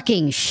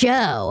fucking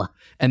show.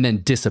 And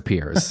then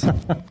disappears.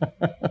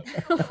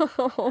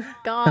 Oh,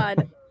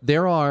 God.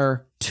 There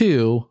are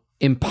 2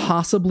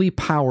 impossibly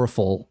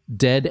powerful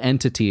dead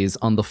entities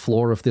on the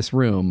floor of this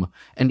room,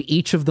 and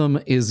each of them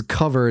is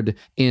covered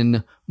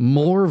in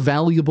more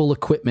valuable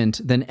equipment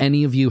than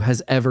any of you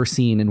has ever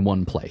seen in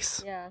one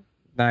place. Yeah.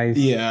 Nice.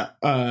 Yeah.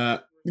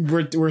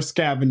 We're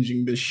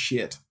scavenging this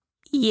shit.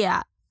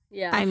 Yeah.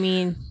 Yeah. I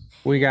mean,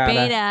 We got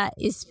Beta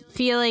is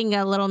feeling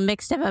a little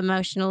mixed up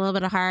emotion, a little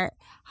bit of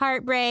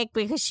heartbreak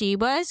because she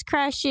was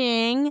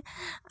crushing.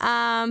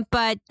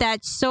 But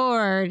that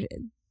sword,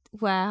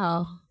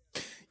 wow.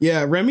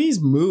 Yeah,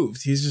 Remy's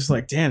moved. He's just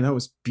like, damn, that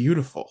was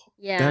beautiful.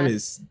 Yeah.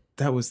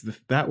 That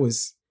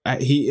was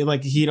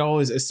he'd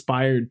always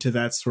aspired to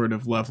that sort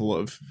of level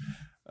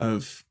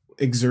of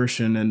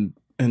exertion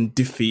and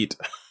defeat.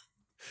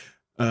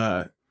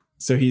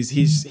 So he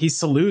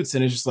salutes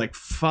and is just like,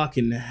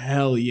 fucking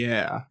hell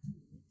yeah.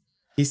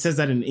 He says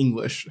that in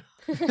English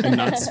and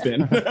not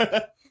spin.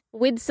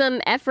 With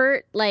some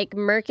effort, like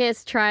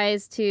Mercus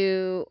tries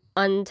to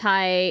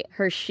untie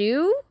her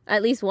shoe,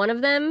 at least one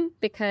of them,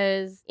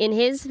 because in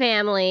his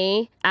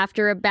family,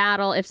 after a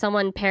battle, if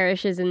someone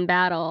perishes in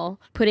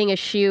battle, putting a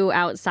shoe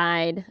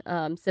outside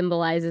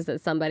symbolizes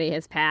that somebody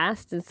has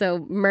passed. And so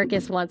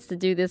Mercus wants to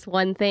do this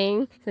one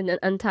thing and then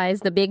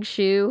unties the big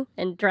shoe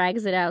and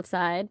drags it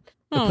outside.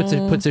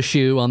 It puts a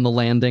shoe on the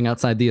landing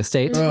outside the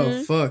estate.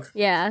 Oh, fuck.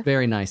 Yeah.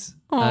 Very nice.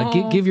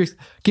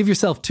 Give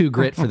yourself 2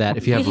 grit for that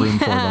if you have room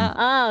for them.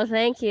 Oh,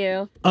 thank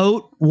you.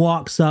 Oat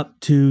walks up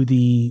to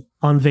the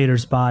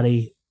Unvader's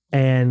body,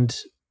 and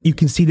you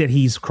can see that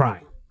he's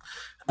crying.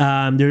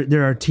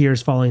 There are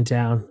tears falling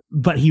down,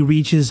 but he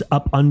reaches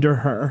up under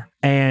her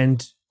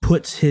and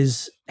puts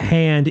his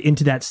hand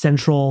into that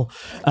central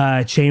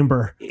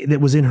chamber that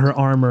was in her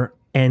armor,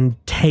 and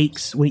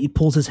when he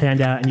pulls his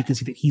hand out, and you can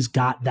see that he's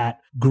got that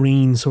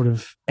green sort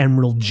of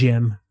emerald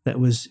gem that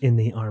was in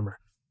the armor.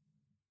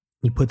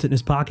 He puts it in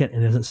his pocket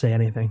and doesn't say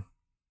anything.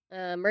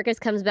 Mercus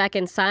comes back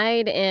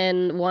inside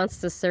and wants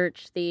to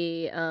search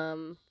the,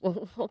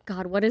 oh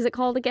God, what is it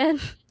called again?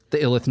 The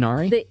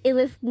Ilithnari? The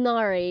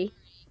Ilithnari.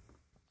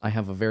 I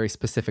have a very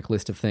specific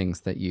list of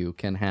things that you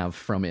can have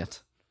from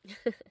it.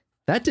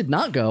 That did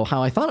not go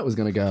how I thought it was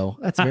going to go.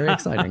 That's very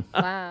exciting.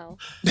 Wow.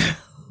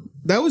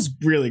 That was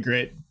really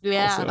great.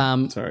 Yeah.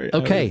 Also. Sorry.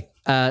 Okay.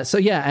 So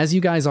yeah, as you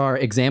guys are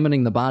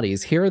examining the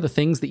bodies, here are the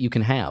things that you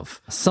can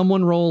have.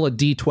 Someone roll a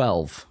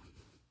D12.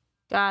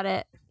 Got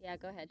it. Yeah,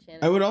 go ahead,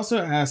 Shannon. I would also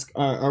ask,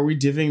 are we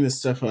divvying this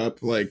stuff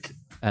up? Like,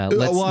 I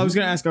was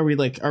going to ask, are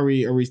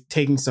we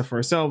taking stuff for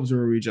ourselves,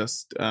 or are we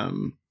just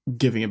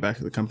giving it back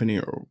to the company,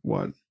 or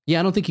what? Yeah,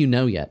 I don't think you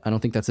know yet. I don't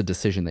think that's a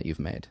decision that you've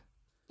made.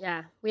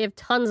 Yeah, we have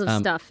tons of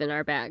stuff in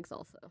our bags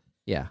also.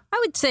 Yeah.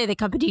 I would say the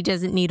company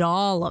doesn't need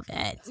all of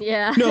it.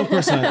 Yeah. No, of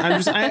course not.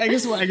 I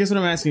guess what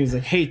I'm asking is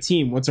like, hey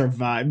team, what's our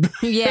vibe?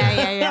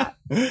 Yeah.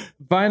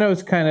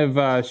 Vinos kind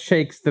of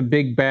shakes the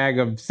big bag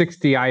of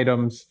 60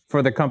 items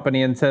for the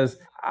company and says,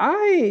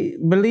 I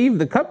believe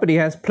the company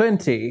has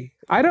plenty.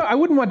 I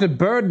wouldn't want to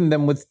burden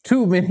them with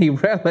too many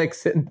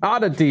relics and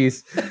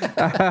oddities.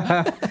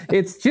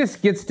 It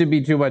just gets to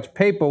be too much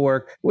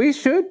paperwork. We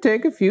should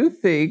take a few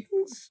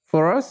things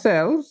for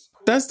ourselves.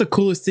 That's the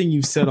coolest thing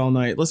you've said all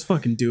night. Let's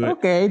fucking do it.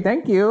 Okay,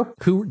 thank you.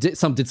 Did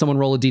someone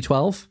roll a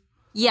D12?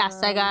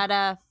 Yes, I got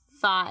a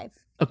 5.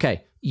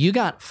 Okay, you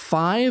got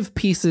 5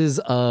 pieces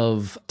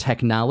of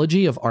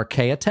technology, of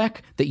archaea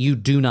tech, that you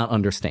do not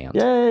understand.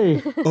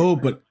 Yay! Oh,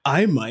 but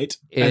I might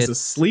as a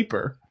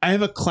sleeper. I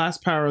have a class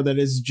power that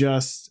is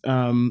just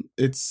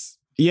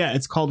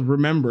it's called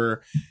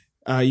Remember.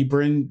 You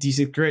burn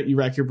D6 grit, you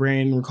rack your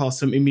brain, recall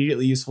some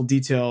immediately useful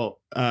detail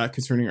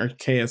concerning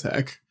archaea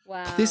tech.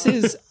 Wow. This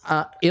is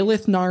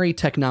Ilithnari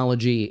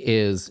technology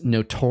is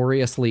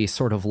notoriously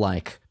sort of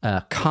like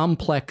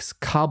complex,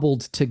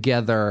 cobbled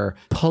together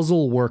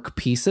puzzle work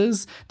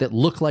pieces that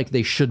look like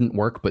they shouldn't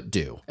work but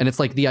do. And it's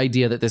like the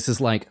idea that this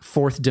is like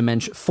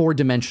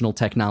four-dimensional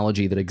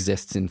technology that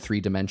exists in 3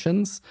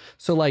 dimensions.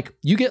 So like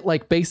you get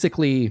like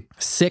basically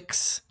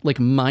 6 like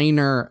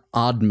minor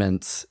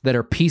oddments that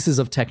are pieces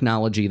of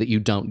technology that you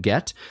don't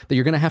get, that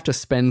you're going to have to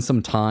spend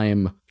some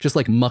time just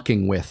like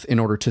mucking with in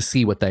order to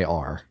see what they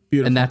are.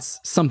 Beautiful. And that's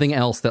something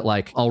else that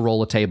like I'll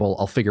roll a table,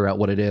 I'll figure out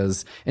what it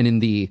is, and in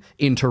the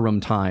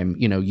interim time,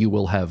 you know, you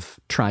will have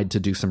tried to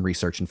do some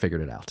research and figured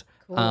it out.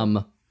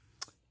 Cool.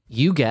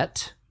 You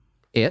get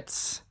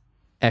its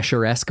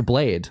Escher-esque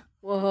blade.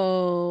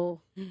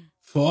 Whoa.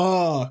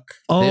 Fuck.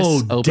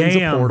 This opens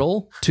damn. a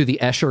portal to the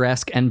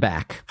Escher-esque and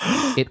back.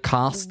 It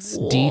costs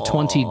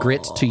D20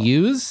 grit to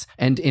use,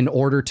 and in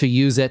order to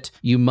use it,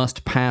 you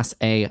must pass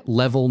a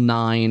level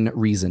 9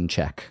 reason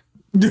check.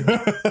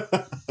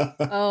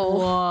 Oh.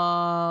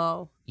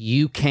 Whoa.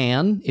 You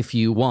can, if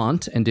you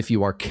want, and if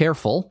you are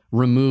careful,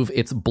 remove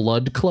its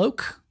blood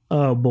cloak.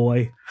 Oh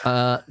boy.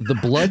 The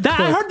blood cloak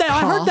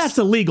I heard that's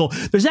illegal.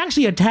 There's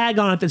actually a tag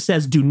on it that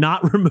says do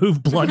not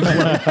remove blood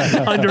cloak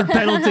under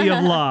penalty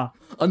of law.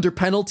 Under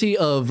penalty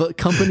of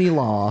company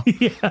law.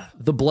 Yeah.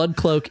 The blood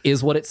cloak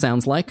is what it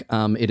sounds like.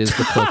 It is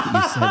the cloak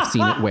that you have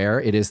seen it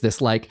wear. It is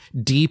this like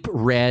deep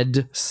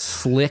red,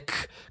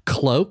 slick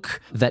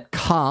cloak that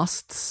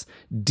costs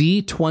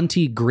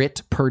D20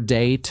 grit per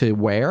day to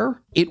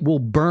wear. It will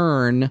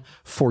burn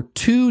for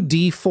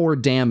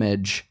 2d4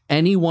 damage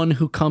anyone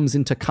who comes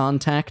into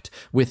contact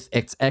with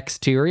its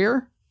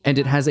exterior, and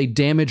it has a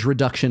damage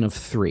reduction of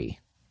 3.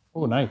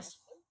 Oh, nice.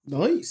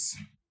 Nice.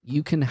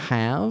 You can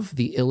have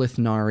the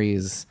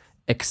Ilithnari's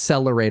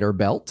accelerator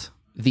belt.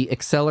 The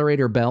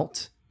accelerator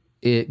belt,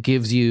 it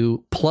gives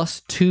you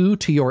 +2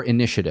 to your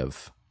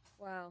initiative.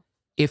 Wow.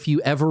 If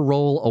you ever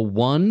roll a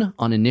 1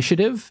 on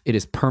initiative, it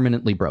is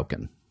permanently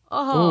broken.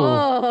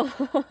 Oh.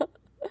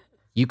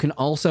 You can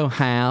also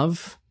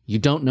have, you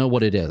don't know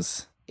what it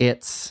is.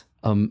 It's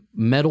a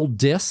metal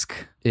disc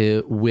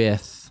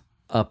with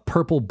a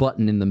purple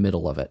button in the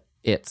middle of it.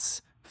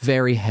 It's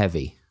very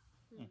heavy.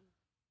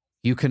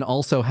 You can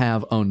also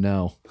have, oh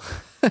no.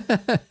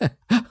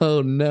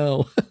 Oh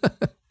no.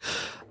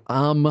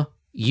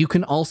 You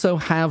can also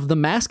have the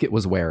mask it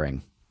was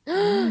wearing.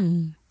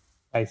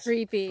 Nice.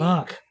 Creepy.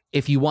 Fuck.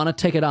 If you want to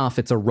take it off,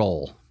 it's a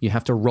roll. You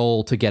have to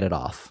roll to get it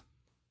off.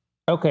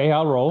 Okay,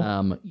 I'll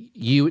roll.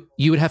 You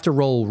would have to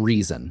roll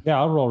reason. Yeah,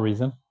 I'll roll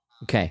reason.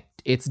 Okay.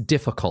 It's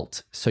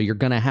difficult, so you're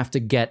gonna have to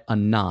get a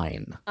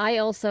 9. I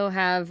also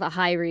have a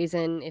high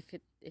reason if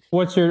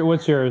What's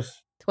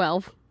yours?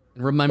 12.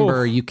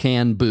 Remember, Oof. you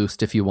can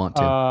boost if you want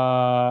to.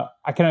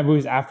 Can I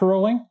boost after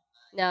rolling?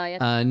 No,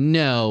 yeah.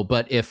 No,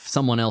 but if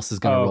someone else is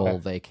gonna Oh, okay. roll,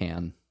 they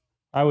can.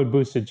 I would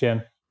boost it,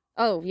 Jen.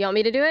 Oh, you want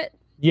me to do it?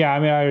 Yeah, I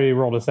mean, I already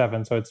rolled a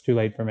 7, so it's too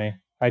late for me.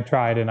 I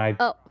tried and I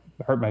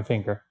hurt my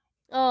finger.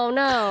 Oh,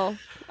 no.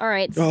 All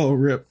right. Oh,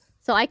 rip.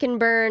 So I can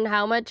burn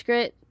how much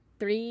grit?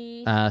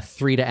 3?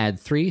 3 to add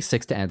 3,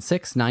 6 to add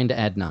 6, 9 to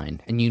add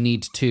 9, and you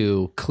need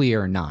to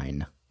clear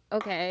 9.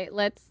 Okay,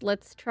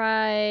 let's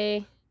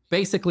try.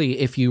 Basically,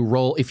 if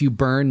you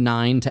burn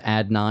 9 to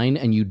add 9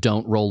 and you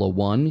don't roll a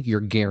 1, you're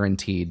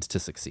guaranteed to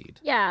succeed.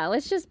 Yeah,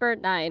 let's just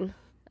burn 9.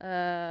 Okay,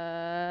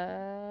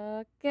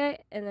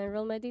 and then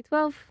roll my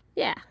d12.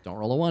 Yeah. Don't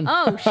roll a 1.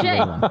 Oh shit!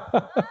 Roll a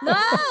 1. No.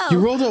 You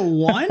rolled a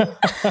 1?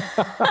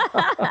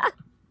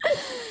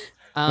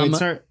 Wait,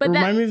 sorry. But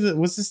Remind me of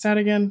what's the stat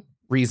again?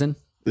 Reason.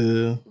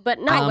 But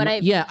no, but I.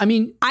 Yeah, I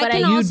mean, I But can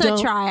you also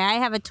don't- try. I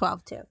have a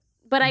 12 too.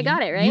 But I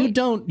got it right. you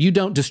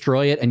don't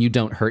destroy it and you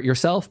don't hurt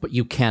yourself, but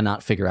you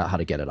cannot figure out how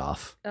to get it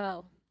off.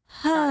 Oh.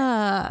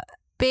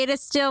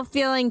 Beta's still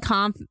feeling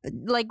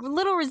like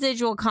little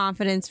residual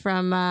confidence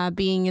from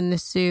being in the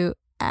suit.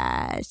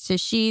 So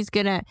she's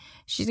gonna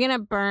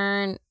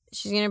burn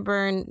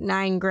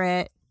 9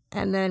 grit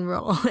and then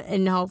roll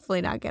and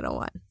hopefully not get a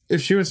 1.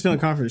 If she was feeling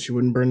confident, she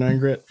wouldn't burn 9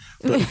 grit.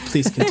 But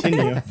please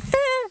continue.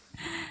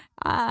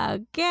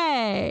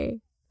 Okay.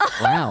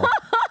 Wow.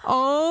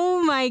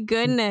 Oh my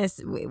goodness.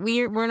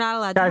 We're not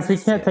allowed Guys, to we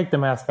can't take the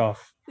mask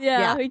off.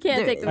 Yeah, we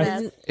can't take the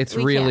mask. It's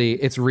We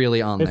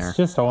really on there. It's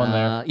just on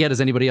there. Yeah,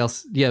 does anybody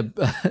else? Yeah.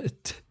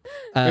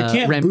 I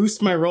can't Ram,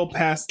 boost my roll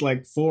past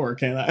like 4,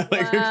 can I?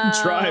 Like I can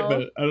try, Wow.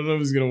 but I don't know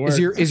if it's gonna work.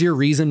 is your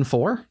reason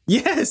 4?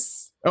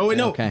 Yes. Oh wait,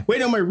 no. Okay. Wait,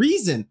 no, my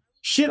reason.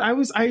 Shit, I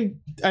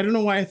don't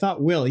know why I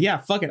thought will. Yeah,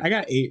 fuck it. I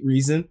got 8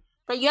 reason.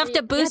 But you have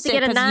to boost to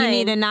get it a because you 9.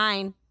 need a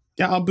 9.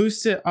 Yeah, I'll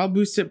boost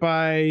it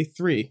by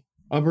 3.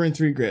 I'll burn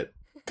 3 grit.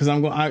 Because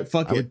I'm going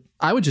fuck it.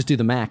 I would just do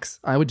the max.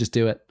 I would just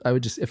do it. I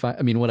would just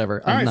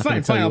whatever. All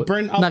right, fine. I'll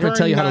burn I'm not going to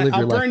tell you how to live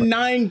your life. I'll burn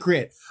 9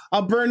 grit.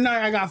 I'll burn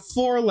 9. I got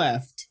 4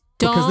 left.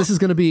 Because this is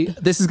going to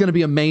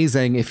be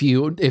amazing if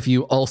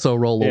you also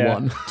roll a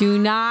 1. Do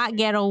not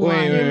get a 1.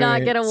 Wait.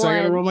 not get a So I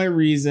gotta 1. roll my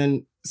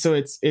reason. So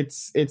it's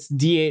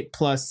D8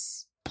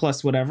 plus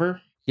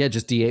whatever. Yeah,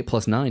 just D8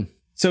 plus 9.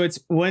 So it's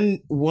 1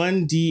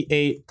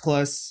 D8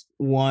 plus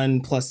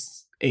 1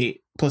 plus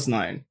 8 plus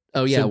 9.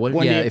 Oh yeah, So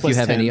 1d8 if you plus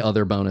have 10. any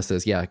other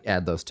bonuses, yeah,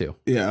 add those too.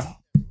 Yeah.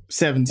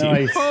 17.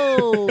 Nice.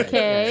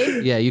 Okay.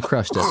 Yeah, you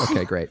crushed it.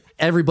 Okay, great.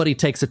 Everybody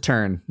takes a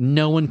turn.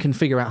 No one can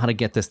figure out how to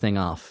get this thing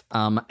off.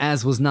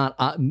 As was not,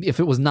 if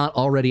it was not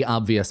already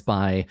obvious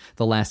by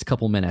the last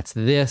couple minutes,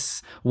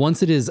 this,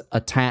 once it is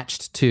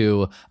attached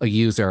to a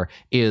user,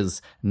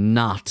 is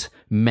not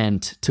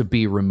meant to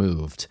be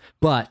removed.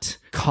 But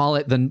call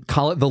it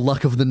the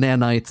luck of the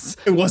nanites.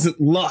 It wasn't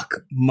luck,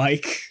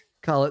 Mike.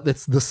 Call it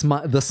it's the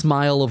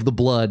smile of the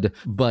blood,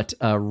 but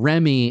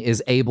Remy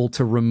is able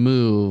to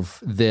remove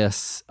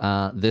this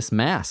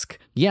mask.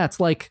 Yeah, it's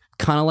like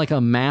kind of like a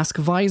mask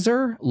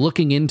visor.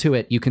 Looking into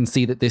it, you can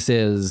see that this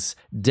is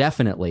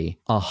definitely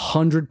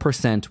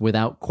 100%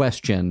 without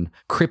question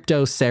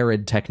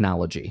cryptocerid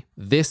technology.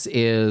 This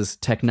is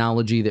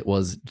technology that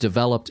was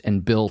developed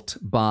and built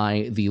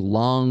by the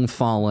long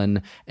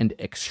fallen and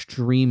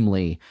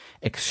extremely,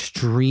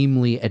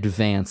 extremely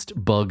advanced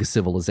bug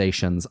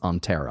civilizations on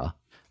Terra.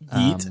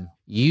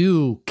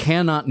 You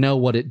cannot know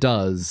what it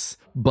does,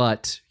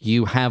 but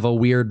you have a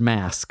weird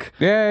mask.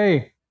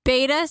 Yay!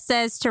 Beta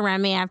says to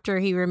Remy after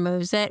he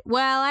removes it,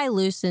 well, I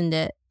loosened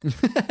it.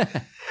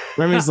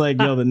 Remy's like,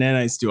 yo, the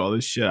nanites do all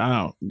this shit.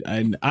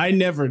 I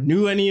never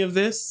knew any of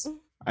this.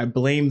 I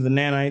blame the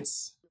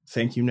nanites.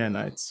 Thank you,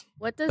 nanites.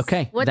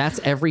 That's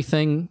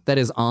everything that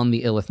is on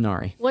the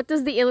Ilithnari. What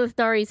does the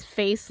Ilithnari's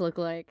face look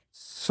like?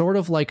 Sort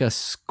of like a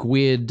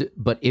squid,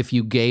 but if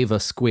you gave a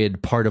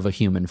squid part of a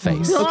human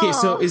face. Okay,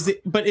 so is the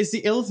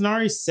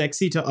Ilithnari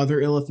sexy to other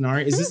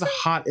Ilithnari? Is this a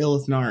hot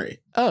Ilithnari?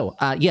 Oh,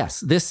 yes.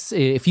 This,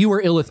 if you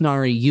were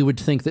Ilithnari, you would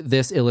think that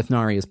this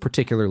Ilithnari is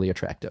particularly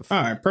attractive.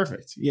 All right,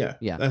 perfect. Yeah.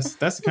 That's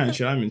the kind of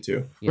shit I'm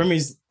into. Yeah.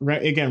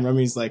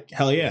 Remy's like,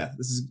 hell yeah,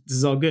 this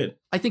is all good.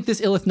 I think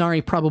this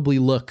Ilithnari probably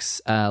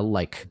looks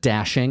like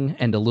dashing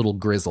and a little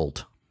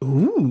grizzled.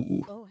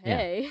 Ooh. Oh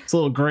hey. It's a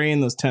little gray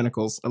in those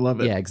tentacles. I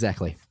love it. Yeah,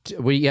 exactly.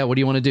 What do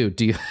you want to do?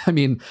 Do you? I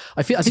mean,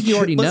 I think you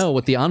already know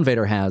what the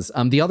Invader has.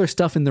 The other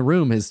stuff in the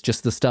room is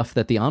just the stuff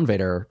that the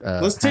Invader.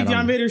 Let's take the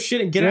Invader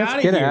shit and get out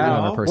of Get here.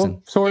 out.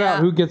 We'll sort out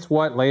who gets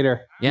what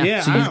later.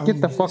 Yeah. So Just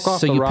get the fuck off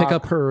So the you rock. pick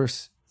up her.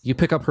 You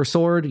pick up her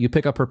sword. You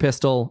pick up her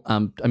pistol.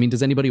 I mean,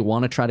 does anybody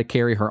want to try to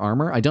carry her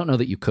armor? I don't know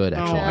that you could No,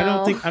 actually. I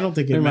don't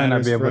think it We might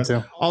not matters be for able us.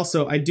 to.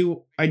 Also, I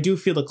do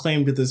feel a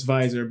claim to this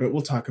visor, but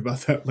we'll talk about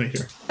that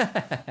later.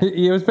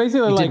 It was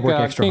basically You did like work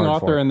extra King hard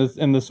for Arthur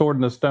in the Sword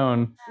and the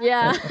Stone.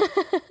 Yeah.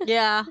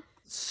 Yeah.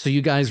 So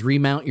you guys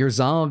remount your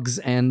Zogs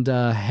and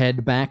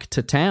head back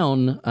to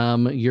town.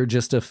 You're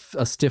just a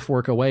stiff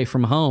work away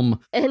from home.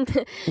 And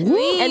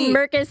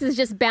Mercus is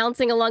just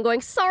bouncing along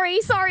going, sorry.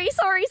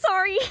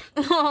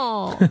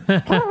 Oh.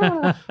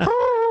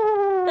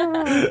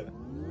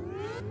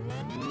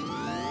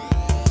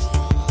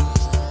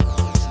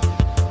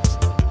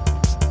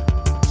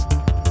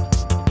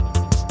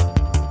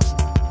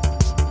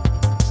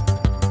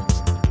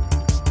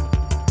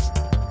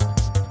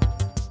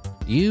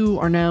 You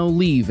are now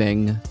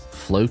leaving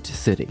Float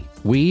City.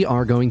 We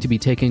are going to be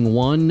taking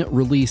one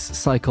release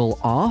cycle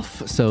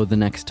off, so the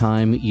next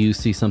time you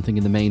see something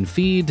in the main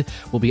feed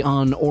will be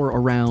on or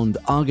around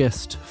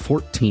August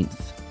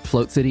 14th.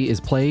 Float City is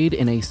played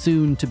in a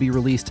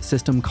soon-to-be-released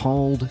system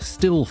called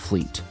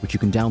Stillfleet, which you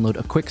can download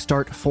a quick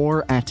start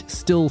for at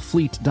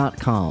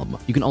stillfleet.com.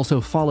 You can also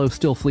follow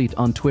Stillfleet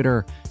on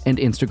Twitter and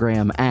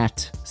Instagram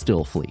at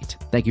Stillfleet.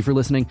 Thank you for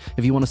listening.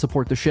 If you want to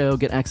support the show,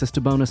 get access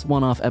to bonus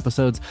one-off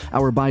episodes,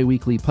 our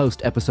bi-weekly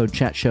post-episode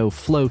chat show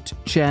Float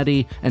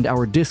Chatty, and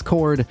our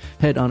Discord,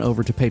 head on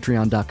over to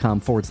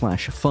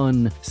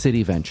patreon.com/Fun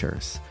City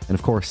Ventures. And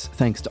of course,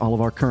 thanks to all of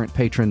our current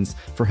patrons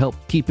for help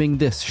keeping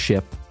this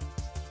ship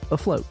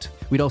afloat.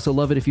 We'd also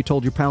love it if you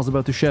told your pals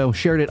about the show,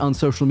 shared it on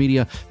social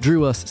media,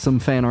 drew us some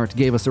fan art,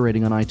 gave us a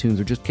rating on iTunes,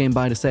 or just came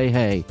by to say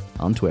hey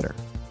on Twitter.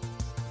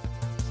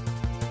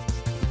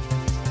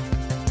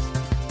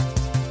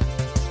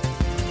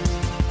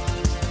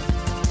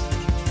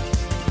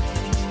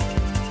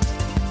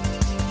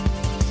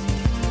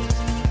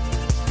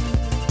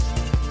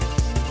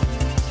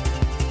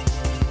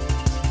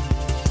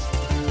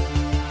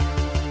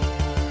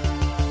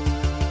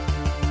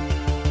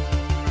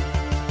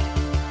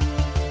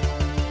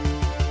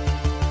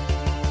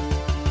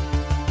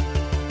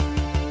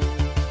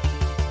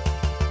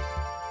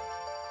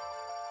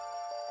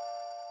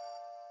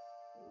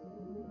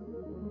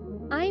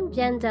 I'm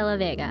Jen De La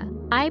Vega.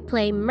 I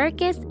play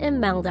Mercus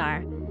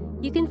Imeldar.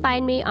 You can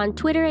find me on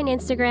Twitter and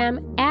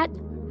Instagram at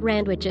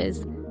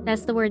Randwiches.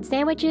 That's the word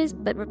sandwiches,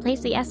 but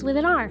replace the S with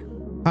an R.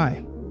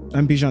 Hi,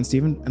 I'm Bijan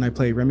Steven, and I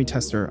play Remy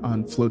Tester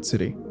on Float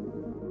City.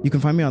 You can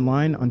find me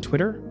online on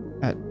Twitter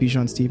at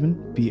Bijan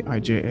Steven,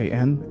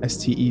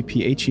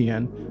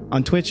 BIJANSTEPHEN,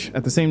 on Twitch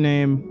at the same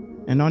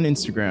name, and on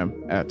Instagram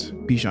at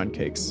Bijan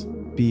Cakes,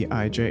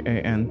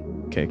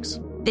 BIJAN Cakes.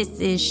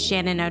 This is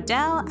Shannon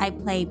Odell. I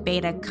play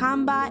Beta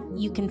Combat.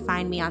 You can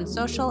find me on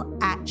social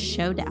at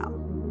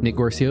Showdell. Nick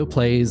Guercio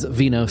plays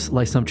Venus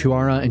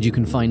Lysumptuara, and you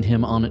can find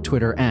him on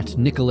Twitter at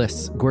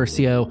Nicholas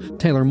Guercio.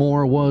 Taylor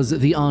Moore was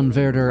the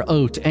Anverder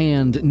Oat,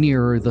 and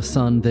nearer the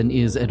sun than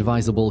is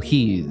advisable,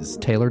 he's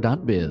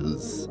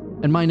Taylor.biz.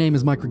 And my name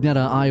is Mike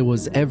Rugnetta. I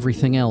was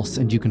everything else,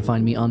 and you can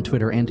find me on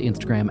Twitter and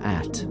Instagram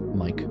at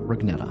Mike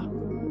Rugnetta.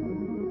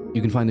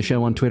 You can find the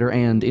show on Twitter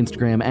and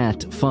Instagram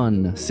at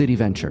Fun City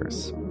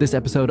Ventures. This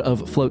episode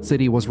of Float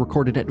City was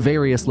recorded at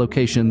various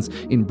locations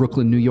in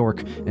Brooklyn, New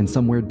York, and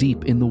somewhere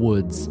deep in the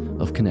woods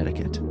of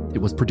Connecticut.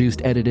 It was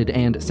produced, edited,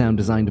 and sound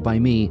designed by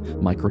me,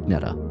 Mike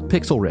Rugnetta.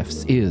 Pixel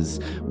Riffs is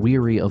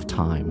Weary of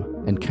Time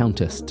and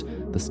Countest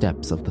the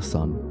Steps of the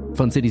Sun.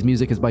 Fun City's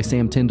music is by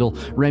Sam Tyndall.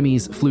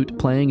 Remy's flute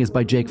playing is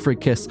by Jake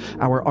Frigkiss.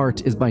 Our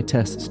art is by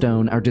Tess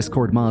Stone. Our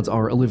Discord mods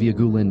are Olivia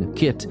Goulin,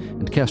 Kit,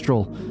 and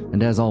Kestrel.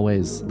 And as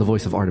always, the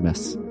voice of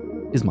Artemis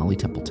is Molly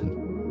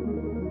Templeton.